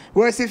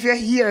 Whereas if you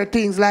hear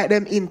things like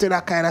them into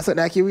that kind of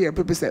something, like you hear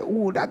people say,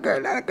 oh, that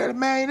girl,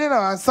 man, you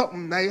know, and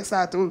something, that you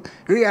start to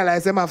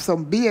realize them have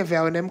some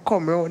behavior when them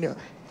come around you.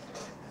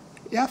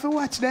 You have to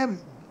watch them.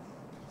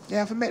 You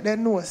have to make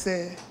them know,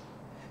 say,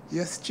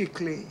 you're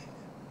strictly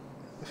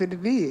for the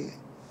day.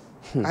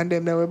 And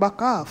then they will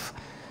back off.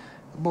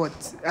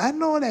 But I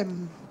know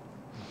them.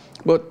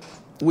 But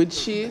with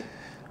she...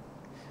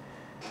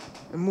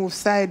 move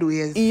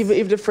sideways. Even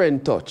if the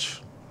friend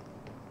touch,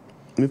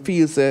 me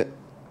feel say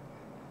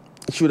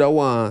she would have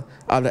want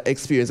to have the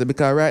experience.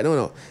 Because right now,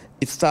 no,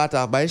 it starts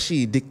off by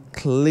she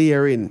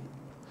declaring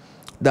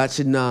that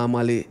she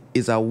normally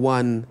is a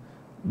one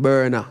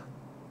burner.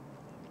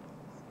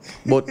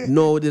 But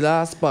now the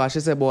last part,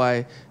 she said,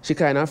 boy, she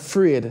kind of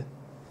afraid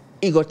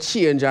it got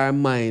change her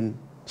mind.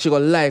 She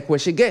got like what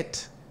she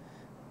get.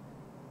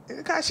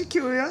 Because she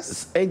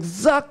curious.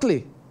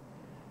 Exactly.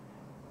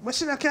 But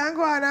she can't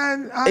go on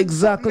and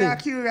exactly. Her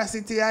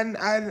curiosity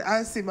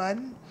and see,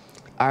 man.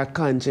 Her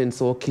conscience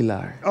will kill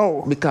her.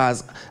 Oh.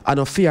 Because I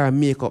don't fear her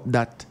make up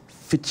that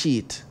for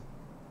cheat.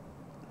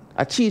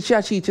 I cheat, she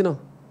a cheat, you know.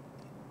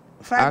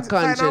 Find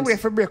a way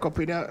for break up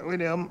with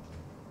them.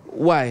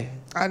 Why?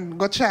 And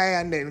go try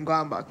and then go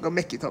on back. Go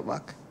make it up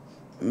back.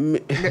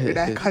 Make with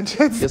that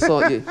conscience. you sound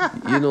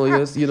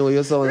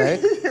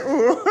like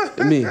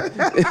me.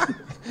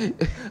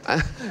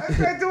 I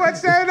tried to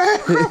watch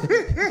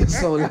that. You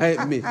sound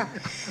like me.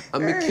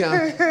 And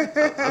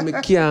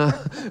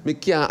me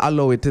can't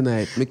allow it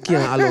tonight. Me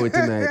can't allow it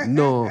tonight.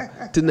 No.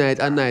 Tonight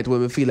and night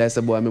when me feel like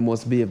say boy, I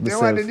must behave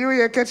myself. You want the new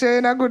year catch you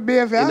in a good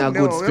behavior? In a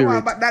good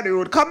spirit. Want Daddy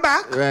Rude. Come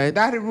back. Right.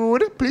 Daddy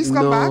Rude, please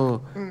come back.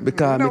 No.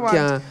 Because me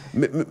can't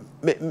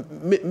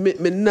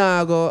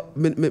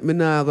me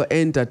nah go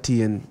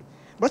entertain.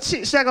 But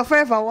she go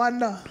forever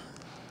wonder.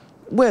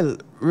 Well,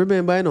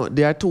 remember, you know,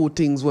 there are two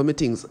things where me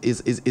think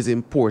is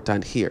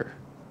important here.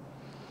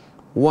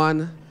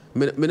 One,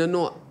 me don't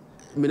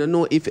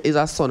know if it's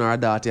a son or a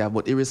daughter,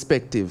 but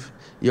irrespective,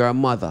 you're a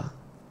mother.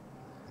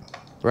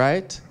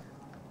 Right?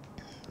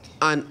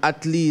 And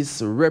at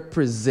least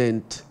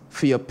represent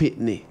for your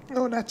pitney.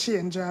 How that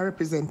change her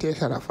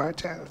representation of her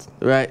child?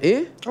 Right,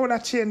 eh? How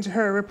that change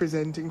her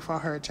representing for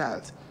her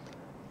child?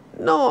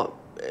 No,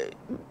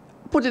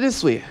 put it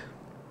this way.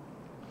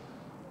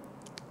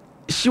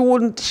 She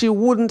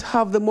wouldn't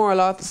have the moral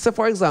authority. Say,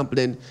 for example,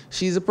 then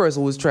she's a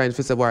person who's trying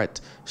to say, right,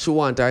 she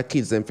wants her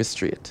kids them for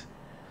straight.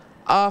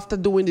 After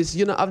doing this,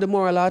 you don't have the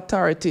moral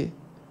authority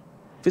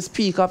to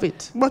speak of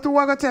it. But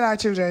what gonna tell our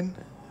children?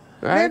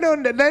 Right?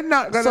 They're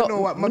not gonna know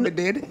what mommy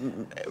did.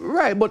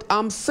 Right, but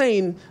I'm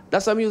saying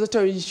that's why I'm using the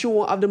term. She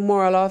won't have the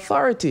moral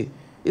authority.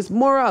 It's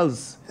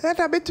morals.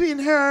 That's between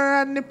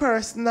her and the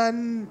person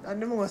and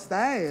the Most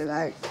High,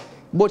 like.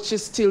 But she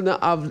still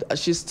not have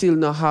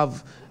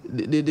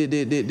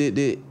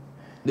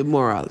the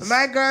morals.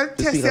 My girl,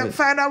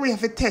 find out we have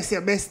to test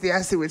your bestie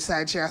and see which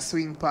side she has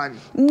swing pan.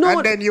 No,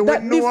 and then you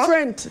would know.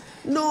 Different.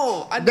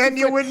 No, then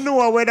you would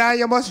know whether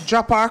you must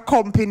drop her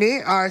company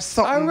or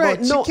something. Right,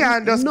 but she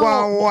can't just go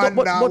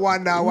and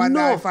wonder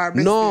if her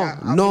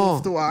bestie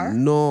moved to her.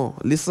 No,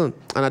 listen.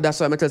 And that's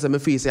why I tell you, my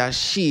face is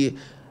she.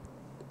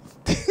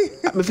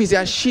 My face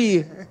is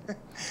she.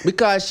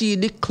 Because she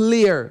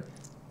declare.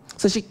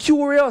 So she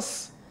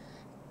curious.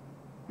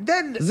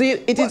 Then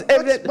it is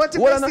evident. But the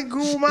bestie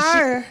groom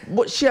her.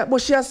 But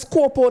she has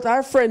scope out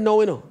her friend now,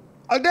 you know.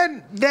 Oh,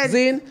 then.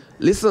 Zane,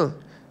 listen.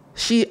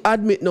 She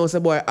admit now, say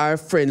boy, our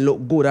friend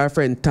look good, our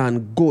friend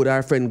tan good,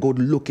 our friend good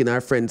looking,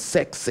 our friend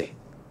sexy,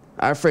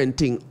 our friend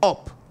thing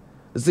up.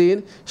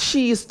 Zane,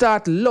 she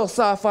start loss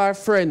off her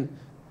friend.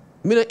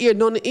 Me not hear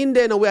none in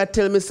there now where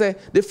tell me say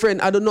the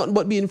friend I do nothing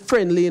but being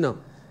friendly, you know.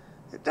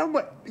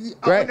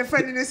 Right? The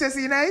friendliness is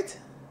night?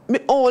 Me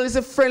only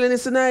say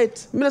friendliness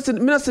tonight. Me not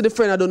see the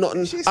friend I do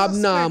nothing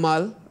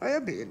abnormal. Are you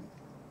being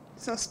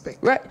suspect?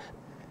 Right.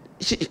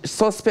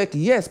 Suspect,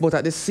 yes, but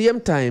at the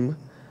same time,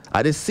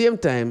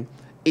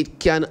 it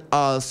can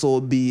also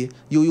be,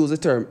 you used the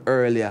term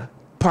earlier,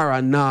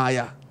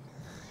 paranoia.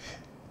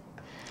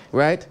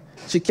 Right?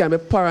 She can be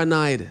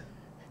paranoid.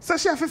 So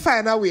she have to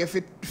find a way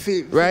to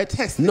right?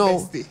 Test the no,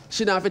 bestie.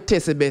 she don't have to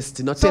test the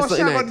bestie. Not So test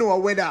she no don't know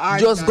whether or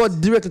just not. go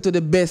directly to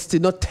the bestie.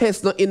 Not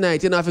test no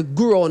night. You don't have to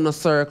grow on a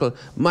circle.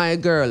 My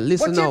girl,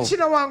 listen but now. But she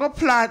don't want to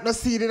plant no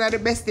seed in the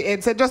bestie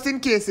head. So just in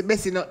case the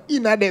bestie not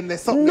in them,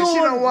 there's something. No, she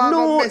don't want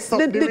to mess up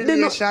the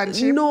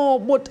relationship. No,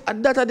 but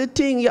that are the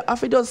thing. You have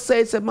to just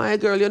say, my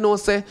girl, you know,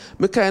 say,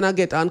 me kind of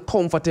get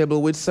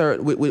uncomfortable with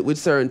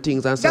certain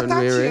things and certain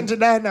ways. That change the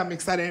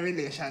dynamics of the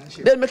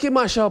relationship. Then make it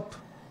mash up.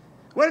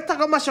 Well, it's not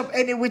going to mash up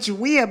any which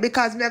way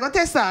because me going to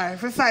test her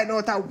if we find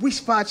out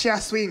which part she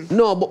swing.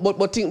 No,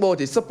 but think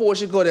about it. Suppose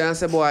she go there and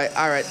say, boy,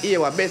 all right, here,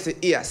 what best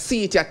here,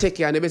 see it, you take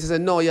care. And the best say,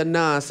 no, you're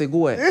not, say,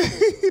 go ahead.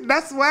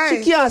 That's why.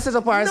 She can't set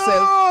up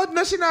herself.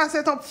 No, she not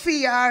set up for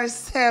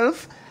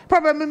herself.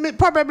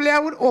 Probably I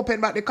would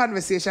open back the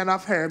conversation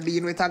of her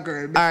being with a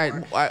girl before, all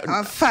right,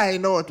 and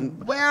find out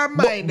where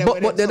mine.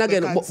 But then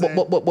again,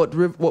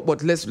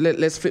 but let's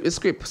flip the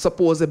script.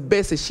 Suppose the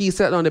best she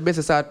said on the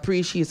best side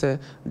she said,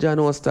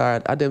 John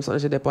start at them something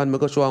she depend me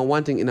go show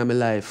one thing in my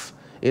life,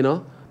 you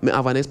know. Me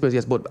have an experience,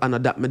 yes, but I know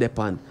that me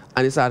depend.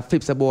 And it's hard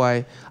flips a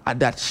boy at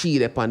that she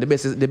depend. The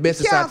best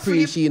is hard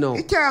she know.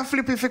 You can't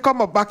flip if you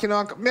come up back in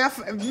one.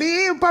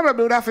 Me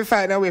probably would have to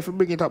find a way to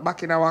bring it up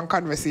back in one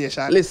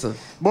conversation. Listen.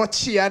 But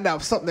she had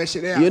have something that she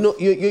there.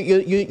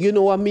 You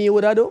know what me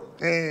would have do?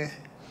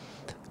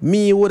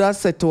 Me would have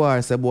said to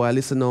her, say, boy,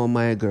 listen now,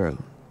 my girl.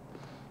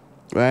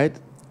 Right?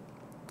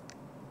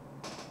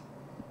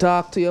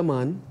 Talk to your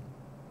man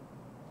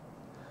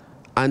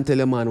and tell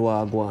your man what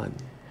I go on.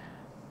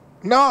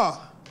 No.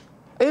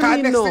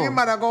 Because next thing you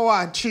man go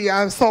on 3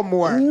 and some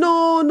more.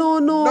 No.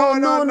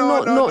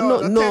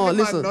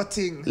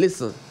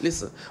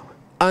 Listen.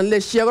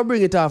 Unless she ever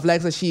bring it off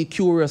like so she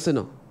curious, you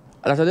know.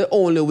 That's the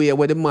only way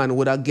where the man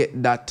would have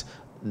get that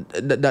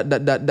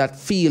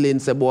feeling,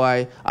 say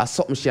boy, or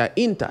something she are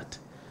into that.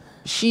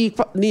 She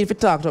need to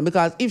talk to him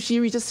because if she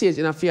reach a stage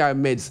in a fear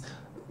meds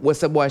where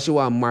say boy she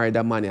want to marry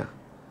that man,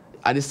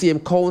 at the same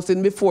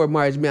counseling before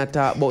marriage, me I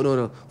talk about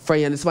no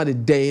friend and this man the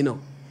day, you know.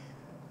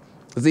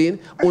 See, you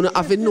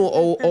have to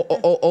know how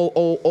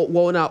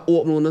to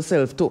open on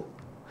herself too.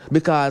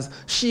 Because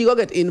she go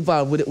get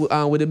involved with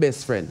the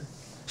best friend.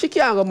 She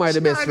can't go marry the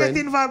best friend. She can't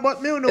get involved,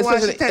 but me don't know why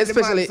she tell the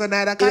man so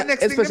neither. Because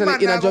next thing the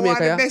man go want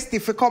the best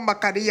if he come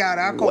back at the yard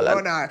and come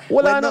down her.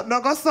 Well,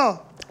 not go so.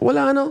 Hold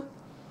on,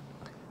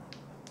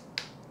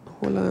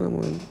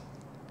 man.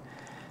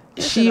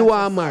 She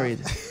was married.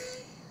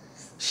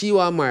 She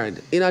was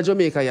married. In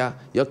Jamaica,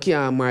 you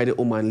can't marry the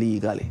woman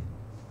legally.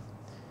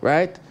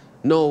 Right?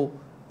 Now,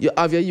 you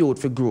have your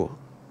youth to grow.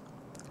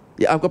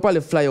 You have to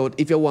probably fly out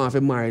if you want to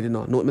marry, you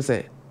know. Know what I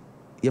say?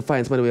 You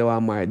find somebody where you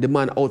want to marry. The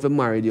man out to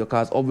marry you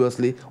because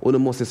obviously you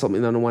must see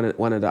something in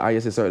one of the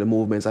ISS certain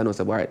movements. I know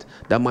say, right,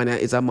 that man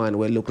is a man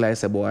where look like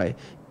say boy,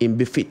 him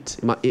be fit,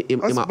 him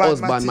a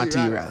husband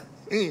material.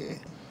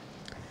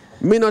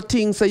 Me not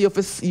think say you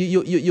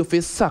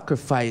feel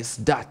sacrifice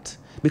that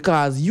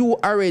because you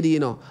already, you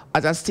know,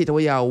 at a state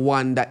where you are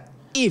one that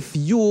if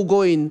you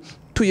going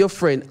to your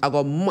friend, I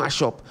go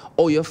mash up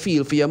how you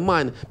feel for your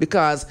man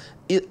because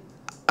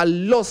a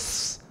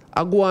loss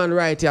I go on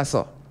right here,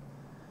 so.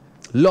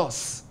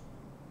 Loss.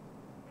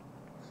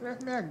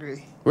 Let me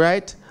agree.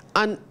 Right?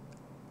 And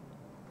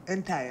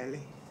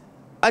entirely.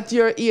 At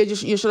your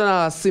age, you shouldn't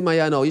have simmer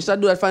you know. You should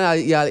do that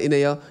finally in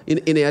your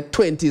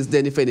 20s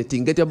then if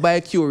anything. Get your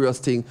bi-curious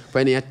thing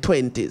for in your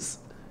 20s.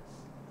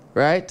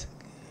 Right?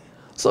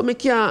 So me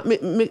can't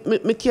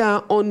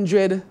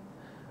 100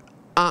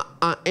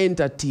 and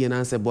entertain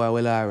and say, boy,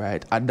 well, all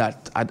right, at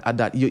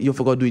that, you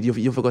forgot do it,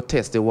 you forgot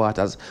test the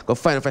waters. Go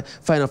find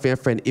out for your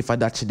friend if at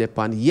that she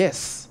depend.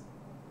 Yes.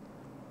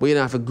 But you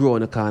don't have to grow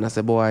in the car and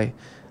say, boy,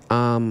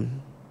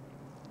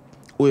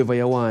 whoever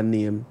you want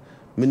name,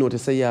 me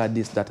notice say you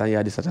this, that, and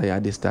you this, that, and you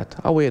this, that.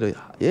 How do you?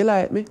 You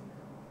like me?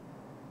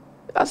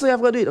 That's why you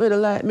have to do it. You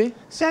don't like me?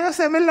 She just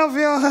say, me love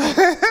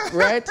you.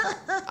 Right?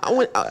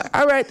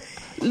 All right.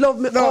 Love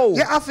me, no,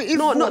 you have to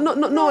no,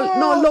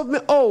 love me,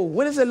 oh.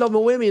 When you say love me,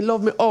 what do you mean?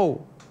 Love me,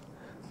 oh.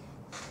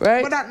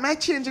 Right? But that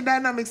might change the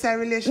dynamics of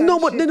relationship. No,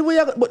 but then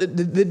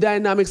the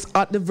dynamics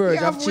at the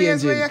verge of changing. You have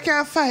ways where you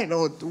can't find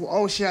out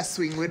how she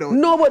swing without.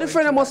 No, but the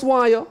friend must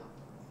want you.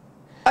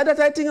 At that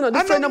I think, you know, the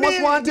friend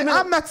must want you.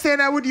 I'm not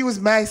saying I would use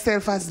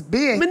myself as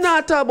bait. Me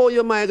not talk about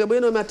you, my girl, but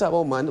you know me talk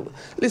about man.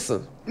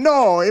 Listen.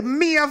 No,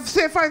 me have,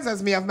 say for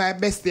instance, me have my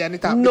bestie and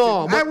it have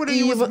no, I wouldn't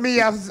use me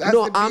as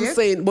no, the I'm bait.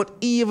 saying, but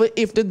even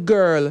if the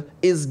girl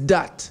is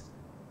that,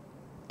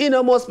 you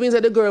know, must mean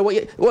that the girl,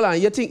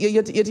 you think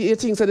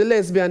that the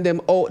lesbian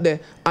them out there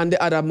and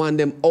the other man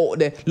them out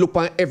there look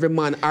on every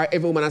man or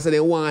every woman and say they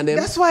want them.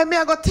 That's why me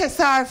I go test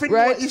her if,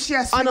 right? If she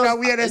has swing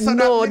away so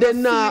no, that they're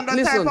not.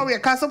 Listen. Type of way.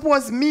 Because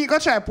suppose me go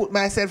try to put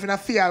myself in a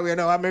fear way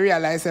now and me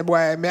realize that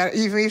boy,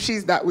 even if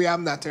she's that way,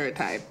 I'm not her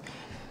type.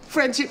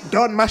 Friendship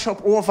don't mash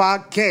up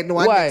over again.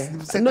 Why?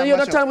 No, you're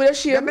not time with a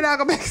shame. I'm not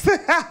going to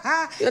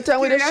you're time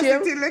with a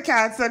shame. Till the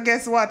cat, so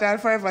guess what? I'll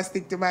forever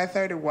stick to my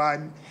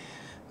 31.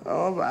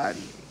 Oh, man.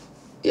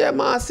 Yeah,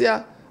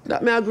 Marcia,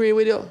 that may agree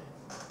with you.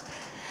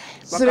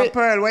 But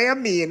Pearl, what you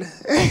mean?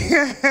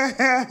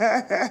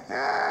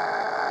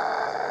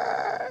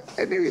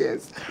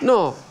 Anyways.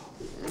 No.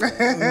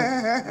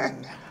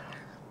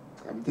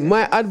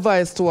 My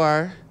advice to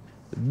her,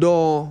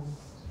 don't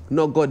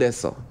no go there,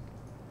 so.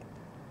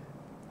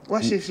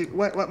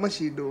 What must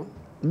she do?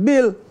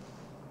 Bill,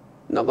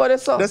 no go there,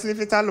 so. Just leave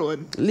it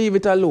alone. Leave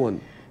it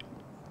alone.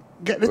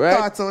 Get the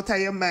thoughts out of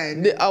your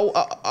mind.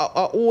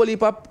 A whole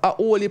heap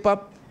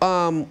of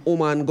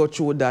woman go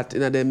through that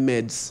in them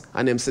meds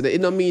and them say that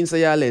it no means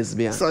you're a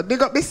lesbian. So they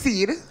got the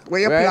seed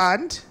where you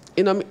plant.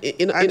 You know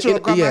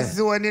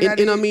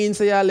means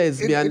you're a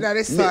lesbian. In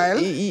the soil.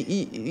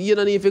 You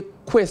don't need to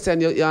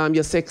question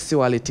your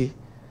sexuality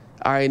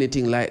or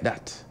anything like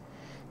that.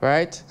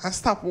 Right? And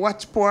stop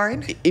watch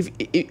porn.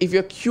 If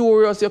you're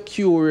curious, you're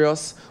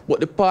curious.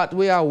 But the part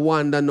where I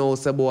wonder now,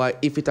 say boy,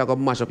 if it a go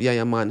mash up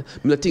your man,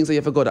 the things that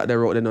you have got at the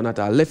road, then not at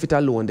all. Left it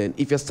alone then,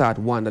 if you start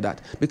wonder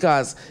that.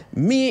 Because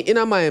me,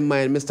 in my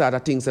mind, me start to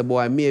think, say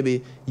boy,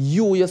 maybe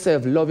you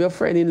yourself love your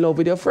friend, in love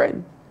with your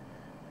friend.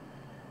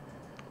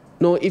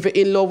 No, if you're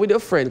in love with your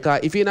friend, because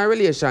if you're in a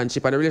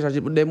relationship, and a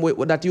relationship with them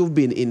that you've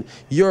been in,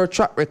 your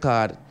track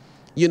record,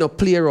 you know,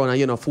 play around and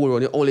you know, fool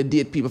around, you only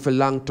date people for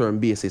long-term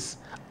basis.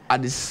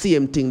 At the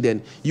same thing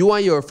then, you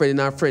and your friend in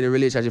a friend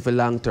relationship for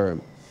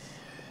long-term.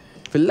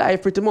 For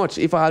life pretty much,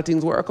 if all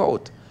things work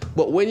out.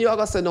 But when you are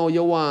going to say no,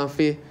 you want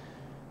to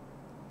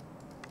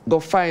go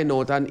find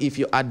out and if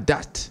you are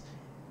that.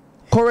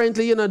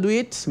 Currently you not do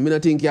it, me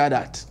not think you are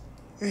that.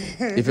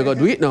 If you go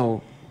do it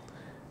now,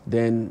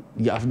 then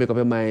you have to make up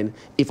your mind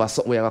if it's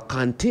something you're going to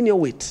continue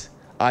with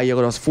or you're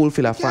going to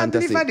fulfill a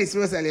fantasy. I can't believe this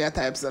Rosalie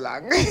type so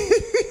long.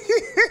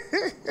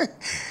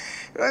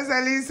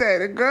 Rosalie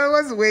said the girl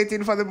was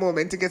waiting for the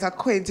moment to get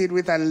acquainted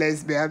with a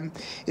lesbian.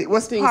 It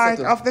was part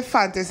of the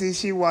fantasy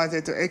she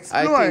wanted to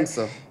explore. I think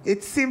so.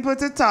 It's simple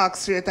to talk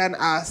straight and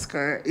ask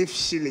her if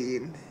she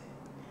lean.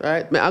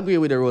 Right? I agree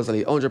with the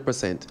Rosalie,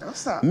 100%.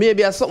 Awesome.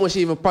 Maybe that's something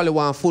she even probably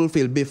want to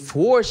fulfill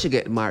before she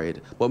get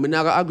married. But I'm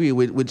not going to agree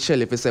with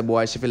Shelly if she say,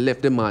 boy, she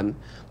left the man,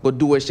 go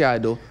do what she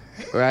do,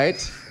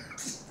 right?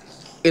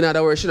 In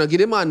other words, she not give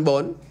the man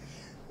bun.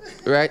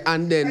 Right,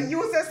 and then and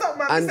you say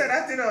something and say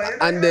that, you know,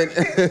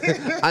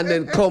 and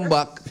then come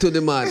back to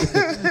the man.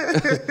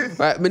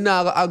 Right, me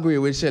now agree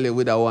with Shelly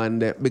with that one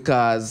there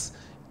because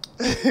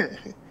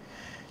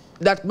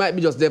that might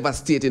be just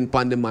devastating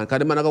upon the man because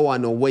the man not gonna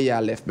want to know where you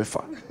left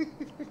before.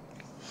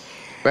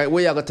 Right,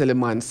 where you gonna tell the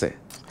man say.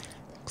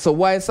 So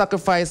why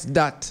sacrifice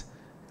that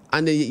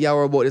and then you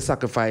worry about the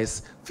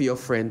sacrifice for your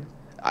friend?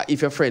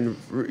 If your friend,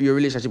 your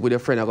relationship with your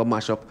friend are gonna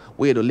mash up,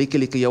 where you do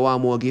licky you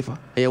want more give and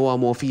you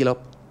want more feel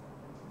up.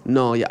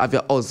 No, you have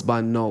your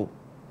husband now. All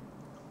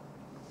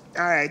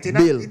right, in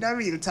a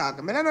real talk,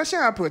 I mean, I know she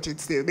approach it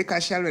still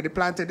because she already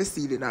planted the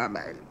seed in her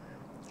mind.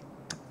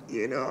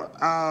 You know,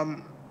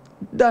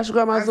 Dash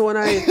grandma's one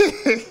eye.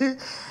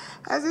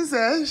 As you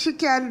say, she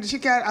can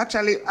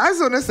actually, as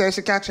Una said,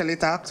 she can actually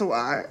talk to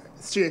her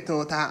straight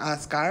out and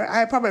ask her.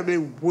 I probably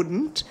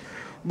wouldn't,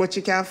 but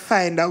she can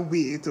find a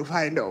way to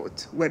find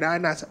out whether or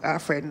not her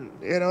friend,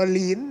 you know,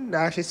 lean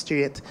or she's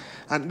straight.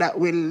 And that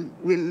will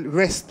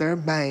rest her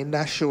mind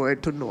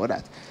assured to know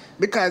that.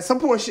 Because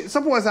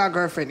suppose our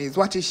girlfriend is,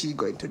 what is she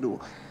going to do?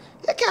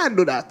 You can't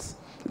do that.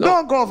 No.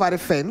 Don't go over the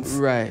fence.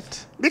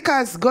 Right.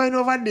 Because going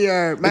over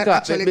there might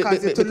actually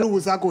cause you to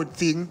lose a good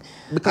thing.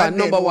 Because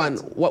number one,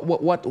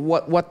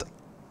 what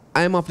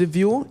I'm of the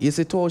view, you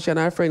see, she and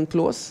her friend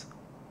close.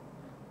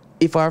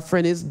 If our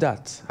friend is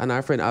that, and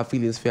our friend have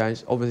feelings for her,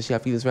 obviously she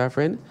have feelings for her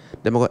friend,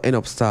 then we're going to end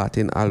up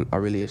starting a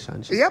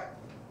relationship. Yep.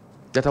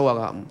 That's what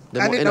happen.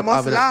 And it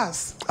must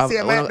last. See,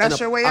 I'm not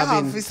sure where you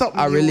have is something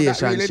new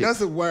that really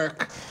doesn't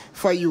work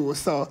for you.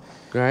 So,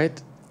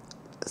 right?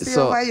 See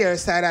over your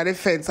side of the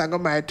fence and go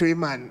married to a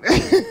man.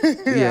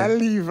 Yeah. I'll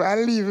leave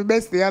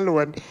Bestie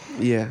alone.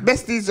 Yeah.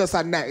 Bestie is just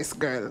a nice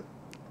girl.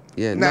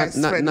 Yeah, nice,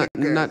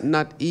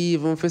 not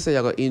even if you say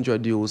you're going to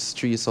introduce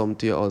threesome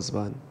to your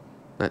husband.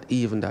 Not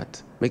even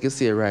that. Make it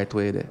say it right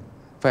way there.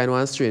 Find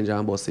one stranger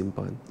and bust him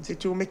pan. See,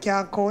 two me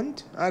can't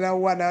count.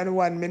 And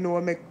one me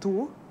know make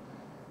 2.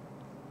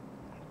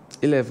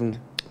 11.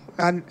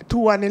 And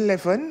 2 and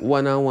 11.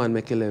 1 and 1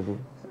 make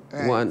 11.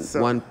 Right,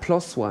 1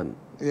 plus 1.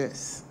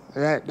 Yes.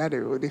 Right, that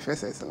would if I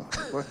say so.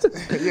 But,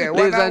 yeah,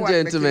 ladies and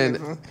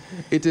gentlemen,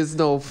 it is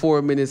now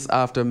 4 minutes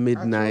after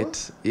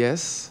midnight.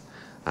 Yes.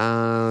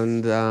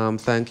 And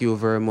thank you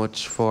very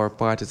much for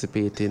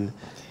participating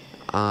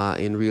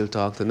in Real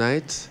Talk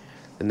tonight.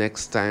 The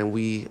next time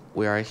we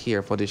are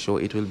here for the show,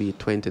 it will be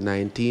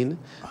 2019.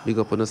 Big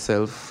up on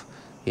yourself.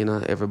 You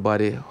know,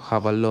 everybody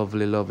have a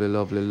lovely, lovely,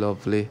 lovely,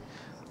 lovely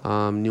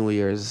New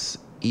Year's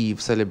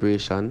Eve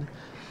celebration.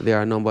 There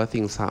are a number of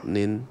things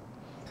happening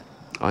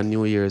on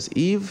New Year's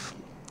Eve,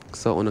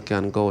 so you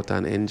can go out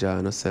and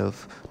enjoy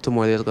yourself.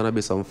 Tomorrow there's going to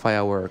be some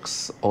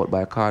fireworks out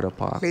by Carter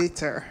Park.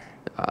 Later.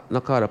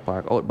 Not Carter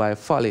Park, out by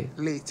Folly.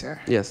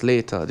 Later. Yes,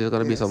 later. There's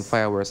going to be some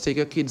fireworks. Take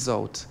your kids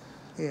out,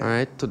 all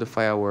right, to the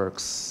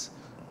fireworks.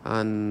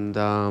 And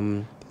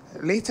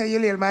later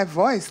you'll hear my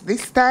voice.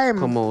 This time,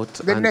 come out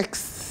the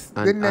next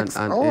and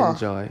hour.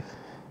 enjoy.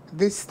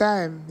 This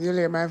time you'll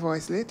hear my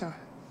voice later.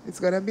 It's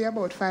going to be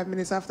about 5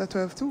 minutes after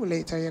 12 too.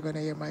 Later, you're going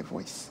to hear my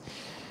voice.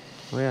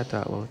 What are you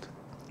talking about?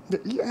 The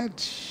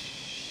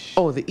E-Edge.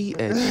 Oh, the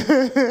E-Edge.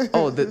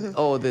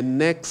 the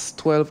next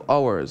 12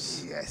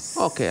 hours. Yes.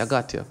 Okay, I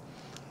got you.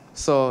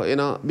 So,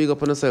 big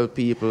up on yourself,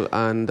 people,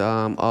 and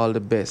all the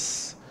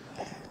best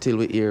till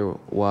we hear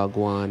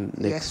Wagwan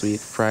next week,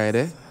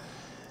 Friday.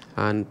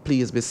 And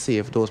please be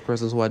safe. Those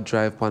persons who are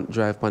drive on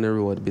the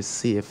road, be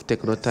safe.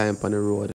 Take no time on the road.